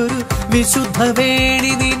പോലൊരു വിശുദ്ധ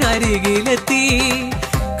വേണി നിനരികിലെത്തി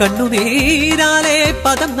കണ്ണുനീരാലെ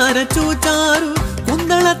പദം നനച്ചു ചാരു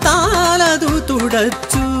കുന്തളത്താലതു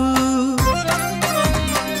തുടച്ചു.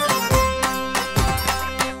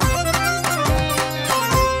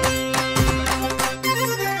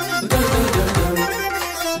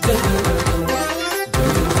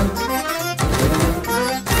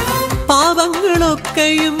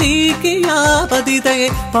 പാവങ്ങളൊക്കെയും നീക്കിയ പതിതയെ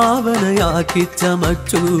പാവനയാക്കി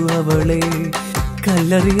ചമച്ചു അവളെ.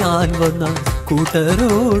 കല്ലെറിയാൻ വന്ന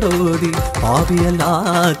കൂട്ടരോടോടി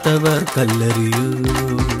പാപിയല്ലാത്തവർ കല്ലെറിയൂ.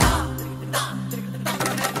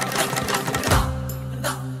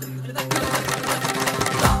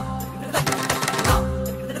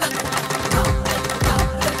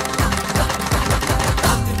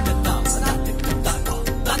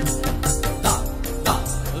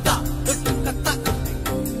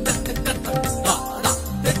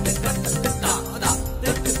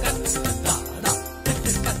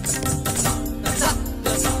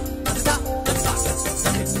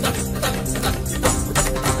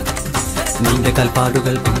 നിന്റെ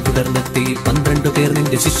കൽപ്പാടുകൾ പിന്തുടർന്നെത്തി 12 പേർ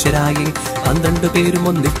നിന്റെ ശിഷ്യരായി 12 പേരും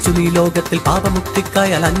ഒന്നിച്ചു നീ ലോകത്തിൽ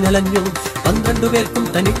പാപമുക്തിക്കായി അലഞ്ഞലഞ്ഞു. 12 പേർക്കും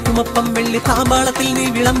തനിക്കുമൊപ്പം വെള്ളി താമ്പാളത്തിൽ നീ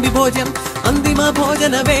വിളമ്പി ഭോജ്യം. അന്തിമ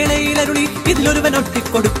ഭോജന വേളയിലരുളി ഇതിലൊരുവൻ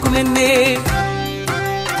ഒട്ടിക്കൊടുക്കുമെന്നെ.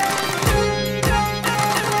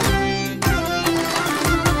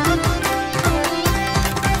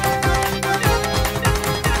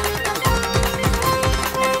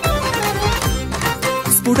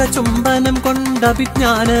 സ്ഫുടചുംബനം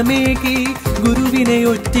കൊണ്ടഭിജ്ഞാനമേകി ഗുരുവിനെ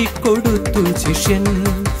ഒറ്റിക്കൊടുത്തു ശിഷ്യൻ.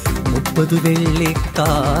 30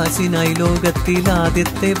 വെള്ളിക്കാശിനായി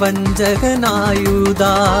ലോകത്തിലാദ്യത്തെ വഞ്ചകനായുദാസ്.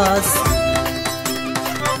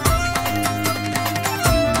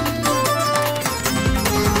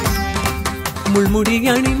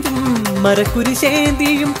 മുൾമുടിയണിഞ്ഞും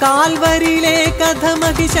മരക്കുരിശേന്തിയും കാൽവരിയിലെ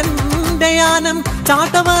കഥമഹിഷന്റെയാനം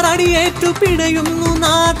ചാട്ടവർ അടിയേറ്റു പിടയുന്നു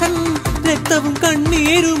നാഥൻ. രക്തവും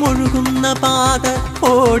കണ്ണീരും ഒഴുകുന്ന പാത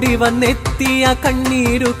ഓടി വന്നെത്തിയ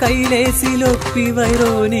കണ്ണീരു കൈലേസിലൊപ്പി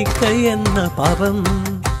വൈരോനിക്ക എന്ന പാപം.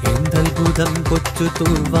 എന്തത്ഭുതം കൊച്ചു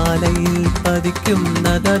തൂവാലയിൽ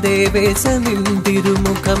പതിക്കുന്നതേ വേശ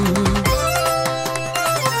നിന്തിരുമുഖം.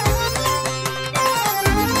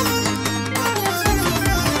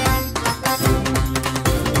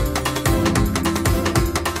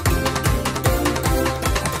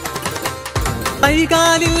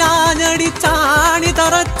 കൈകാലില്ലാഞ്ഞടിച്ചാണി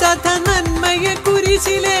തറച്ച നന്മയെ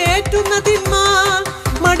കുരിശിലേറ്റുന്ന തിന്മ.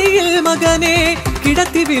 മടിയിൽ മകനെ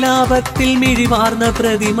കിടത്തി വിലാപത്തിൽ മിഴിവാർന്ന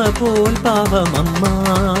പ്രതിമ പോൽ പാപമമ്മ.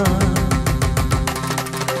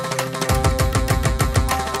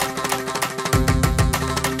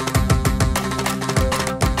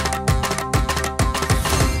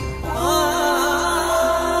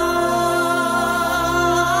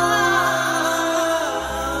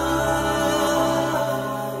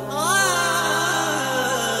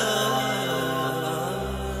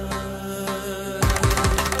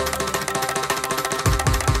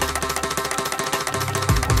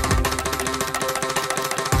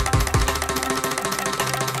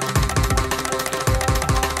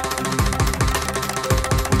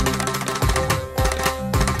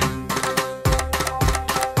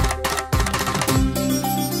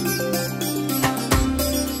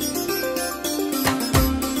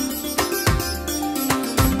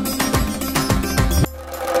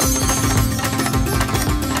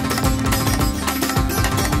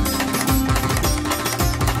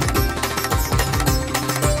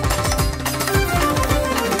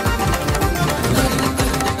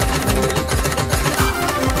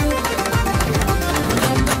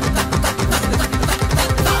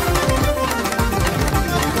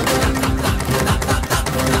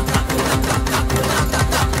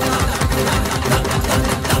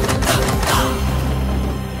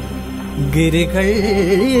 ഗിരികൾ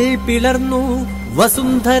പിളർന്നു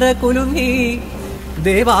വസുന്ധര കുലുങ്ങി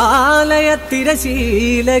ദേവാലയ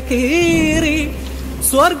തിരശീല കീറി.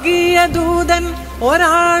 സ്വർഗീയ ദൂതൻ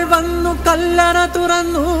ഒരാൾ വന്നു കല്ലറ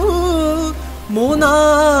തുറന്നു.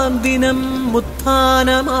 3-ാം ദിനം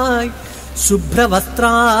ഉത്ഥാനമായി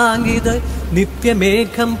ശുഭ്രവസ്ത്രാംഗിത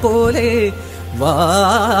നിത്യമേഘം പോലെ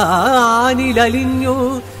വാനിലലിഞ്ഞു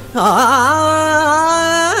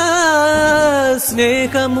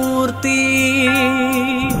സ്നേഹമൂർത്തി.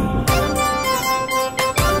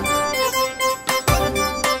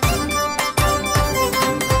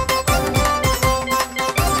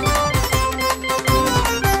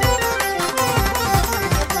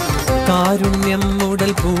 കാരുണ്യം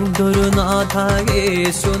ഉടൽ പൂണ്ടൊരു നാഥ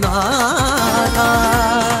യേശുനാഥ.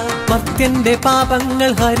 മർത്യന്റെ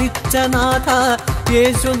പാപങ്ങൾ ഹരിച്ച നാഥ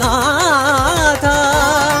യേശുനാഥ.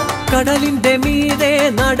 കടലിന്റെ മീതെ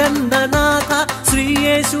നടന്ന നാഥ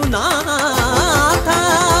ശ്രീയേശുനാഥ.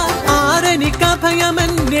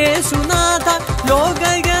 ആരനിക്കഭയമൻ യേശുനാഥ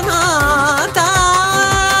ലോകനാഥ.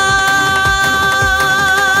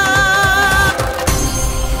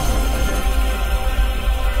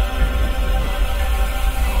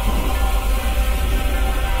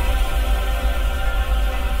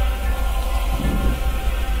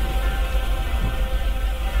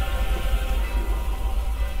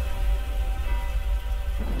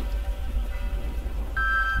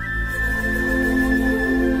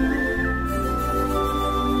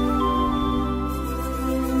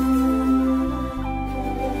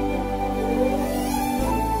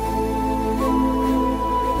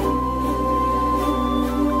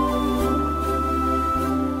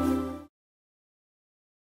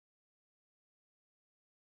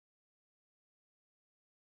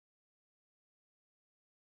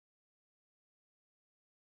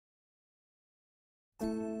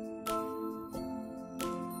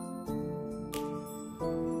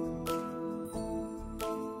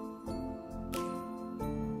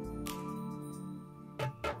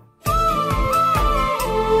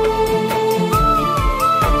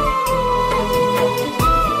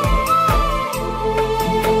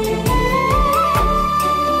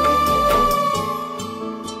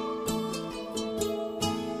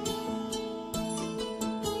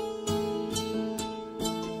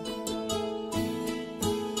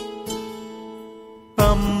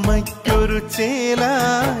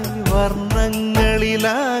 ചേലായി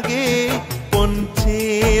വർണ്ണങ്ങളിലാകെ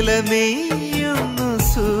പൊൻചേല നെയ്യുന്നു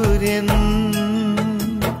സൂര്യൻ.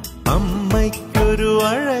 അമ്മയ്ക്കൊരു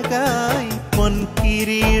അഴകായി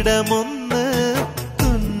പൊൻകിരീടമൊന്ന്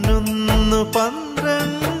തുന്നുന്നു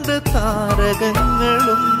 12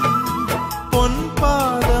 താരകങ്ങളും.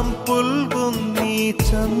 പൊൻപാദം പുൽകുന്നീ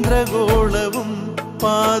ചന്ദ്രഗോളവും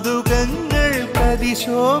പാതുകങ്ങൾ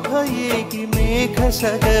കതിശോഭയേകി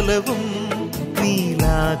മേഘശകലവും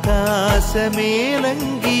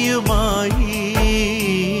നീലാകാശമേലങ്കിയുമായി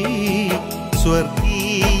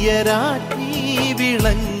സ്വർഗീയ രാജ്ഞി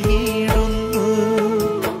വിളങ്ങിടുന്നു.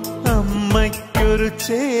 അമ്മയ്ക്കൊരു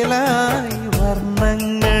ചേലായി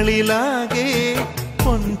വർണ്ണങ്ങളിലാകെ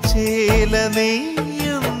പൊൻചേല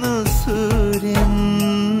നെയ്യുന്നു സൂര്യൻ.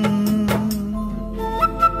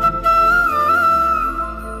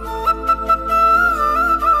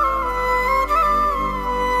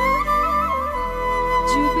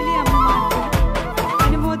 ജൂബിലി അമ്മമാർക്ക്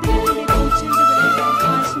അനുമോദനത്തിന്റെ പൂച്ചെണ്ടുകളുടെ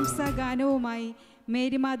ആശംസാ ഗാനവുമായി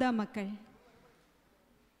മേരിമാത മക്കൾ.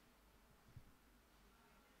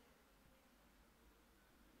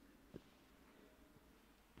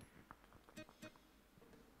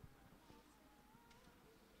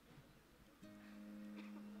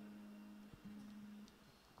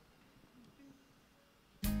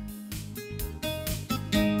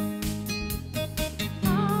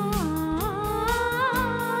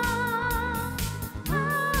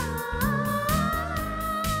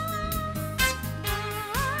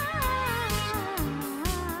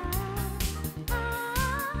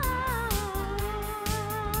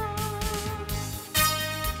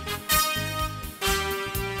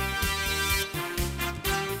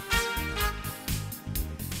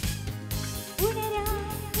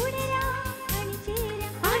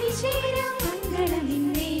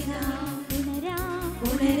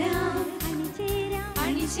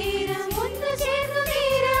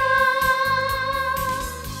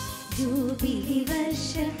 ജൂബിലി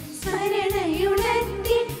വർഷ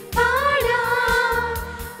സ്മരണയുണർത്തി പാടാം,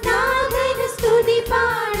 നാഥന് സ്തുതി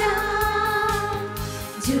പാടാം.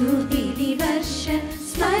 ജൂബിലി വർഷ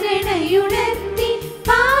സ്മരണയുണർത്തി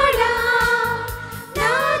പാടാം,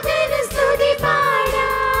 നാഥന് സ്തുതി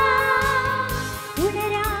പാടാം.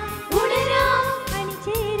 ഉണരാം ഉണരാം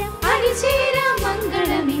അണിചേരാം അണിചേരാം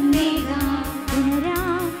മംഗളമിന്നേകാം.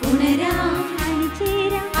 ഉണരാം ഉണരാം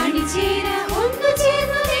അണിചേരാം അണിചേരാം ഒന്നു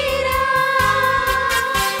ചേർന്നു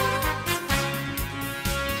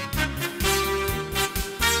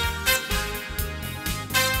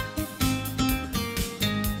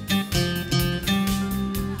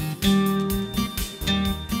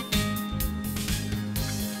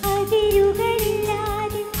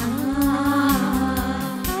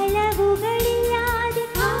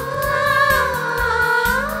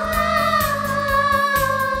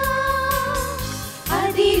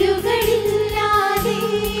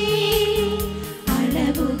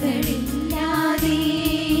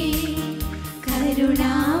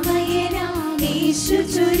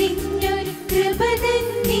ചൊരിഞ്ഞൊരു കൃപതൻ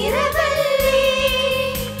നിറവല്ലേ,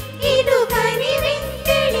 ഇതു കനിവിൻ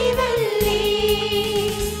തെളിവല്ലേ.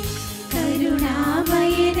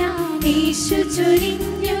 കരുണാമയനാം യേശു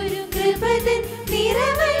ചൊരിഞ്ഞൊരു കൃപതൻ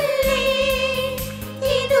നിറവല്ലേ,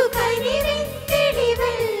 ഇതു കനിവിൻ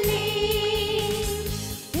തെളിവല്ലേ.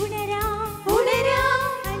 ഉണരാം ഉണരാം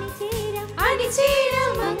അണിചേരാം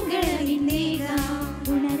അണിചേരാം മംഗളമിന്നേകാം.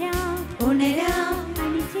 ഉണരാം ഉണരാം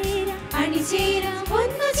അണിചേരാം അണിചേരാം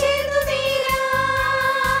ഒന്നു ചേർന്നു തീരാം.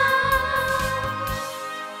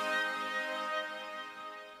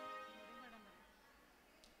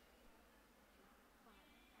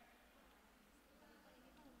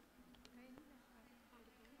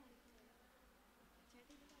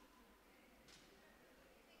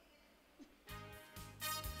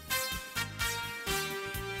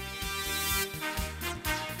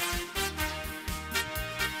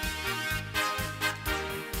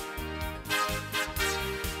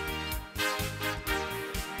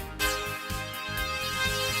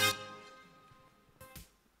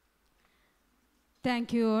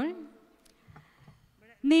 Thank you all.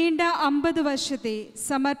 നീണ്ട 50 വർഷത്തെ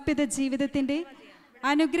സമർപ്പിത ജീവിതത്തിൻ്റെ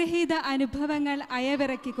അനുഗ്രഹീത അനുഭവങ്ങൾ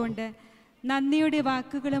അയവിറക്കിക്കൊണ്ട് നന്ദിയുടെ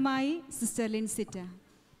വാക്കുകളുമായി സിസ്റ്റർ ലിൻസിറ്റ.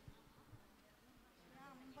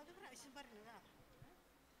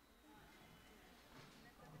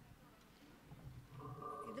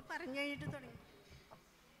 ഇത് പറഞ്ഞു കഴിഞ്ഞിട്ട് തുടങ്ങി.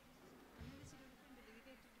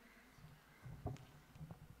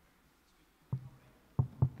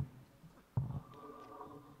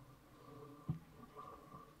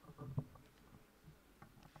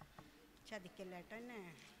 ചതിക്കല്ലേട്ടോ എന്നെ.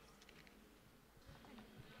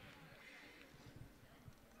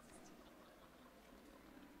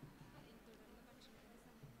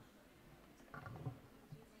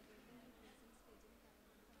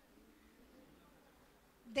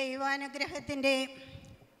 ദൈവാനുഗ്രഹത്തിൻ്റെ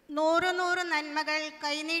 100 നന്മകൾ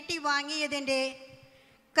കൈനീട്ടി വാങ്ങിയതിൻ്റെ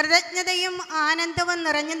കൃതജ്ഞതയും ആനന്ദവും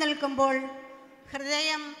നിറഞ്ഞു നിൽക്കുമ്പോൾ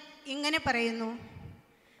ഹൃദയം ഇങ്ങനെ പറയുന്നു: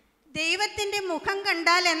 ദൈവത്തിൻ്റെ മുഖം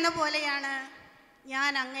കണ്ടാൽ എന്ന പോലെയാണ്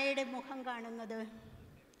ഞാൻ അങ്ങയുടെ മുഖം കാണുന്നത്.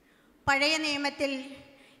 പഴയ നിയമത്തിൽ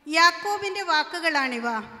യാക്കോബിൻ്റെ വാക്കുകളാണിവ.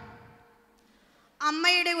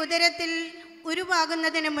 അമ്മയുടെ ഉദരത്തിൽ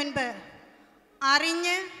ഉരുവാകുന്നതിന് മുൻപ്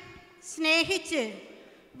അറിഞ്ഞ് സ്നേഹിച്ച്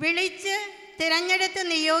വിളിച്ച് തിരഞ്ഞെടുത്ത്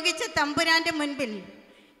നിയോഗിച്ച തമ്പുരാൻ്റെ മുൻപിൽ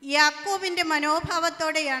യാക്കോബിൻ്റെ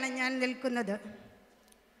മനോഭാവത്തോടെയാണ് ഞാൻ നിൽക്കുന്നത്.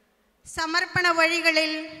 സമർപ്പണ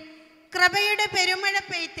വഴികളിൽ കൃപയുടെ പെരുമഴ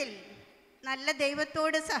പെയ്ത്തിൽ നല്ല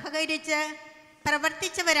ദൈവത്തോട് സഹകരിച്ച്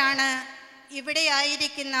പ്രവർത്തിച്ചവരാണ് ഇവിടെ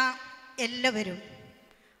ആയിരിക്കുന്ന എല്ലാവരും.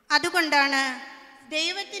 അതുകൊണ്ടാണ്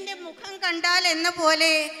ദൈവത്തിൻ്റെ മുഖം കണ്ടാൽ എന്ന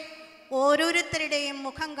പോലെ ഓരോരുത്തരുടെയും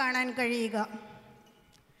മുഖം കാണാൻ കഴിയുക.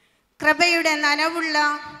 കൃപയുടെ നനവുള്ള,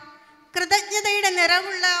 കൃതജ്ഞതയുടെ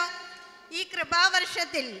നിറവുള്ള ഈ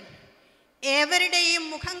കൃപാവർഷത്തിൽ ഏവരുടെയും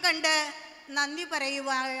മുഖം കണ്ട് നന്ദി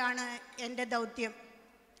പറയുകയാണ് എൻ്റെ ദൗത്യം.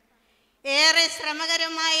 ഏറെ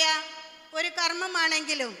ശ്രമകരമായ ഒരു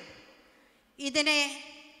കർമ്മമാണെങ്കിലും ഇതിനെ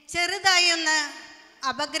ചെറുതായൊന്ന്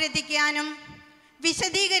അപഗ്രഥിക്കാനും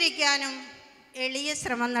വിശദീകരിക്കാനും എളിയ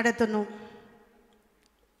ശ്രമം നടത്തുന്നു.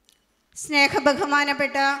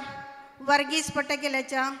 സ്നേഹബഹുമാനപ്പെട്ട വർഗീസ്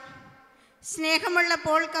പൊട്ടക്കിലച്ച, സ്നേഹമുള്ള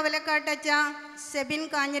പോൾ കവലക്കാട്ടച്ച, സെബിൻ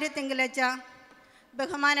കാഞ്ഞിരത്തിങ്കിലച്ച,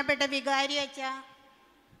 ബഹുമാനപ്പെട്ട വികാരി അച്ച,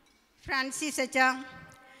 ഫ്രാൻസിസ് അച്ച,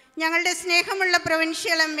 ഞങ്ങളുടെ സ്നേഹമുള്ള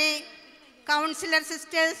പ്രൊവിൻഷ്യൽ അമ്മേ, കൗൺസിലർ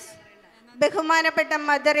സിസ്റ്റേഴ്സ്, ബഹുമാനപ്പെട്ട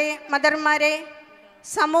മദർമാരെ,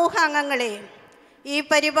 സമൂഹാംഗങ്ങളെ, ഈ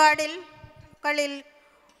പരിപാടികളിൽ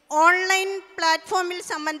ഓൺലൈൻ പ്ലാറ്റ്ഫോമിൽ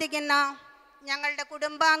സംബന്ധിക്കുന്ന ഞങ്ങളുടെ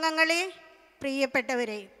കുടുംബാംഗങ്ങളെ,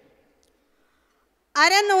 പ്രിയപ്പെട്ടവരെ,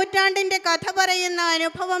 അരനൂറ്റാണ്ടിൻ്റെ കഥ പറയുന്ന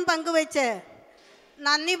അനുഭവം പങ്കുവച്ച്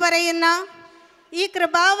നന്ദി പറയുന്ന ഈ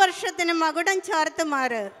കൃപാവർഷത്തിന് മകുടം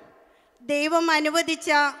ചാർത്തുമാറ് ദൈവം അനുവദിച്ച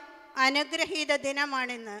അനുഗ്രഹീത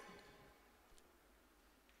ദിനമാണിന്ന്.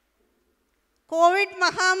 കോവിഡ്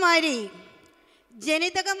മഹാമാരി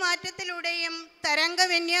ജനിതക മാറ്റത്തിലൂടെയും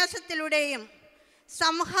തരംഗവിന്യാസത്തിലൂടെയും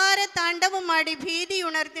സംഹാര താണ്ഡവമാടി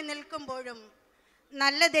ഭീതിയുണർത്തി നിൽക്കുമ്പോഴും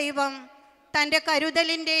നല്ല ദൈവം തൻ്റെ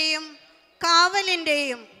കരുതലിൻ്റെയും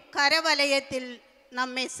കാവലിൻ്റെയും കരവലയത്തിൽ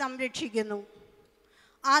നമ്മെ സംരക്ഷിക്കുന്നു.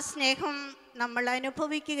 ആ സ്നേഹം നമ്മൾ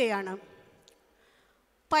അനുഭവിക്കുകയാണ്.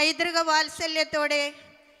 പൈതൃക വാത്സല്യത്തോടെ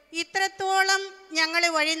ഇത്രത്തോളം ഞങ്ങളെ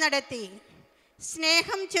വഴി നടത്തി,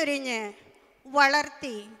 സ്നേഹം ചൊരിഞ്ഞ്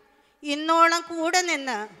വളർത്തി, ഇന്നോളം കൂടെ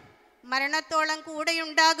നിന്ന് മരണത്തോളം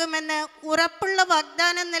കൂടെയുണ്ടാകുമെന്ന് ഉറപ്പുള്ള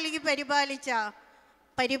വാഗ്ദാനം നൽകി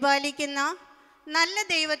പരിപാലിക്കുന്ന നല്ല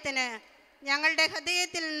ദൈവത്തിന് ഞങ്ങളുടെ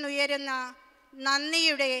ഹൃദയത്തിൽ നിന്നുയരുന്ന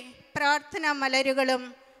നന്ദിയുടെ പ്രാർത്ഥനാ മലരുകളും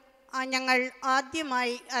ഞങ്ങൾ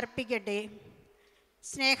ആദ്യമായി അർപ്പിക്കട്ടെ.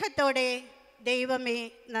 സ്നേഹത്തോടെ ദൈവമേ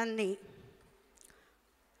നന്ദി.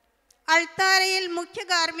 അൾത്താരയിൽ മുഖ്യ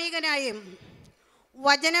കാർമ്മികനായും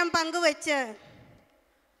വചനം പങ്കുവച്ച്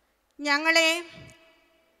ഞങ്ങളെ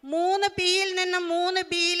 3Pയിൽ നിന്ന്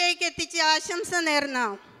 3Bയിലേക്ക് എത്തിച്ച് ആശംസ നേർന്ന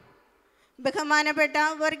ബഹുമാനപ്പെട്ട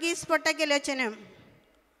വർഗീസ് പൊട്ടക്കിലച്ചനും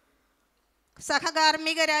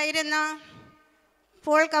സഹകാർമ്മികരായിരുന്ന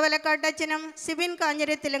പോൾ കവലക്കാട്ടച്ചനും സിബിൻ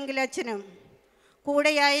കാഞ്ഞിരത്തിലെങ്കിലച്ചനും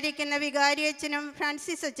കൂടെയായിരിക്കുന്ന വികാരി അച്ഛനും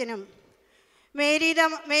ഫ്രാൻസിസ് അച്ഛനും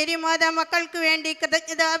മേരിമാത മക്കൾക്ക് വേണ്ടി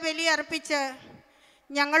കൃതജ്ഞതാ ബലി അർപ്പിച്ച്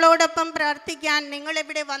ഞങ്ങളോടൊപ്പം പ്രാർത്ഥിക്കാൻ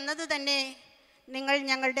നിങ്ങളിവിടെ വന്നത് തന്നെ നിങ്ങൾ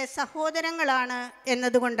ഞങ്ങളുടെ സഹോദരങ്ങളാണ്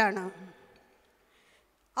എന്നതുകൊണ്ടാണ്.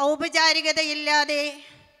 ഔപചാരികതയില്ലാതെ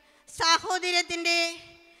സാഹോദര്യത്തിൻ്റെ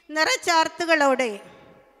നിറച്ചാർത്തുകളോടെ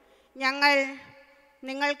ഞങ്ങൾ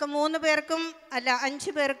നിങ്ങൾക്ക് 3 പേർക്കും അല്ല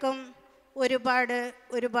 5 പേർക്കും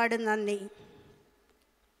ഒരുപാട് നന്ദി.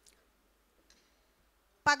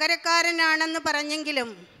 പകരക്കാരനാണെന്ന് പറഞ്ഞെങ്കിലും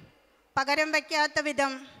പകരം വയ്ക്കാത്ത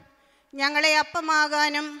വിധം ഞങ്ങളെ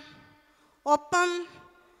അപ്പമാകാനും ഒപ്പം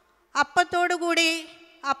അപ്പത്തോടുകൂടി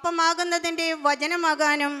അപ്പമാകുന്നതിൻ്റെ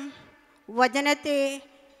വചനമാകാനും വചനത്തെ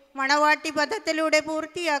മണവാട്ടി പദത്തിലൂടെ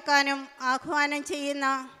പൂർത്തിയാക്കാനും ആഹ്വാനം ചെയ്യുന്ന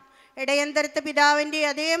ഇടയന്തരത്ത് പിതാവിൻ്റെ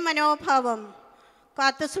അതേ മനോഭാവം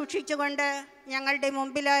കാത്തു സൂക്ഷിച്ചുകൊണ്ട് ഞങ്ങളുടെ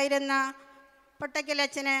മുമ്പിലായിരുന്ന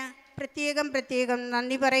പൊട്ടക്കിലച്ചന് പ്രത്യേകം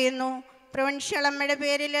നന്ദി പറയുന്നു. പ്രൊവിൻഷ്യൽ അമ്മയുടെ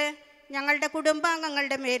പേരിൽ, ഞങ്ങളുടെ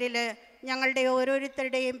കുടുംബാംഗങ്ങളുടെ പേരിൽ, ഞങ്ങളുടെ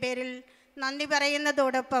ഓരോരുത്തരുടെയും പേരിൽ നന്ദി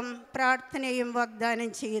പറയുന്നതോടൊപ്പം പ്രാർത്ഥനയും വാഗ്ദാനം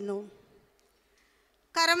ചെയ്യുന്നു.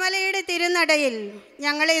 കർമ്മലയുടെ തിരുനടയിൽ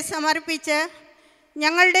ഞങ്ങളെ സമർപ്പിച്ച്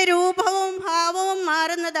ഞങ്ങളുടെ രൂപവും ഭാവവും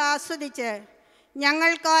മാറുന്നത് ആസ്വദിച്ച്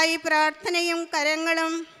ഞങ്ങൾക്കായി പ്രാർത്ഥനയും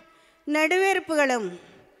കരങ്ങളും നെടുവീർപ്പുകളും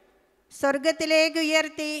സ്വർഗത്തിലേക്ക്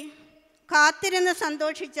ഉയർത്തി കാത്തിരുന്ന്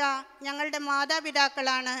സന്തോഷിച്ച ഞങ്ങളുടെ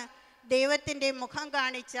മാതാപിതാക്കളാണ് ദൈവത്തിൻ്റെ മുഖം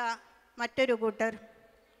കാണിച്ച മറ്റൊരു കൂട്ടർ.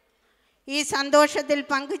 ഈ സന്തോഷത്തിൽ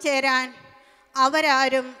പങ്കുചേരാൻ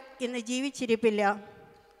അവരാരും ഇന്ന് ജീവിച്ചിരിപ്പില്ല.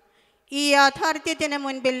 ഈ യാഥാർത്ഥ്യത്തിന്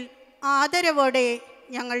മുൻപിൽ ആദരവോടെ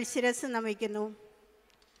ഞങ്ങൾ ശിരസ് നമിക്കുന്നു.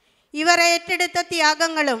 ഇവർ ഏറ്റെടുത്ത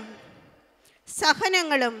ത്യാഗങ്ങളും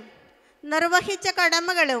സഹനങ്ങളും നിർവഹിച്ച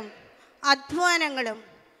കടമകളും അധ്വാനങ്ങളും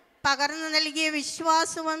പകർന്നു നൽകിയ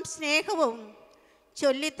വിശ്വാസവും സ്നേഹവും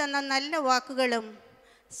ചൊല്ലിത്തന്ന നല്ല വാക്കുകളും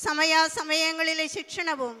സമയാസമയങ്ങളിലെ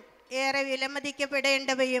ശിക്ഷണവും ഏറെ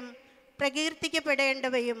വിലമതിക്കപ്പെടേണ്ടവയും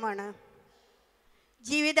പ്രകീർത്തിക്കപ്പെടേണ്ടവയുമാണ്.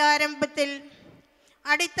 ജീവിതാരംഭത്തിൽ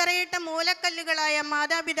അടിത്തറയിട്ട മൂലക്കല്ലുകളായ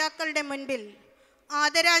മാതാപിതാക്കളുടെ മുൻപിൽ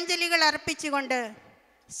ആദരാഞ്ജലികൾ അർപ്പിച്ചുകൊണ്ട്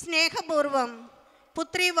സ്നേഹപൂർവം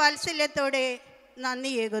പുത്രി വാത്സല്യത്തോടെ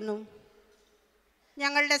നന്ദിയേകുന്നു.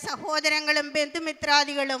 ഞങ്ങളുടെ സഹോദരങ്ങളും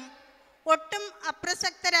ബന്ധുമിത്രാദികളും ഒട്ടും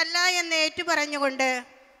അപ്രസക്തരല്ല എന്ന് ഏറ്റുപറഞ്ഞുകൊണ്ട്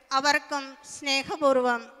അവർക്കും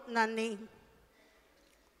സ്നേഹപൂർവം നന്ദി.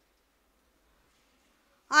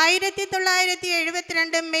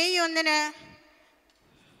 1972 മെയ് 1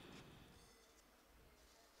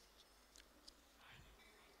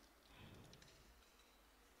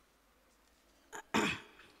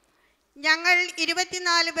 ഞങ്ങൾ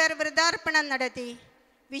 24 പേർ വ്രതാർപ്പണം നടത്തി.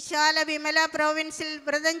 വിശാല വിമല പ്രോവിൻസിൽ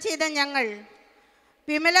വ്രതം ചെയ്ത ഞങ്ങൾ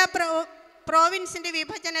വിമല പ്രോവിൻസിൻ്റെ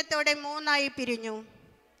വിഭജനത്തോടെ 3 പിരിഞ്ഞു.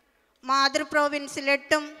 മാതൃ പ്രോവിൻസിൽ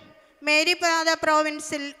 8, മേരിമാത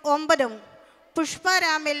പ്രോവിൻസിൽ 9,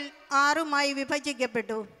 പുഷ്പരാമിൽ 6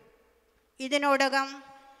 വിഭജിക്കപ്പെട്ടു. ഇതിനോടകം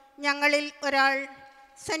ഞങ്ങളിൽ ഒരാൾ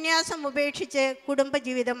സന്യാസം ഉപേക്ഷിച്ച്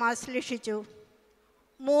കുടുംബജീവിതം ആശ്ലേഷിച്ചു.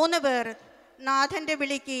 3 പേർ നാഥൻ്റെ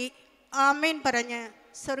വിളിക്ക് ആമേൻ പറഞ്ഞ്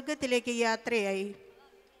സ്വർഗത്തിലേക്ക് യാത്രയായി.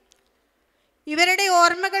 ഇവരുടെ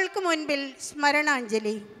ഓർമ്മകൾക്ക് മുൻപിൽ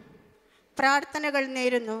സ്മരണാഞ്ജലി പ്രാർത്ഥനകൾ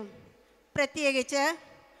നേരുന്നു. പ്രത്യേകിച്ച്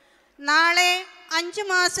നാളെ 5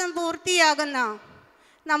 മാസം പൂർത്തിയാകുന്ന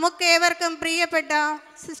നമുക്കേവർക്കും പ്രിയപ്പെട്ട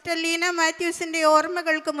സിസ്റ്റർ ലീന മാത്യൂസിൻ്റെ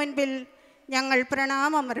ഓർമ്മകൾക്ക് മുൻപിൽ ഞങ്ങൾ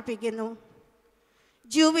പ്രണാമമർപ്പിക്കുന്നു.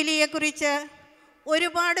 ജൂബിലിയെക്കുറിച്ച്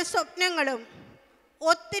ഒരുപാട് സ്വപ്നങ്ങളും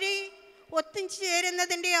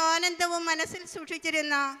ഒത്തുചേരുന്നതിൻ്റെ ആനന്ദവും മനസ്സിൽ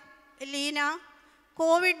സൂക്ഷിച്ചിരുന്ന ലീന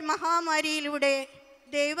കോവിഡ് മഹാമാരിയിലൂടെ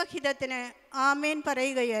ദൈവഹിതത്തിന് ആമേൻ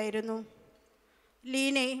പറയുകയായിരുന്നു.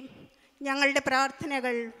 ലീനെ, ഞങ്ങളുടെ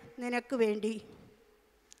പ്രാർത്ഥനകൾ നിനക്ക് വേണ്ടി.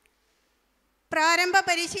 പ്രാരംഭ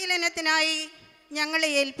പരിശീലനത്തിനായി ഞങ്ങളെ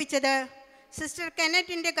ഏൽപ്പിച്ചത് സിസ്റ്റർ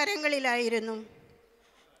കെനറ്റിൻ്റെ കരങ്ങളിലായിരുന്നു.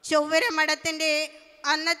 ചൊവ്വര മഠത്തിൻ്റെ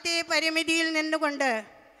അന്നത്തെ പരിമിതിയിൽ നിന്നുകൊണ്ട്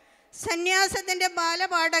സന്യാസത്തിൻ്റെ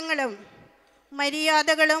ബാലപാഠങ്ങളും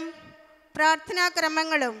മര്യാദകളും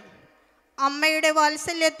പ്രാർത്ഥനാക്രമങ്ങളും അമ്മയുടെ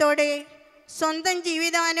വാത്സല്യത്തോടെ സ്വന്തം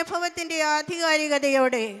ജീവിതാനുഭവത്തിൻ്റെ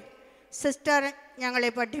ആധികാരികതയോടെ സിസ്റ്റർ ഞങ്ങളെ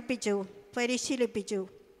പഠിപ്പിച്ചു, പരിശീലിപ്പിച്ചു.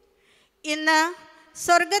 ഇന്ന്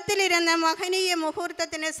സ്വർഗത്തിലിരുന്ന മഹനീയ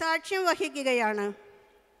മുഹൂർത്തത്തിന് സാക്ഷ്യം വഹിക്കുകയാണ്.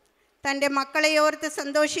 തൻ്റെ മക്കളെ ഓർത്ത്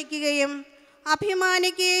സന്തോഷിക്കുകയും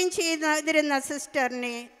അഭിമാനിക്കുകയും ചെയ്തിരുന്ന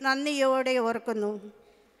സിസ്റ്ററിനെ നന്ദിയോടെ ഓർക്കുന്നു.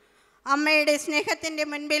 അമ്മയുടെ സ്നേഹത്തിൻ്റെ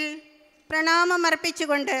മുൻപിൽ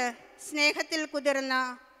പ്രണാമമർപ്പിച്ചുകൊണ്ട് സ്നേഹത്തിൽ കുതിർന്ന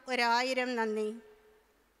 1000 നന്ദി.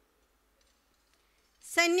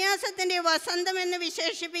 സന്യാസത്തിൻ്റെ വസന്തമെന്ന്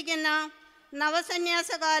വിശേഷിപ്പിക്കുന്ന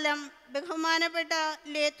നവസന്യാസകാലം ബഹുമാനപ്പെട്ട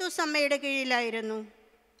ലേത്തൂസമ്മയുടെ കീഴിലായിരുന്നു.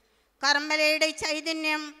 കർമ്മലയുടെ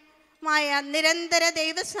ചൈതന്യമായ നിരന്തര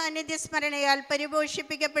ദൈവസാന്നിധ്യ സ്മരണയാൽ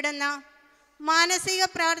പരിപോഷിപ്പിക്കപ്പെടുന്ന മാനസിക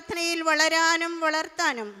പ്രാർത്ഥനയിൽ വളരാനും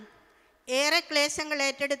വളർത്താനും ഏറെ ക്ലേശങ്ങൾ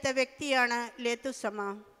ഏറ്റെടുത്ത വ്യക്തിയാണ് ലേത്തൂസമ്മ.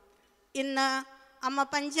 ഇന്ന് അമ്മ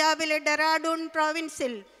പഞ്ചാബിലെ ഡെറാഡൂൺ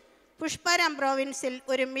പ്രോവിൻസിൽ, പുഷ്പരാം പ്രോവിൻസിൽ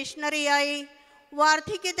ഒരു മിഷണറിയായി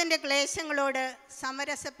വാർദ്ധക്യത്തിൻ്റെ ക്ലേശങ്ങളോട്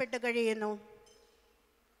സമരസപ്പെട്ട് കഴിയുന്നു.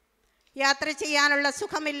 യാത്ര ചെയ്യാനുള്ള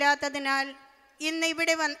സുഖമില്ലാത്തതിനാൽ ഇന്ന്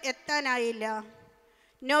ഇവിടെ എത്താനായില്ല.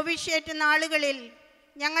 നോവിഷ്യേറ്റ് നാളുകളിൽ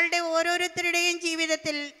ഞങ്ങളുടെ ഓരോരുത്തരുടെയും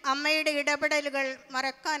ജീവിതത്തിൽ അമ്മയുടെ ഇടപെടലുകൾ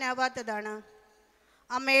മറക്കാനാവാത്തതാണ്.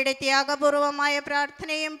 അമ്മയുടെ ത്യാഗപൂർവമായ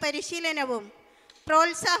പ്രാർത്ഥനയും പരിശീലനവും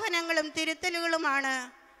പ്രോത്സാഹനങ്ങളും തിരുത്തലുകളുമാണ്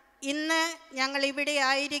ഇന്ന് ഞങ്ങൾ ഇവിടെ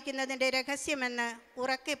ആയിരിക്കുന്നതിൻ്റെ രഹസ്യമെന്ന്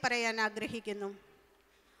ഉറക്കെ പറയാൻ ആഗ്രഹിക്കുന്നു.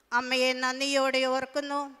 അമ്മയെ നന്ദിയോടെ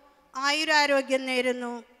ഓർക്കുന്നു, ആയുരാരോഗ്യം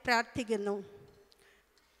നേരുന്നു, പ്രാർത്ഥിക്കുന്നു.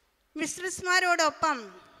 മിസ്ട്രസ്മാരോടൊപ്പം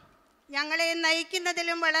ഞങ്ങളെ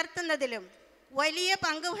നയിക്കുന്നതിലും വളർത്തുന്നതിലും വലിയ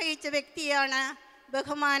പങ്ക് വഹിച്ച വ്യക്തിയാണ്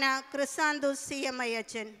ബഹുമാന ക്രിസാന്തോസ് CMI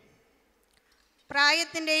അച്ഛൻ.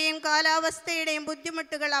 പ്രായത്തിൻ്റെയും കാലാവസ്ഥയുടെയും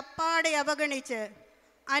ബുദ്ധിമുട്ടുകൾ അപ്പാടെ അവഗണിച്ച്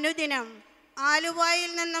അനുദിനം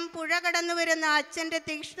ആലുവായിൽ നിന്നും പുഴ കടന്നു വരുന്ന അച്ഛൻ്റെ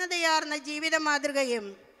തീക്ഷ്ണതയാർന്ന ജീവിത മാതൃകയും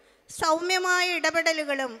സൗമ്യമായ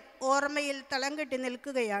ഇടപെടലുകളും ഓർമ്മയിൽ തളം കെട്ടി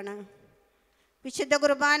നിൽക്കുകയാണ്. വിശുദ്ധ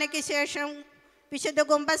കുർബാനയ്ക്ക് ശേഷം വിശുദ്ധ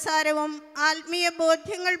കുമ്പസാരവും ആത്മീയ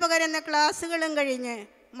ബോധ്യങ്ങൾ പകരുന്ന ക്ലാസ്സുകളും കഴിഞ്ഞ്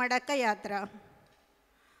മടക്കയാത്ര.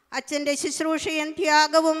 അച്ഛൻ്റെ ശുശ്രൂഷയും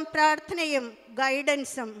ത്യാഗവും പ്രാർത്ഥനയും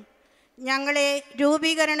ഗൈഡൻസും ഞങ്ങളുടെ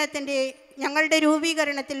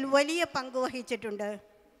രൂപീകരണത്തിൽ വലിയ പങ്ക് വഹിച്ചിട്ടുണ്ട്.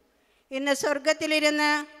 ഇന്ന്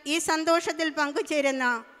സ്വർഗത്തിലിരുന്ന് ഈ സന്തോഷത്തിൽ പങ്കുചേരുന്ന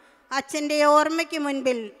അച്ഛൻ്റെ ഓർമ്മയ്ക്ക്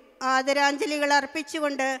മുൻപിൽ ആദരാഞ്ജലികൾ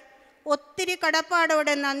അർപ്പിച്ചുകൊണ്ട് ഒത്തിരി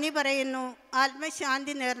കടപ്പാടോടെ നന്ദി പറയുന്നു,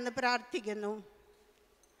 ആത്മശാന്തി നേർന്ന് പ്രാർത്ഥിക്കുന്നു.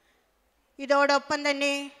 ഇതോടൊപ്പം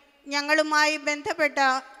തന്നെ ഞങ്ങളുമായി ബന്ധപ്പെട്ട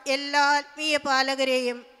എല്ലാ ആത്മീയ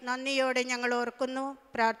പാലകരെയും നന്ദിയോടെ ഞങ്ങൾ ഓർക്കുന്നു,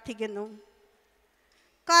 പ്രാർത്ഥിക്കുന്നു.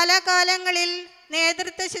 കാലാകാലങ്ങളിൽ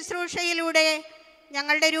നേതൃത്വ ശുശ്രൂഷയിലൂടെ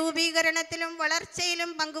ഞങ്ങളുടെ രൂപീകരണത്തിലും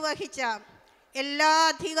വളർച്ചയിലും പങ്കുവഹിച്ച എല്ലാ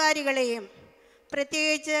അധികാരികളെയും,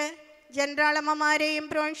 പ്രത്യേകിച്ച് ജനറാളമ്മമാരെയും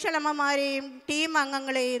പ്രൊവിൻഷ്യൽ ടീം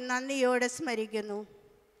അംഗങ്ങളെയും നന്ദിയോടെ സ്മരിക്കുന്നു.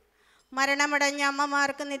 മരണമടഞ്ഞ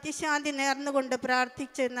അമ്മമാർക്ക് നിത്യശാന്തി നേർന്നുകൊണ്ട്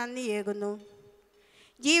പ്രാർത്ഥിച്ച് നന്ദിയേകുന്നു.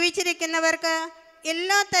 ജീവിച്ചിരിക്കുന്നവർക്ക്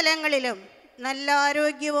എല്ലാ തലങ്ങളിലും നല്ല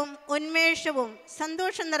ആരോഗ്യവും ഉന്മേഷവും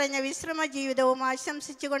സന്തോഷം നിറഞ്ഞ വിശ്രമ ജീവിതവും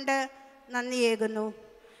ആശംസിച്ചുകൊണ്ട് നന്ദിയേകുന്നു.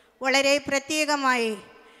 വളരെ പ്രത്യേകമായി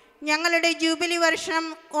ഞങ്ങളുടെ ജൂബിലി വർഷം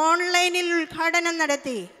ഓൺലൈനിൽ ഉദ്ഘാടനം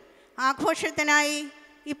നടത്തി ആഘോഷത്തിനായി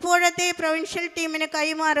ഇപ്പോഴത്തെ പ്രൊവിൻഷ്യൽ ടീമിന്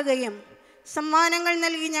കൈമാറുകയും സമ്മാനങ്ങൾ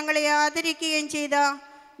നൽകി ഞങ്ങളെ ആദരിക്കുകയും ചെയ്ത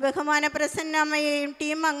ബഹുമാന പ്രസന്നമ്മയെയും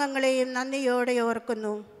ടീം അംഗങ്ങളെയും നന്ദിയോടെ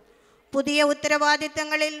ഓർക്കുന്നു. പുതിയ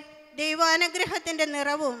ഉത്തരവാദിത്തങ്ങളിൽ ദൈവാനുഗ്രഹത്തിൻ്റെ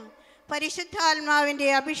നിറവും പരിശുദ്ധാത്മാവിൻ്റെ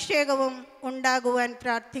അഭിഷേകവും ഉണ്ടാകുവാൻ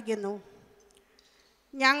പ്രാർത്ഥിക്കുന്നു.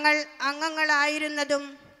 ഞങ്ങൾ അംഗങ്ങളായിരുന്നതും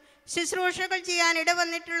ശുശ്രൂഷകൾ ചെയ്യാൻ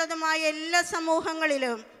ഇടവന്നിട്ടുള്ളതുമായ എല്ലാ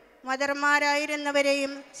സമൂഹങ്ങളിലും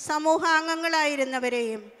മദർമാരായിരുന്നവരെയും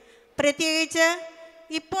സമൂഹാംഗങ്ങളായിരുന്നവരെയും, പ്രത്യേകിച്ച്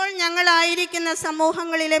ഇപ്പോൾ ഞങ്ങളായിരിക്കുന്ന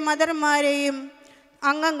സമൂഹങ്ങളിലെ മദർമാരെയും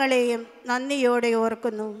അംഗങ്ങളെയും നന്ദിയോടെ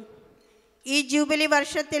ഓർക്കുന്നു. ഈ ജൂബിലി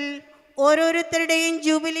വർഷത്തിൽ ഓരോരുത്തരുടെയും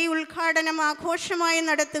ജൂബിലി ഉദ്ഘാടനം ആഘോഷമായി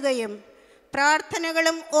നടത്തുകയും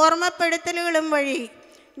പ്രാർത്ഥനകളും ഓർമ്മപ്പെടുത്തലുകളും വഴി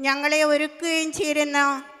ഞങ്ങളെ ഒരുക്കുകയും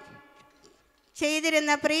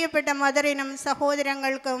ചെയ്തിരുന്ന പ്രിയപ്പെട്ട മദറിനും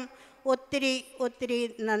സഹോദരങ്ങൾക്കും ഒത്തിരി ഒത്തിരി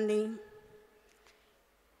നന്ദി.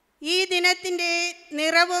 ഈ ദിനത്തിൻ്റെ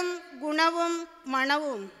നിറവും ഗുണവും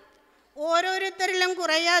മണവും ഓരോരുത്തരിലും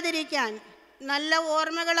കുറയാതിരിക്കാൻ, നല്ല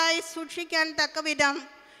ഓർമ്മകളായി സൂക്ഷിക്കാൻ തക്കവിധം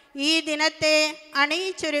ഈ ദിനത്തെ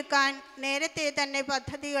അണിയിച്ചൊരുക്കാൻ നേരത്തെ തന്നെ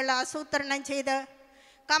പദ്ധതികൾ ആസൂത്രണം ചെയ്ത്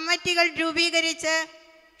കമ്മിറ്റികൾ രൂപീകരിച്ച്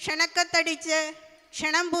ക്ഷണക്കത്തടിച്ച്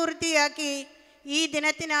ക്ഷണം പൂർത്തിയാക്കി ഈ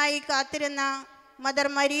ദിനത്തിനായി കാത്തിരുന്ന മദർ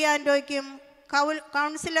മരിയാൻഡോയ്ക്കും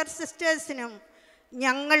കൗൺസിലർ സിസ്റ്റേഴ്സിനും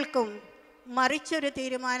ഞങ്ങൾക്കും മറിച്ചൊരു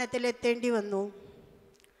തീരുമാനത്തിലെത്തേണ്ടി വന്നു.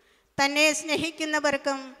 തന്നെ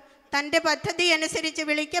സ്നേഹിക്കുന്നവർക്കും തൻ്റെ പദ്ധതി അനുസരിച്ച്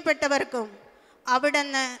വിളിക്കപ്പെട്ടവർക്കും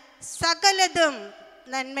അവിടുന്ന് സകലതും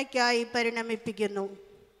നന്മയ്ക്കായി പരിണമിപ്പിക്കുന്നു.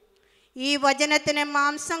 ഈ വചനത്തിന്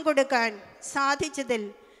മാംസം കൊടുക്കാൻ സാധിച്ചതിൽ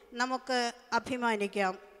നമുക്ക്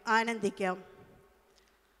അഭിമാനിക്കാം, ആനന്ദിക്കാം.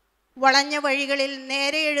 വളഞ്ഞ വഴികളിൽ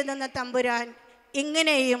നേരെ എഴുതുന്ന തമ്പുരാൻ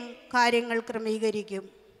ഇങ്ങനെയും കാര്യങ്ങൾ ക്രമീകരിക്കും.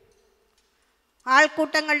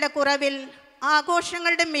 ആൾക്കൂട്ടങ്ങളുടെ കുറവിൽ,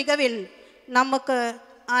 ആഘോഷങ്ങളുടെ മികവിൽ നമുക്ക്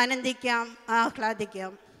ആനന്ദിക്കാം,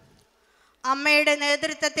 ആഹ്ലാദിക്കാം. അമ്മയുടെ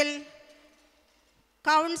നേതൃത്വത്തിൽ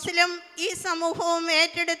കൗൺസിലും ഈ സമൂഹവും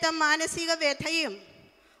ഏറ്റെടുത്ത മാനസിക വ്യഥയും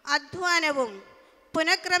അധ്വാനവും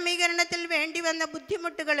പുനഃക്രമീകരണത്തിൽ വേണ്ടിവന്ന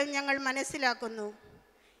ബുദ്ധിമുട്ടുകളും ഞങ്ങൾ മനസ്സിലാക്കുന്നു.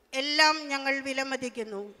 എല്ലാം ഞങ്ങൾ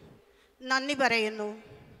വിലമതിക്കുന്നു, നന്ദി പറയുന്നു.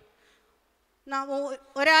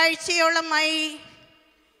 ഒരാഴ്ചയോളമായി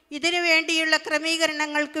ഇതിനു വേണ്ടിയുള്ള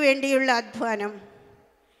ക്രമീകരണങ്ങൾക്ക് വേണ്ടിയുള്ള അധ്വാനം.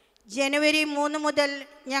 ജനുവരി 3 മുതൽ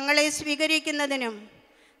ഞങ്ങളെ സ്വീകരിക്കുന്നതിനും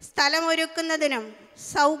സ്ഥലമൊരുക്കുന്നതിനും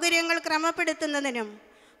സൗകര്യങ്ങൾ ക്രമപ്പെടുത്തുന്നതിനും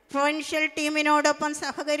പ്രൊവിൻഷ്യൽ ടീമിനോടൊപ്പം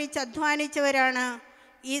സഹകരിച്ച് അധ്വാനിച്ചവരാണ്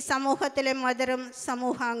ഈ സമൂഹത്തിലെ മദറും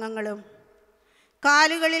സമൂഹാംഗങ്ങളും.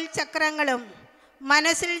 കാലുകളിൽ ചക്രങ്ങളും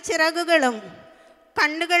മനസ്സിൽ ചിറകുകളും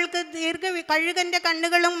കണ്ണുകൾക്ക് കഴുകൻ്റെ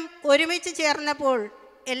കണ്ണുകളും ഒരുമിച്ച് ചേർന്നപ്പോൾ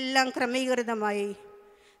എല്ലാം ക്രമീകൃതമായി.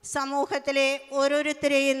 സമൂഹത്തിലെ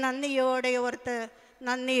ഓരോരുത്തരെയും നന്ദിയോടെ ഓർത്ത്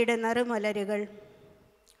നന്ദിയുടെ നറുമലരുകൾ.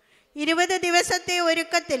 20 ദിവസത്തെ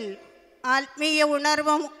ഒരുക്കത്തിൽ ആത്മീയ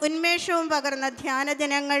ഉണർവും ഉന്മേഷവും പകർന്ന ധ്യാന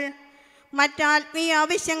ദിനങ്ങൾ, മറ്റാത്മീയ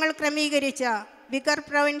ആവശ്യങ്ങൾ ക്രമീകരിച്ച വികർ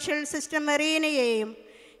പ്രൊവിൻഷ്യൽ സിസ്റ്റർ മെറീനയെയും,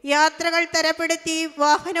 യാത്രകൾ തരപ്പെടുത്തി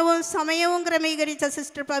വാഹനവും സമയവും ക്രമീകരിച്ച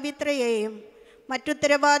സിസ്റ്റർ പവിത്രയെയും,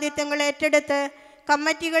 മറ്റുത്തരവാദിത്തങ്ങൾ ഏറ്റെടുത്ത്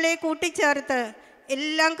കമ്മിറ്റികളെ കൂട്ടിച്ചേർത്ത്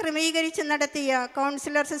എല്ലാം ക്രമീകരിച്ച് നടത്തിയ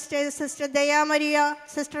കൗൺസിലർ സിസ്റ്റർ ദയാമരിയ,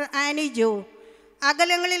 സിസ്റ്റർ ആനി ജോ,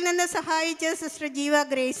 അകലങ്ങളിൽ നിന്ന് സഹായിച്ച സിസ്റ്റർ ജീവ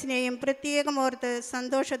ഗ്രേസിനെയും പ്രത്യേകം ഓർത്ത്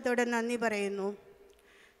സന്തോഷത്തോടെ നന്ദി പറയുന്നു.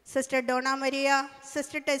 Sister Donna Maria,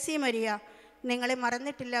 sister Tessy Maria, നിങ്ങളെ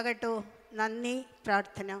മറന്നിട്ടില്ല കേട്ടോ. നന്ദി.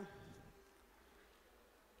 പ്രാർത്ഥന.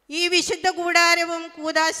 ഈ വിശുദ്ധ കൂടാരവും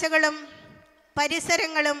കൂദാശകളും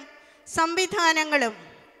പരിസരങ്ങളും സംവിധാനങ്ങളും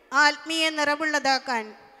ആത്മീയ നിറവുള്ളതാക്കാൻ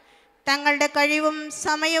തങ്ങളുടെ കഴിവും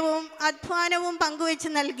സമയവും അധ്വാനവും പങ്കുവെച്ച്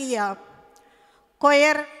നൽകിയ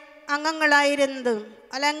കൊയർ അംഗങ്ങളായിരുന്നതും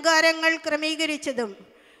അലങ്കാരങ്ങൾ ക്രമീകരിച്ചതും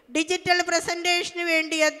ഡിജിറ്റൽ പ്രസൻറ്റേഷന്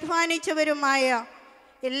വേണ്ടി അധ്വാനിച്ചവരുമായ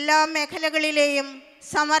എല്ലാ മേഖലകളിലെയും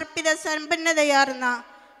സമർപ്പിത സമ്പന്നതയാർന്ന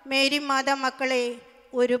മേരിമാത മക്കളെ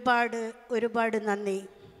ഒരുപാട് നന്ദി.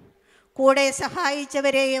 കൂടെ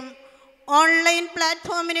സഹായിച്ചവരെയും ഓൺലൈൻ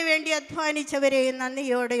പ്ലാറ്റ്ഫോമിന് വേണ്ടി അധ്വാനിച്ചവരെയും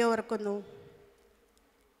നന്ദിയോടെ ഓർക്കുന്നു.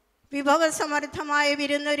 വിഭവസമൃദ്ധമായ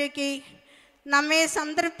വിരുന്നൊരുക്കി നമ്മെ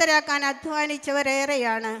സംതൃപ്തരാക്കാൻ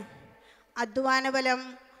അധ്വാനിച്ചവരേറെയാണ്. അധ്വാനബലം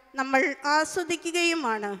നമ്മൾ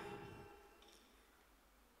ആസ്വദിക്കുകയുമാണ്.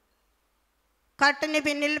 കട്ടന്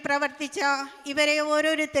പിന്നിൽ പ്രവർത്തിച്ച ഇവരെ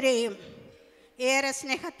ഓരോരുത്തരെയും ഏറെ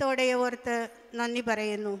സ്നേഹത്തോടെ ഓർത്ത് നന്ദി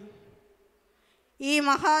പറയുന്നു. ഈ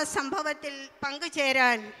മഹാസംഭവത്തിൽ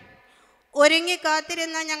പങ്കുചേരാൻ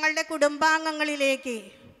ഒരുങ്ങിക്കാത്തിരുന്ന ഞങ്ങളുടെ കുടുംബാംഗങ്ങളിലേക്ക്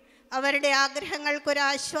അവരുടെ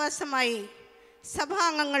ആഗ്രഹങ്ങൾക്കൊരാശ്വാസമായി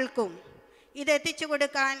സഭാംഗങ്ങൾക്കും ഇതെത്തിച്ചു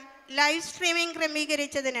കൊടുക്കാൻ ലൈവ് സ്ട്രീമിംഗ്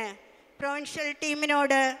ക്രമീകരിച്ചതിന് പ്രൊവിൻഷ്യൽ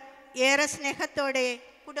ടീമിനോട് ഏറെ സ്നേഹത്തോടെ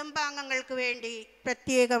കുടുംബാംഗങ്ങൾക്ക് വേണ്ടി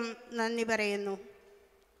പ്രത്യേകം നന്ദി പറയുന്നു.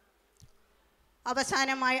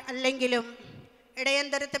 അവസാനമായി അല്ലെങ്കിലും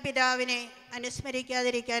ഇടയന്തരത്തെ പിതാവിനെ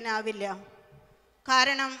അനുസ്മരിക്കാതിരിക്കാനാവില്ല.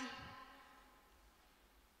 കാരണം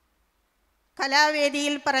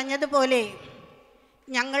കലാവേദിയിൽ പറഞ്ഞതുപോലെ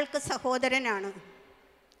ഞങ്ങൾക്ക് സഹോദരനാണ്.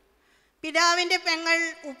 പിതാവിൻ്റെ പെങ്ങൾ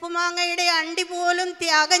ഉപ്പുമാങ്ങയുടെ അണ്ടി പോലും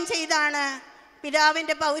ത്യാഗം ചെയ്താണ്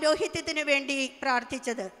പിതാവിൻ്റെ പൗരോഹിത്യത്തിന് വേണ്ടി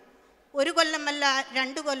പ്രാർത്ഥിച്ചത്. 1 കൊല്ലമല്ല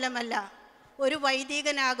 2 കൊല്ലമല്ല, ഒരു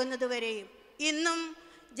വൈദികനാകുന്നതുവരെയും. ഇന്നും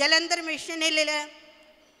ജലന്ധർ മിഷനിൽ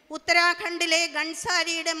ഉത്തരാഖണ്ഡിലെ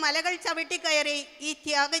ഗൺസാരിയുടെ മലകൾ ചവിട്ടിക്കയറി ഈ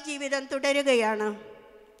ത്യാഗജീവിതം തുടരുകയാണ്.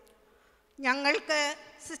 ഞങ്ങൾക്ക്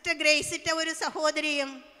സിസ്റ്റർ ഗ്രേസിറ്റ ഒരു സഹോദരിയും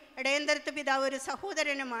ഇടയന്തരത്ത് പിതാവ് ഒരു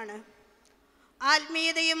സഹോദരനുമാണ്.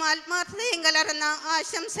 ആത്മീയതയും ആത്മാർത്ഥതയും കലർന്ന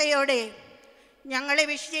ആശംസയോടെ ഞങ്ങളെ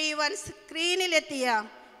വിഷ് ചെയ്യുവാൻ സ്ക്രീനിലെത്തിയ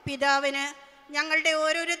പിതാവിന് ഞങ്ങളുടെ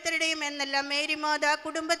ഓരോരുത്തരുടെയും എന്നല്ല മേരിമാത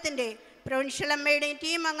കുടുംബത്തിൻ്റെ പ്രൊവിൻഷ്യൽ അമ്മയുടെയും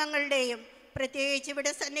ടീം അംഗങ്ങളുടെയും പ്രത്യേകിച്ച്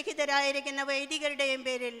ഇവിടെ സന്നിഹിതരായിരിക്കുന്ന വൈദികരുടെയും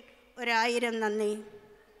പേരിൽ 1000 നന്ദി.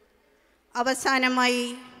 അവസാനമായി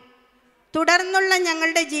തുടർന്നുള്ള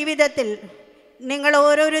ഞങ്ങളുടെ ജീവിതത്തിൽ നിങ്ങൾ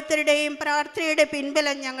ഓരോരുത്തരുടെയും പ്രാർത്ഥനയുടെ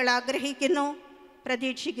പിൻബലം ഞങ്ങൾ ആഗ്രഹിക്കുന്നു,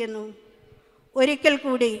 പ്രതീക്ഷിക്കുന്നു. ഒരിക്കൽ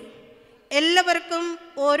കൂടി എല്ലാവർക്കും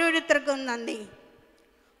ഓരോരുത്തർക്കും നന്ദി.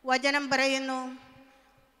 വചനം പറയുന്നു,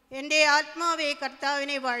 എൻ്റെ ആത്മാവെ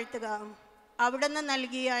കർത്താവിനെ വാഴ്ത്തുക, അവിടുന്ന്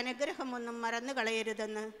നൽകിയ അനുഗ്രഹമൊന്നും മറന്നു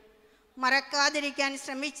കളയരുതെന്ന്. മറക്കാതിരിക്കാൻ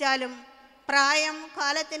ശ്രമിച്ചാലും പ്രായം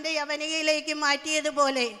കാലത്തിൻ്റെ യവനികയിലേക്ക്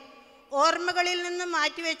മാറ്റിയതുപോലെ ഓർമ്മകളിൽ നിന്ന്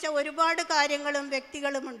മാറ്റിവെച്ച ഒരുപാട് കാര്യങ്ങളും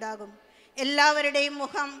വ്യക്തികളും ഉണ്ടാകും. എല്ലാവരുടെയും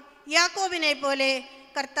മുഖം യാക്കോബിനെ പോലെ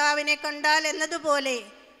കർത്താവിനെ കണ്ടാൽ എന്നതുപോലെ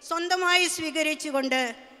സ്വന്തമായി സ്വീകരിച്ചുകൊണ്ട്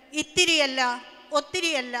ഇത്തിരിയല്ല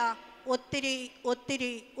ഒത്തിരിയല്ല ഒത്തിരി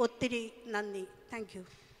ഒത്തിരി ഒത്തിരി നന്ദി. Thank you.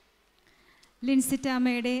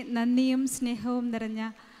 ലിൻസിറ്റാമ്മയുടെ നന്ദിയും സ്നേഹവും നിറഞ്ഞ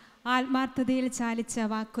ആത്മാർത്ഥതയിൽ ചാലിച്ച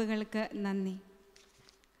വാക്കുകൾക്ക് നന്ദി.